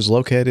webpage is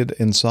located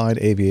inside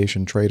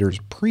Aviation Trader's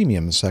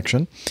premium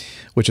section,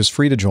 which is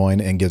free to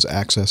join and gives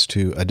access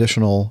to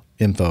additional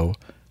info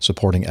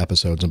supporting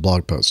episodes and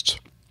blog posts.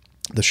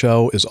 The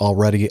show is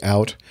already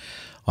out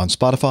on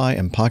Spotify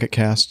and Pocket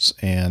Casts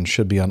and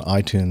should be on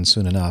iTunes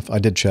soon enough. I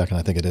did check, and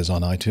I think it is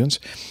on iTunes.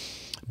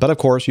 But of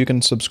course, you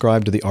can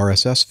subscribe to the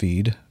RSS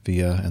feed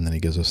and then he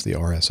gives us the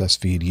RSS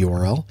feed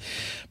URL.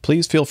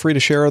 Please feel free to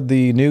share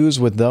the news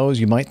with those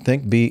you might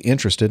think be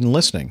interested in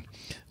listening.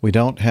 We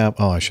don't have,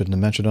 I shouldn't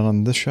have mentioned it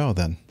on this show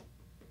then.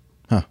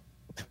 Huh.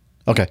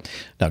 Okay.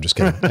 No, just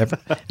kidding.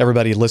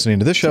 Everybody listening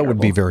to this show would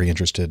be very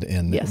interested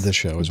in this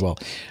show as well.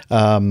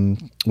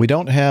 We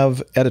don't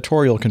have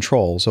editorial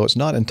control, so it's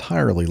not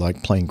entirely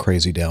like Plane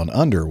Crazy Down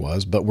Under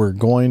was, but we're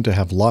going to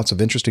have lots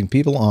of interesting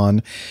people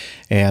on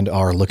and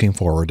are looking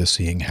forward to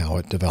seeing how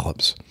it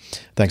develops.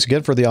 Thanks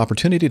again for the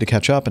opportunity to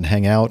catch up and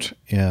hang out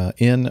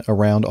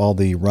around all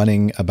the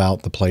running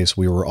about the place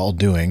we were all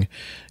doing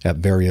at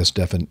various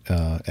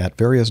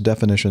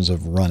definitions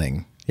of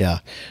running. Yeah.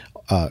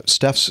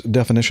 Steph's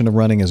definition of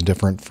running is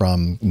different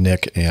from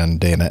Nick and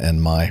Dana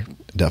and my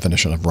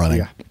definition of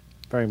running.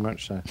 very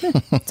much so.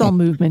 It's all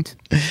movement.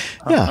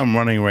 Yeah. I'm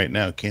running right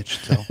now. Can't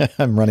you tell?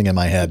 I'm running in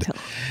my head.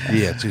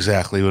 Yeah, it's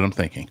exactly what I'm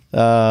thinking.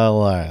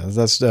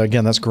 That's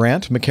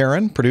Grant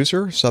McCarran,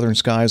 producer, Southern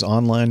Skies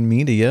Online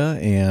Media,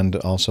 and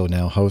also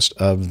now host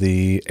of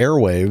the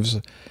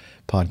Airwaves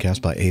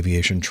podcast by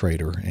Aviation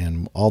Trader.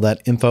 And all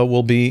that info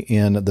will be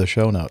in the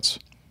show notes.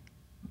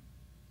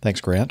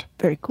 Thanks, Grant.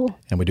 Very cool.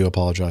 And we do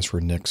apologize for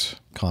Nick's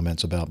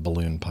comments about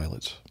balloon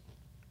pilots.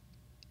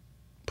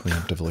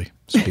 Preemptively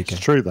speaking. It's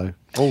true, though.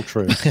 All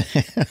true.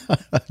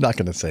 I'm not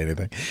going to say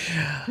anything.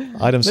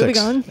 Item 6.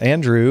 on.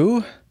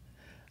 Andrew,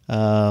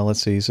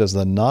 let's see. He says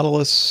the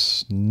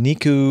Nautilus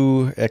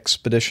Niku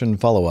expedition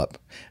follow-up.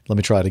 Let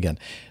me try it again.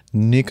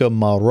 Niku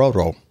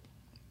Maroro.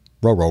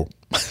 Roro.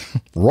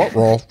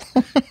 Roro.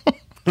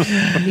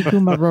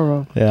 Niku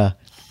Maroro. Yeah.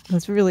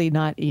 That's really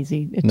not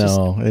easy. It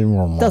No.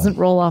 just doesn't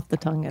roll off the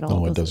tongue at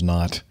all. No, it does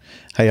not.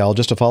 Hey, Al,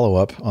 just a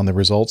follow-up on the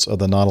results of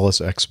the Nautilus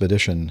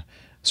expedition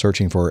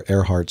searching for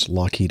Earhart's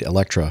Lockheed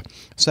Electra.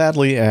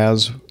 Sadly,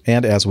 as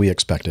we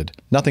expected,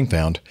 nothing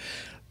found,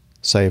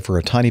 save for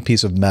a tiny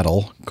piece of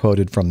metal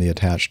quoted from the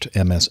attached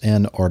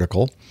MSN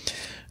article.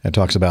 It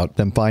talks about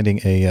them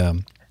finding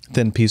a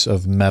thin piece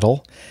of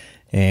metal,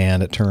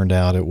 and it turned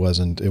out it was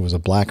a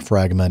black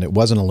fragment. It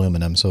wasn't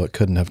aluminum, so it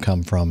couldn't have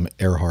come from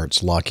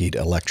Earhart's Lockheed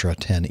Electra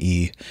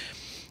 10E.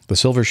 The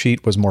silver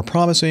sheet was more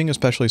promising,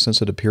 especially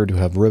since it appeared to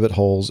have rivet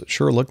holes. It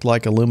sure looked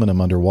like aluminum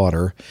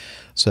underwater,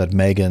 said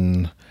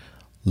Megan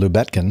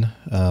Lubetkin,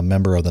 a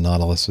member of the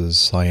Nautilus's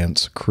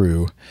science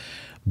crew.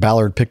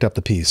 Ballard picked up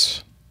the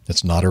piece.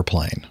 It's not her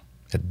plane.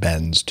 It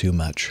bends too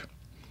much.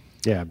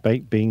 Yeah,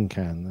 baked bean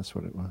can. That's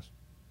what it was.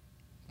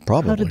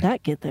 Probably. How did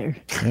that get there?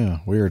 Yeah,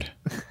 weird.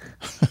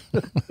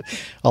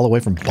 All the way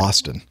from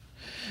Boston.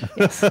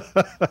 Yes.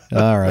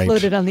 All right.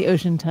 Floated on the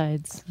ocean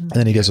tides. And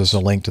then he gives us a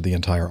link to the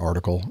entire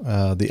article.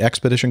 The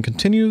expedition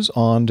continues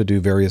on to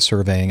do various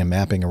surveying and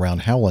mapping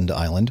around Howland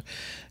Island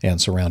and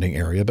surrounding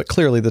area, but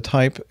clearly the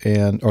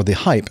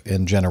hype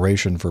and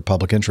generation for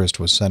public interest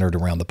was centered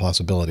around the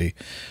possibility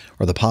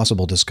or the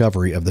possible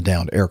discovery of the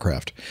downed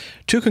aircraft.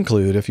 To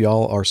conclude, if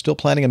y'all are still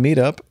planning a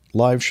meetup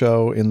live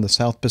show in the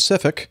South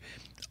Pacific,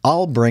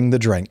 I'll bring the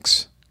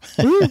drinks.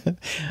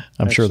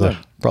 I'm sure they're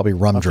probably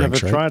rum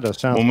drinks, I've never right? tried a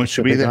South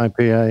Pacific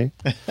IPA.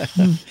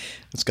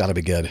 It's got to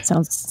be good.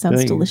 Sounds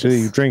delicious. Do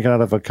you drink out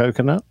of a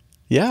coconut?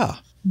 Yeah.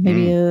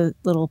 Maybe a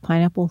little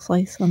pineapple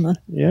slice on the.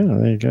 Yeah,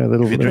 there you go.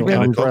 If you drink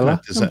out of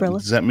umbrella. coconut,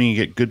 does that mean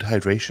you get good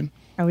hydration?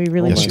 Are we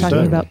really Yes, just you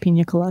talking do. about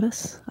pina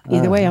coladas?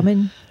 Either way, I'm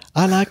in.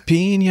 I like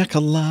pina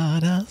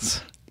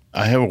coladas.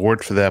 I have a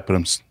word for that, but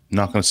I'm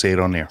not going to say it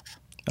on air.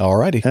 All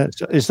righty.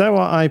 Is that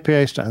what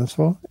IPA stands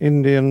for?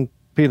 Indian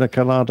Pina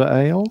Colada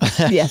Ale?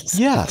 Yes.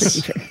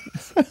 Yes.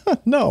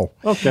 No.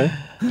 Okay.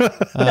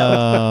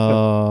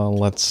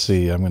 Let's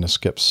see. I'm going to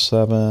skip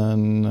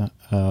 7.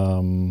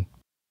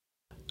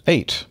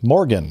 8.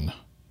 Morgan.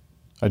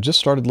 I just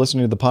started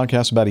listening to the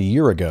podcast about a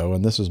year ago,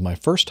 and this is my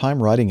first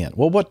time writing in.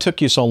 Well, what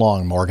took you so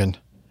long, Morgan?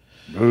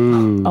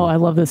 Ooh. Oh, I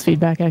love this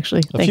feedback,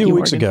 actually. A few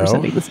weeks Morgan, ago, for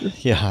sending this.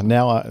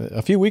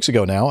 a few weeks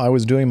ago now, I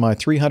was doing my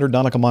 300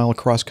 nautical mile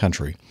cross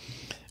country.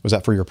 Was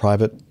that for your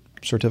private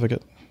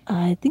certificate?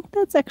 I think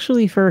that's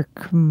actually for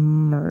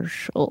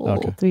commercial.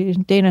 Okay.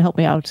 Dana, help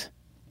me out.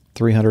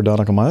 300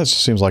 nautical miles? That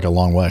seems like a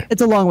long way.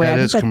 It's a long way. That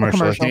I is think that's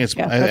commercial. I think it's.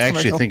 Yeah, I that's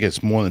actually commercial. think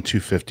it's more than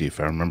 250, if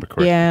I remember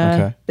correctly. Yeah.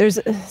 Okay. There's.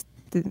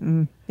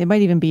 It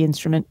might even be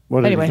instrument.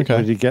 What anyway,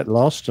 did you get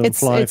lost and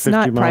fly it's 50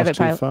 not miles private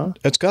too pilot. far?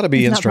 It's got to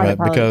be It's not instrument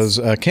private because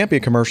can't be a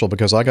commercial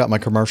because I got my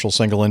commercial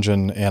single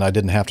engine and I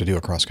didn't have to do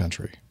a cross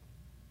country.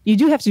 You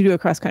do have to do a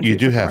cross country. You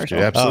do for have to.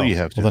 commercial. Absolutely, you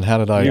have to. Well, then how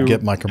did I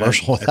get my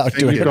commercial without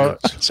doing You it?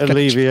 got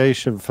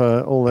alleviation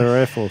for all their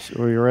Air Force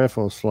or your Air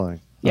Force flying.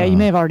 Yeah, you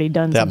may have already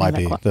done That something might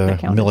be that the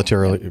counted.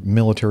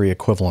 military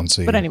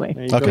equivalency. But anyway,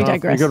 You we got,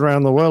 digress. you got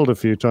around the world a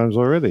few times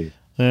already.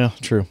 Yeah,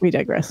 true. We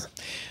digress.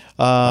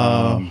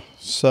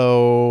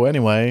 So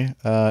anyway,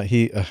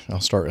 I'll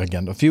start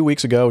again. A few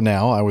weeks ago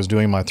now, I was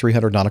doing my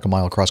 300 nautical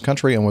mile cross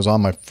country and was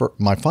on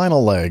my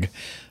final leg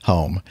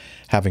home,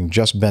 having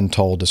just been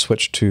told to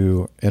switch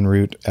to en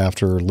route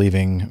after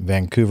leaving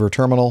Vancouver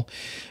terminal.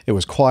 It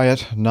was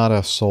quiet, not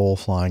a soul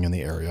flying in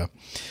the area.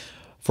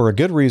 For a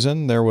good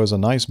reason, there was a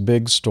nice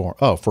big storm.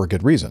 Oh, for a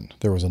good reason.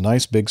 There was a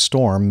nice big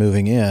storm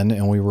moving in,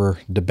 and we were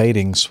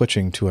debating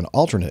switching to an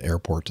alternate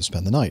airport to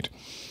spend the night.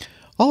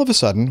 All of a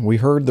sudden, we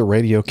heard the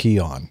radio key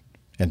on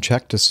and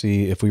checked to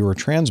see if we were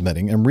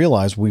transmitting and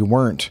realized we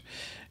weren't.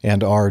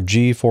 And our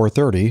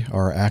G430,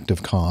 our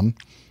active comm,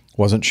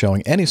 wasn't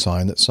showing any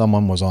sign that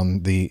someone was on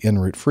the en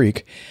route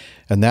freak.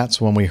 And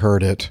that's when we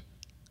heard it,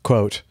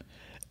 quote,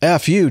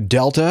 F you,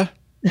 Delta.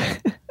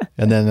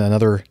 And then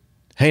another,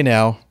 hey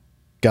now,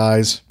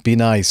 guys, be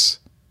nice.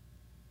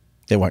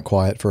 It went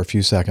quiet for a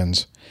few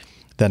seconds,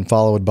 then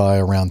followed by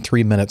around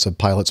 3 minutes of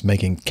pilots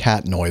making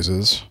cat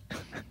noises.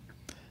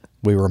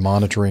 We were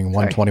monitoring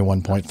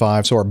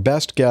 121.5, so our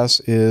best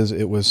guess is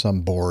it was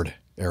some bored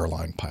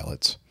airline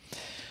pilots.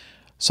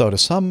 So to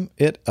sum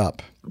it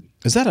up,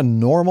 is that a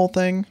normal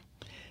thing?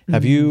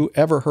 Have you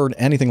ever heard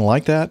anything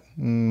like that?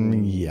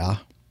 Yeah.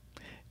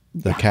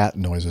 The cat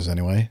noises,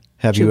 anyway.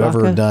 Have you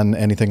ever Chewbacca. done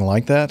anything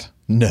like that?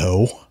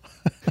 No.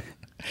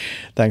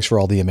 Thanks for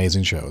all the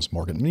amazing shows,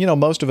 Morgan. You know,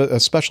 most of it,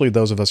 especially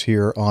those of us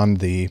here on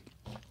the,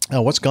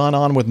 what's gone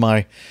on with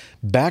my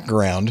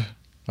background?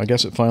 I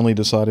guess it finally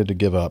decided to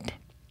give up.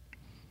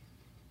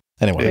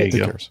 Anyway, There you who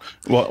go. cares?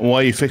 Well,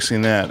 while you're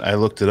fixing that, I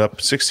looked it up.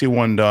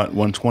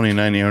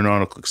 61.129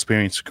 aeronautical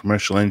experience for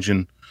commercial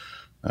engine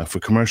for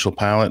commercial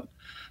pilot.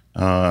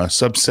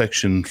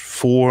 Subsection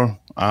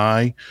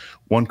 4I,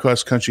 one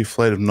cross-country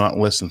flight of not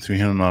less than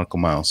 300 nautical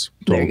miles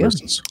total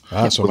distance. So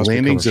it With must be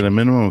landings at commercial. a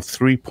minimum of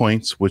 3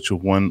 points, which are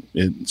one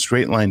in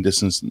straight line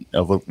distance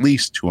of at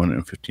least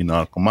 250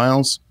 nautical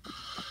miles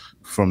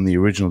from the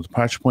original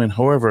departure point.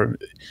 However,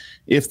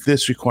 if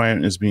this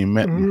requirement is being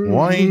met in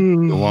Hawaii,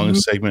 the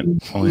longest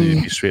segment only need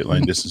to be straight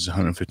line distance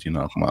 150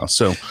 nautical miles.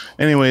 So,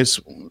 anyways,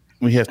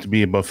 we have to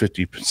be above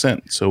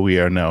 50%. So we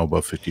are now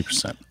above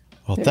 50%.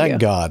 Well, There you thank go.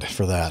 God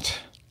for that.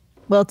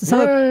 Well, to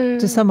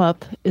sum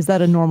up, is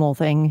that a normal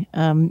thing?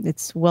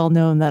 It's well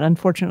known that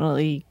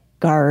unfortunately,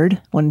 GARD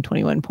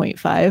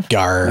 121.5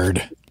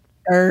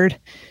 GARD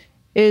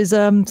is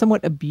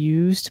somewhat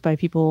abused by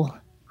people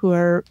who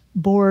are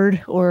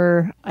bored,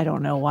 or I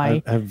don't know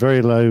why. Have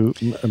very low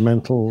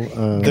mental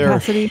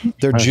Capacity.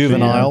 They're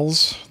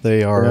juveniles.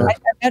 They are. I'm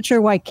not sure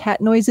why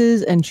cat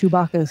noises and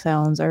Chewbacca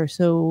sounds are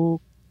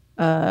so.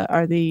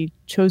 Are the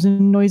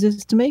chosen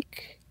noises to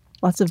make?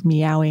 Lots of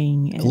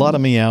meowing. A lot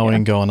of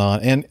meowing going on,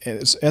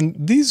 and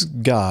these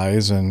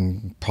guys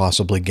and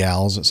possibly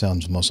gals. It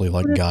sounds mostly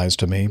like guys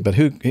to me, but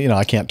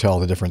I can't tell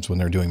the difference when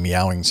they're doing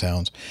meowing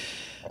sounds.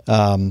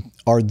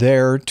 Are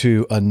there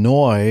to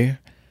annoy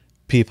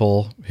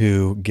people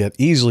who get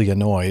easily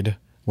annoyed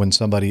when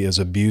somebody is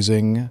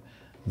abusing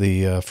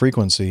the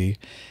frequency.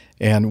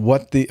 And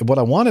what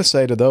I want to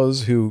say to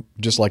those who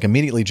just like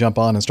immediately jump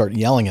on and start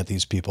yelling at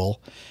these people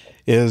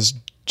is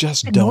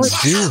just don't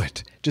do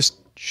it. Just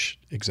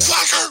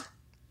exactly.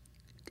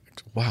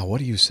 Wow, what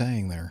are you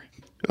saying there?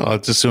 Oh,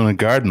 it's just doing a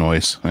guard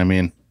noise. I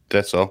mean,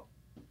 that's all.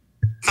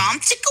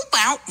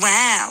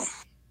 Wow.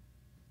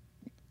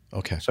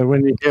 Okay. So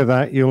when you hear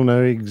that, you'll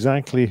know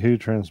exactly who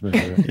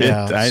transmitted it.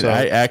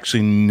 I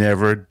actually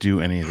never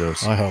do any of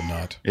those. I hope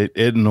not. It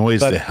annoys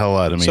the hell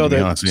out of me, to be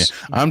honest with you.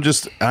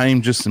 I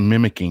am just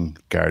mimicking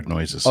guard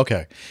noises.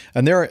 Okay.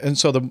 And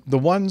so the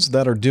ones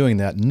that are doing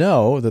that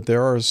know that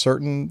there are a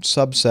certain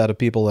subset of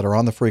people that are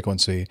on the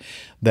frequency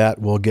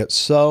that will get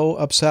so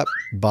upset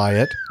by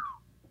it.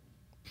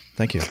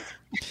 Thank you.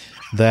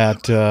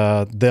 That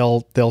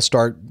they'll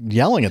start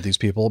yelling at these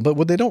people, but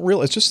what they don't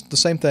realize, it's just the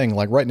same thing.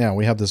 Like right now,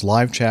 we have this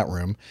live chat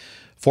room.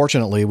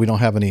 Fortunately, we don't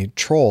have any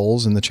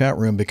trolls in the chat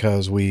room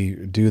because we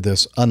do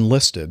this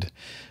unlisted.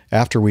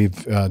 After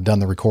we've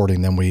done the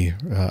recording, then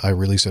I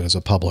release it as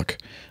a public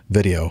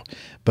video.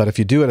 But if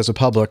you do it as a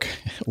public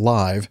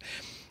live,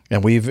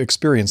 and we've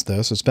experienced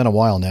this. It's been a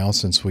while now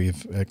since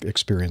we've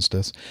experienced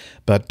this.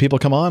 But people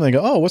come on and they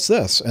go, oh, what's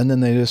this? And then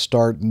they just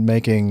start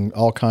making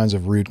all kinds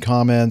of rude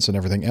comments and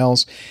everything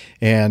else.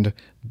 And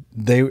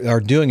they are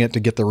doing it to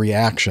get the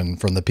reaction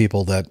from the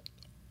people that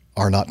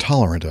are not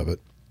tolerant of it.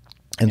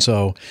 And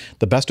so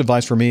the best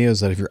advice for me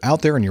is that if you're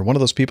out there and you're one of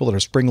those people that are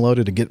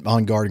spring-loaded to get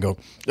on guard and go,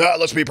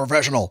 let's be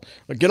professional.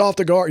 Get off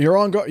the guard. You're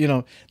on guard.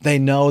 They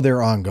know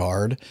they're on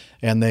guard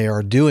and they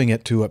are doing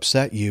it to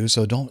upset you.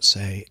 So don't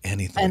say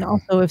anything. And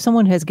also, if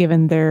someone has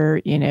given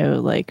their,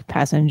 like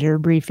passenger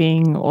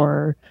briefing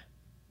or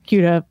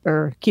queued up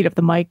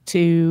the mic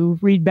to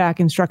read back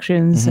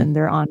instructions and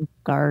they're on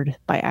guard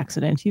by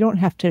accident, you don't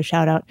have to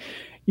shout out,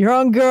 you're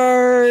on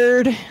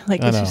guard.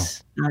 Like, it's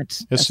just not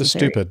It's necessary. just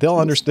stupid.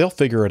 They'll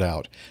figure it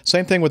out.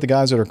 Same thing with the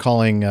guys that are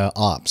calling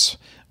ops.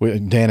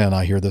 Dana and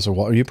I hear this a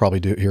while. You probably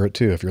do hear it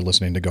too if you're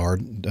listening to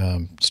guard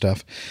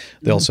stuff.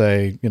 They'll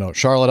say,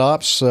 Charlotte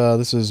ops,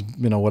 this is,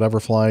 whatever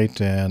flight.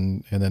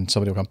 And then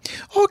somebody will come,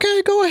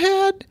 okay, go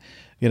ahead.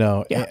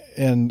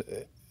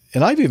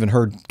 And I've even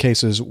heard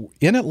cases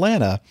in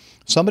Atlanta,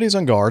 somebody's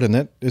on guard,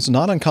 and it's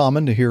not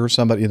uncommon to hear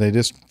somebody, they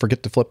just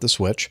forget to flip the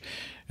switch,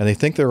 and they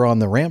think they're on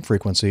the ramp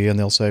frequency, and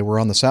they'll say, we're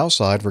on the south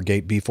side for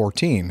gate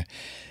B14.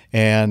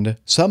 And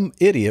some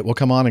idiot will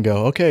come on and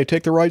go, okay,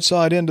 take the right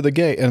side into the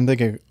gate. And I'm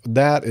thinking,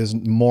 that is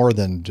more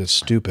than just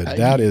stupid.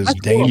 That is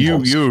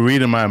dangerous. You were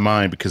reading my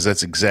mind because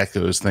that's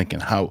exactly what I was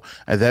thinking.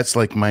 That's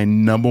like my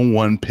number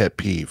one pet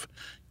peeve.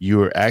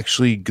 You are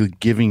actually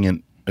giving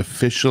an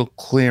official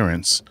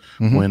clearance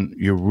when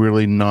you're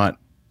really not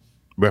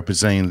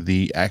representing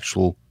the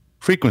actual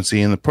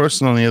frequency, and the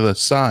person on the other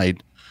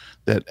side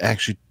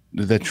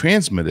that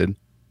transmitted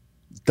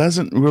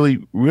doesn't really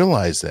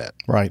realize that.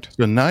 Right.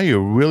 So now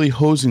you're really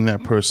hosing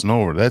that person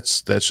over.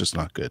 That's just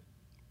not good.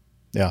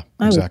 Yeah,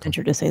 I would exactly.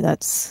 venture to say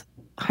that's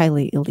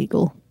highly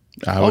illegal.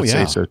 I would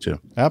say so too.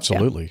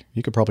 Absolutely. Yeah.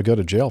 You could probably go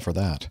to jail for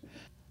that.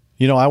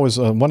 I was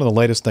one of the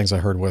latest things I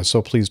heard was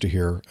so pleased to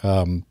hear.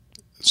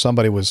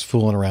 Somebody was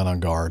fooling around on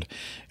guard,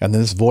 and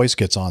then this voice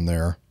gets on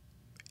there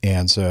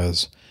and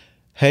says,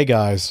 hey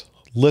guys,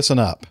 listen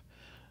up.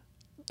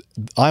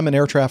 I'm an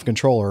air traffic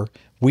controller.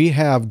 We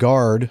have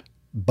guard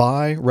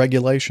by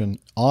regulation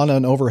on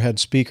an overhead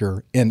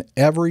speaker in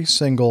every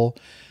single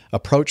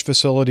approach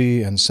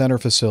facility and center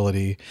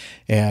facility,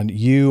 and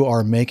you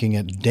are making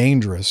it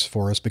dangerous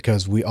for us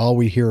because all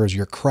we hear is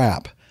your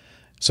crap.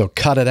 So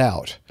cut it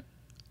out.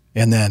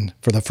 And then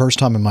for the first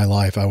time in my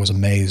life, I was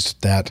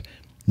amazed that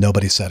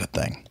nobody said a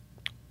thing.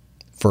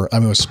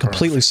 It was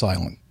completely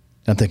silent.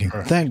 I'm thinking,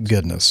 thank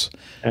goodness.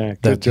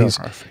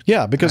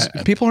 Because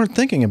people aren't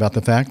thinking about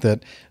the fact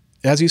that,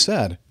 as you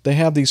said, they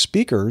have these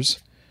speakers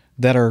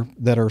that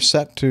are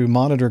set to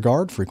monitor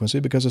guard frequency,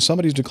 because if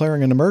somebody's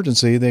declaring an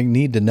emergency, they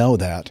need to know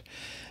that.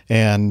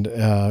 And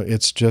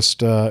it's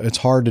just it's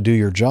hard to do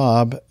your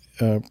job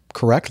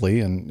correctly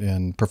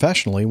and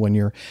professionally when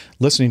you're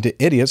listening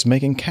to idiots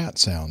making cat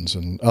sounds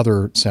and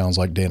other sounds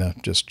like Dana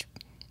just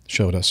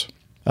showed us.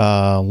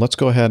 Let's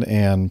go ahead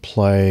and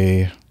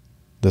play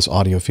this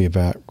audio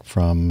feedback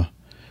from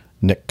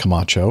Nick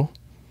Camacho.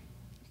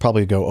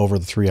 Probably go over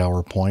the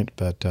 3-hour point,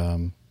 but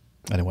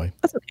anyway.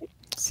 That's okay.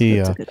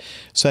 He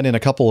sent in a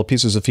couple of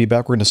pieces of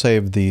feedback. We're going to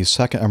save the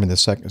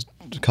second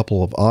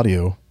couple of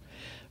audio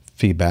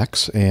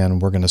feedbacks,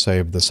 and we're going to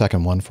save the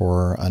second one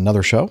for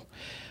another show.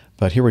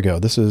 But here we go.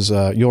 This is,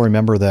 you'll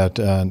remember that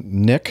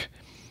Nick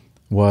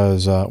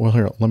was,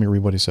 here, let me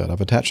read what he said.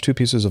 I've attached 2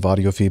 pieces of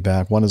audio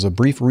feedback. One is a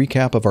brief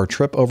recap of our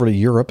trip over to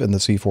Europe in the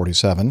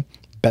C-47,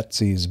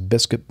 Betsy's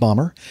Biscuit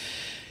Bomber.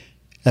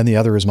 And the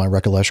other is my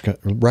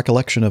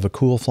recollection of a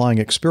cool flying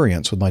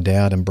experience with my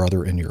dad and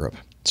brother in Europe.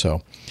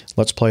 So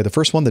let's play the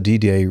first one, the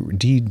D-Day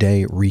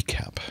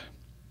recap.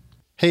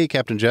 Hey,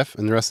 Captain Jeff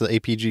and the rest of the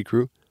APG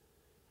crew.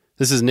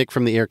 This is Nick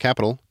from the Air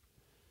Capital.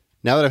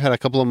 Now that I've had a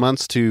couple of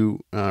months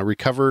to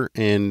recover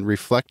and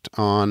reflect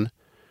on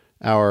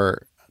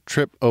our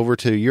trip over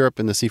to Europe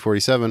in the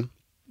C-47,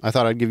 I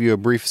thought I'd give you a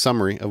brief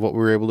summary of what we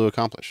were able to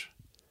accomplish.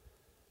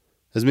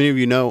 As many of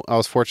you know, I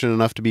was fortunate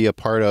enough to be a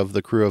part of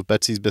the crew of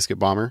Betsy's Biscuit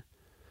Bomber,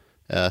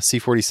 a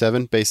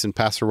C-47 based in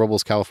Paso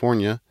Robles,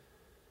 California,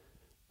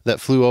 that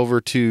flew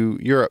over to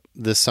Europe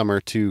this summer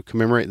to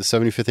commemorate the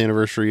 75th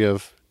anniversary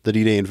of the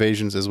D-Day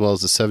invasions, as well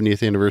as the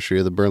 70th anniversary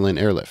of the Berlin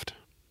airlift.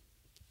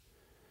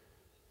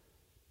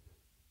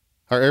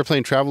 Our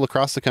airplane traveled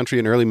across the country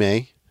in early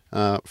May,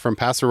 from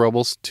Paso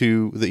Robles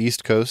to the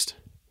East Coast.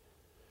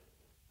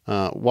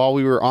 While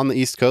we were on the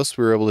East Coast,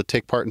 we were able to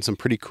take part in some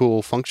pretty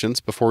cool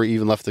functions before we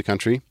even left the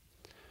country.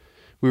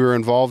 We were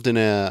involved in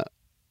a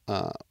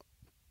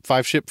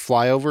 5-ship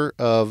flyover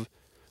of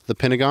the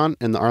Pentagon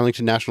and the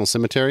Arlington National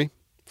Cemetery,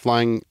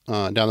 flying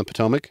down the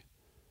Potomac.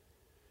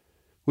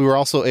 We were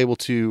also able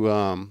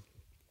to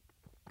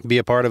be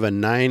a part of a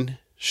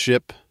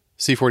 9-ship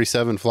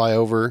C-47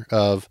 flyover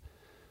of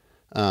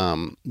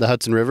the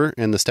Hudson River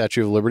and the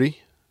Statue of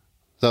Liberty.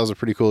 That was a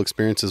pretty cool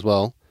experience as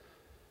well.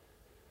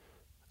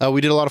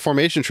 We did a lot of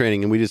formation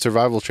training, and we did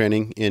survival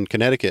training in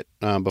Connecticut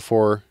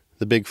before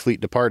the big fleet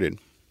departed.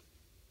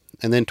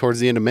 And then towards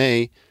the end of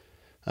May,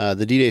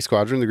 the D-Day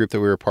Squadron, the group that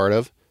we were a part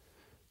of,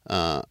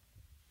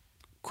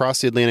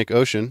 crossed the Atlantic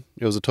Ocean.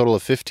 It was a total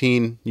of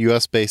 15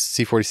 U.S.-based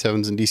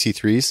C-47s and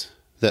DC-3s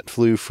that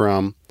flew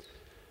from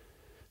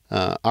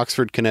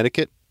Oxford,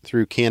 Connecticut,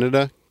 through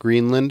Canada,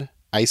 Greenland,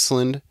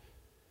 Iceland,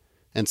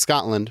 and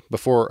Scotland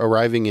before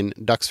arriving in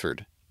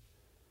Duxford.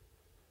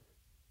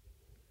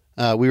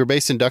 We were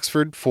based in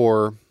Duxford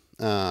for,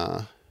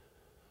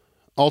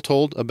 all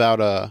told, about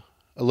a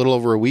little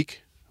over a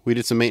week. We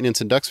did some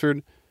maintenance in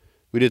Duxford.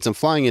 We did some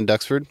flying in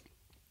Duxford,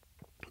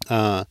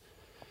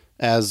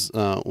 as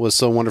was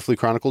so wonderfully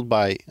chronicled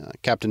by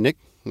Captain Nick.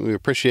 We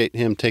appreciate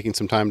him taking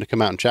some time to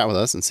come out and chat with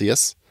us and see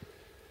us.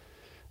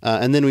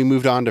 And then we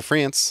moved on to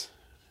France,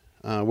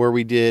 where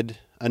we did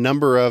a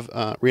number of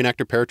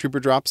reenactor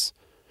paratrooper drops.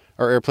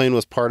 Our airplane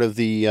was part of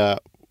the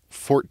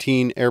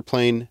 14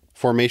 airplane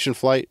formation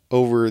flight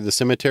over the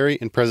cemetery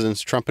in Presidents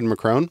Trump and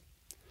Macron.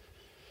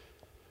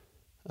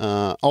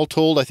 All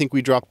told, I think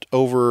we dropped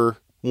over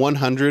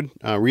 100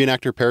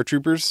 reenactor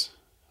paratroopers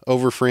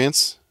over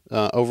France,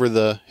 over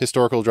the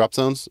historical drop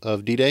zones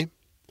of D-Day.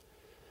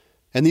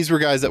 And these were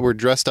guys that were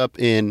dressed up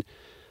in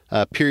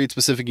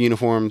period-specific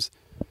uniforms,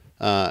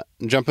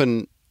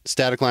 jumping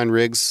static line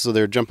rigs, so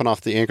they're jumping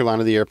off the anchor line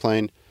of the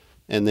airplane,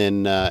 and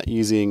then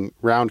using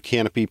round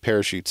canopy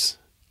parachutes.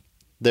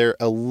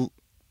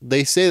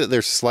 They say that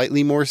they're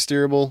slightly more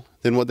steerable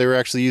than what they were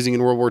actually using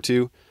in World War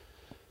II.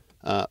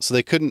 So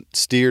they couldn't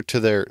steer to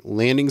their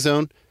landing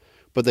zone,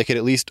 but they could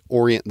at least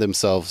orient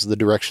themselves the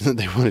direction that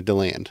they wanted to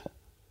land.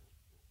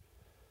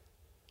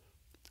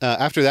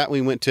 After that,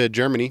 we went to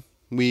Germany.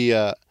 We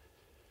had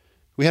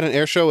an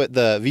air show at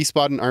the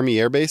Wiesbaden Army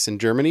Air Base in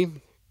Germany.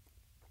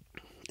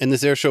 And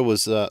this air show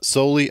was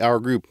solely our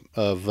group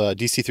of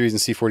DC-3s and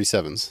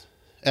C-47s.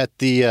 At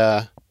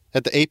the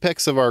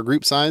apex of our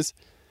group size,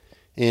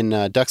 in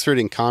Duxford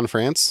in Caen,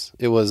 France,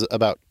 it was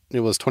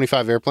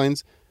 25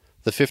 airplanes,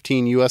 the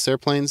 15 U.S.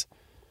 airplanes,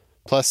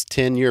 plus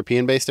 10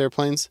 European-based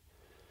airplanes.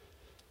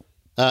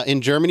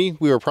 In Germany,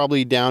 we were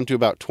probably down to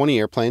about 20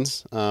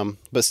 airplanes,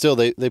 but still,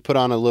 they put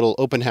on a little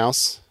open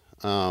house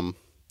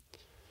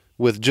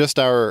with just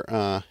our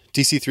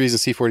DC-3s and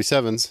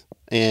C-47s,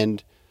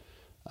 and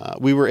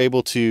we were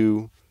able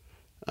to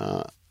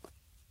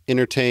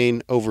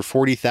entertain over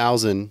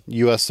 40,000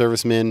 U.S.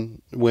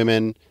 servicemen,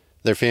 women,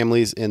 their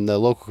families, and the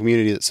local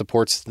community that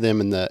supports them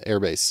in the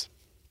airbase.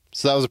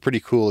 So that was a pretty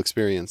cool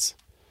experience.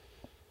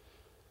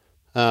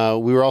 We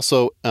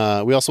also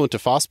went to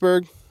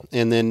Fossberg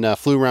and then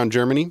flew around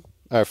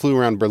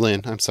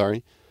Berlin. I'm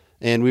sorry.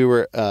 And we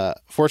were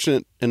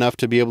fortunate enough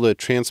to be able to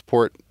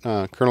transport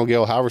Colonel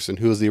Gail Halverson,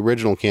 who was the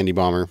original Candy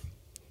Bomber,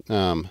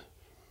 from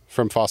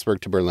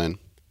Fossberg to Berlin.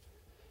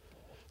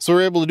 So we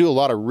were able to do a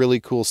lot of really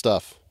cool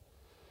stuff.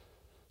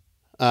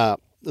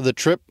 The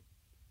trip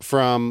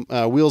from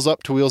Wheels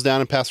Up to Wheels Down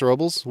in Paso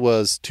Robles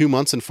was 2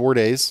 months and 4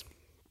 days.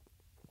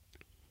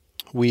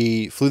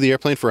 We flew the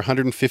airplane for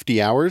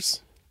 150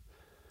 hours.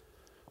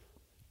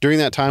 During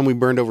that time, we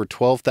burned over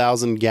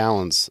 12,000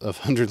 gallons of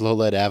 100 low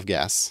lead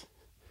avgas.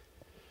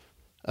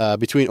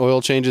 Between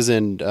oil changes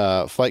and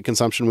flight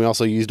consumption, we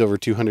also used over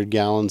 200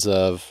 gallons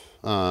of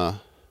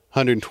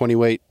 120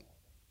 weight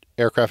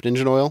aircraft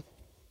engine oil.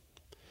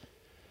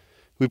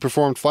 We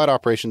performed flight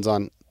operations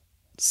in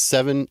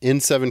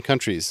seven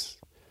countries,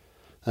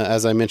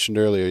 as I mentioned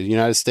earlier: the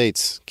United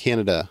States,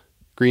 Canada,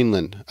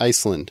 Greenland,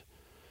 Iceland,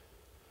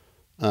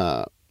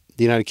 the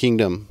United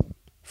Kingdom,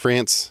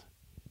 France,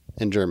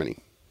 and Germany.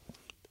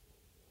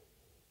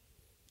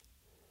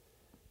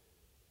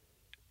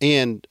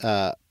 And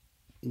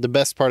the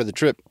best part of the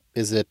trip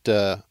is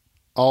that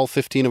all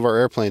 15 of our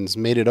airplanes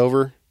made it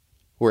over.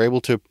 We're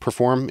able to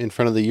perform in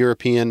front of the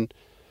European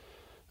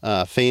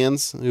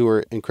fans who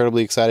were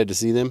incredibly excited to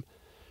see them.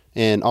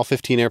 And all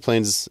 15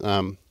 airplanes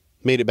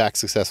made it back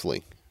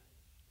successfully.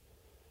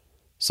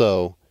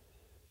 So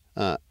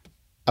I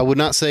would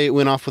not say it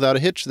went off without a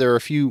hitch. There are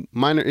a few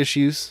minor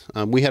issues.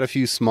 We had a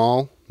few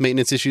small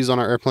maintenance issues on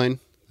our airplane.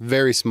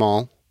 Very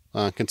small,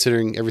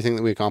 considering everything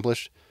that we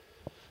accomplished.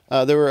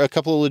 There were a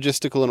couple of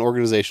logistical and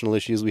organizational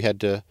issues we had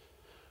to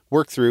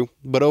work through.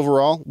 But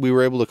overall, we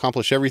were able to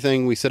accomplish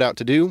everything we set out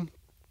to do.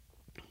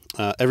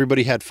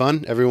 Everybody had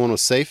fun. Everyone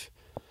was safe.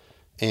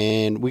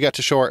 And we got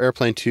to show our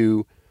airplane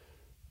to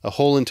a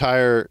whole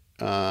entire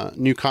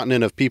new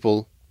continent of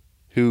people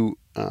who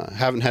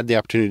haven't had the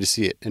opportunity to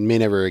see it and may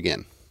never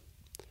again.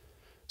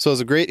 So it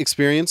was a great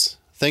experience.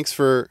 Thanks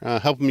for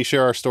helping me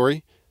share our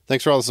story.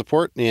 Thanks for all the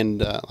support. And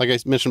like I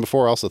mentioned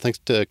before, also thanks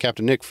to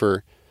Captain Nick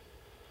for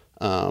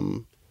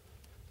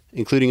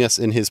including us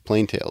in his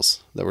plane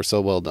tales that were so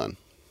well done.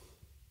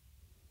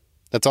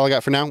 That's all I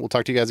got for now. We'll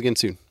talk to you guys again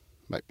soon.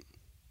 Bye.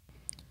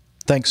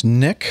 Thanks,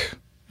 Nick,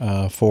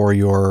 for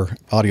your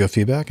audio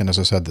feedback. And as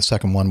I said, the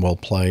second one will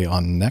play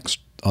on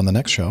the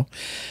next show.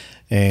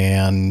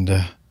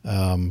 And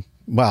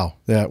wow,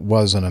 that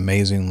was an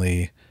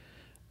amazingly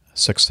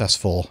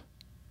successful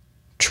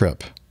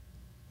trip.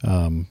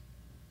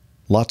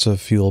 Lots of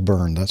fuel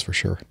burned, that's for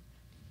sure.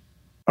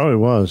 Oh, it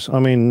was. I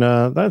mean,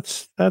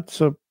 that's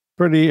a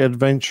pretty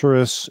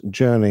adventurous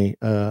journey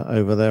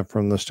over there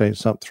from the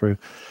States up through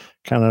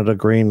Canada,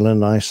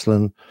 Greenland,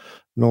 Iceland,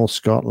 North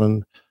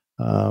Scotland.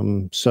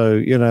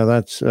 So,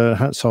 that's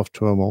hats off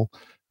to them all.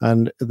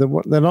 And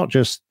they're not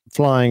just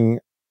flying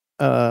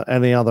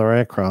any other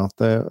aircraft.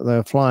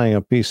 They're flying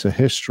a piece of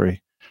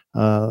history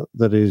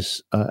that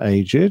is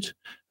aged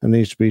and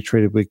needs to be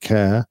treated with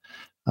care.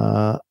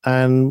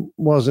 And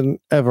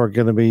wasn't ever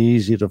going to be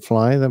easy to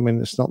fly. I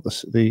mean, it's not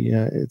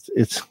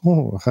it's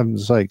oh,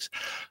 heaven's sakes,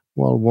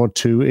 World War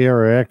II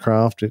era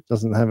aircraft. It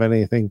doesn't have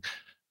anything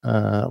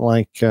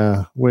like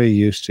we're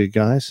used to,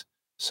 guys.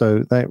 So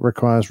that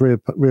requires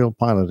real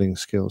piloting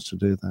skills to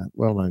do that.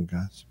 Well done,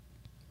 guys.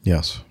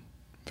 Yes,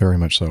 very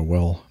much so.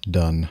 Well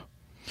done.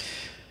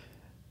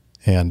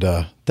 And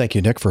thank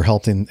you, Nick, for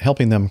helping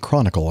them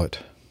chronicle it.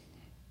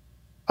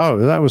 Oh,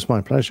 that was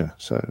my pleasure.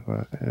 So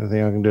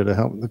anything I can do to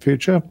help in the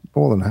future,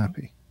 more than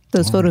happy.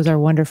 Those photos are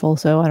wonderful.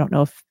 So I don't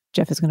know if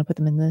Jeff is going to put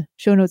them in the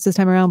show notes this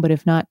time around, but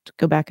if not,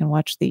 go back and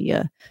watch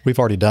the... We've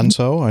already done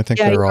so. I think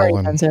they're all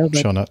in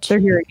show notes. They're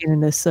here again in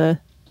this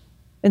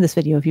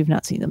video if you've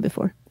not seen them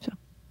before. So.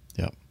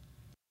 Yep.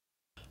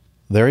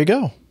 There you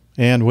go.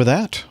 And with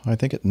that, I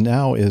think it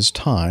now is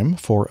time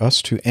for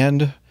us to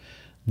end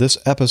this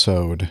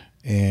episode.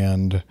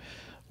 And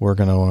we're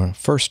going to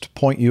first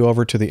point you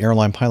over to the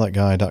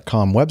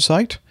airlinepilotguy.com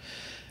website.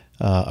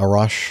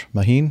 Arash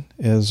Maheen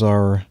is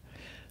our...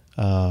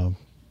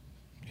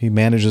 he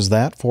manages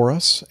that for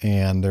us,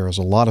 and there's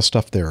a lot of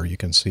stuff there. You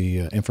can see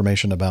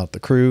information about the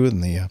crew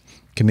and the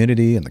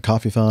community and the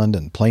coffee fund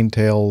and plane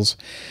tales.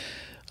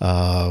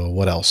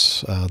 What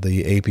else?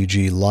 The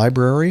APG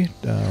library.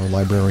 Our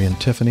librarian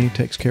Tiffany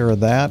takes care of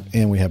that,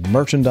 and we have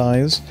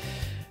merchandise,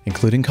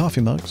 including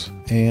coffee mugs,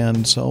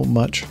 and so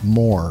much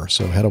more.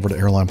 So head over to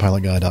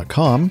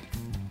airlinepilotguy.com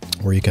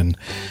where you can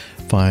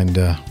find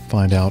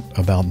out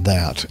about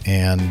that.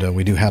 And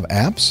we do have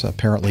apps.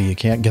 Apparently you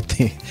can't get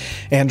the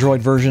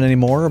Android version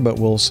anymore, but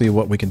we'll see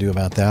what we can do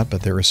about that.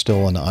 But there is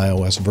still an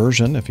iOS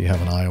version if you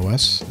have an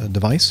iOS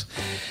device.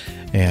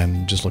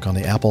 And just look on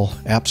the Apple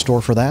App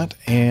Store for that.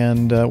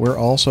 And we're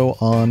also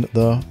on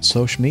the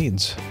social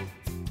meds.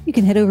 you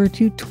can head over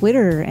to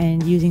Twitter,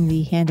 and using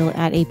the handle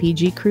at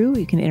APG Crew,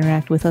 you can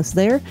interact with us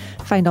there.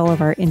 Find all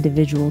of our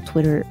individual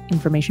Twitter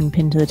information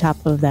pinned to the top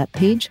of that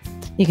page.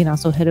 You can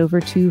also head over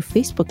to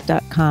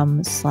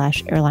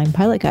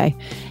facebook.com/airlinepilotguy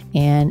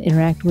and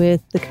interact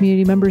with the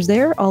community members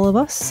there, all of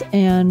us,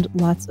 and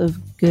lots of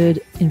good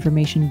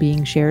information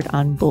being shared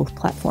on both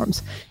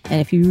platforms.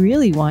 And if you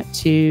really want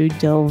to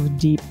delve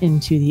deep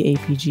into the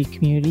APG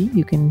community,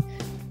 you can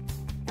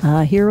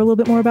hear a little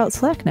bit more about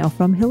Slack now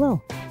from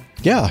Hillel.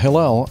 Yeah,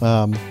 Hillel.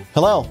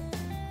 Hillel,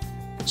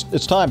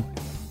 it's time.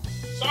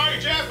 Sorry,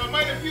 Jeff, I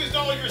might have used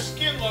all your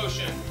skin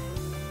lotion.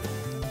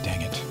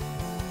 Dang it.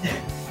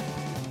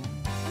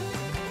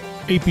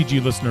 APG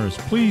listeners,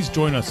 please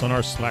join us on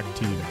our Slack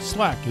team.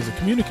 Slack is a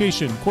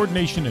communication,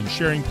 coordination, and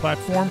sharing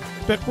platform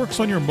that works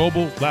on your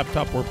mobile,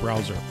 laptop, or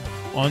browser.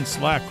 On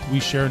Slack, we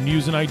share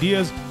news and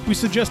ideas, we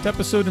suggest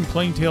episode and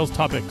Plain Tales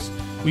topics,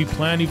 we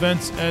plan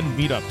events and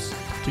meetups.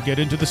 To get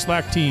into the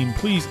Slack team,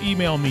 please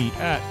email me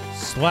at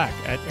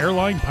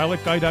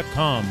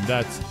slack@airlinepilotguy.com.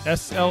 That's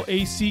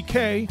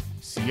SLACK,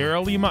 Sierra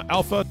Lima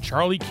Alpha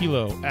Charlie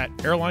Kilo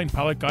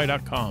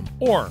 @airlinepilotguy.com.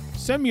 Or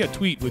send me a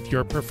tweet with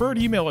your preferred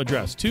email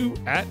address to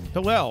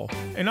 @Hillel,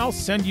 and I'll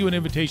send you an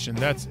invitation.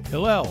 That's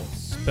Hillel,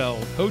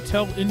 spelled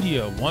Hotel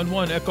India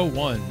 11 Echo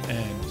 1,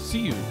 and see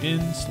you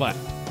in Slack.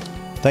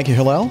 Thank you,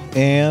 Hillel,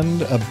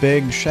 and a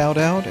big shout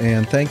out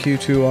and thank you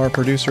to our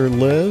producer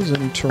Liz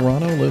in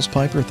Toronto, Liz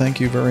Piper.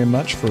 Thank you very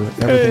much for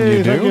everything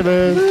you do. Thank you,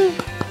 Liz.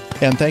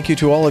 And thank you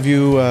to all of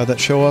you that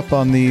show up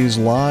on these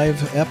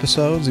live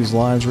episodes, these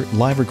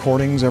live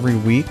recordings every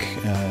week.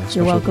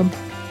 You're welcome.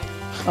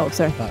 Oh,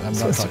 sorry. I'm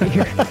not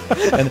talking.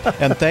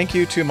 and thank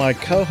you to my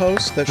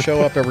co-hosts that show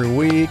up every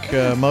week,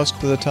 most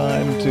of the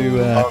time,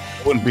 to help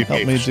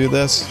me do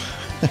this.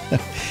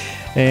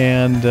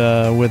 And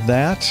with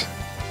that,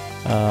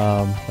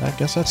 I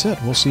guess that's it.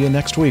 We'll see you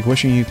next week.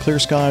 Wishing you clear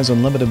skies,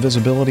 unlimited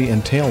visibility,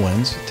 and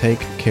tailwinds.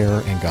 Take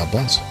care, and God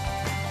bless.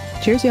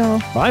 Cheers,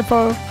 y'all. Bye,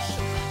 folks.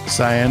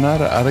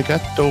 Sayonara,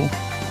 arigato.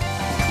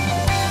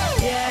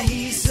 Yeah,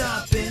 he's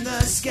up in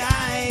the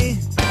sky.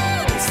 It's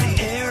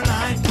the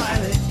airline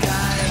pilot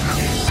guy.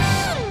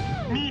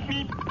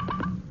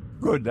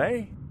 Good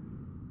day.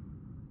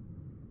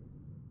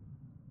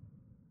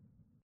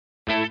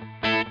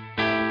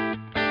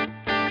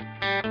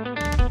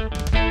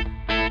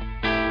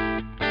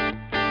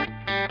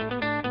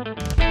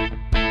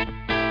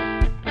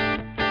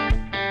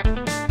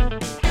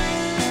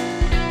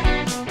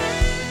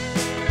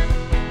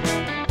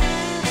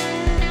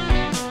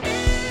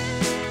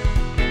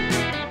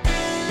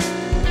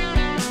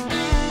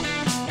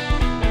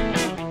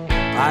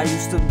 I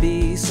used to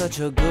be such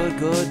a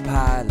good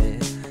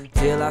pilot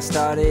till I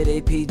started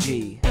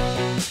APG.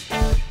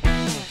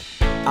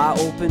 I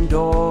opened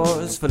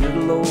doors for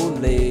little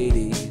old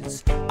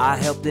ladies. I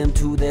helped them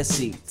to their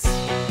seats.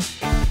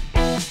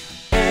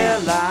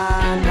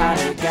 Airline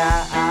pilot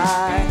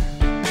guy,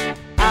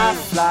 I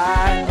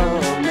fly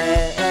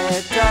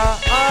America.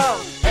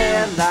 Oh,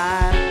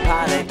 airline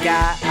pilot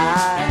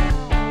guy,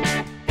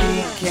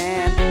 he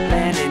can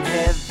land in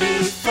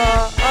heavy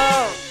fog.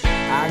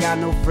 I got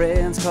no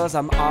friends 'cause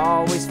I'm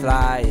always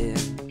flying.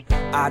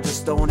 I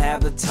just don't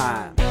have the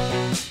time.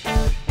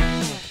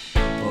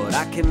 But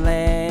I can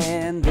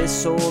land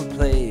this old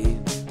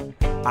plane.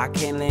 I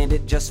can land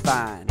it just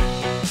fine.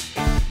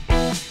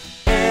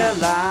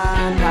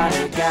 Airline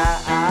pilot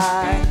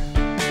guy,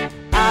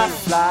 I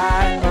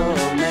fly